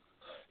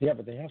 Yeah,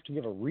 but they have to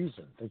give a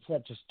reason. They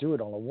can't just do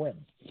it on a whim.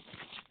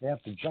 They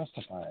have to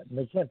justify it. And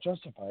they can't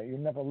justify it. You're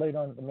never late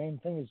on, the main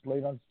thing is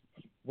late on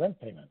rent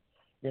payment.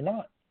 You're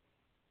not.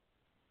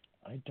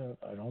 I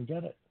don't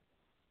get it.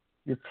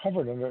 You're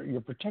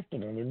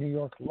protected under New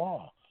York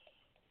law.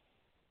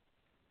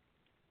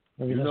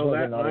 Maybe you know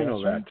that, and I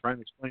know that. Trying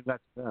to explain that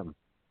to them.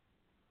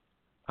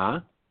 Huh?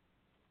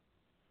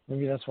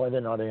 Maybe that's why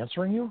they're not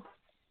answering you?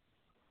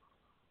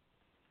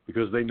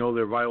 Because they know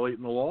they're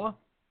violating the law?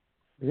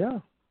 Yeah.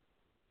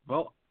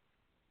 Well,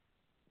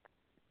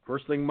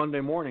 first thing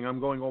Monday morning, I'm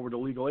going over to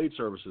Legal Aid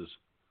Services.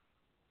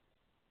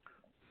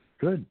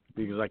 Good.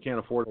 Because I can't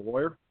afford a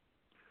lawyer.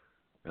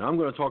 And I'm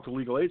going to talk to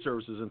Legal Aid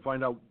Services and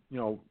find out,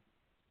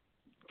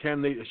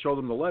 can they show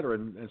them the letter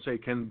and say,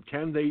 can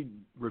they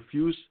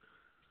refuse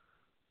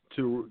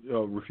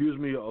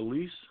me a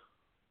lease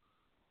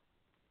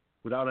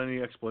without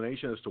any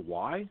explanation as to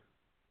why?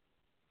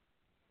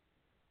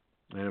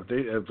 And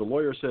if the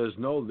lawyer says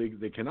no,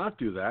 they cannot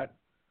do that,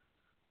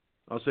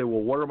 I'll say,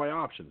 well, what are my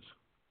options?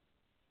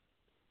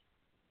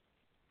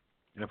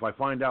 And if I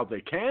find out they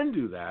can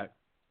do that,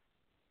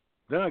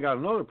 then I got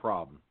another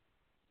problem.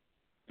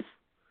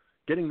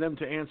 Getting them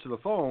to answer the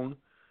phone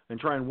and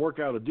try and work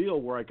out a deal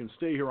where I can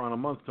stay here on a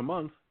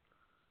month-to-month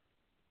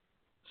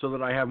so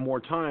that I have more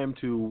time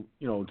to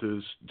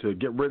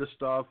get rid of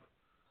stuff,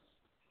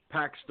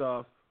 pack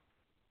stuff,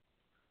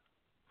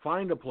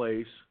 find a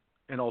place,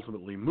 and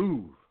ultimately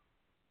move.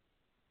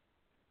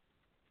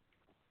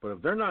 But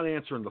if they're not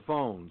answering the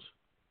phones,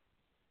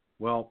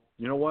 well,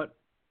 you know what?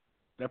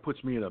 That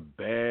puts me in a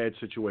bad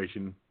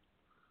situation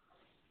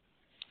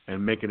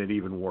and making it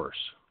even worse.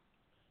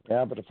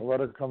 Yeah, but if a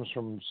letter comes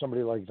from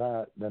somebody like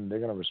that, then they're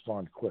going to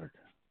respond quick.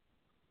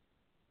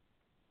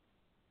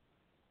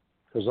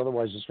 Because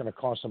otherwise it's going to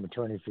cost them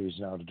attorney fees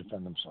now to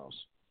defend themselves.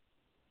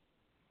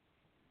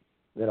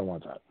 They don't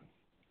want that.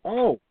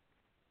 Oh,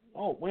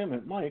 wait a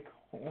minute, Mike.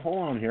 Hold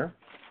on here.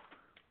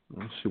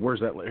 Let's see, where's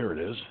that? Here it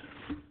is.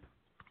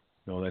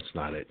 No, that's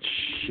not it.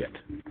 Shit.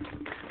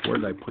 Where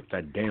did I put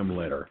that damn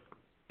letter?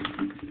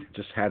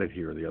 Just had it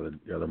here the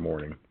other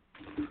morning.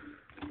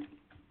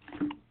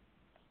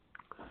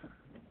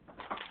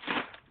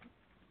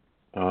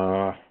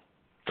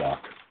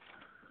 Fuck.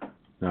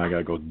 Now I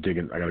gotta go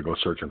digging. I gotta go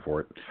searching for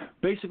it.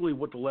 Basically,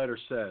 what the letter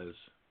says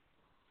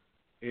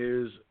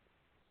is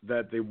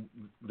that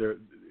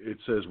it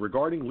says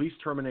regarding lease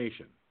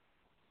termination.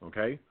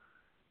 Okay.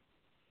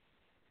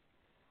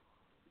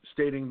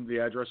 Stating the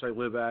address I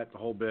live at, the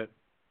whole bit.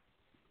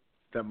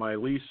 That my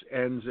lease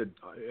ends at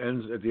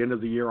the end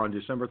of the year on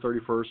December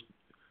 31st,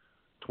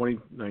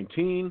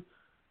 2019,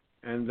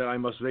 and that I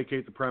must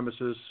vacate the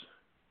premises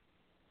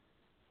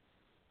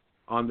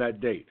on that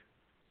date.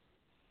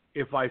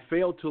 If I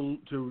fail to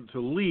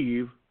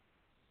leave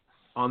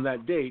on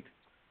that date,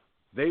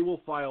 they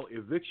will file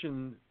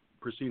eviction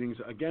proceedings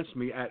against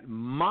me at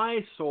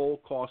my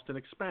sole cost and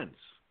expense.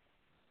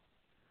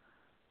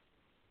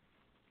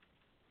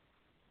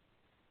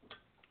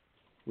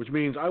 Which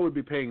means I would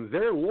be paying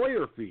their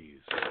lawyer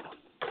fees.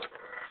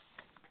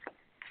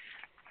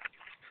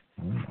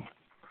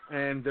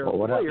 And their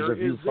lawyer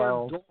is their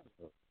daughter.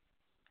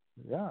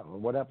 Yeah, well,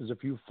 what happens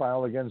if you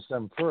file against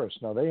them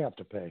first? Now they have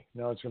to pay.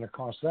 Now it's going to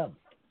cost them.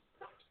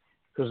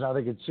 Because now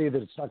they can see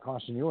that it's not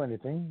costing you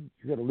anything.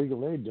 You got a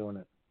legal aid doing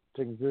it,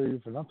 taking care of you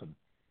for nothing.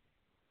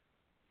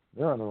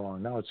 They're in the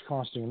wrong. Now it's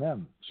costing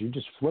them. So you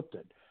just flipped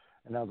it.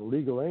 And now the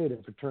legal aid,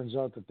 if it turns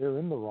out that they're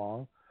in the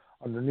wrong,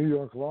 under New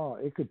York law,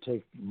 it could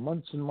take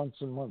months and months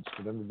and months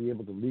for them to be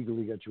able to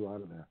legally get you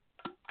out of there.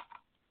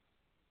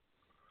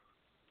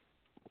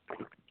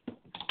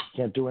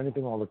 Can't do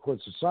anything while the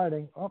court's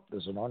deciding. Oh,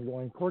 there's an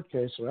ongoing court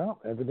case. Well,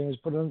 everything is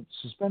put on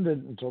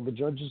suspended until the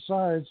judge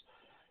decides.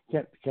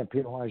 Can't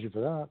penalize you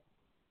for that.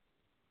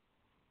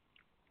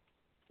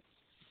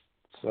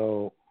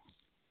 So,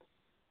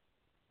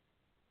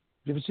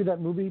 you ever see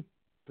that movie,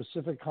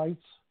 Pacific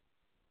Heights?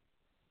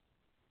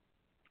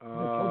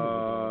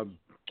 A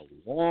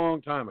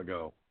long time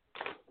ago.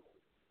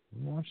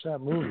 Watch that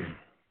movie.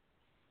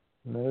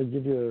 And they'll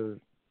give you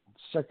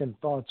second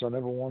thoughts on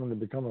ever wanting to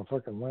become a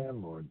fucking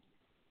landlord.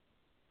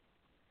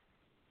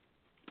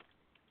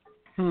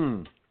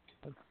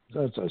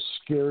 That's a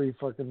scary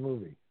fucking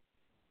movie.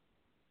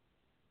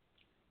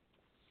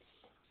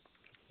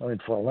 I mean,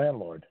 for a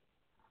landlord.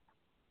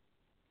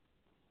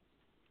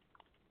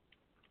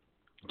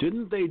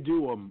 Didn't they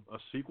do a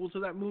sequel to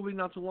that movie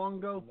not too long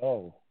ago?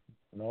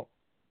 No.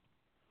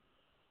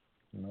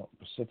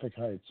 Pacific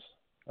Heights.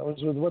 That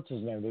was with what's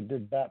his name? They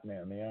did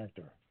Batman, the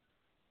actor.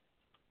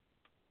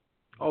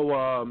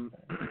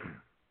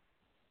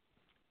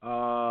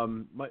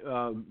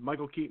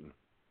 Michael Keaton.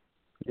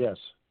 Yes,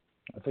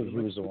 I think he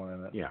was the one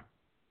in it. Yeah.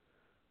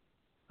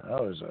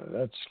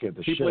 That scared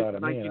the He shit out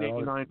of me.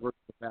 1989 version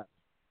of that.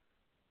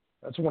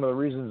 That's one of the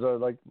reasons I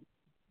like,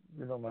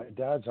 my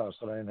dad's house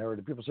that I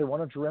inherited. People say, why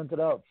don't you rent it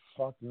out?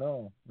 Fuck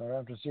no. Not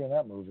after seeing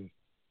that movie.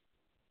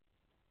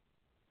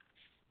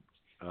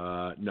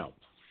 No.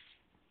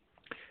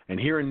 And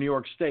here in New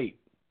York State,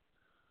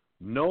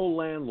 no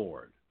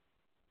landlord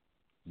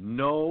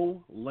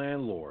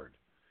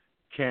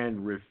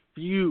can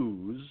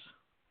refuse,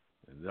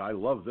 and I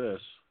love this,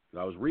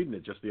 I was reading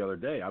it just the other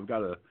day. I've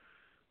got a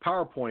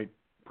PowerPoint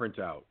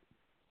printout.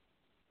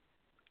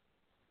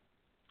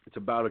 It's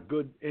about a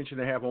good 1.5 inches,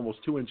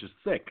 almost 2 inches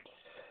thick,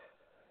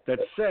 that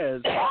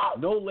says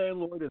no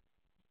landlord in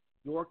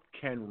New York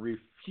can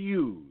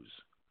refuse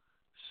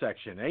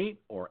Section 8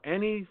 or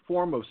any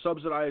form of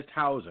subsidized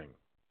housing.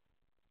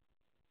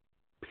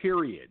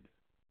 Period.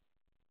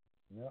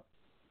 Yep.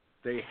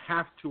 They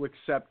have to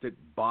accept it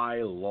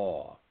by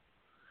law.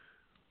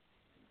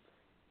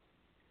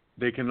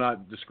 They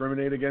cannot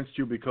discriminate against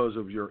you because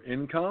of your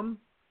income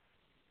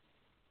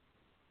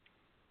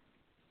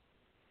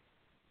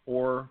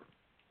or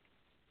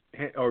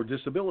or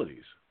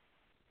disabilities.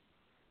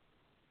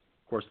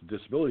 Of course, the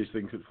disabilities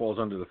thing falls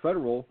under the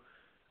federal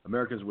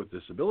Americans with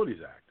Disabilities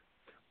Act.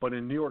 But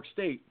in New York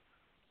State,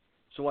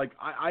 so like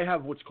I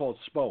have what's called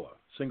SPOA,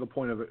 single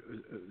point of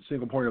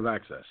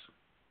access,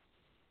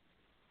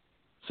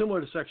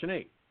 similar to Section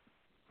 8.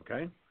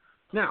 Okay,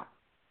 now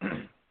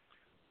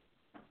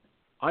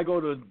I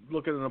go to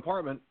look at an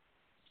apartment.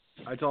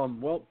 I tell them,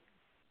 well,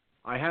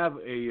 I have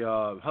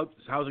a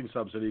housing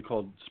subsidy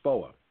called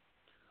SPOA.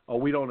 Oh,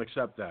 we don't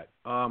accept that.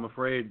 I'm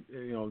afraid,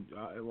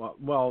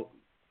 well,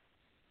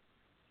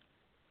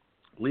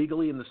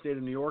 legally in the state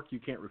of New York, you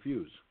can't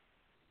refuse.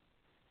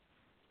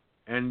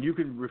 And you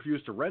can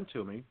refuse to rent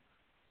to me,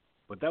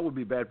 but that would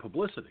be bad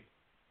publicity.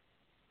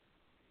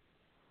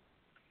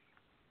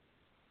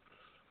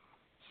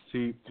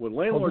 See, what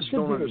landlords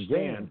don't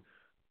understand...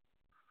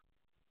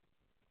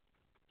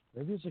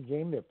 Maybe it's a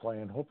game they're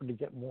playing, hoping to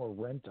get more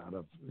rent out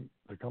of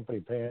the company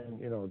paying,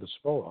 the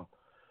SPOA.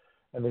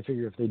 And they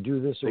figure if they do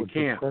this, it would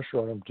put pressure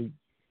on them to...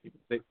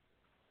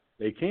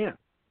 They can't.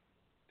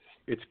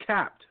 It's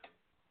capped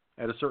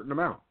at a certain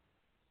amount.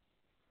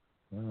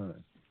 All right.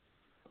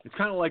 It's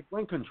kind of like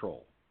rent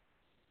control.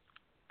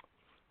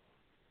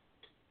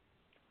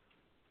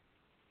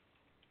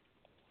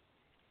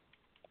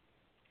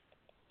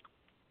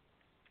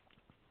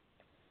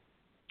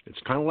 It's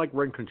kind of like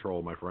rent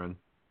control, my friend.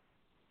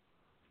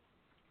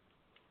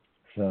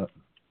 Yeah.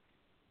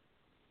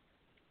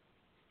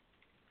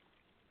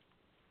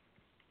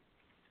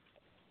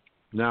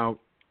 Now,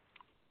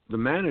 the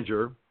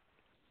manager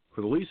for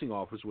the leasing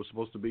office was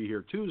supposed to be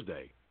here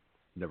Tuesday.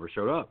 Never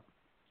showed up.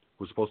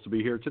 Was supposed to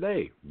be here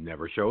today.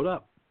 Never showed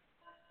up.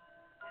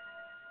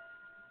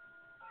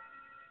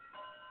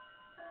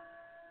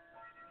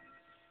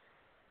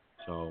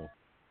 So,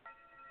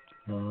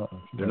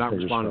 they're not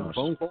responding to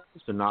phone calls.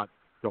 They're not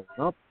showing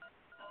up.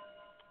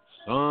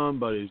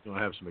 Somebody's going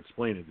to have some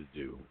explaining to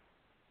do.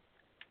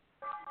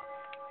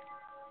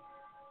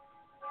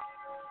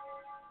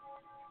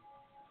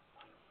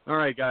 All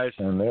right, guys.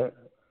 And there,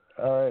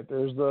 all right,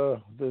 there's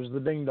the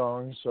ding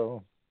dong.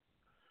 So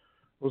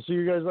we'll see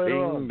you guys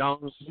later on. Ding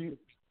dong.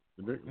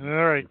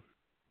 All right.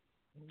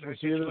 We'll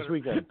see you this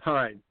weekend. All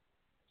right.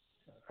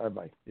 All right,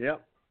 bye.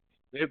 Yep.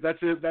 If that's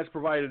it. That's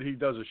provided he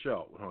does a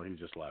show. Oh, he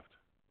just left.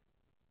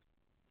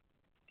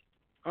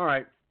 All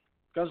right,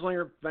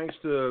 Gunslinger. Thanks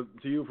to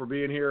you for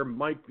being here,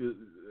 Mike.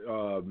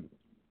 I'm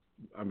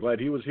glad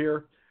he was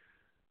here,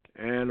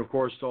 and of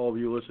course to all of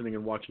you listening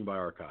and watching by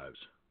archives.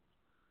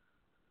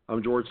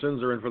 I'm George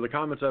Sinzer, and for the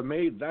comments I've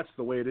made, that's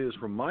the way it is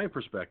from my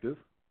perspective.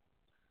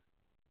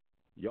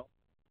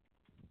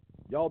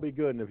 Y'all be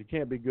good, and if you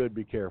can't be good,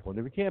 be careful. And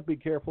if you can't be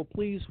careful,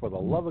 please, for the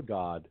love of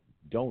God,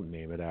 don't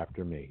name it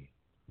after me.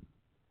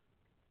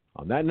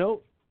 On that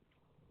note,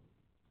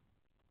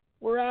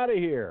 we're out of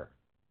here.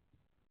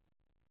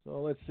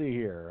 So let's see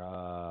here.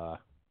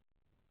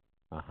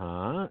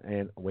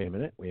 And wait a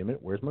minute.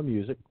 Where's my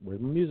music?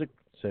 Where's my music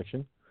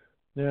section?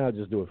 Yeah, I'll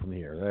just do it from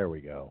here. There we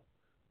go.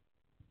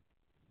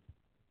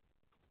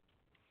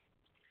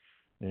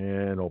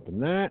 And open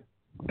that.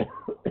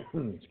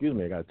 Excuse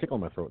me, I got a tickle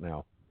in my throat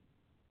now.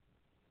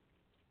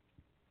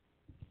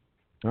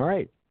 All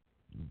right.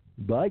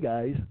 Bye,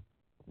 guys.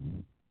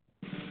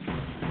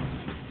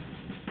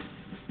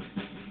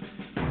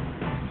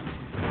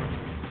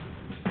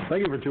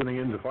 Thank you for tuning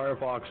in to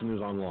Firefox News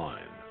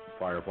Online.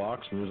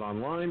 Firefox News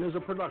Online is a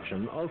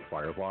production of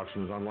Firefox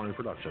News Online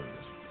Productions.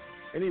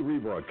 Any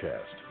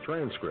rebroadcast,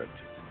 transcript,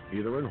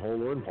 either in whole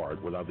or in part,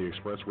 without the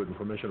express written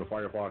permission of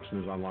Firefox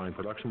News Online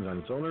Productions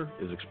and its owner,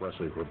 is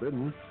expressly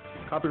forbidden.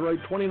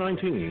 Copyright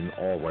 2019,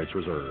 all rights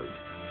reserved.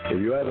 If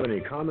you have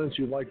any comments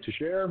you'd like to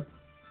share,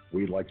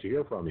 we'd like to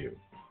hear from you.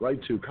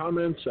 Write to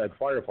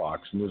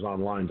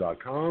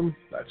comments@firefoxnewsonline.com.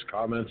 That's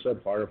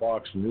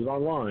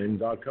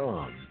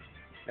comments@firefoxnewsonline.com.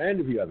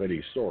 And if you have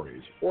any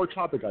stories or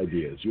topic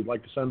ideas you'd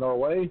like to send our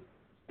way,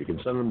 you can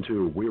send them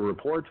to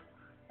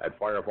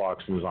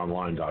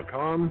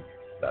WeReport@firefoxnewsonline.com.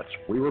 That's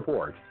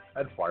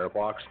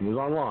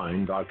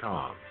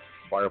WeReport@firefoxnewsonline.com.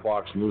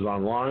 Firefox News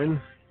Online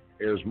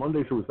airs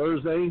Monday through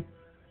Thursday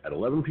at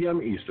 11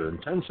 p.m. Eastern,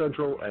 10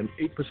 Central, and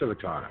 8 Pacific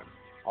Time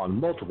on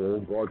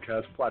multiple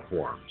broadcast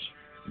platforms.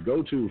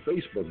 Go to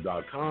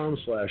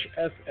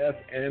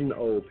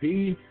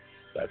Facebook.com/FFNOP.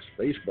 That's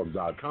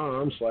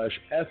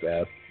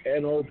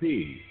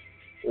Facebook.com/FFNOP.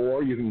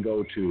 Or you can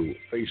go to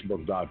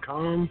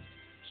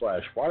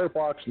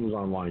Facebook.com/Firefox News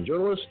Online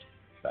Journalist.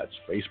 That's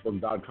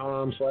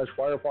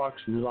Facebook.com/Firefox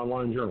News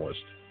Online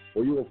Journalist,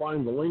 where you will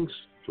find the links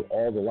to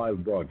all the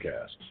live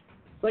broadcasts.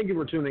 Thank you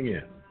for tuning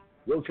in.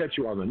 We'll catch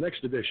you on the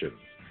next edition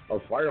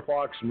of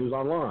Firefox News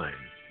Online.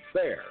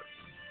 Fair,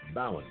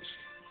 balanced,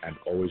 and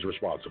always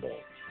responsible.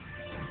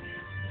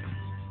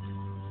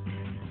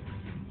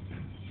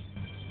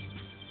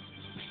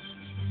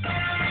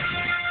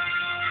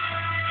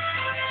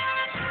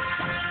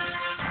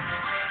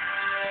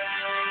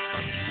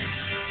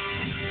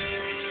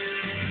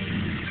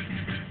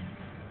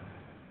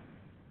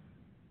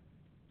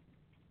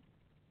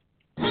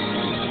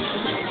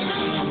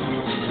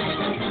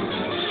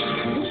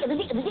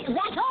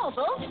 That's all,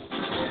 folks.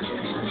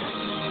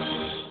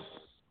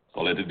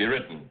 let it be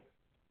written.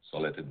 So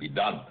let it be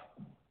done.